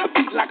nigga hump a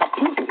beat like a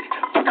pussy.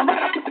 Fucking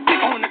right, I put the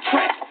dick on the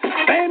track.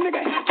 Same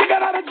nigga, you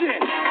got out of jail.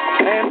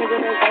 Same nigga,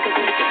 that's like a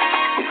nigga.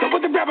 So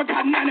what the rapper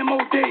got 90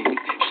 more days.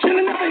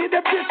 Should've never hit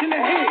that bitch in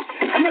the head.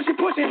 I know she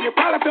pushing, you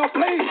probably felt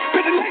played.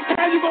 But the next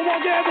time you gon'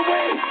 walk the other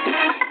way.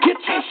 Get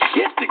your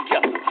shit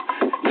together.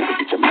 Nigga,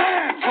 get your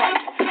mind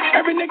right.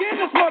 Every nigga in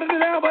this smarter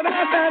than hell, but I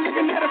started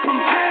looking at it from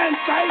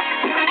hindsight.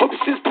 Hope the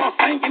shit starts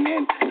sinking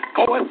in.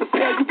 Oh, it's a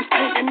sale you be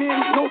stinking in.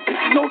 No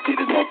bitch, no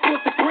titties, no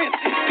pussy prints.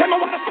 Tell me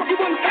why the fuck you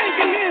wasn't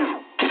thinking in.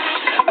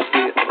 I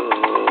said,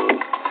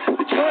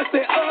 the judge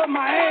said,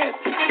 my ass.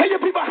 Tell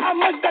your people how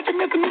much that you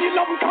missing me. You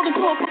love them talking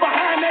to them from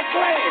behind that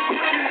glass.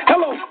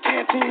 Hello,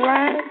 canteen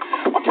line.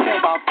 I'm talking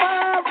about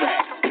 5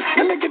 racks.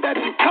 Let me get that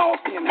in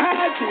coffee and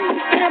hygiene.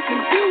 Stamps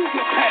and dues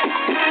your pack.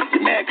 You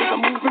mad cause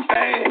I'm moving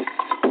fast.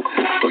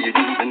 So you're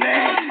using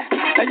that.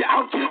 Now you're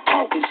out here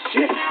talking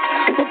shit.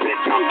 But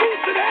bitch, I'm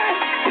used to that.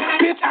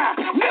 Bitch, I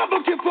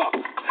never give up.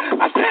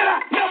 I said I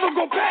never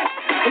go back.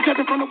 But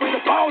judging from the way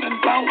the ball done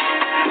bounce,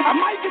 I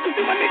might get to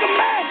see my nigga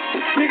mad.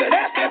 Nigga,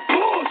 that's that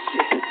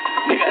bullshit.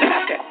 Nigga,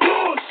 that's that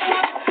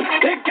bullshit.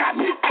 They got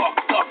me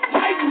fucked up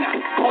right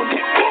now on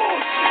that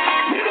bullshit.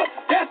 Nigga,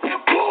 that's that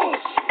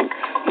bullshit.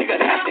 Nigga,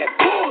 that's that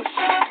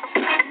bullshit.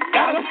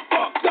 Got them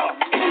fucked up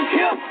in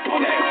here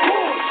on that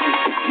bullshit.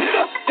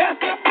 Nigga, that's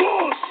that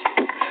bullshit.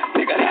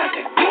 Nigga, that's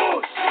that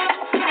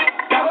bullshit.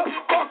 Got them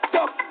fucked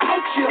up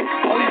out here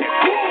on that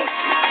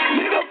bullshit.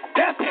 Nigga,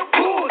 that's that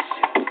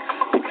bullshit.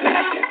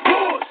 That's that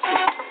bullshit.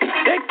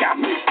 They got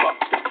me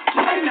fucked up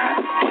right now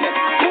on that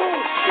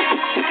bullshit.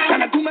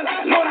 Trying to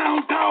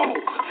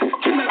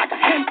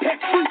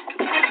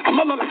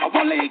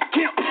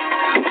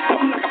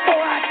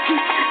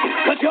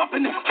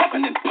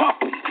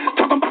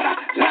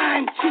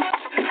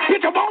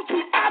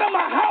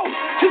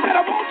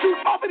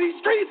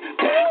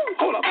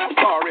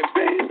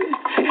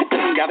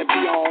gotta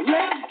be all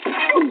that.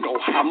 You know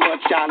how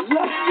much I love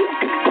you.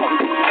 Don't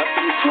do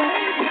nothing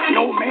crazy.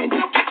 No man,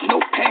 you get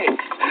no pass.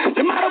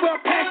 You might as well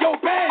pack your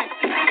bag.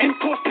 And of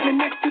course, standing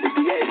next to the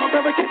DA, my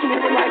brother catching it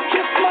like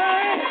kiss my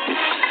ass.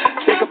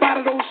 Say goodbye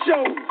to those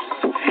shows.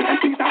 And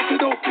peace out to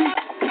those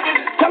people.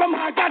 Tell them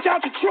how I got you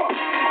out your truck.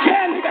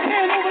 Yeah, nigga,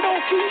 hand over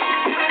those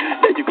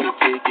keys. Then you can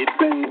take it,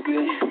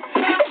 baby.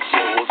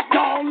 Shows,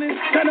 darling.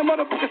 Turn the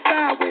motherfucker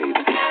sideways.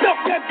 Stuff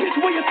that bitch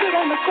where you sit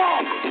on the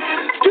car.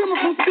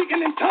 Screaming from speaking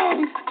in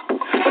tongues.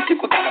 But she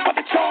forgot about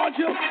the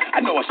charger. I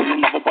know I should've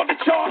never bought the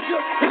charger.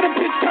 Let the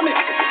bitch come here,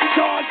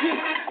 charger.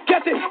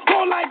 Guess it,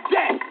 go like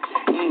that.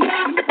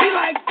 And to be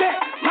like that,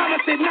 mama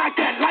said knock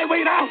that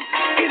lightweight out.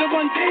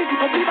 801 days, you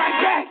gon' be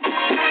right back.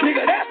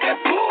 Nigga, that's that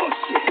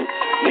bullshit.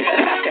 Nigga,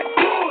 that's that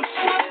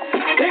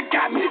bullshit. They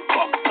got me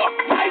fucked up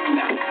right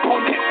now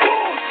on that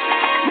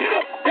bullshit.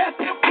 Nigga, that's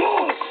that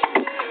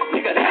bullshit.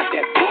 Nigga, that's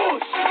that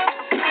bullshit.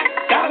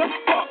 Got them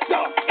fucked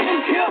up in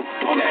here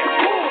on that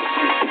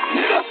bullshit.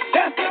 Nigga,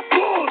 that's that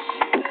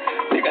bullshit.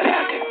 Nigga,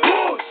 that's that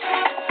bullshit.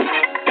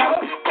 Got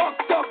them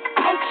fucked up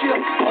out here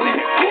on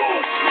that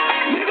bullshit.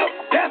 Nigga,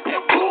 that's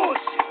that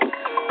bullshit.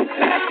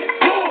 That's that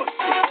bullshit.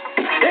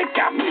 They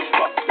got me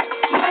fucked up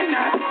right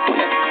now on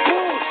that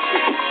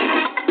bullshit.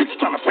 Bitch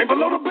trying to swing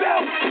below the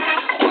belt.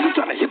 Or you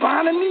trying to hit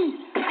behind the knee.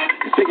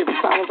 You think if you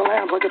silence the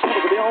lambs like a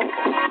trouble with the own?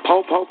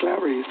 Paw,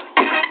 Clarice.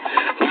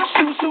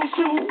 Shoo.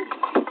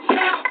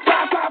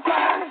 Fly.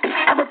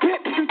 I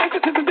repent if you think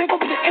this is a thing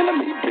over the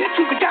enemy. Bitch,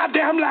 you the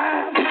goddamn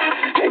lie.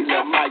 Hey,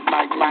 little Mike,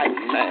 man.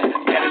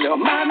 Daddy, little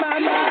my.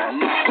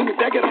 Soon as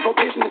they get on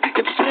probation, get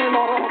the chain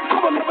on. I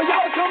will never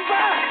y'all come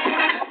by.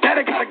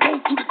 Daddy gotta go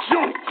through the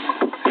joints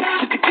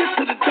just to get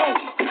to the door.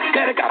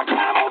 Daddy gotta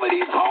climb over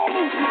these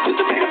holes just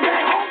to make it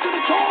back home to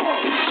the door.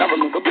 Now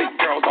remember, big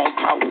girls don't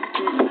pout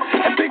too,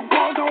 and big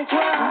boys don't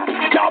cry.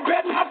 Y'all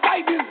better not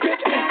fight this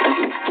bitch.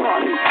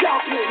 Sorry,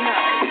 y'all play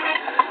nice.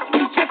 Do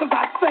just as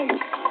I say,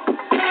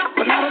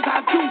 but not as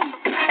I do.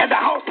 At the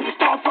house, you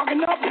start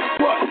fucking up.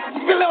 What? You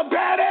feel a little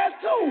badass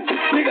too.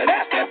 Nigga,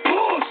 that's that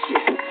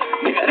bullshit.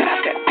 Nigga,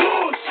 that's that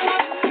bullshit.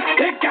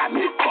 They got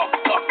me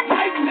fucked up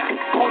right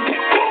now on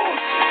that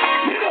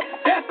bullshit. Nigga,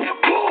 that's that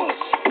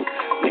bullshit.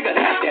 Nigga,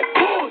 that's that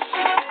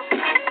bullshit.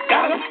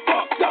 Got them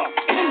fucked up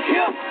in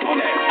here on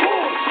that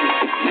bullshit.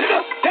 Nigga,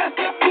 that's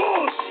that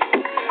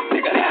bullshit.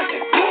 Nigga, that's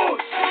that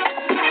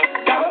bullshit.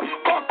 Got them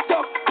fucked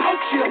up out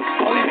here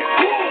on that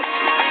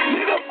bullshit.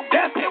 Nigga,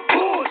 that's that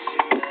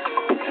bullshit.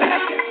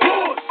 That's that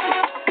bullshit.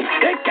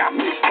 They got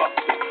me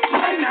fucked up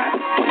right now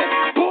on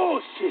that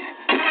bullshit.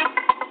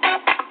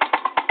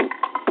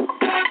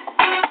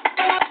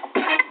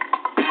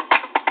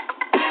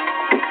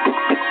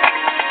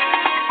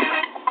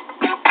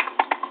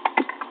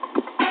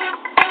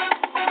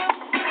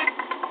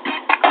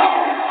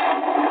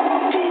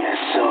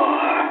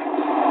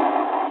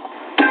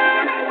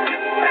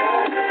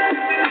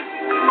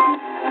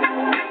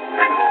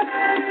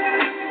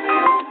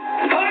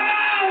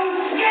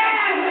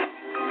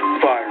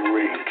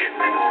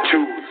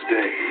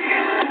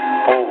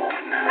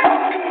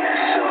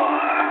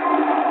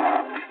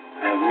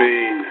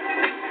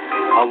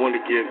 I want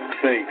to give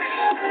thanks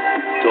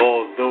to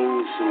all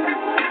those who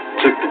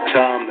took the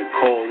time to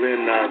call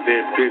in out of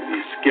their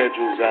busy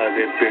schedules, out of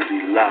their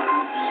busy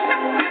lives.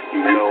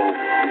 You know,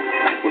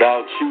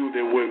 without you,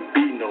 there wouldn't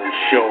be no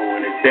show,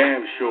 and it damn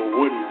sure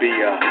wouldn't be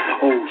a,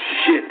 oh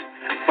shit,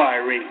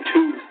 Firing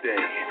Tuesday.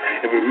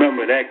 And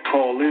remember, that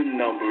call-in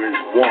number is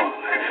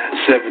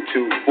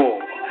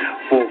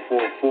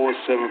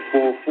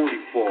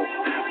 1-724-444-7444.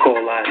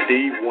 Call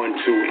ID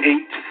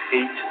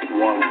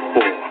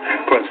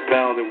 128814. Press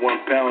pound and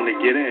 £1 to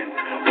get in.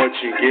 Once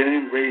you get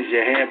in, raise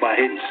your hand by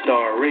hitting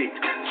 *8,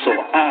 so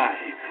I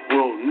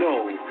will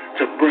know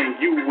to bring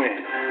you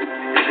in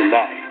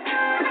tonight.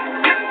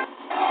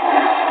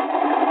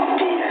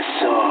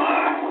 DSR.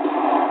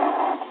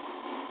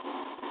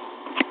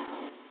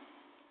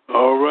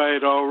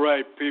 All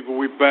right, people,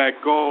 we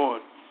back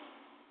on.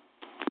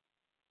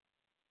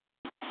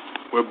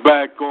 We're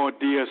back on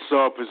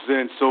DSR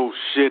Presents Oh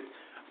Shit,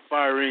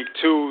 Firing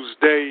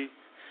Tuesday.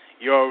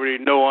 You already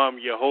know I'm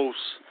your host,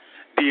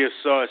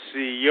 DSR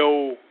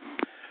CEO,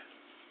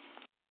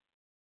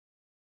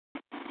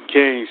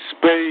 Kane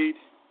Spade.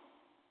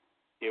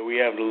 Yeah, we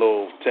have a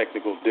little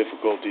technical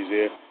difficulties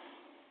here.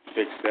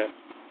 Fix that.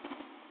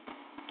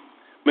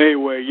 But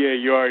anyway, yeah,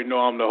 you already know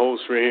I'm the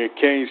host right here,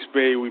 Kane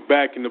Spade. We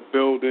back in the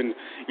building.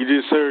 You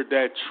just heard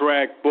that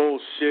track,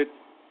 Bullshit,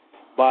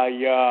 by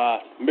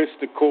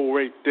Mystical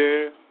right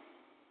there.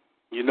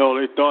 You know,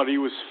 they thought he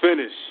was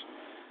finished.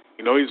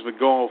 You know, he's been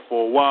gone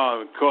for a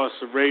while,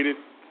 incarcerated.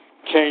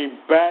 Came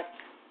back,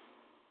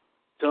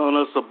 telling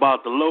us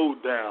about the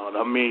lowdown.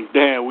 I mean,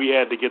 damn, we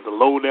had to get the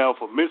lowdown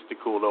for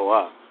Mystical, though,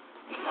 huh?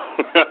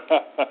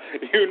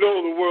 You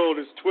know the world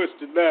is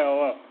twisted now,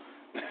 huh?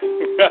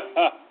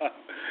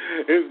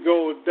 It's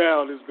going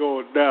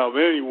down. But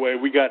anyway,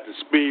 we got the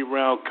speed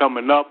round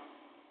coming up.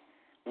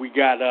 We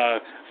got a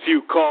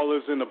few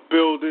callers in the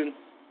building.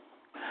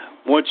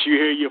 Once you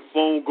hear your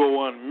phone go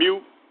on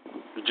mute,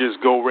 you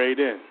just go right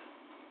in.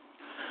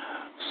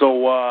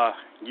 So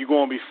you're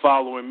going to be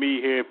following me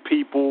here,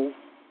 people.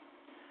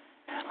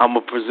 I'm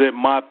going to present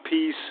my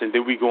piece, and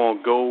then we're going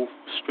to go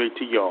straight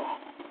to y'all.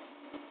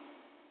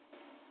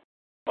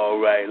 All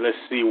right, let's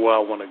see where I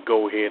want to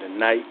go here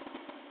tonight.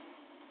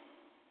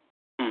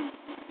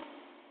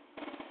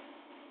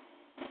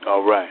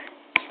 All right,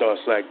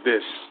 starts like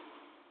this.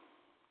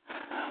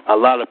 A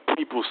lot of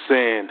people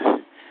saying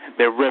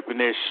they're repping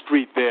their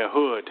street, their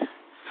hood.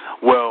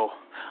 Well,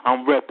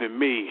 I'm repping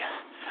me.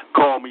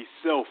 Call me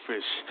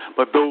selfish,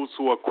 but those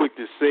who are quick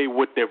to say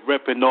what they're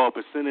repping are a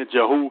percentage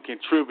of who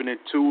contributing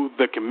to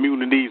the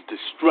community's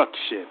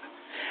destruction.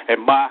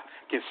 Am I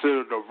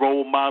considered a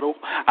role model?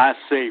 I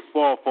say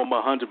far from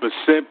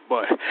 100%,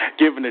 but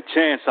given a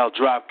chance, I'll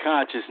drop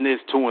consciousness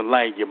to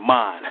enlighten your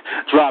mind.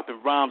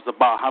 Dropping rhymes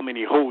about how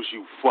many hoes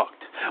you fucked.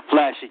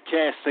 Flashing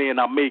cash saying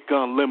I make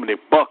unlimited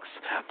bucks.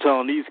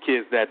 Telling these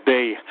kids that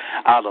they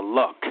out of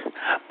luck.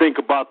 Think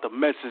about the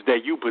message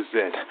that you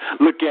present.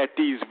 Look at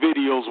these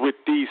videos with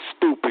these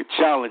stupid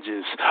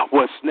challenges.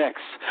 What's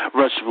next?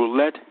 Russian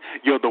roulette?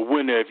 You're the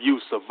winner if you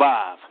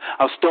survive.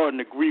 I'm starting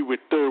to agree with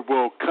third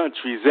world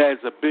countries as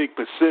a big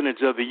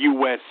percentage of the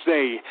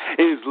USA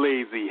is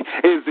lazy,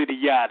 is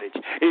idiotic,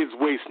 is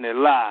wasting their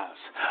lives.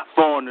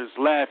 Foreigners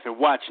laughing,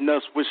 watching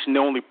us, wishing the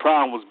only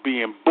problem was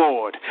being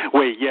bored.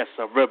 Wait, yes,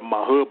 I rep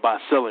my hood by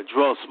selling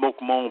drugs,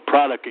 smoking my own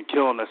product and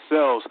killing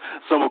ourselves.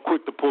 Some are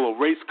quick to pull a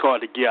race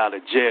card to get out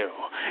of jail.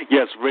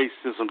 Yes,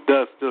 racism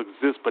does still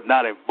exist, but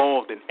not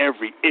involved in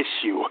every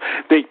issue.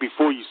 Think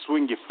before you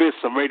swing your fists.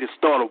 I'm ready to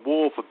start a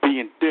war for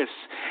being this.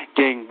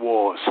 Gang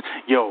wars.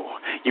 Yo,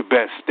 you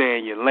best stay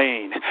in your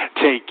lane.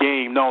 Take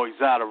aim, no,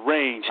 he's out of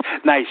range.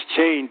 Nice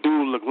chain,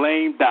 dude look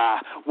lame. Die,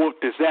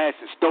 whooped his ass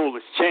and stole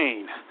his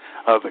chain.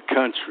 Other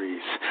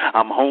countries,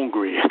 I'm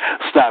hungry.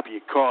 Stop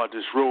your car,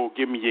 this road,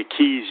 give me your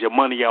keys, your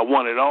money, I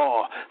want it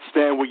all.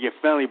 Stand with your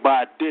family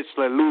by a ditch,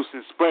 let loose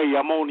and spray.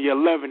 I'm only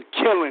 11,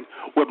 killing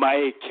with my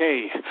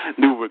AK.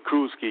 New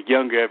recruits get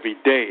younger every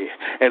day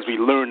as we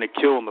learn to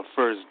kill on the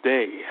first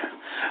day.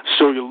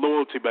 Show your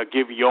loyalty by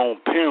giving your own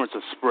parents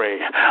a spray.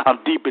 I'm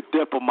deep in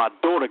debt, but my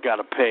daughter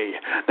gotta pay.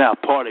 Now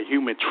part of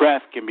human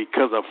trafficking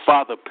because her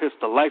father pissed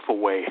her life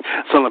away.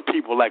 Selling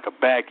people like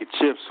a bag of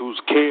chips,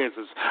 whose cares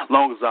as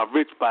long as I'm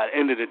rich by the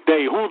end of the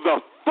day. Who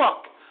the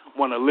fuck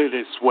want to live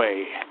this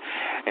way?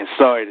 And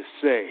sorry to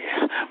say,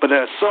 but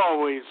that's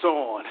always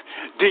on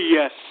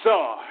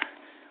DSR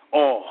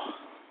all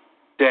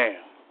damn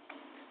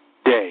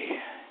day.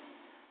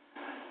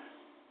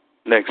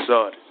 Next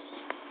artist.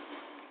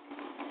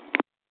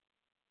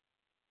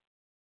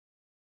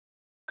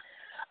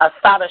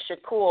 Assata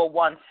Shakur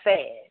once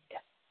said,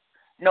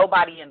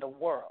 nobody in the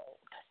world,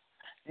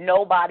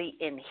 nobody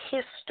in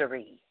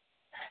history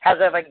has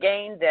ever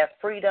gained their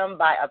freedom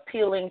by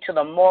appealing to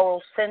the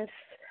moral sense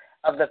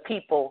of the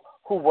people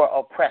who were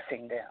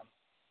oppressing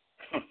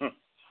them.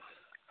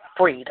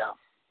 Freedom.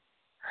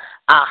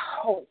 I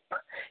hope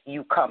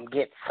you come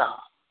get some.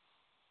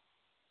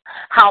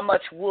 How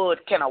much wood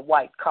can a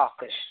white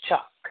carcass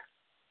chuck?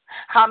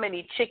 How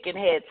many chicken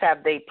heads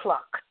have they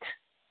plucked?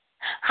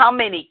 How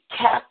many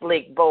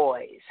Catholic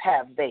boys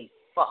have they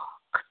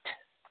fucked?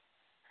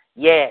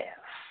 Yes,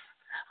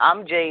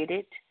 I'm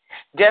jaded,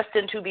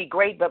 destined to be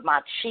great, but my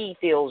chi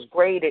feels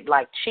grated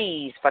like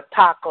cheese for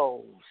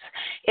tacos.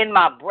 In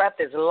my breath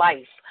is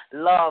life,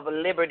 love,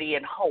 liberty,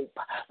 and hope.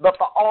 But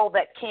for all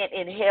that can't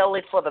inhale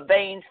it, for the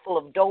veins full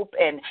of dope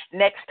and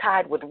necks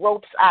tied with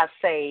ropes, I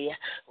say,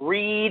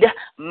 read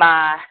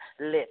my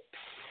lips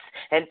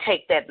and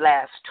take that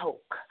last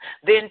toke.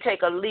 Then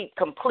take a leap,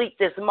 complete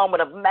this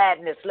moment of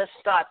madness. Let's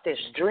start this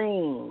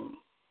dream.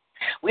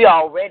 We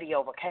already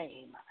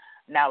overcame.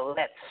 Now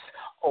let's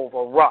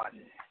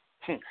overrun.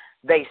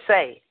 They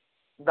say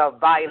the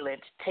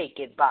violent take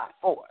it by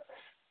force.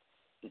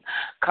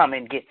 Come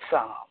and get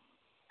some.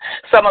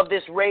 Some of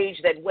this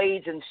rage that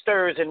wades and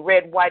stirs in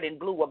red, white, and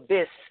blue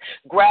abyss.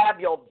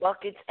 Grab your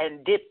buckets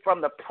and dip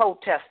from the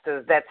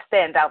protesters that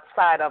stand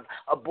outside of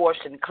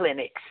abortion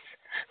clinics.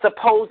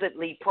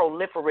 Supposedly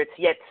proliferates,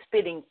 yet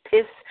spitting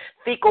piss,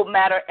 fecal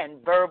matter,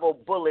 and verbal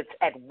bullets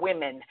at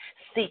women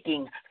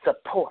seeking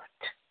support.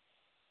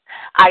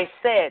 I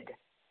said,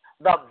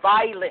 the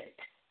violent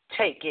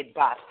take it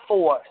by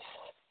force.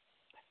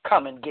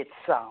 Come and get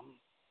some.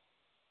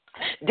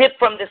 Dip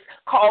from this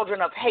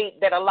cauldron of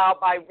hate that allow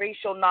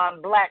biracial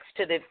non-blacks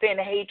to defend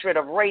hatred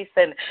of race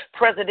and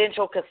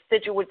presidential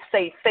constituents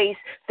say face,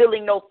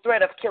 feeling no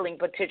threat of killing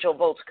potential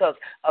votes because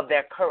of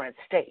their current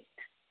state.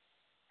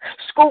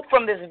 Scoop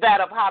from this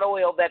vat of hot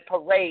oil that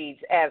parades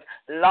as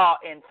law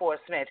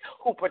enforcement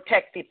who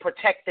protect the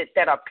protected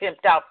that are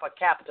pimped out for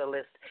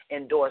capitalist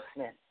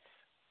endorsements.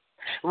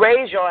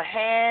 Raise your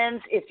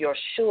hands if you're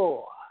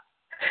sure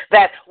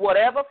that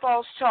whatever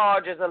false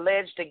charge is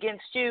alleged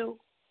against you,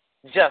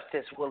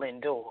 justice will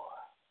endure.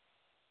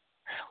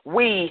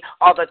 We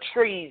are the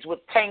trees with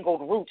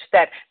tangled roots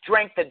that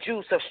drank the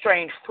juice of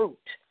strange fruit.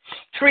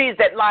 Trees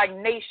that like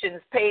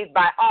nations paved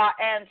by our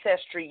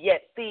ancestry,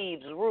 yet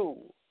thieves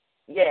rule.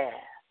 Yeah.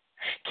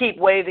 Keep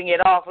waving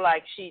it off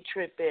like she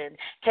tripping.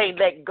 Can't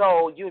let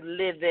go, you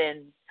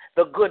living.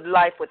 the good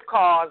life with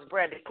cars,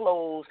 branded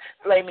clothes,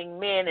 flaming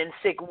men, and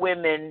sick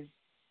women.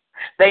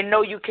 They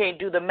know you can't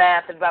do the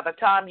math, and by the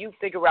time you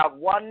figure out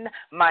 1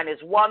 minus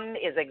 1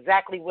 is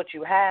exactly what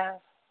you have,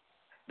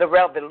 the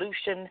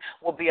revolution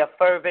will be a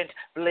fervent,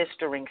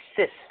 blistering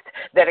cyst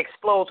that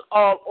explodes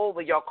all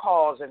over your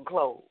cars and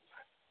clothes.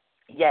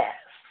 Yes,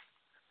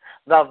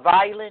 the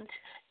violent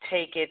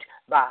take it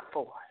by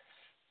force.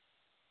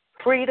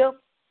 Freedom?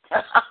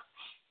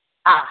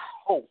 I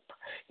hope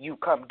you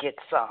come get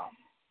some.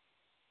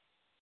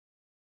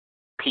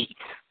 Peace.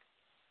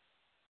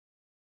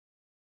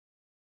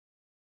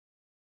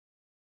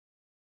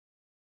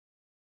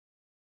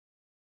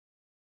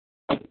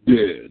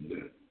 Dead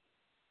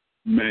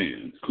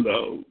man's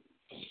clothes.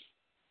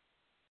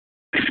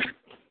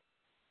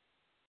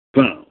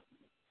 Found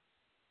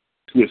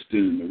twisted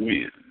in the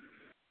wind.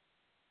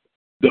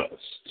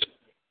 Dust,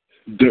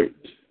 dirt,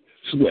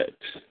 sweat,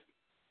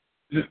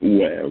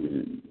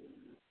 wearing.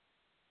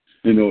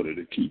 In order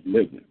to keep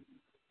living,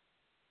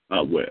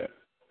 I wear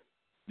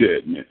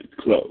dead man's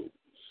clothes.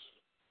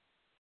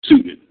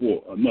 Suited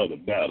for another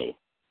battle,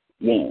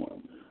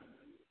 warm.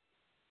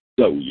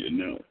 So you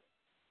know.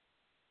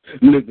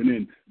 Living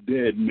in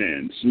dead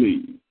man's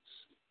sleeves,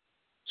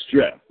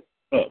 strapped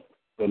up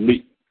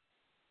elite,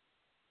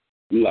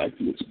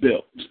 lifeless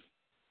belt,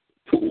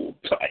 pulled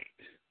tight,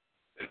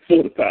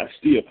 fortified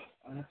steel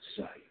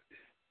eyesight,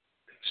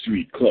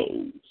 street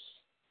clothes,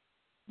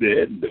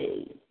 dead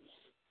doors.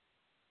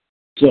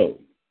 So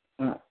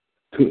I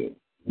could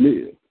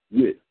live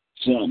with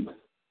some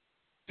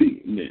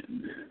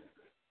feeling.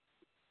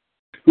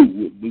 Who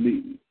would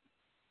believe,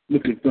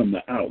 looking from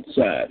the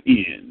outside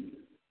in,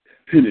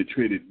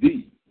 penetrated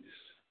these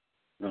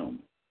I'm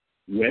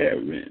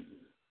wearing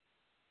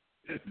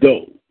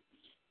those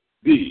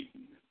big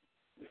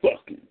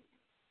fucking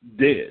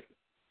dead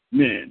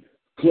man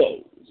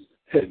clothes.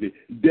 Heavy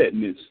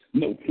deadness,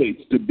 no place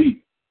to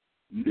be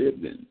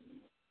living.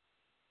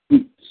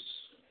 Boots,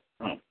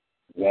 I'm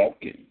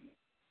walking.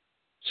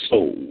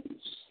 Souls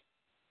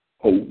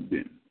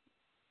holding.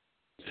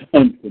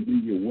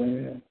 Unfamiliar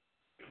wear.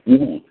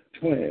 Worn,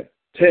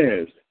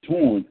 tears,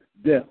 torn,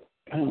 death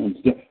pounds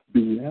the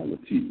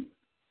duality.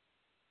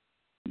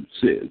 Who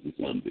says it's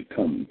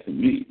unbecoming to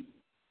me?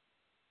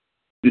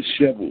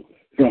 Disheveled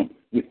from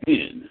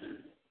within.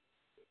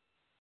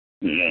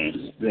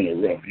 It's been a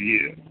rough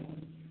year.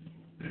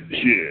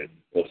 Shed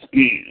a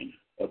skin,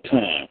 a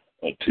time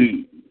or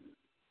two.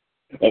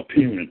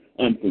 Appearing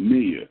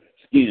unfamiliar,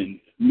 skin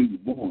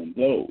newborn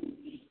those.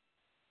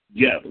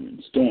 Gathering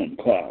storm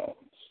clouds,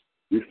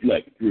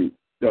 reflect through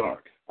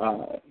dark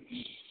eyes.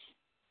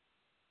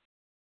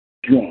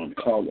 Drawn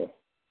collar,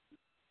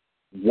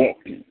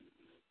 walking,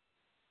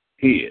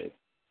 head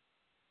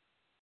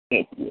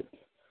upward,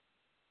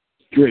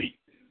 straight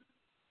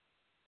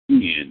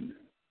in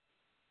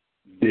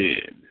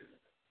dead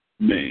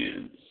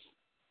man's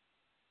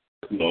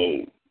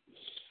clothes.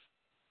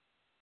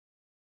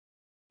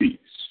 Peace.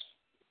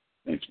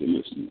 Thanks for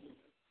listening.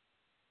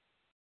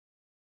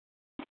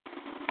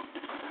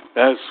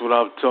 That's what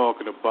I'm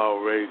talking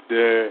about right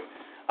there.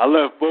 I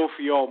left both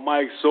of y'all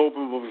mics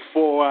open, but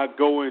before I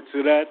go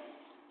into that,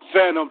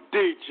 Phantom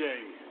DJ.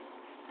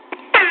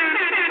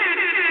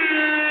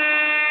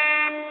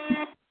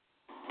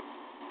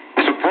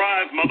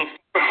 Surprise, motherfucker.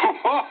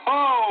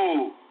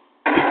 Ho-ho!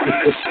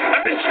 It's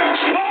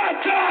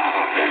Sparta!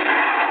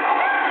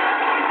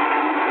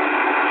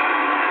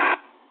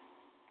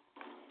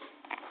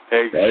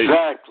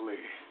 Exactly.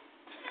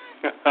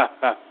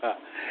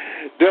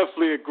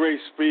 Definitely a great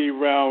speed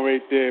round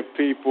right there,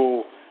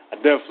 people. I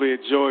definitely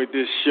enjoyed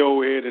this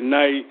show here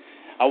tonight.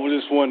 I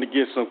just wanted to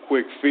get some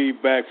quick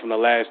feedback from the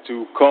last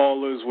two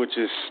callers, which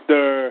is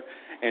Stir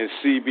and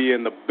CB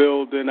in the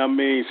building. I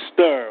mean,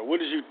 Stir, what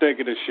did you think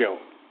of the show?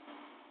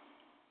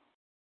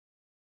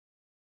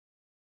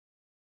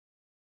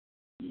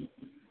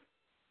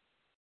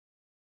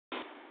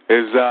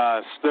 Is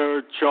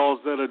Stir Charles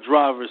Letter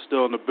Driver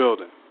still in the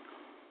building?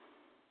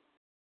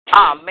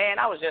 Oh, man,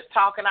 I was just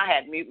talking. I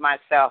had to mute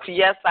myself.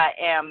 Yes, I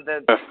am.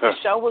 The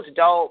show was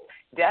dope.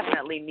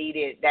 Definitely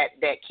needed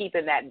that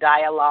keeping that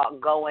dialogue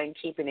going,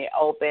 keeping it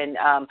open,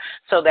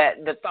 so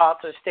that the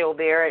thoughts are still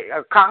there,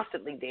 are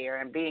constantly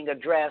there and being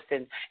addressed.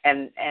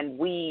 And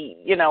we,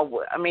 you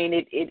know, I mean,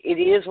 it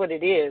is what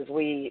it is.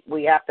 We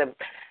have to,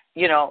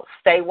 you know,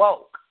 stay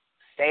woke,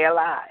 stay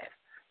alive.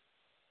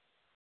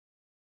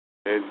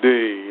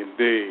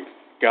 Indeed.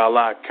 Got a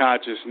lot of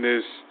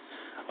consciousness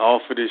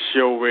off of this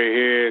show right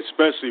here,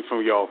 especially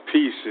from y'all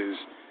pieces.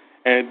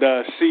 And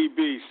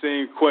CB,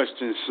 same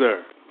question,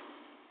 sir.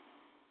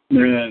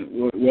 Man,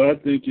 what I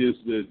think is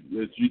that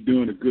you're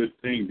doing a good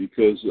thing,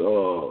 because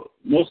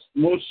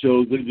most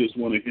shows, they just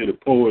want to hear the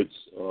poets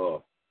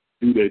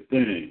do their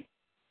thing.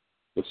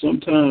 But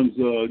sometimes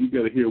you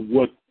got to hear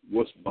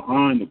what's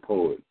behind the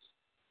poets,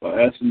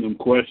 by asking them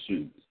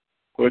questions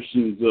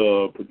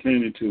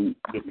pertaining to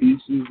the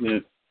pieces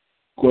and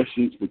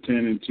questions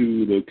pertaining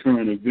to the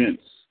current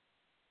events.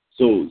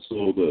 So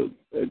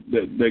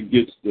that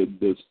gets the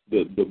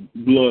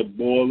blood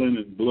boiling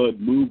and blood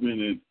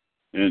moving,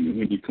 And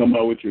when you come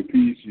out with your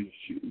piece,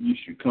 you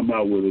should come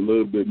out with a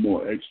little bit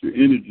more extra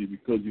energy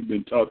because you've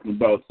been talking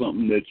about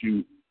something that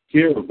you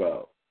care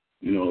about.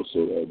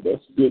 So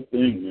that's a good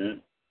thing,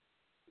 man.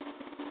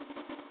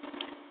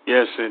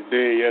 Yes,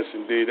 indeed. Yes,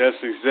 indeed.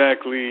 That's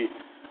exactly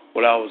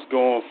what I was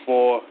going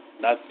for.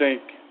 And I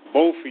thank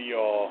both of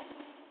y'all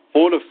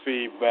for the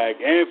feedback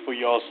and for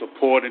y'all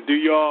support. And do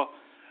y'all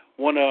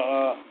want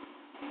to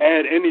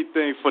add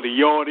anything for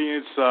the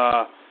audience?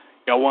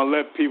 Y'all want to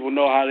let people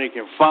know how they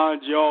can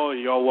find y'all?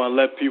 Y'all want to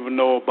let people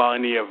know about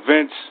any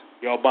events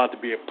y'all about to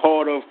be a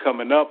part of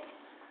coming up?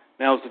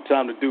 Now's the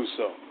time to do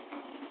so.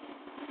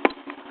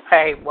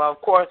 Hey, well,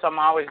 of course, I'm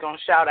always going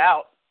to shout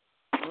out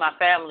my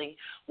family,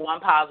 One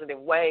Positive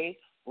Way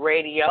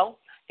Radio.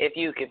 If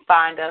you can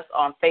find us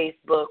on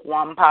Facebook,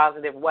 One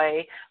Positive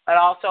Way, but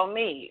also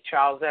me,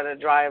 Charles Zetta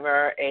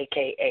Driver,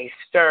 a.k.a.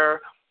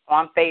 Stir,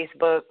 on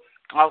Facebook.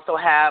 Also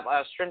have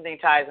Strengthening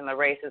Ties in the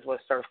Race is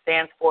what STIR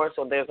stands for,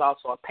 so there's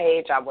also a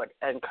page. I would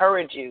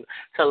encourage you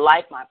to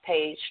like my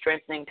page,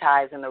 Strengthening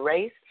Ties in the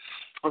Race.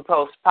 We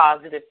post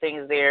positive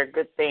things there,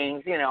 good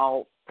things,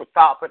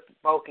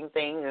 thought-provoking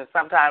things, and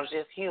sometimes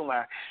just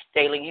humor,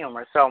 daily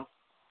humor. So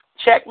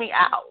check me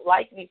out,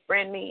 like me,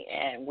 friend me,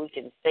 and we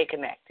can stay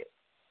connected.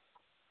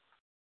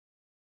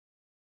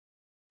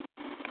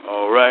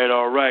 All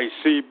right.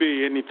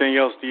 CB, anything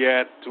else to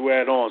add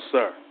on,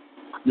 sir?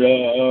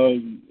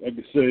 I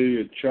could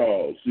say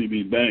Charles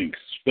C.B. Banks,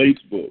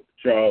 Facebook,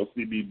 Charles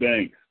C.B.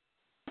 Banks,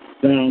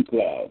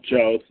 SoundCloud,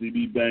 Charles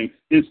C.B. Banks,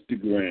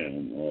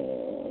 Instagram.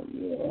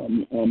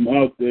 I'm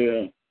out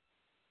there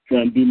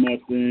trying to do my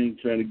thing,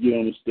 trying to get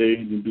on the stage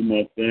and do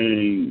my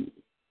thing,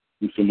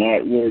 do some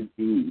artwork,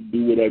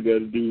 do what I got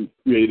to do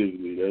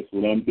creatively. That's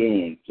what I'm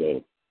doing.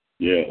 So,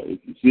 yeah, if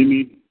you see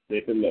me,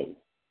 say hello.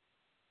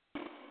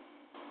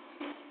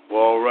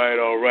 All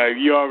right.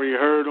 You already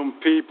heard them,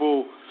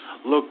 people.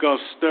 Look up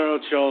Stir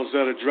Charles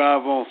Zetta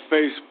Drive on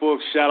Facebook.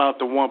 Shout out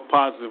to One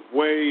Positive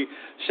Way.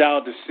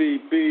 Shout out to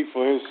CB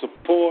for his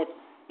support.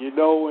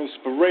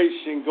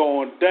 Inspiration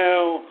going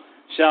down.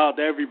 Shout out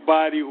to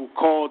everybody who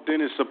called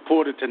in and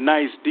supported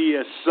tonight's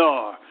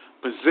DSR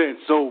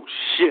presents Oh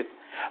Shit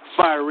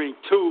Firing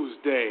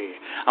Tuesday.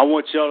 I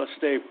want y'all to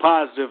stay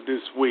positive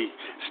this week.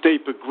 Stay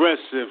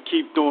progressive.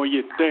 Keep doing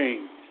your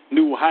thing.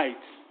 New heights,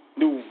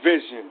 new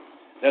vision.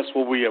 That's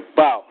what we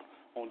about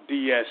on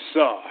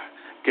DSR.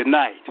 Good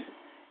night,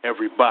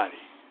 everybody.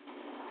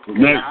 Good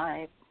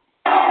night.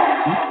 DSR.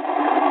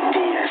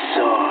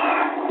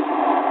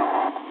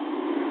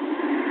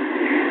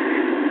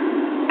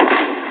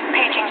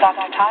 Paging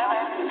Dr.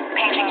 Tyler.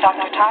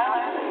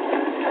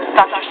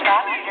 Dr.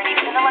 Scott, you're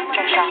needed in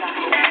electroshock.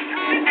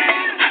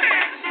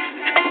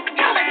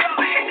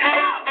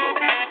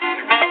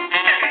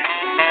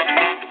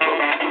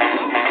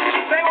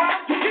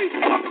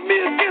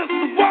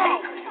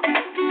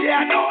 Yeah,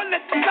 I know I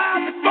let the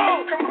silence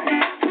fall,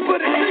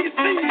 but until you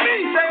see me,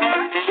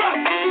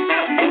 trust me.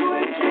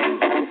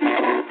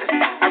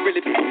 I really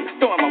be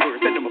throwing my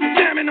words at them,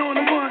 jamming on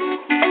the one.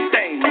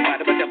 They ain't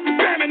nobody but them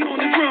jamming on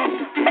the drum.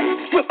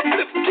 Flip,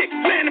 kick,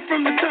 landing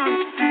from the tongue.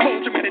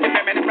 Hold your minute,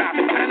 jamming and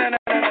rhyming.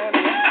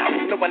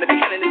 I'm the one that be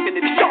handling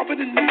infinity sharper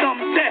than the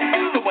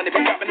thumbtack. The one that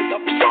be dropping this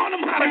up, showing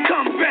them how to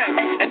come back.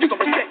 And you gon'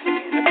 respect me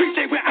and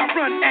appreciate where I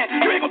run at.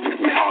 You ain't gon' piss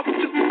me off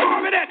just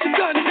far it at you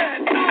done that.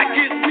 I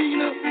get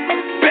meaner.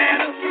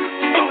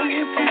 You don't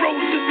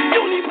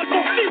even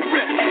go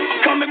secret.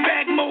 Coming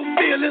back more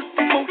fearless,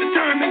 more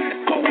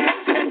determined, more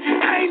set.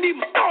 I ain't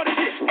even started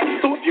yet.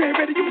 So if you ain't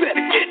ready, you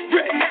better get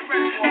ready.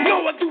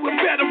 Know I do it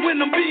better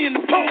when I'm being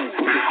opposed.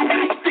 I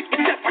stick the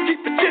step, I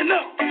keep the chin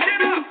up.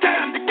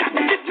 Sometimes you got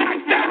to get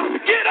knocked down.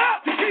 Get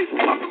up, keep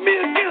bumping me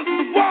against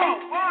the wall.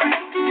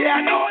 Yeah,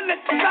 I know I let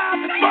the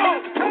silence fall.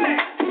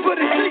 But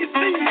until you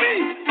see me,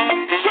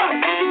 trust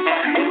me.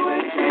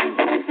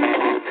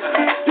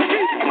 You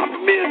keep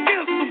bumping me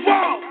against the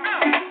wall.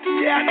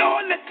 Yeah, I know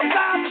I let the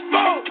silence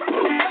fall,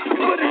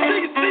 but until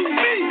you see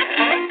me,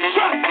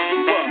 trust me.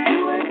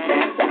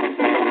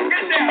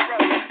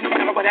 No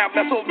matter what happens,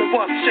 that's over me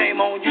once.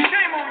 Shame on you.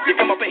 You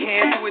come up in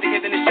here and do it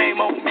again, then it's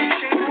shame on me.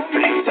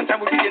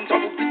 Sometimes we be getting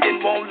told we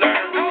didn't want to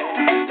learn.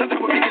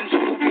 Sometimes we be getting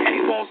told we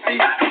ain't won't see.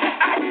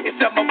 It's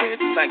up my way,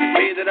 just like the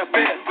way that I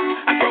feel.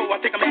 I grow, I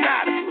think I'm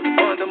inside, I put it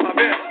under my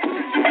belt.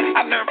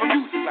 I learn from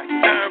you, just like you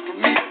learn from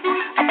me.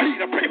 I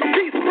bleed, I pray for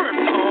peace,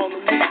 purpose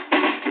on me.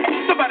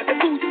 Somebody said,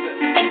 "Who's this?"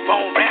 Keep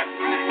on rapping,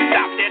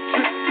 stop that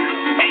trip,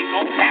 ain't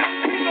gon'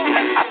 happen.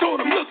 I told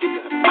him, look,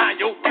 mind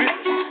your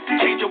business,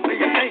 change your way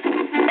of thinking,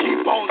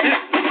 keep on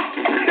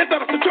listening. They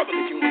thought it's the trouble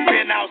if you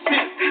been out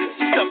since.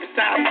 Stuck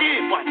inside the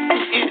head, watch me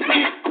in.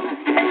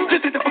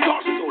 Just take the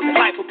precautions so that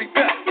life will be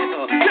better.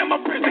 Tell my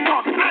friends to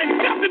call me, I ain't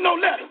accepting no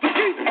letters. But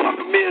keep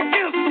bumping me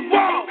against the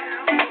wall.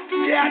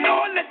 Yeah, I know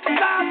I let the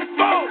silence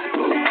fall,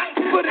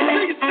 but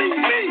until you see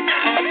me,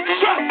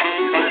 trust me.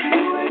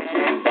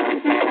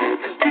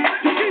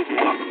 You keep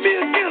bumping me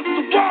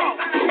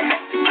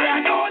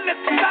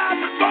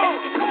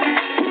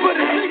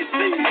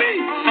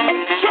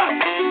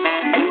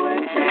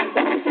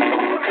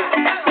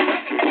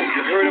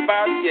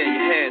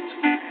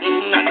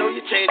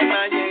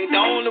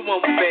one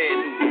with bad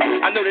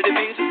news. I know that it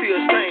made you feel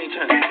strange,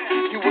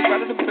 honey. You was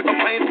rather than to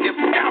complain if you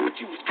forgot what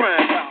you was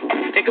crying about.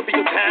 It could be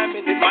your time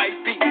and it might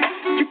be.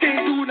 You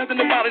can't do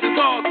nothing about it,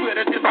 it's all good,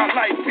 that's just how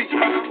life be.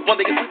 One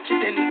thing is with you,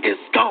 then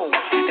it's gone.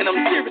 And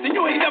I'm serious, and you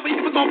ain't never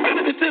even gonna feel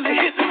it until it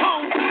hits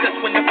home. That's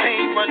when the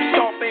pain runs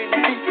sharp and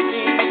deep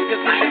again.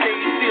 Because when the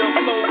days still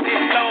slow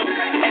and long.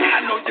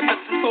 I know you're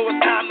missing, so it's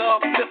time to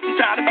uplift and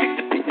try to pick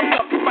the pieces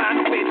up and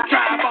find a way to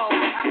drive on.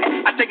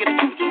 I take it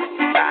to you,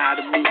 ride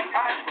to me.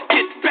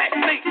 Get back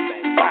late,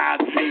 ride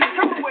to me.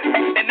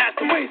 And that's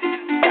the way it's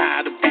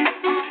gotta be.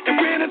 And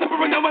when it's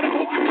over, nobody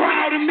hope you're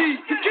proud of me.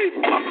 You keep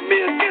bumping me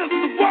against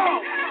the wall.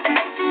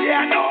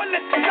 Yeah, I know I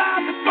let you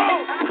dive the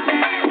ball.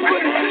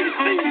 But until you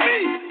see me,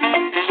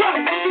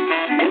 trust me,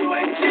 you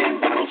ain't seen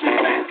I don't say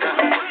that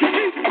time. You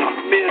keep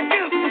bumping me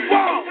against the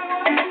wall.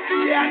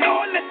 Yeah, I know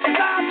I let you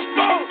dive the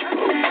ball.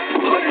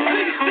 But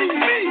until you see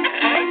me,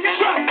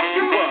 trust me,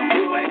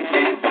 you ain't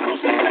seen I don't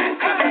say that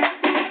time.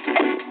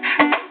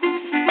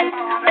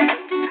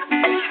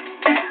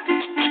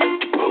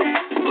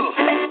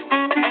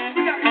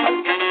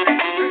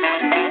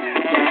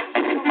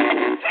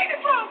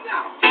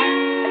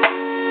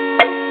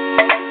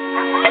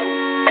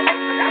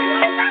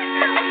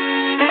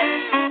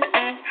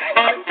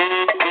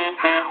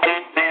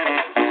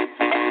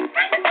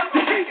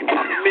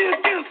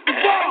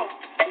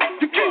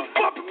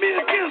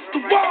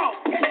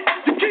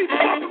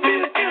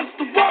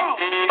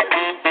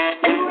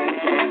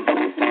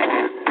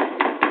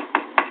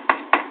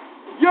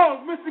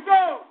 Mr.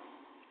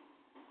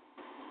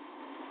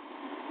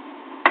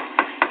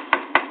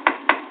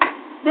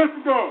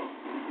 Go.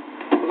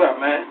 What's up,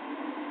 man?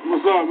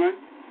 What's up, man?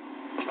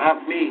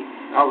 Not me.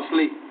 I was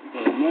asleep.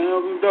 Man,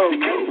 open the door,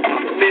 man.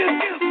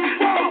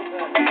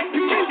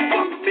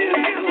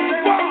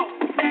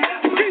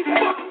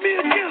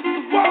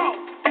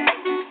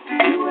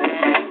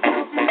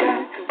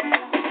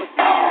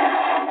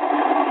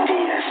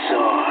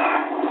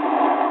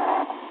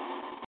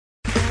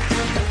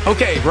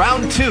 Okay,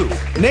 round two.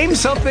 Name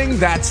something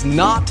that's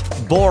not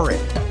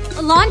boring.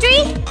 A laundry?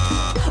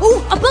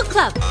 Ooh, a book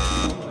club.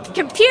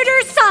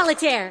 Computer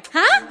solitaire,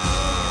 huh?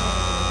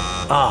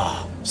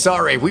 Ah,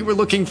 sorry, we were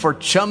looking for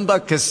Chumba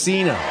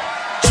Casino.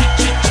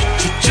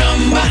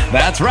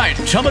 That's right,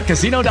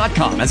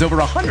 ChumbaCasino.com has over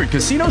 100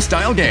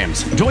 casino-style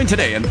games. Join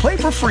today and play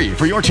for free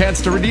for your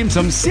chance to redeem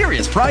some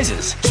serious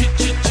prizes.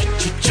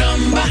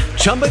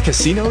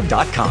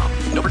 ChumbaCasino.com.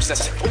 No purchase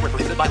necessary. Void where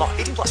prohibited by law.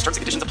 18+ terms and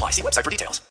conditions apply. See website for details.